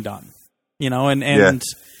game has been done, and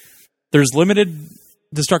there's limited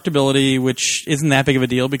destructibility, which isn't that big of a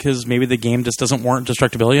deal because maybe the game just doesn't warrant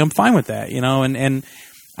destructibility. I'm fine with that, and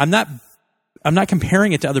I'm not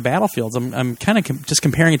comparing it to other Battlefields. I'm kind of just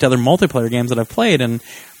comparing it to other multiplayer games that I've played, and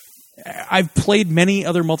I've played many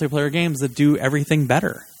other multiplayer games that do everything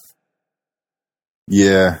better.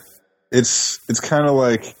 Yeah, it's kind of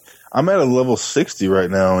like. I'm at a level 60 right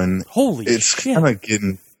now, and it's kind of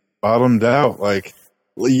getting bottomed out. Like,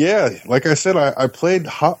 like I said, I played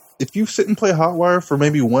if you sit and play Hotwire for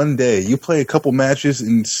maybe one day, you play a couple matches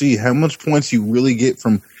and see how much points you really get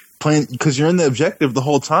from playing because you're in the objective the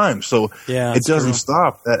whole time, so it doesn't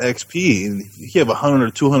stop that XP. And if you have 100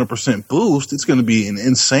 or 200% boost, it's going to be an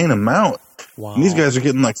insane amount. Wow. And these guys are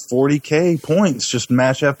getting like 40K points just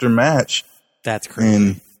match after match. That's crazy.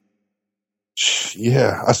 And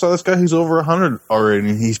I saw this guy who's over 100 already,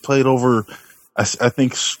 and he's played over, I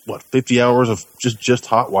think, 50 hours of just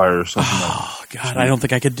Hotwire or something. Oh, God, I don't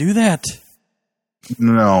think I could do that.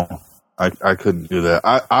 No, I couldn't do that.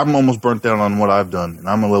 I'm almost burnt down on what I've done, and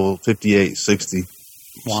I'm a level 58, 60.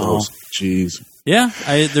 Wow. So, jeez. Yeah,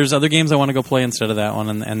 there's other games I want to go play instead of that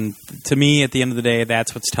one, and to me, at the end of the day,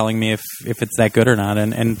 that's what's telling me if it's that good or not,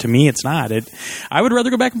 and to me, it's not. I would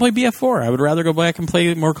rather go back and play BF4. I would rather go back and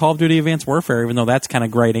play more Call of Duty Advanced Warfare, even though that's kind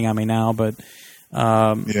of grating on me now, but...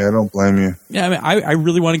 I don't blame you. Yeah, I mean, I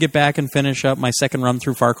really want to get back and finish up my second run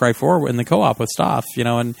through Far Cry 4 in the co-op with Stoff,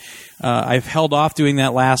 and I've held off doing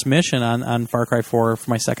that last mission on Far Cry 4 for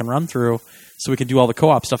my second run through so we could do all the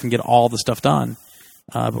co-op stuff and get all the stuff done.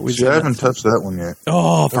 But I haven't touched that one yet.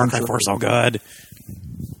 Oh, Far Cry 4 is so good.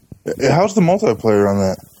 How's the multiplayer on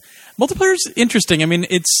that? Multiplayer's interesting. I mean,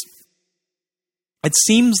 it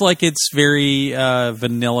seems like it's very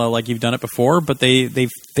vanilla, like you've done it before, but they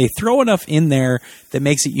throw enough in there that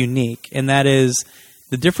makes it unique, and that is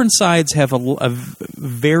the different sides have a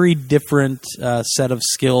very different set of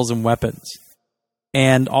skills and weapons.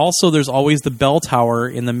 And also there's always the bell tower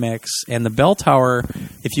in the mix, and the bell tower,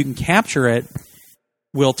 if you can capture it,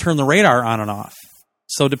 will turn the radar on and off.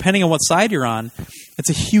 So depending on what side you're on, it's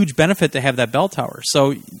a huge benefit to have that bell tower.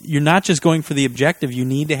 So you're not just going for the objective, you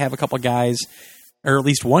need to have a couple guys, or at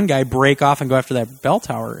least one guy, break off and go after that bell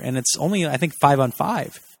tower, and it's only, I think,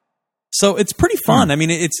 5-on-5. So it's pretty fun. I mean,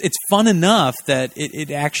 it's fun enough that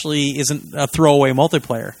it actually isn't a throwaway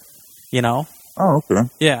multiplayer, Oh, okay.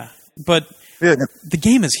 Yeah, but the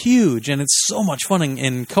game is huge, and it's so much fun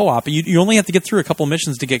in co-op. You only have to get through a couple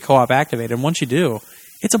missions to get co-op activated, and once you do,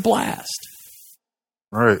 it's a blast.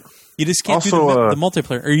 Right. You just can't do the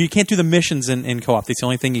multiplayer, or you can't do the missions in co-op. That's the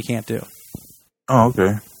only thing you can't do. Oh,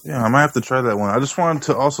 okay. Yeah, I might have to try that one. I just wanted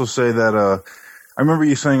to also say that I remember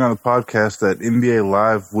you saying on the podcast that NBA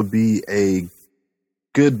Live would be a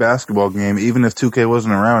good basketball game, even if 2K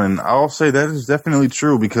wasn't around. And I'll say that is definitely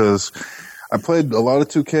true because I played a lot of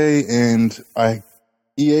 2K, and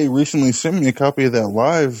EA recently sent me a copy of that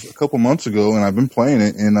Live a couple months ago, and I've been playing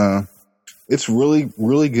it, and it's really,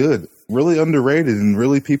 really good, really underrated, and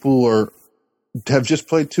really people have just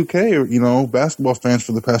played 2K, or, basketball fans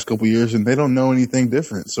for the past couple of years, and they don't know anything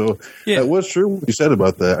different. So that was true what you said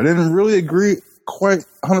about that. I didn't really agree quite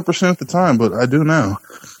 100% at the time, but I do now.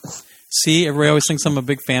 See, everybody always thinks I'm a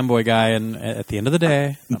big fanboy guy, and at the end of the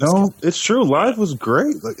day... No, it's true. Live was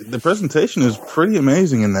great. Like, the presentation is pretty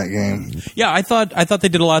amazing in that game. Yeah, I thought they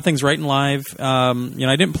did a lot of things right in Live. I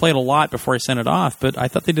didn't play it a lot before I sent it off, but I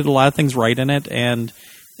thought they did a lot of things right in it, and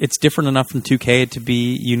it's different enough from 2K to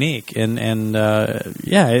be unique. It's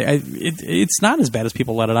not as bad as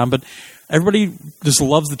people let it on, but everybody just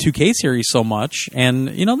loves the 2K series so much, and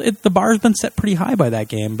the bar has been set pretty high by that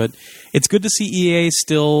game. But it's good to see EA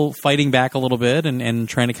still fighting back a little bit and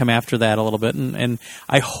trying to come after that a little bit. And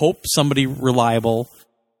I hope somebody reliable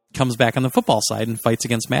comes back on the football side and fights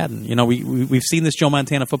against Madden. We've seen this Joe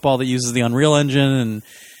Montana football that uses the Unreal Engine, and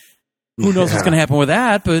who knows what's going to happen with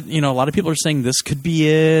that. But a lot of people are saying this could be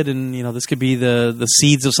it, and this could be the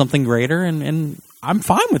seeds of something greater. And I'm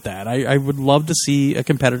fine with that. I would love to see a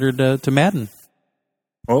competitor to Madden.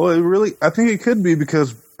 Well, I think it could be,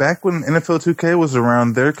 because back when NFL 2K was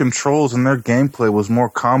around, their controls and their gameplay was more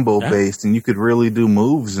combo based, and you could really do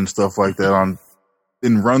moves and stuff like that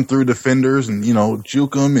and run through defenders and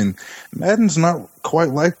juke them. And Madden's not quite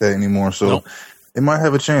like that anymore, so it might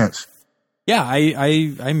have a chance. Yeah,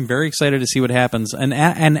 I'm very excited to see what happens. An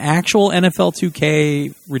actual NFL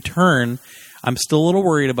 2K return, I'm still a little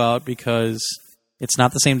worried about, because it's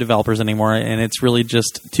not the same developers anymore, and it's really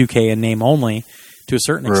just 2K in name only to a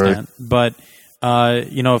certain extent. But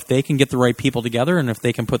if they can get the right people together, and if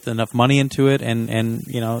they can put enough money into it, and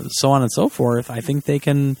so on and so forth, I think they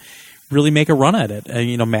can really make a run at it.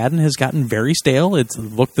 Madden has gotten very stale. It's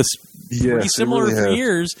looked pretty similar for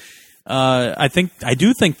years. I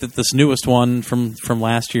do think that this newest one from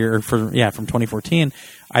last year, from 2014,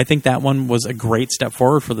 I think that one was a great step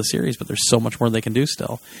forward for the series, but there's so much more they can do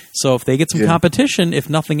still. So if they get some competition, if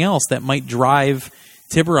nothing else, that might drive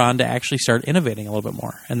Tiburon to actually start innovating a little bit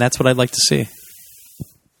more, and that's what I'd like to see.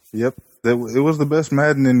 Yep. It was the best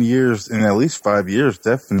Madden in at least 5 years,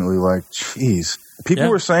 definitely. Like, jeez. People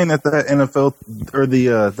were saying that NFL, or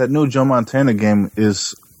that new Joe Montana game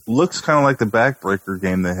looks kind of like the Backbreaker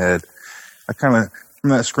game they had.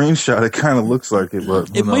 from that screenshot, it kind of looks like it,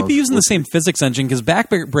 but it might be using the same physics engine because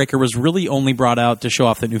Backbreaker was really only brought out to show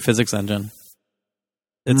off the new physics engine.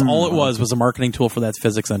 It's all it was a marketing tool for that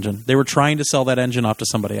physics engine. They were trying to sell that engine off to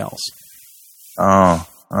somebody else. Oh,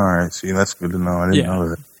 all right. See, that's good to know. I didn't know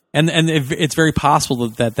that. And it's very possible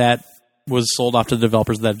that was sold off to the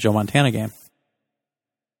developers of that Joe Montana game.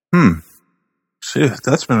 Shit,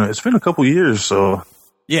 it's been a couple years, so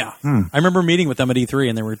yeah. I remember meeting with them at E3,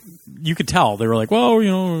 and you could tell they were like,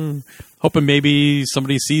 well, hoping maybe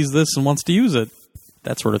somebody sees this and wants to use it,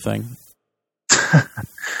 that sort of thing.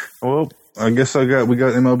 Well, I guess we got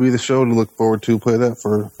MLB The Show to look forward to. Play that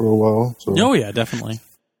for a while. So. Oh yeah, definitely.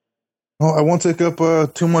 Well, I won't take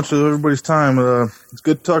up too much of everybody's time. It's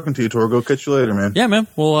good talking to you, Torgo. Catch you later, man. Yeah, man.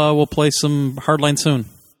 We'll play some Hardline soon.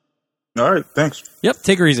 All right, thanks. Yep,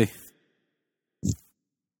 take her easy.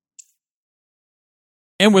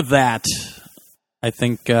 And with that, I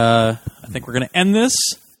think we're going to end this.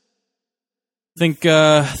 I think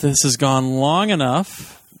this has gone long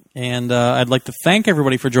enough. And I'd like to thank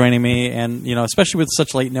everybody for joining me, and especially with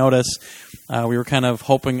such late notice. We were kind of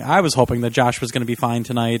hoping that Josh was going to be fine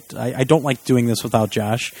tonight. I don't like doing this without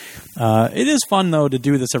Josh. It is fun though to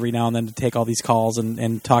do this every now and then, to take all these calls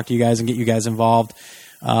and talk to you guys and get you guys involved.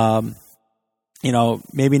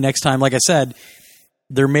 Maybe next time, like I said,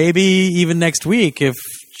 there may be even next week if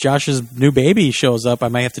Josh's new baby shows up, I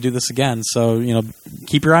might have to do this again. So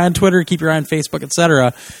keep your eye on Twitter, keep your eye on Facebook,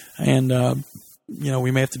 etc. And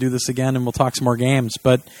we may have to do this again, and we'll talk some more games.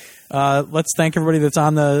 But let's thank everybody that's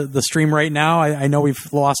on the stream right now. I know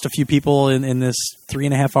we've lost a few people in this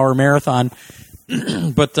 3.5-hour marathon,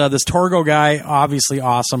 but this Torgo guy, obviously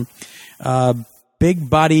awesome. Big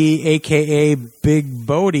Buddy, a.k.a. Big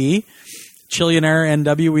Bodie, Chillionaire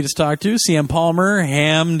NW we just talked to, CM Palmer,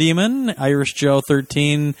 Ham Demon, Irish Joe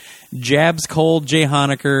 13, Jabs Cold, Jay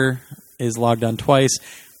Honecker is logged on twice.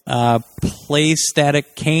 Play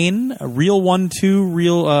Static Kane, Real 1-2,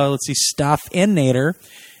 Real Staff and Nader,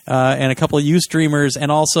 and a couple of Ustreamers,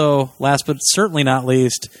 and also, last but certainly not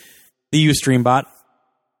least, the Ustream bot.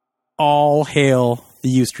 All hail the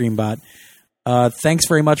Ustream bot. Thanks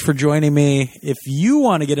very much for joining me. If you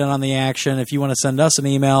want to get in on the action, if you want to send us an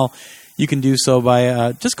email, you can do so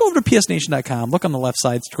by just go over to psnation.com. Look on the left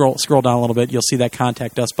side, scroll down a little bit. You'll see that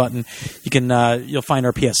contact us button. You can you'll find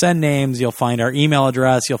our PSN names. You'll find our email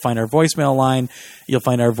address. You'll find our voicemail line. You'll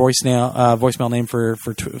find our voicemail name for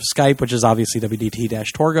Skype, which is obviously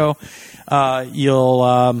WDT-Torgo.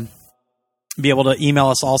 You'll be able to email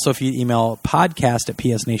us also if you email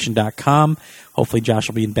podcast@psnation.com. Hopefully Josh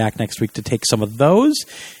will be back next week to take some of those.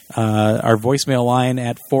 Our voicemail line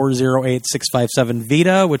at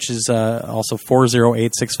 408-657-VITA, which is also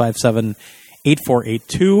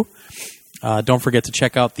 408-657-8482. Don't forget to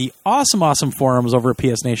check out the awesome forums over at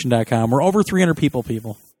psnation.com. We're over 300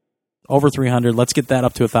 people. Over 300. Let's get that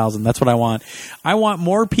up to 1,000. That's what I want. I want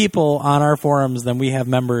more people on our forums than we have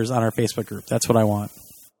members on our Facebook group. That's what I want.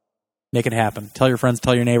 Make it happen. Tell your friends,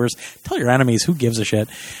 tell your neighbors, tell your enemies. Who gives a shit?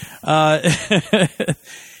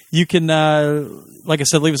 You can, like I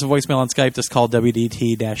said, leave us a voicemail on Skype. Just call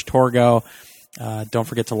WDT-Torgo. Don't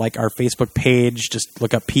forget to like our Facebook page. Just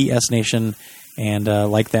look up PS Nation and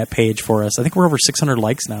like that page for us. I think we're over 600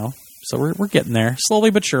 likes now, so we're getting there slowly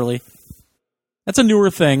but surely. That's a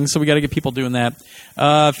newer thing, so we got to get people doing that.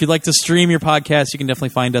 If you'd like to stream your podcast, you can definitely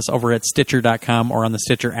find us over at Stitcher.com or on the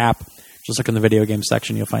Stitcher app. Just look in the video game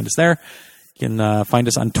section. You'll find us there. You can find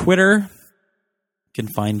us on Twitter. You can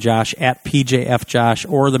find Josh at PJFJosh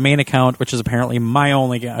or the main account, which is apparently my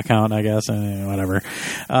only account, I guess. Whatever.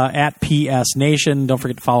 At PS Nation. Don't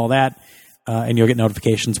forget to follow that. And you'll get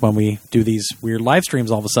notifications when we do these weird live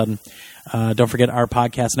streams all of a sudden. Don't forget our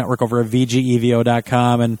podcast network over at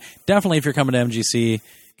VGEVO.com. And definitely if you're coming to MGC,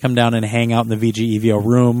 come down and hang out in the VGEVO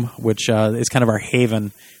room, which is kind of our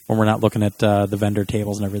haven when we're not looking at the vendor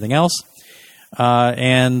tables and everything else.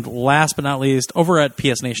 And last but not least, over at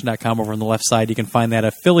psnation.com, over on the left side, you can find that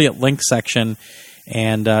affiliate link section.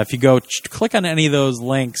 And if you go click on any of those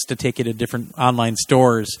links to take you to different online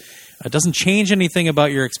stores, it doesn't change anything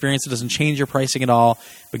about your experience. It doesn't change your pricing at all.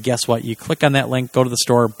 But guess what? You click on that link, go to the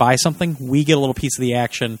store, buy something. We get a little piece of the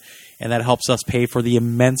action, and that helps us pay for the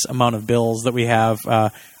immense amount of bills that we have.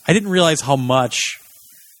 I didn't realize how much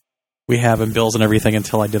we have in bills and everything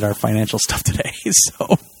until I did our financial stuff today.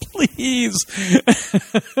 So please.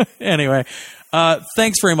 Anyway,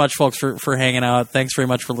 thanks very much, folks, for hanging out. Thanks very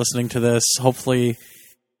much for listening to this. Hopefully,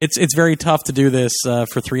 it's very tough to do this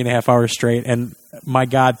for 3.5 hours straight. And my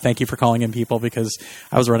God, thank you for calling in, people, because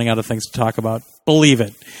I was running out of things to talk about. Believe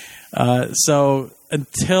it. So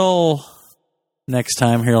until next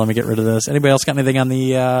time, here, let me get rid of this. Anybody else got anything on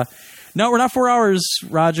the No, we're not 4 hours,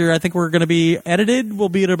 Roger. I think we're going to be edited. We'll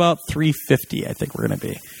be at about 3:50. I think we're going to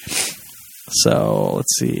be. So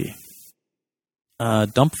let's see.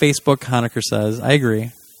 Dump Facebook. Honecker says, I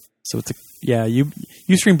agree. So it's you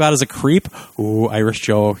stream bot as a creep. Ooh, Irish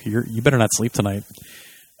Joe, you better not sleep tonight.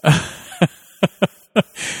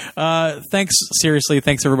 Thanks, seriously.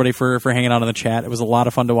 Thanks everybody for hanging out in the chat. It was a lot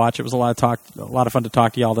of fun to watch. It was a lot of fun to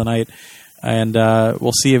talk to y'all tonight. And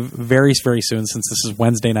we'll see you very, very soon, since this is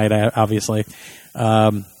Wednesday night, obviously.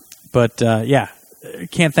 But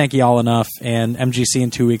can't thank y'all enough. And MGC in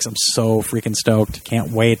 2 weeks, I'm so freaking stoked.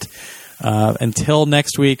 Can't wait. Until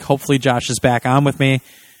next week, hopefully Josh is back on with me.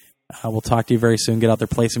 We'll talk to you very soon. Get out there,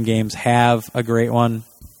 play some games. Have a great one.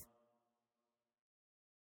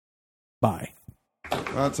 Bye.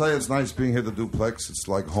 I'll tell you, it's nice being here at the duplex. It's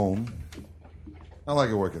like home. I like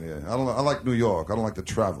it working here. I like New York. I don't like to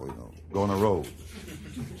travel, go on the road.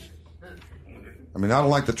 I don't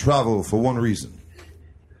like to travel for one reason.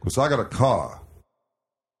 Because I got a car.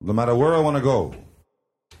 No matter where I want to go,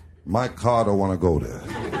 my car don't want to go there.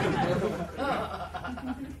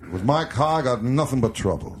 With my car, I got nothing but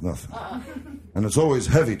trouble. Nothing. And it's always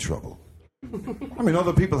heavy trouble.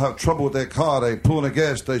 Other people have trouble with their car. They pull in a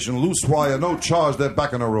gas station, loose wire, no charge, they're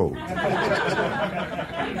back on the road.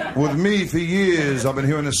 With me, for years, I've been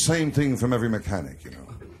hearing the same thing from every mechanic,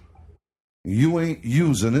 You ain't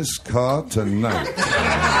using this car tonight.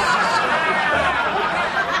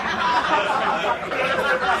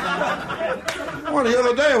 Well, the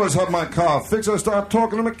other day I was having my car fixed. I started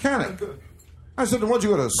talking to the mechanic. I said, "What, you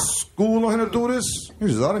go to school learning to do this?" He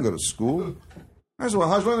says, "I didn't go to school." I said, "Well,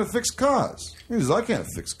 how'd you learn to fix cars?" He says, "I can't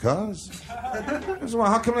fix cars." I said, "Well,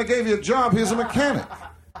 how come they gave you a job here as a mechanic?"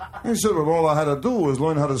 He said, "Well, all I had to do was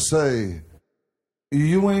learn how to say,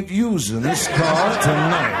 'You ain't using this car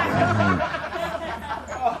tonight.'"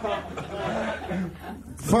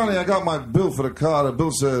 Finally, I got my bill for the car. The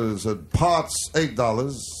bill said parts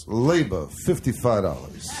 $8, labor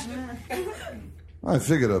 $55. I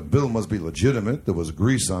figured a bill must be legitimate. There was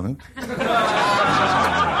grease on it.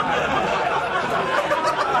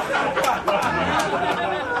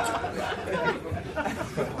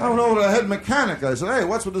 I went over to the head mechanic. I said, "Hey,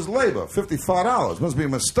 what's with this labor? $55. Must be a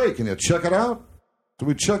mistake. Can you check it out?" So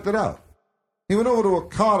we checked it out. He went over to a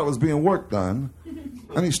car that was being worked on,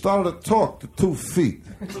 and he started to talk to 2 feet.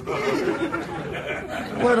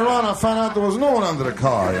 Later on, I found out there was no one under the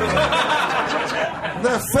car.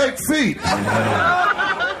 They're fake feet.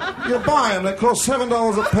 You buy them, they cost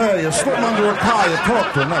 $7 a pair. You slip them under a car, you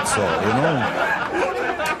talk to them, that's all,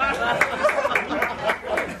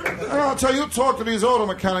 And I'll tell you, talk to these auto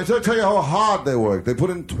mechanics, they'll tell you how hard they work. They put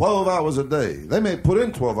in 12 hours a day. They may put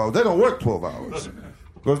in 12 hours. They don't work 12 hours.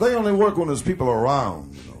 Because they only work when there's people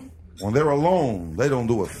around, When they're alone, they don't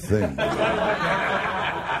do a thing.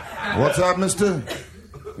 What's up, mister?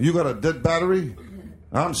 You got a dead battery?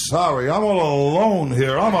 I'm sorry, I'm all alone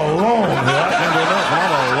here. I'm alone here. I can't do nothing.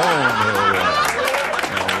 I'm alone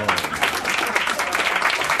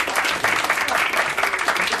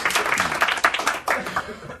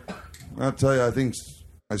here. I'll tell you, I think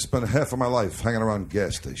I spent half of my life hanging around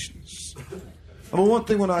gas stations. But one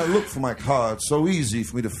thing, when I look for my car, it's so easy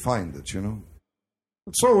for me to find it,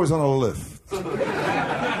 It's always on a lift.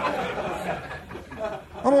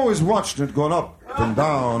 I'm always watching it going up and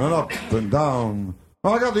down and up and down.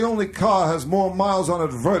 Well, I got the only car has more miles on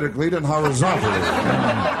it vertically than horizontally.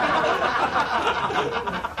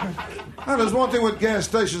 And there's one thing with gas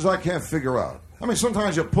stations I can't figure out.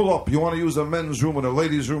 Sometimes you pull up, you want to use a men's room or the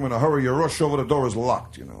ladies' room in a hurry, you rush over, the door is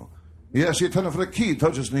locked, You ask the attendant for the key,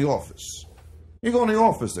 touches in the office. You go in the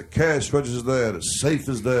office, the cash register is there, the safe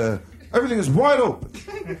is there, everything is wide open.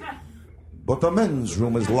 But the men's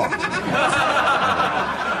room is locked.